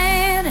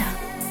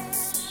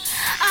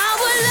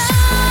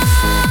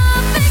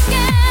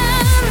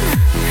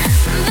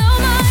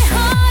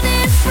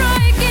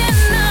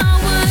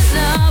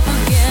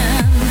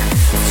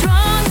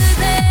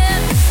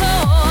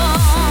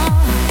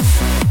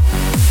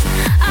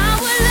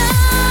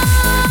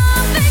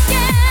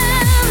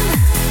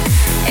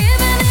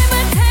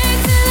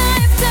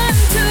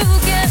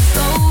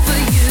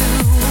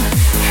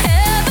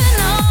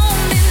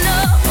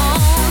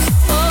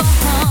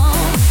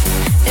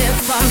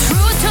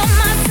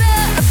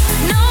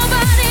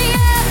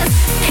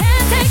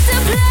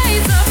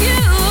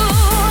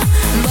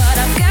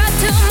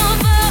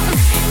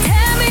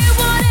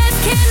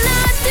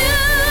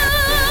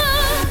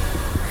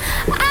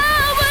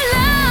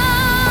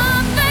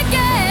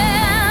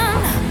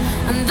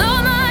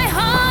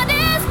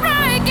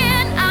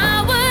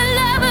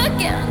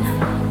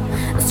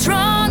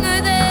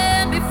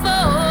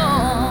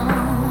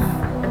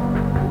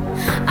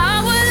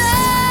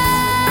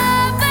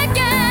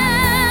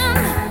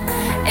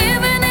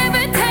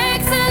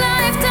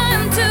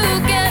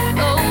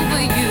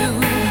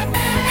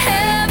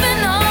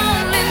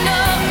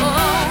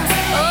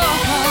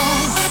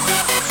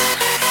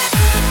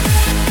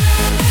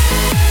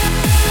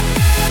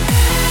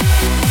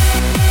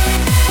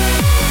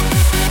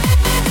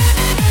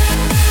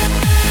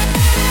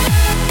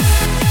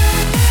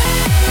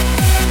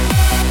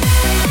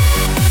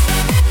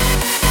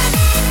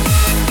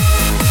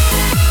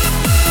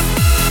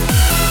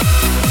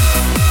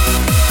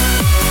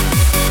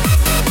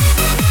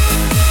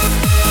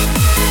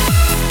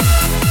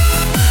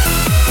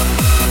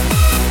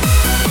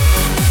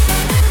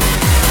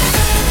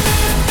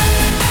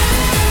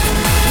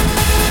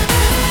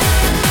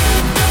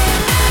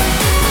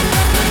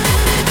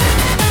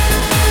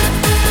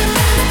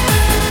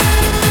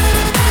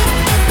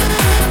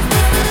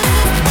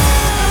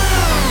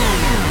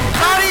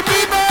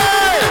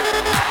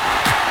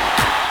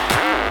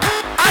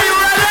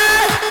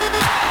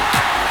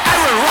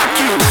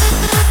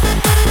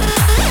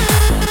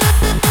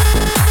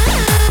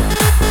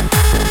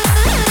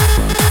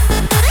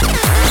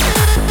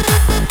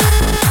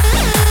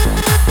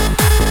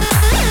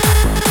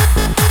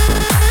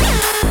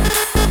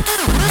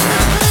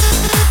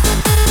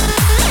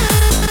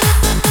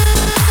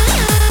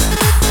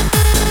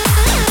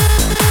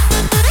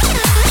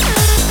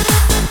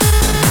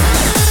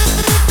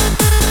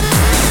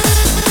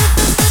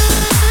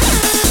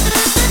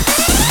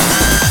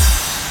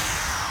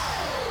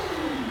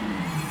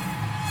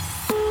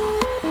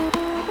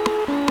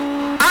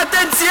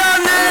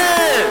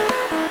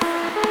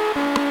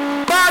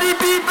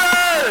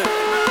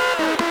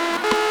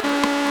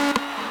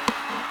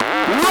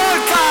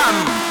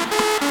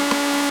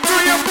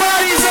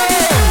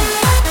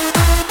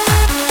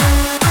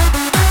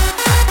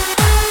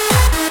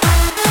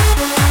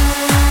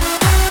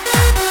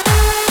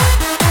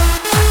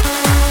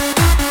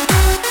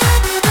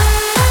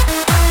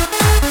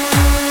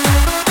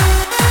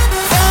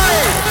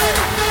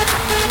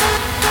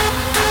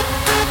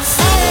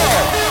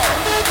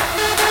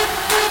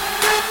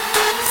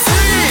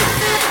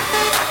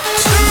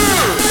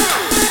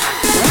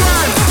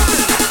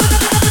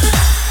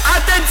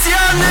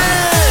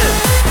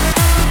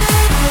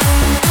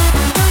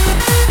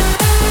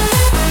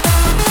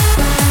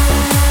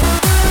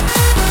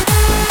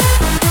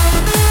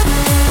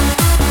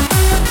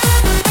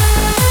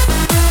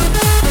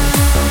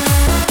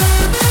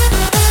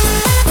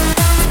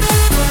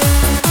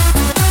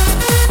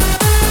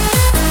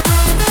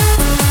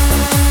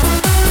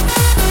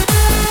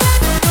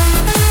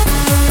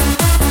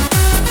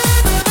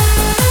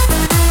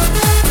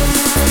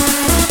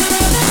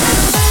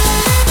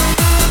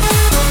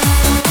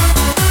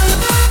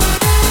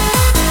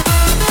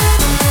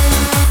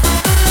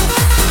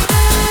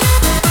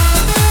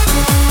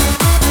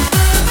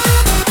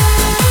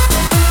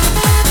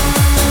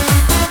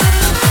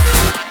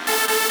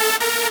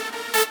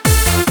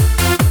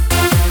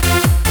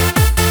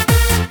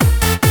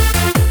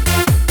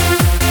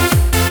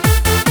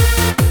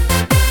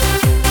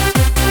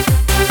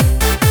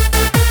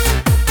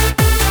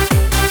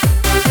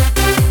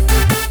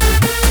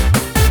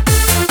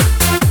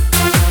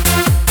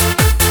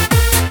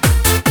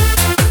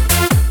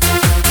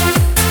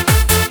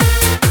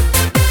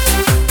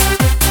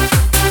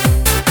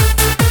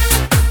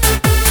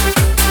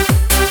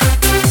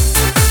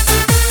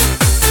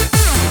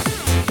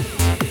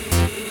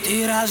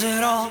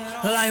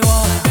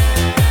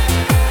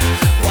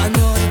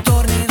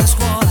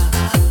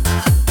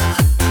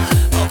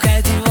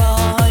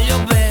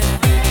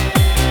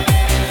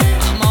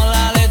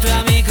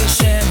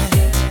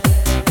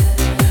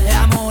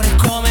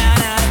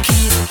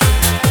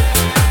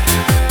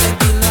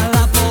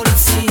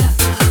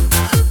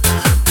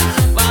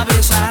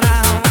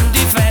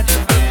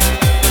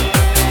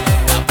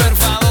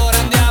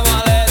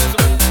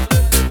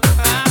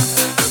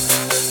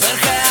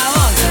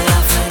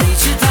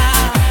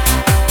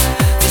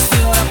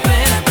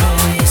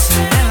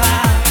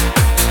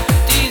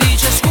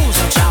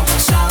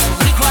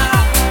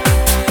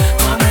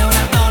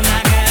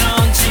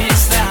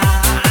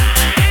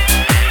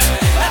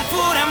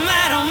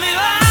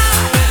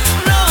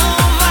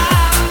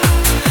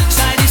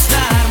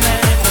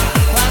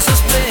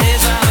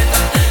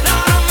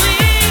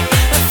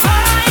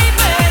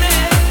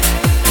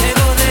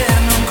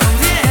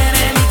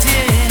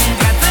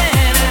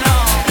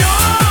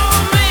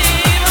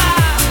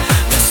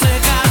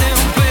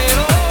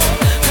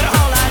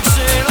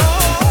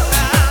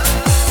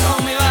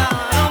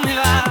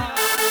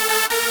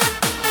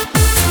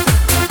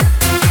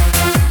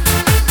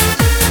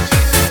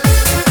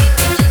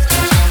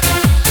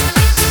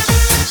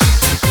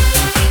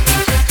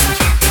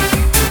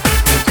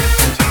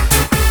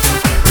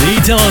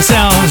 Fratello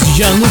Sounds,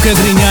 Gianluca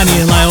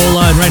Grignani and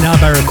Laiola, and right now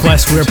by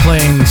request we're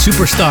playing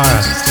Superstar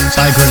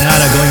by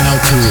Granada, going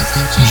out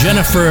to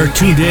Jennifer,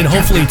 tuned in,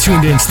 hopefully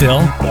tuned in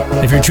still.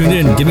 If you're tuned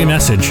in, give me a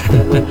message.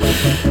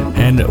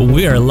 And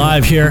we are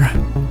live here,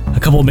 a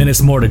couple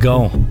minutes more to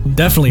go,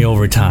 definitely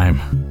overtime.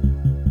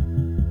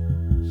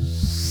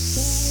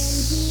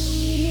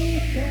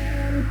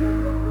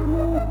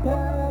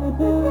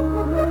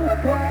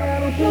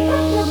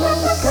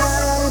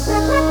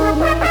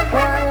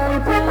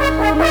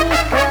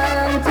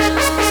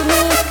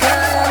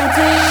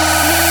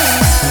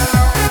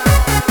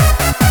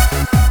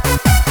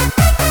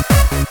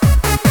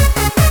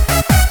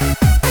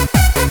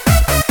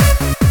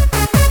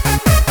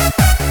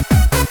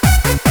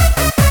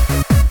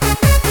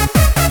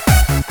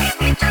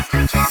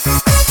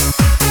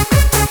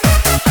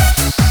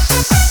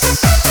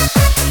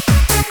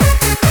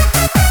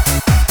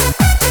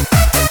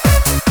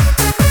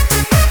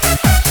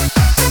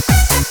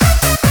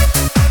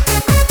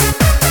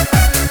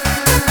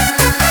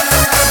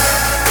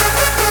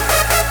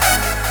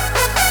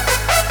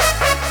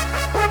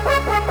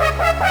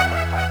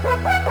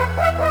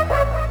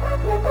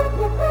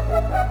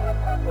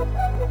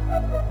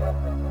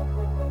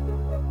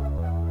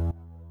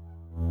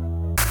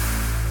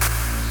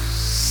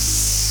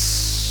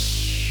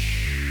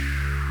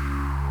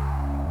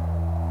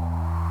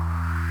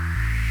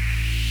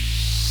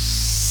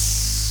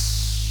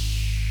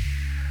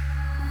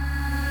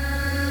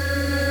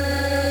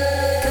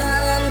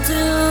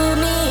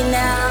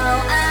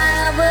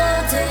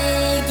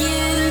 Take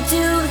you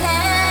to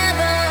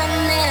heaven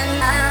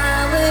and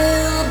I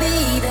will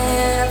be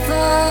there for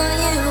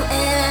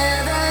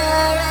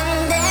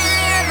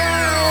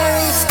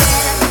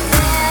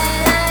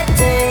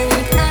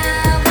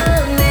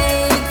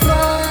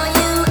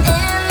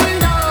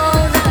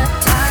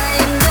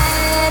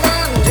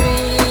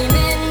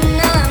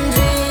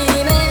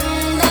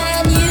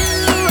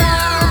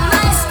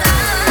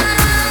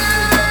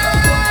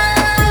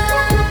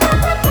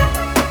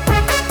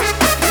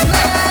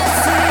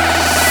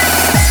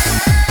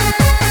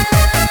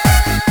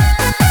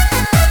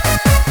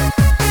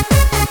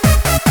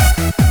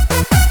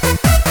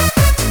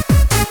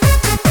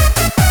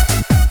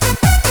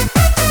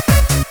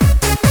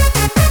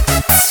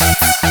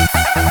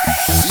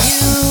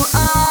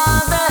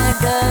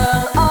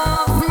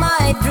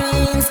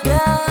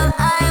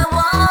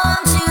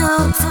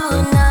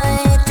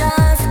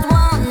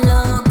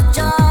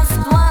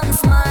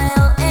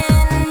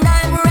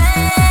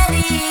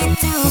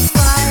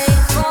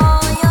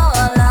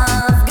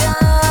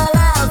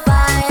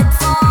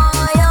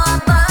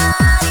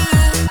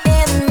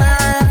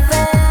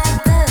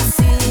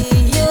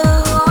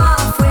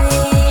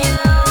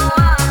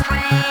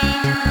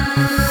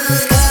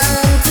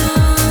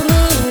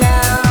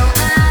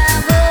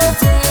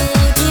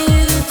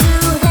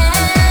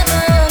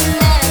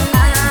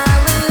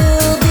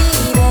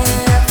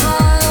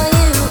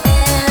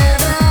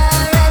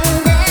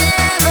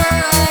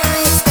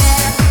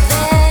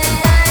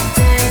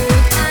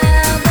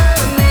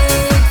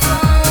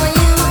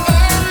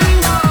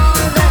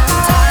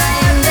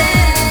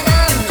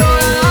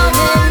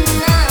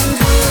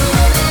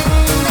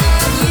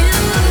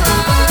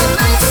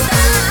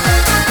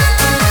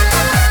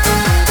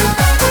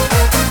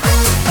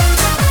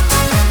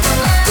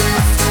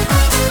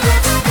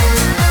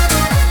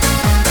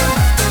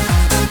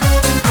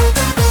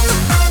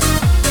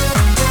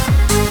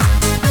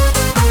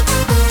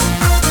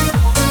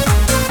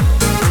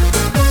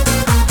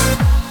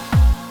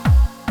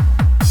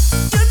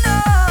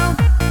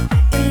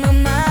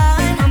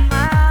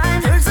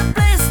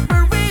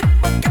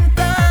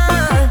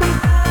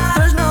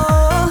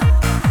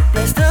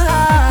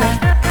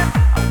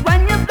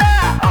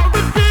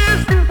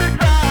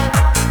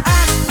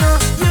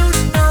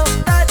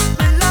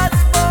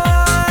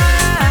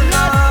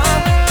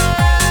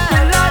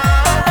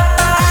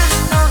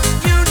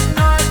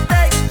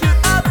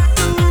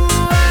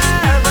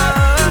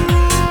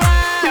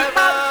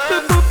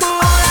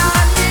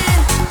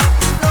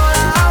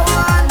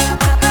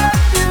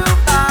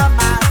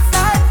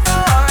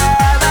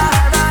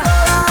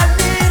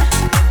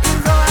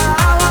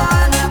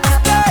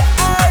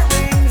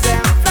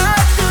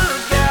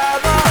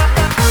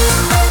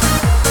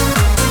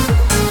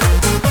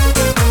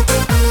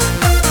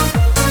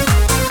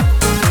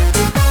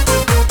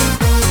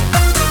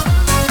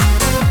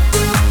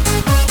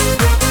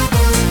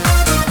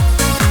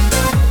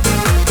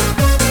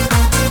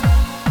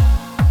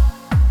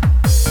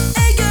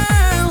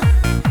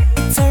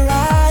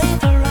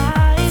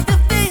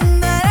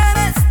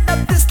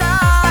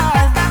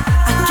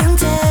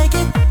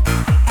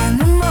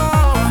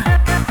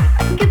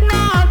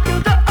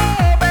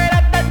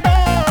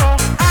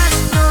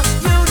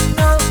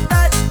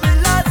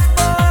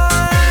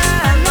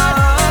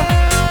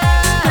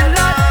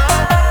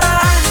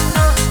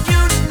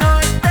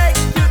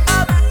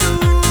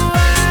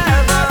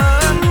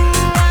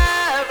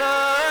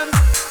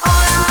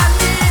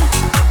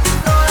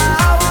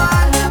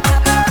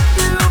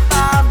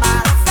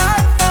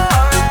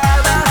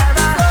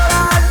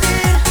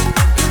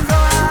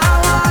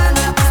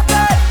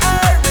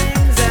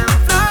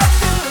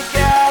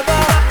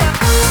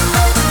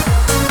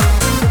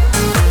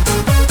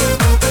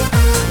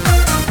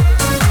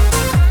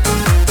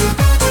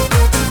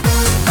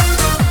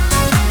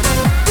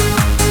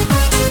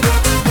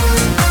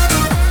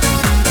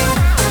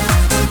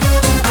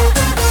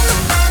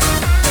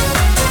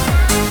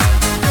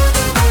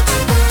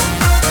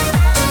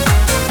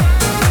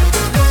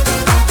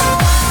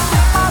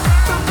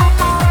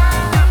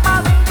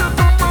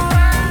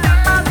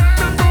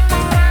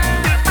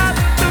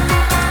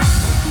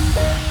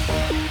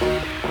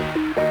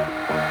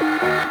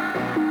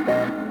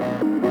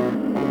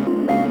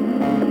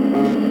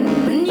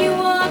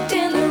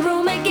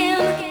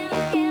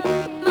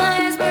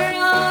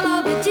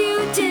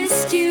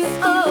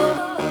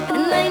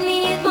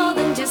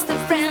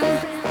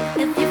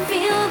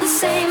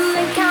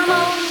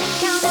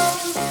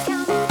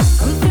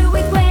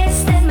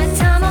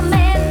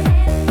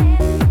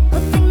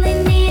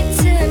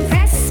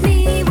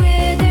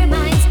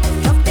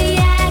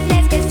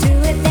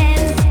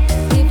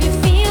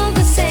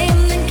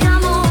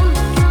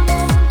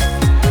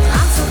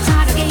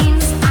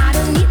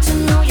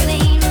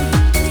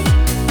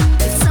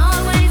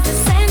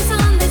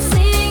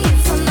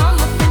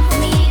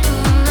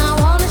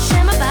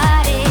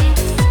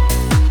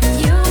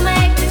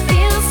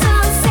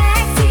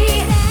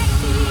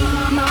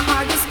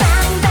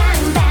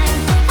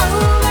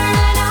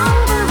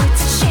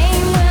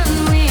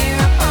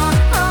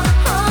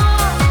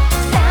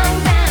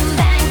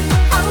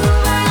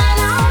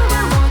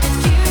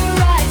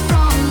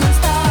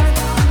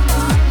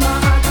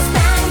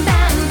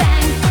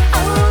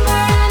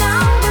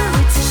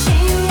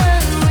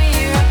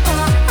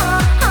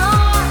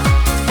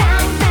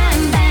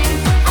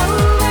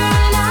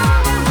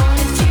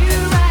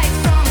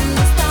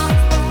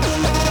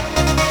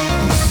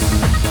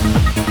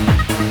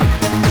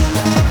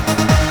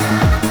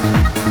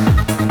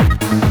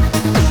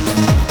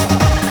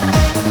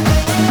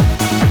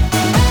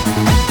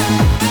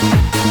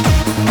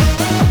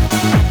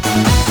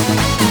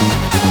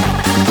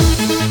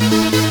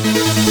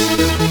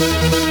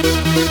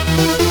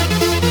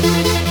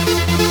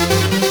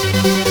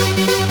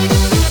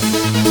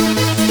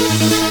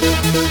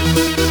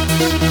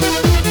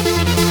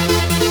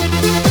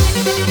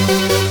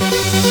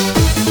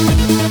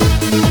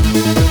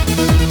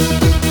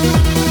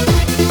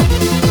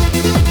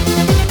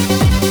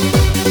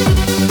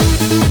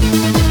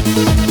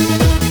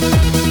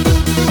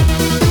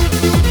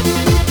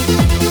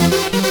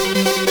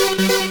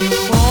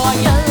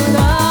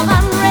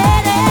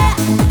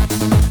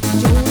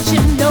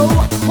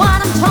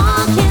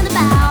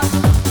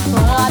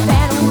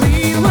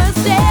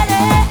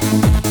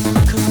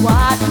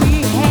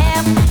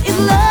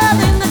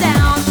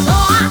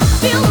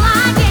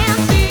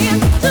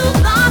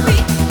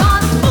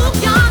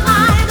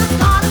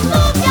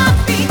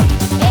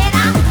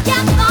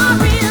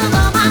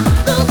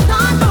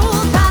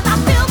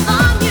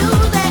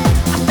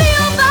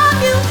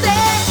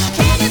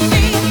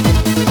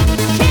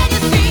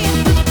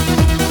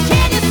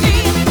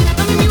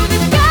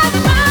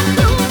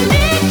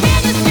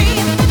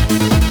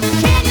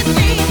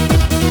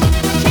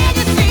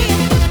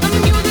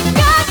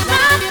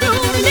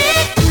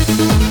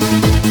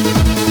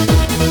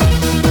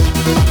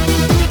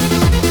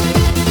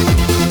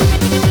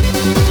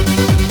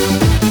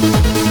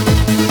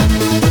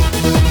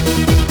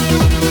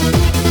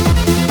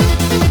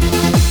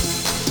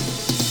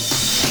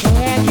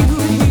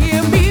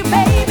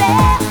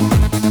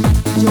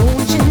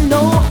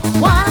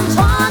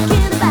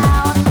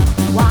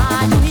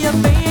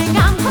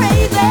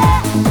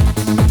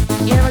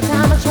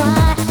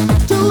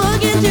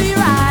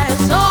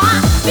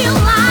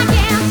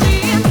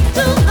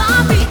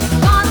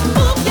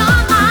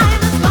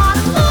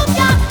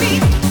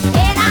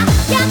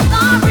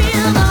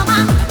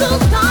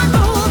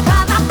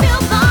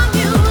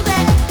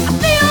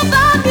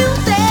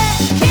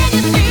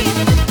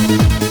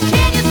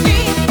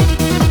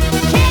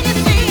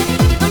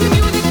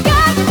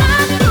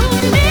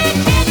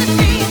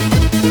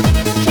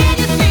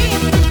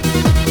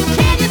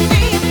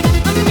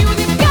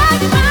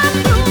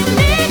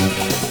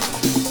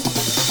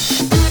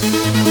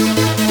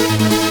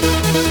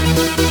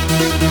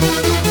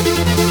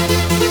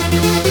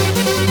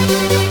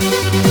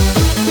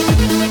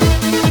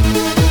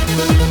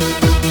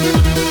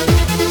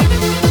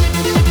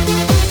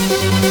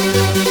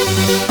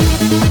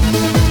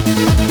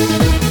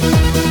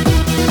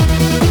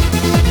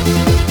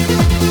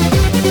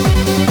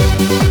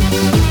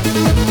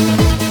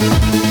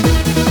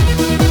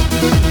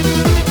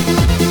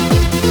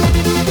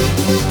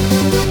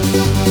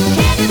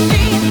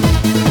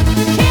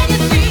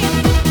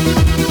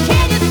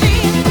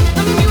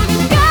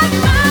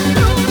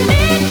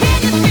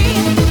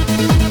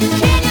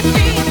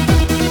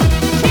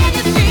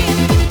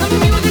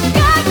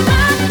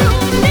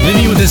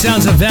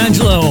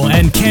Evangelo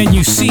and Can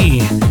You See?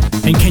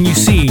 And can you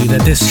see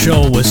that this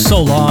show was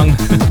so long?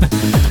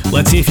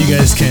 Let's see if you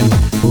guys can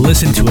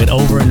listen to it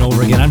over and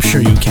over again. I'm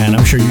sure you can.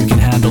 I'm sure you can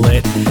handle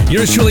it.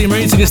 Yours truly,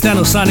 Maurizio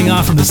Castano, signing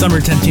off from the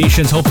Summer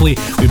Temptations. Hopefully,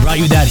 we brought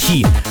you that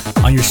heat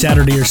on your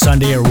Saturday or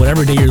Sunday or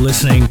whatever day you're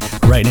listening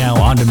right now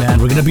on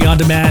demand. We're going to be on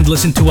demand.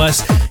 Listen to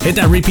us. Hit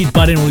that repeat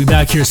button. We'll be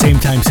back here same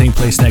time, same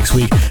place next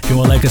week. If you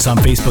want to like us on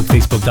Facebook,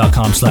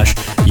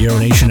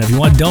 facebook.com/Euronation. If you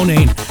want to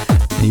donate,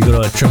 and you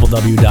go to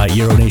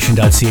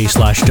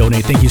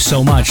www.euronation.ca/donate. Thank you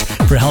so much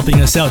for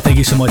helping us out. Thank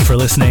you so much for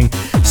listening.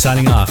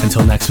 Signing off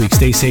until next week.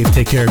 Stay safe.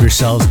 Take care of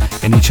yourselves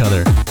and each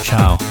other.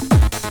 Ciao.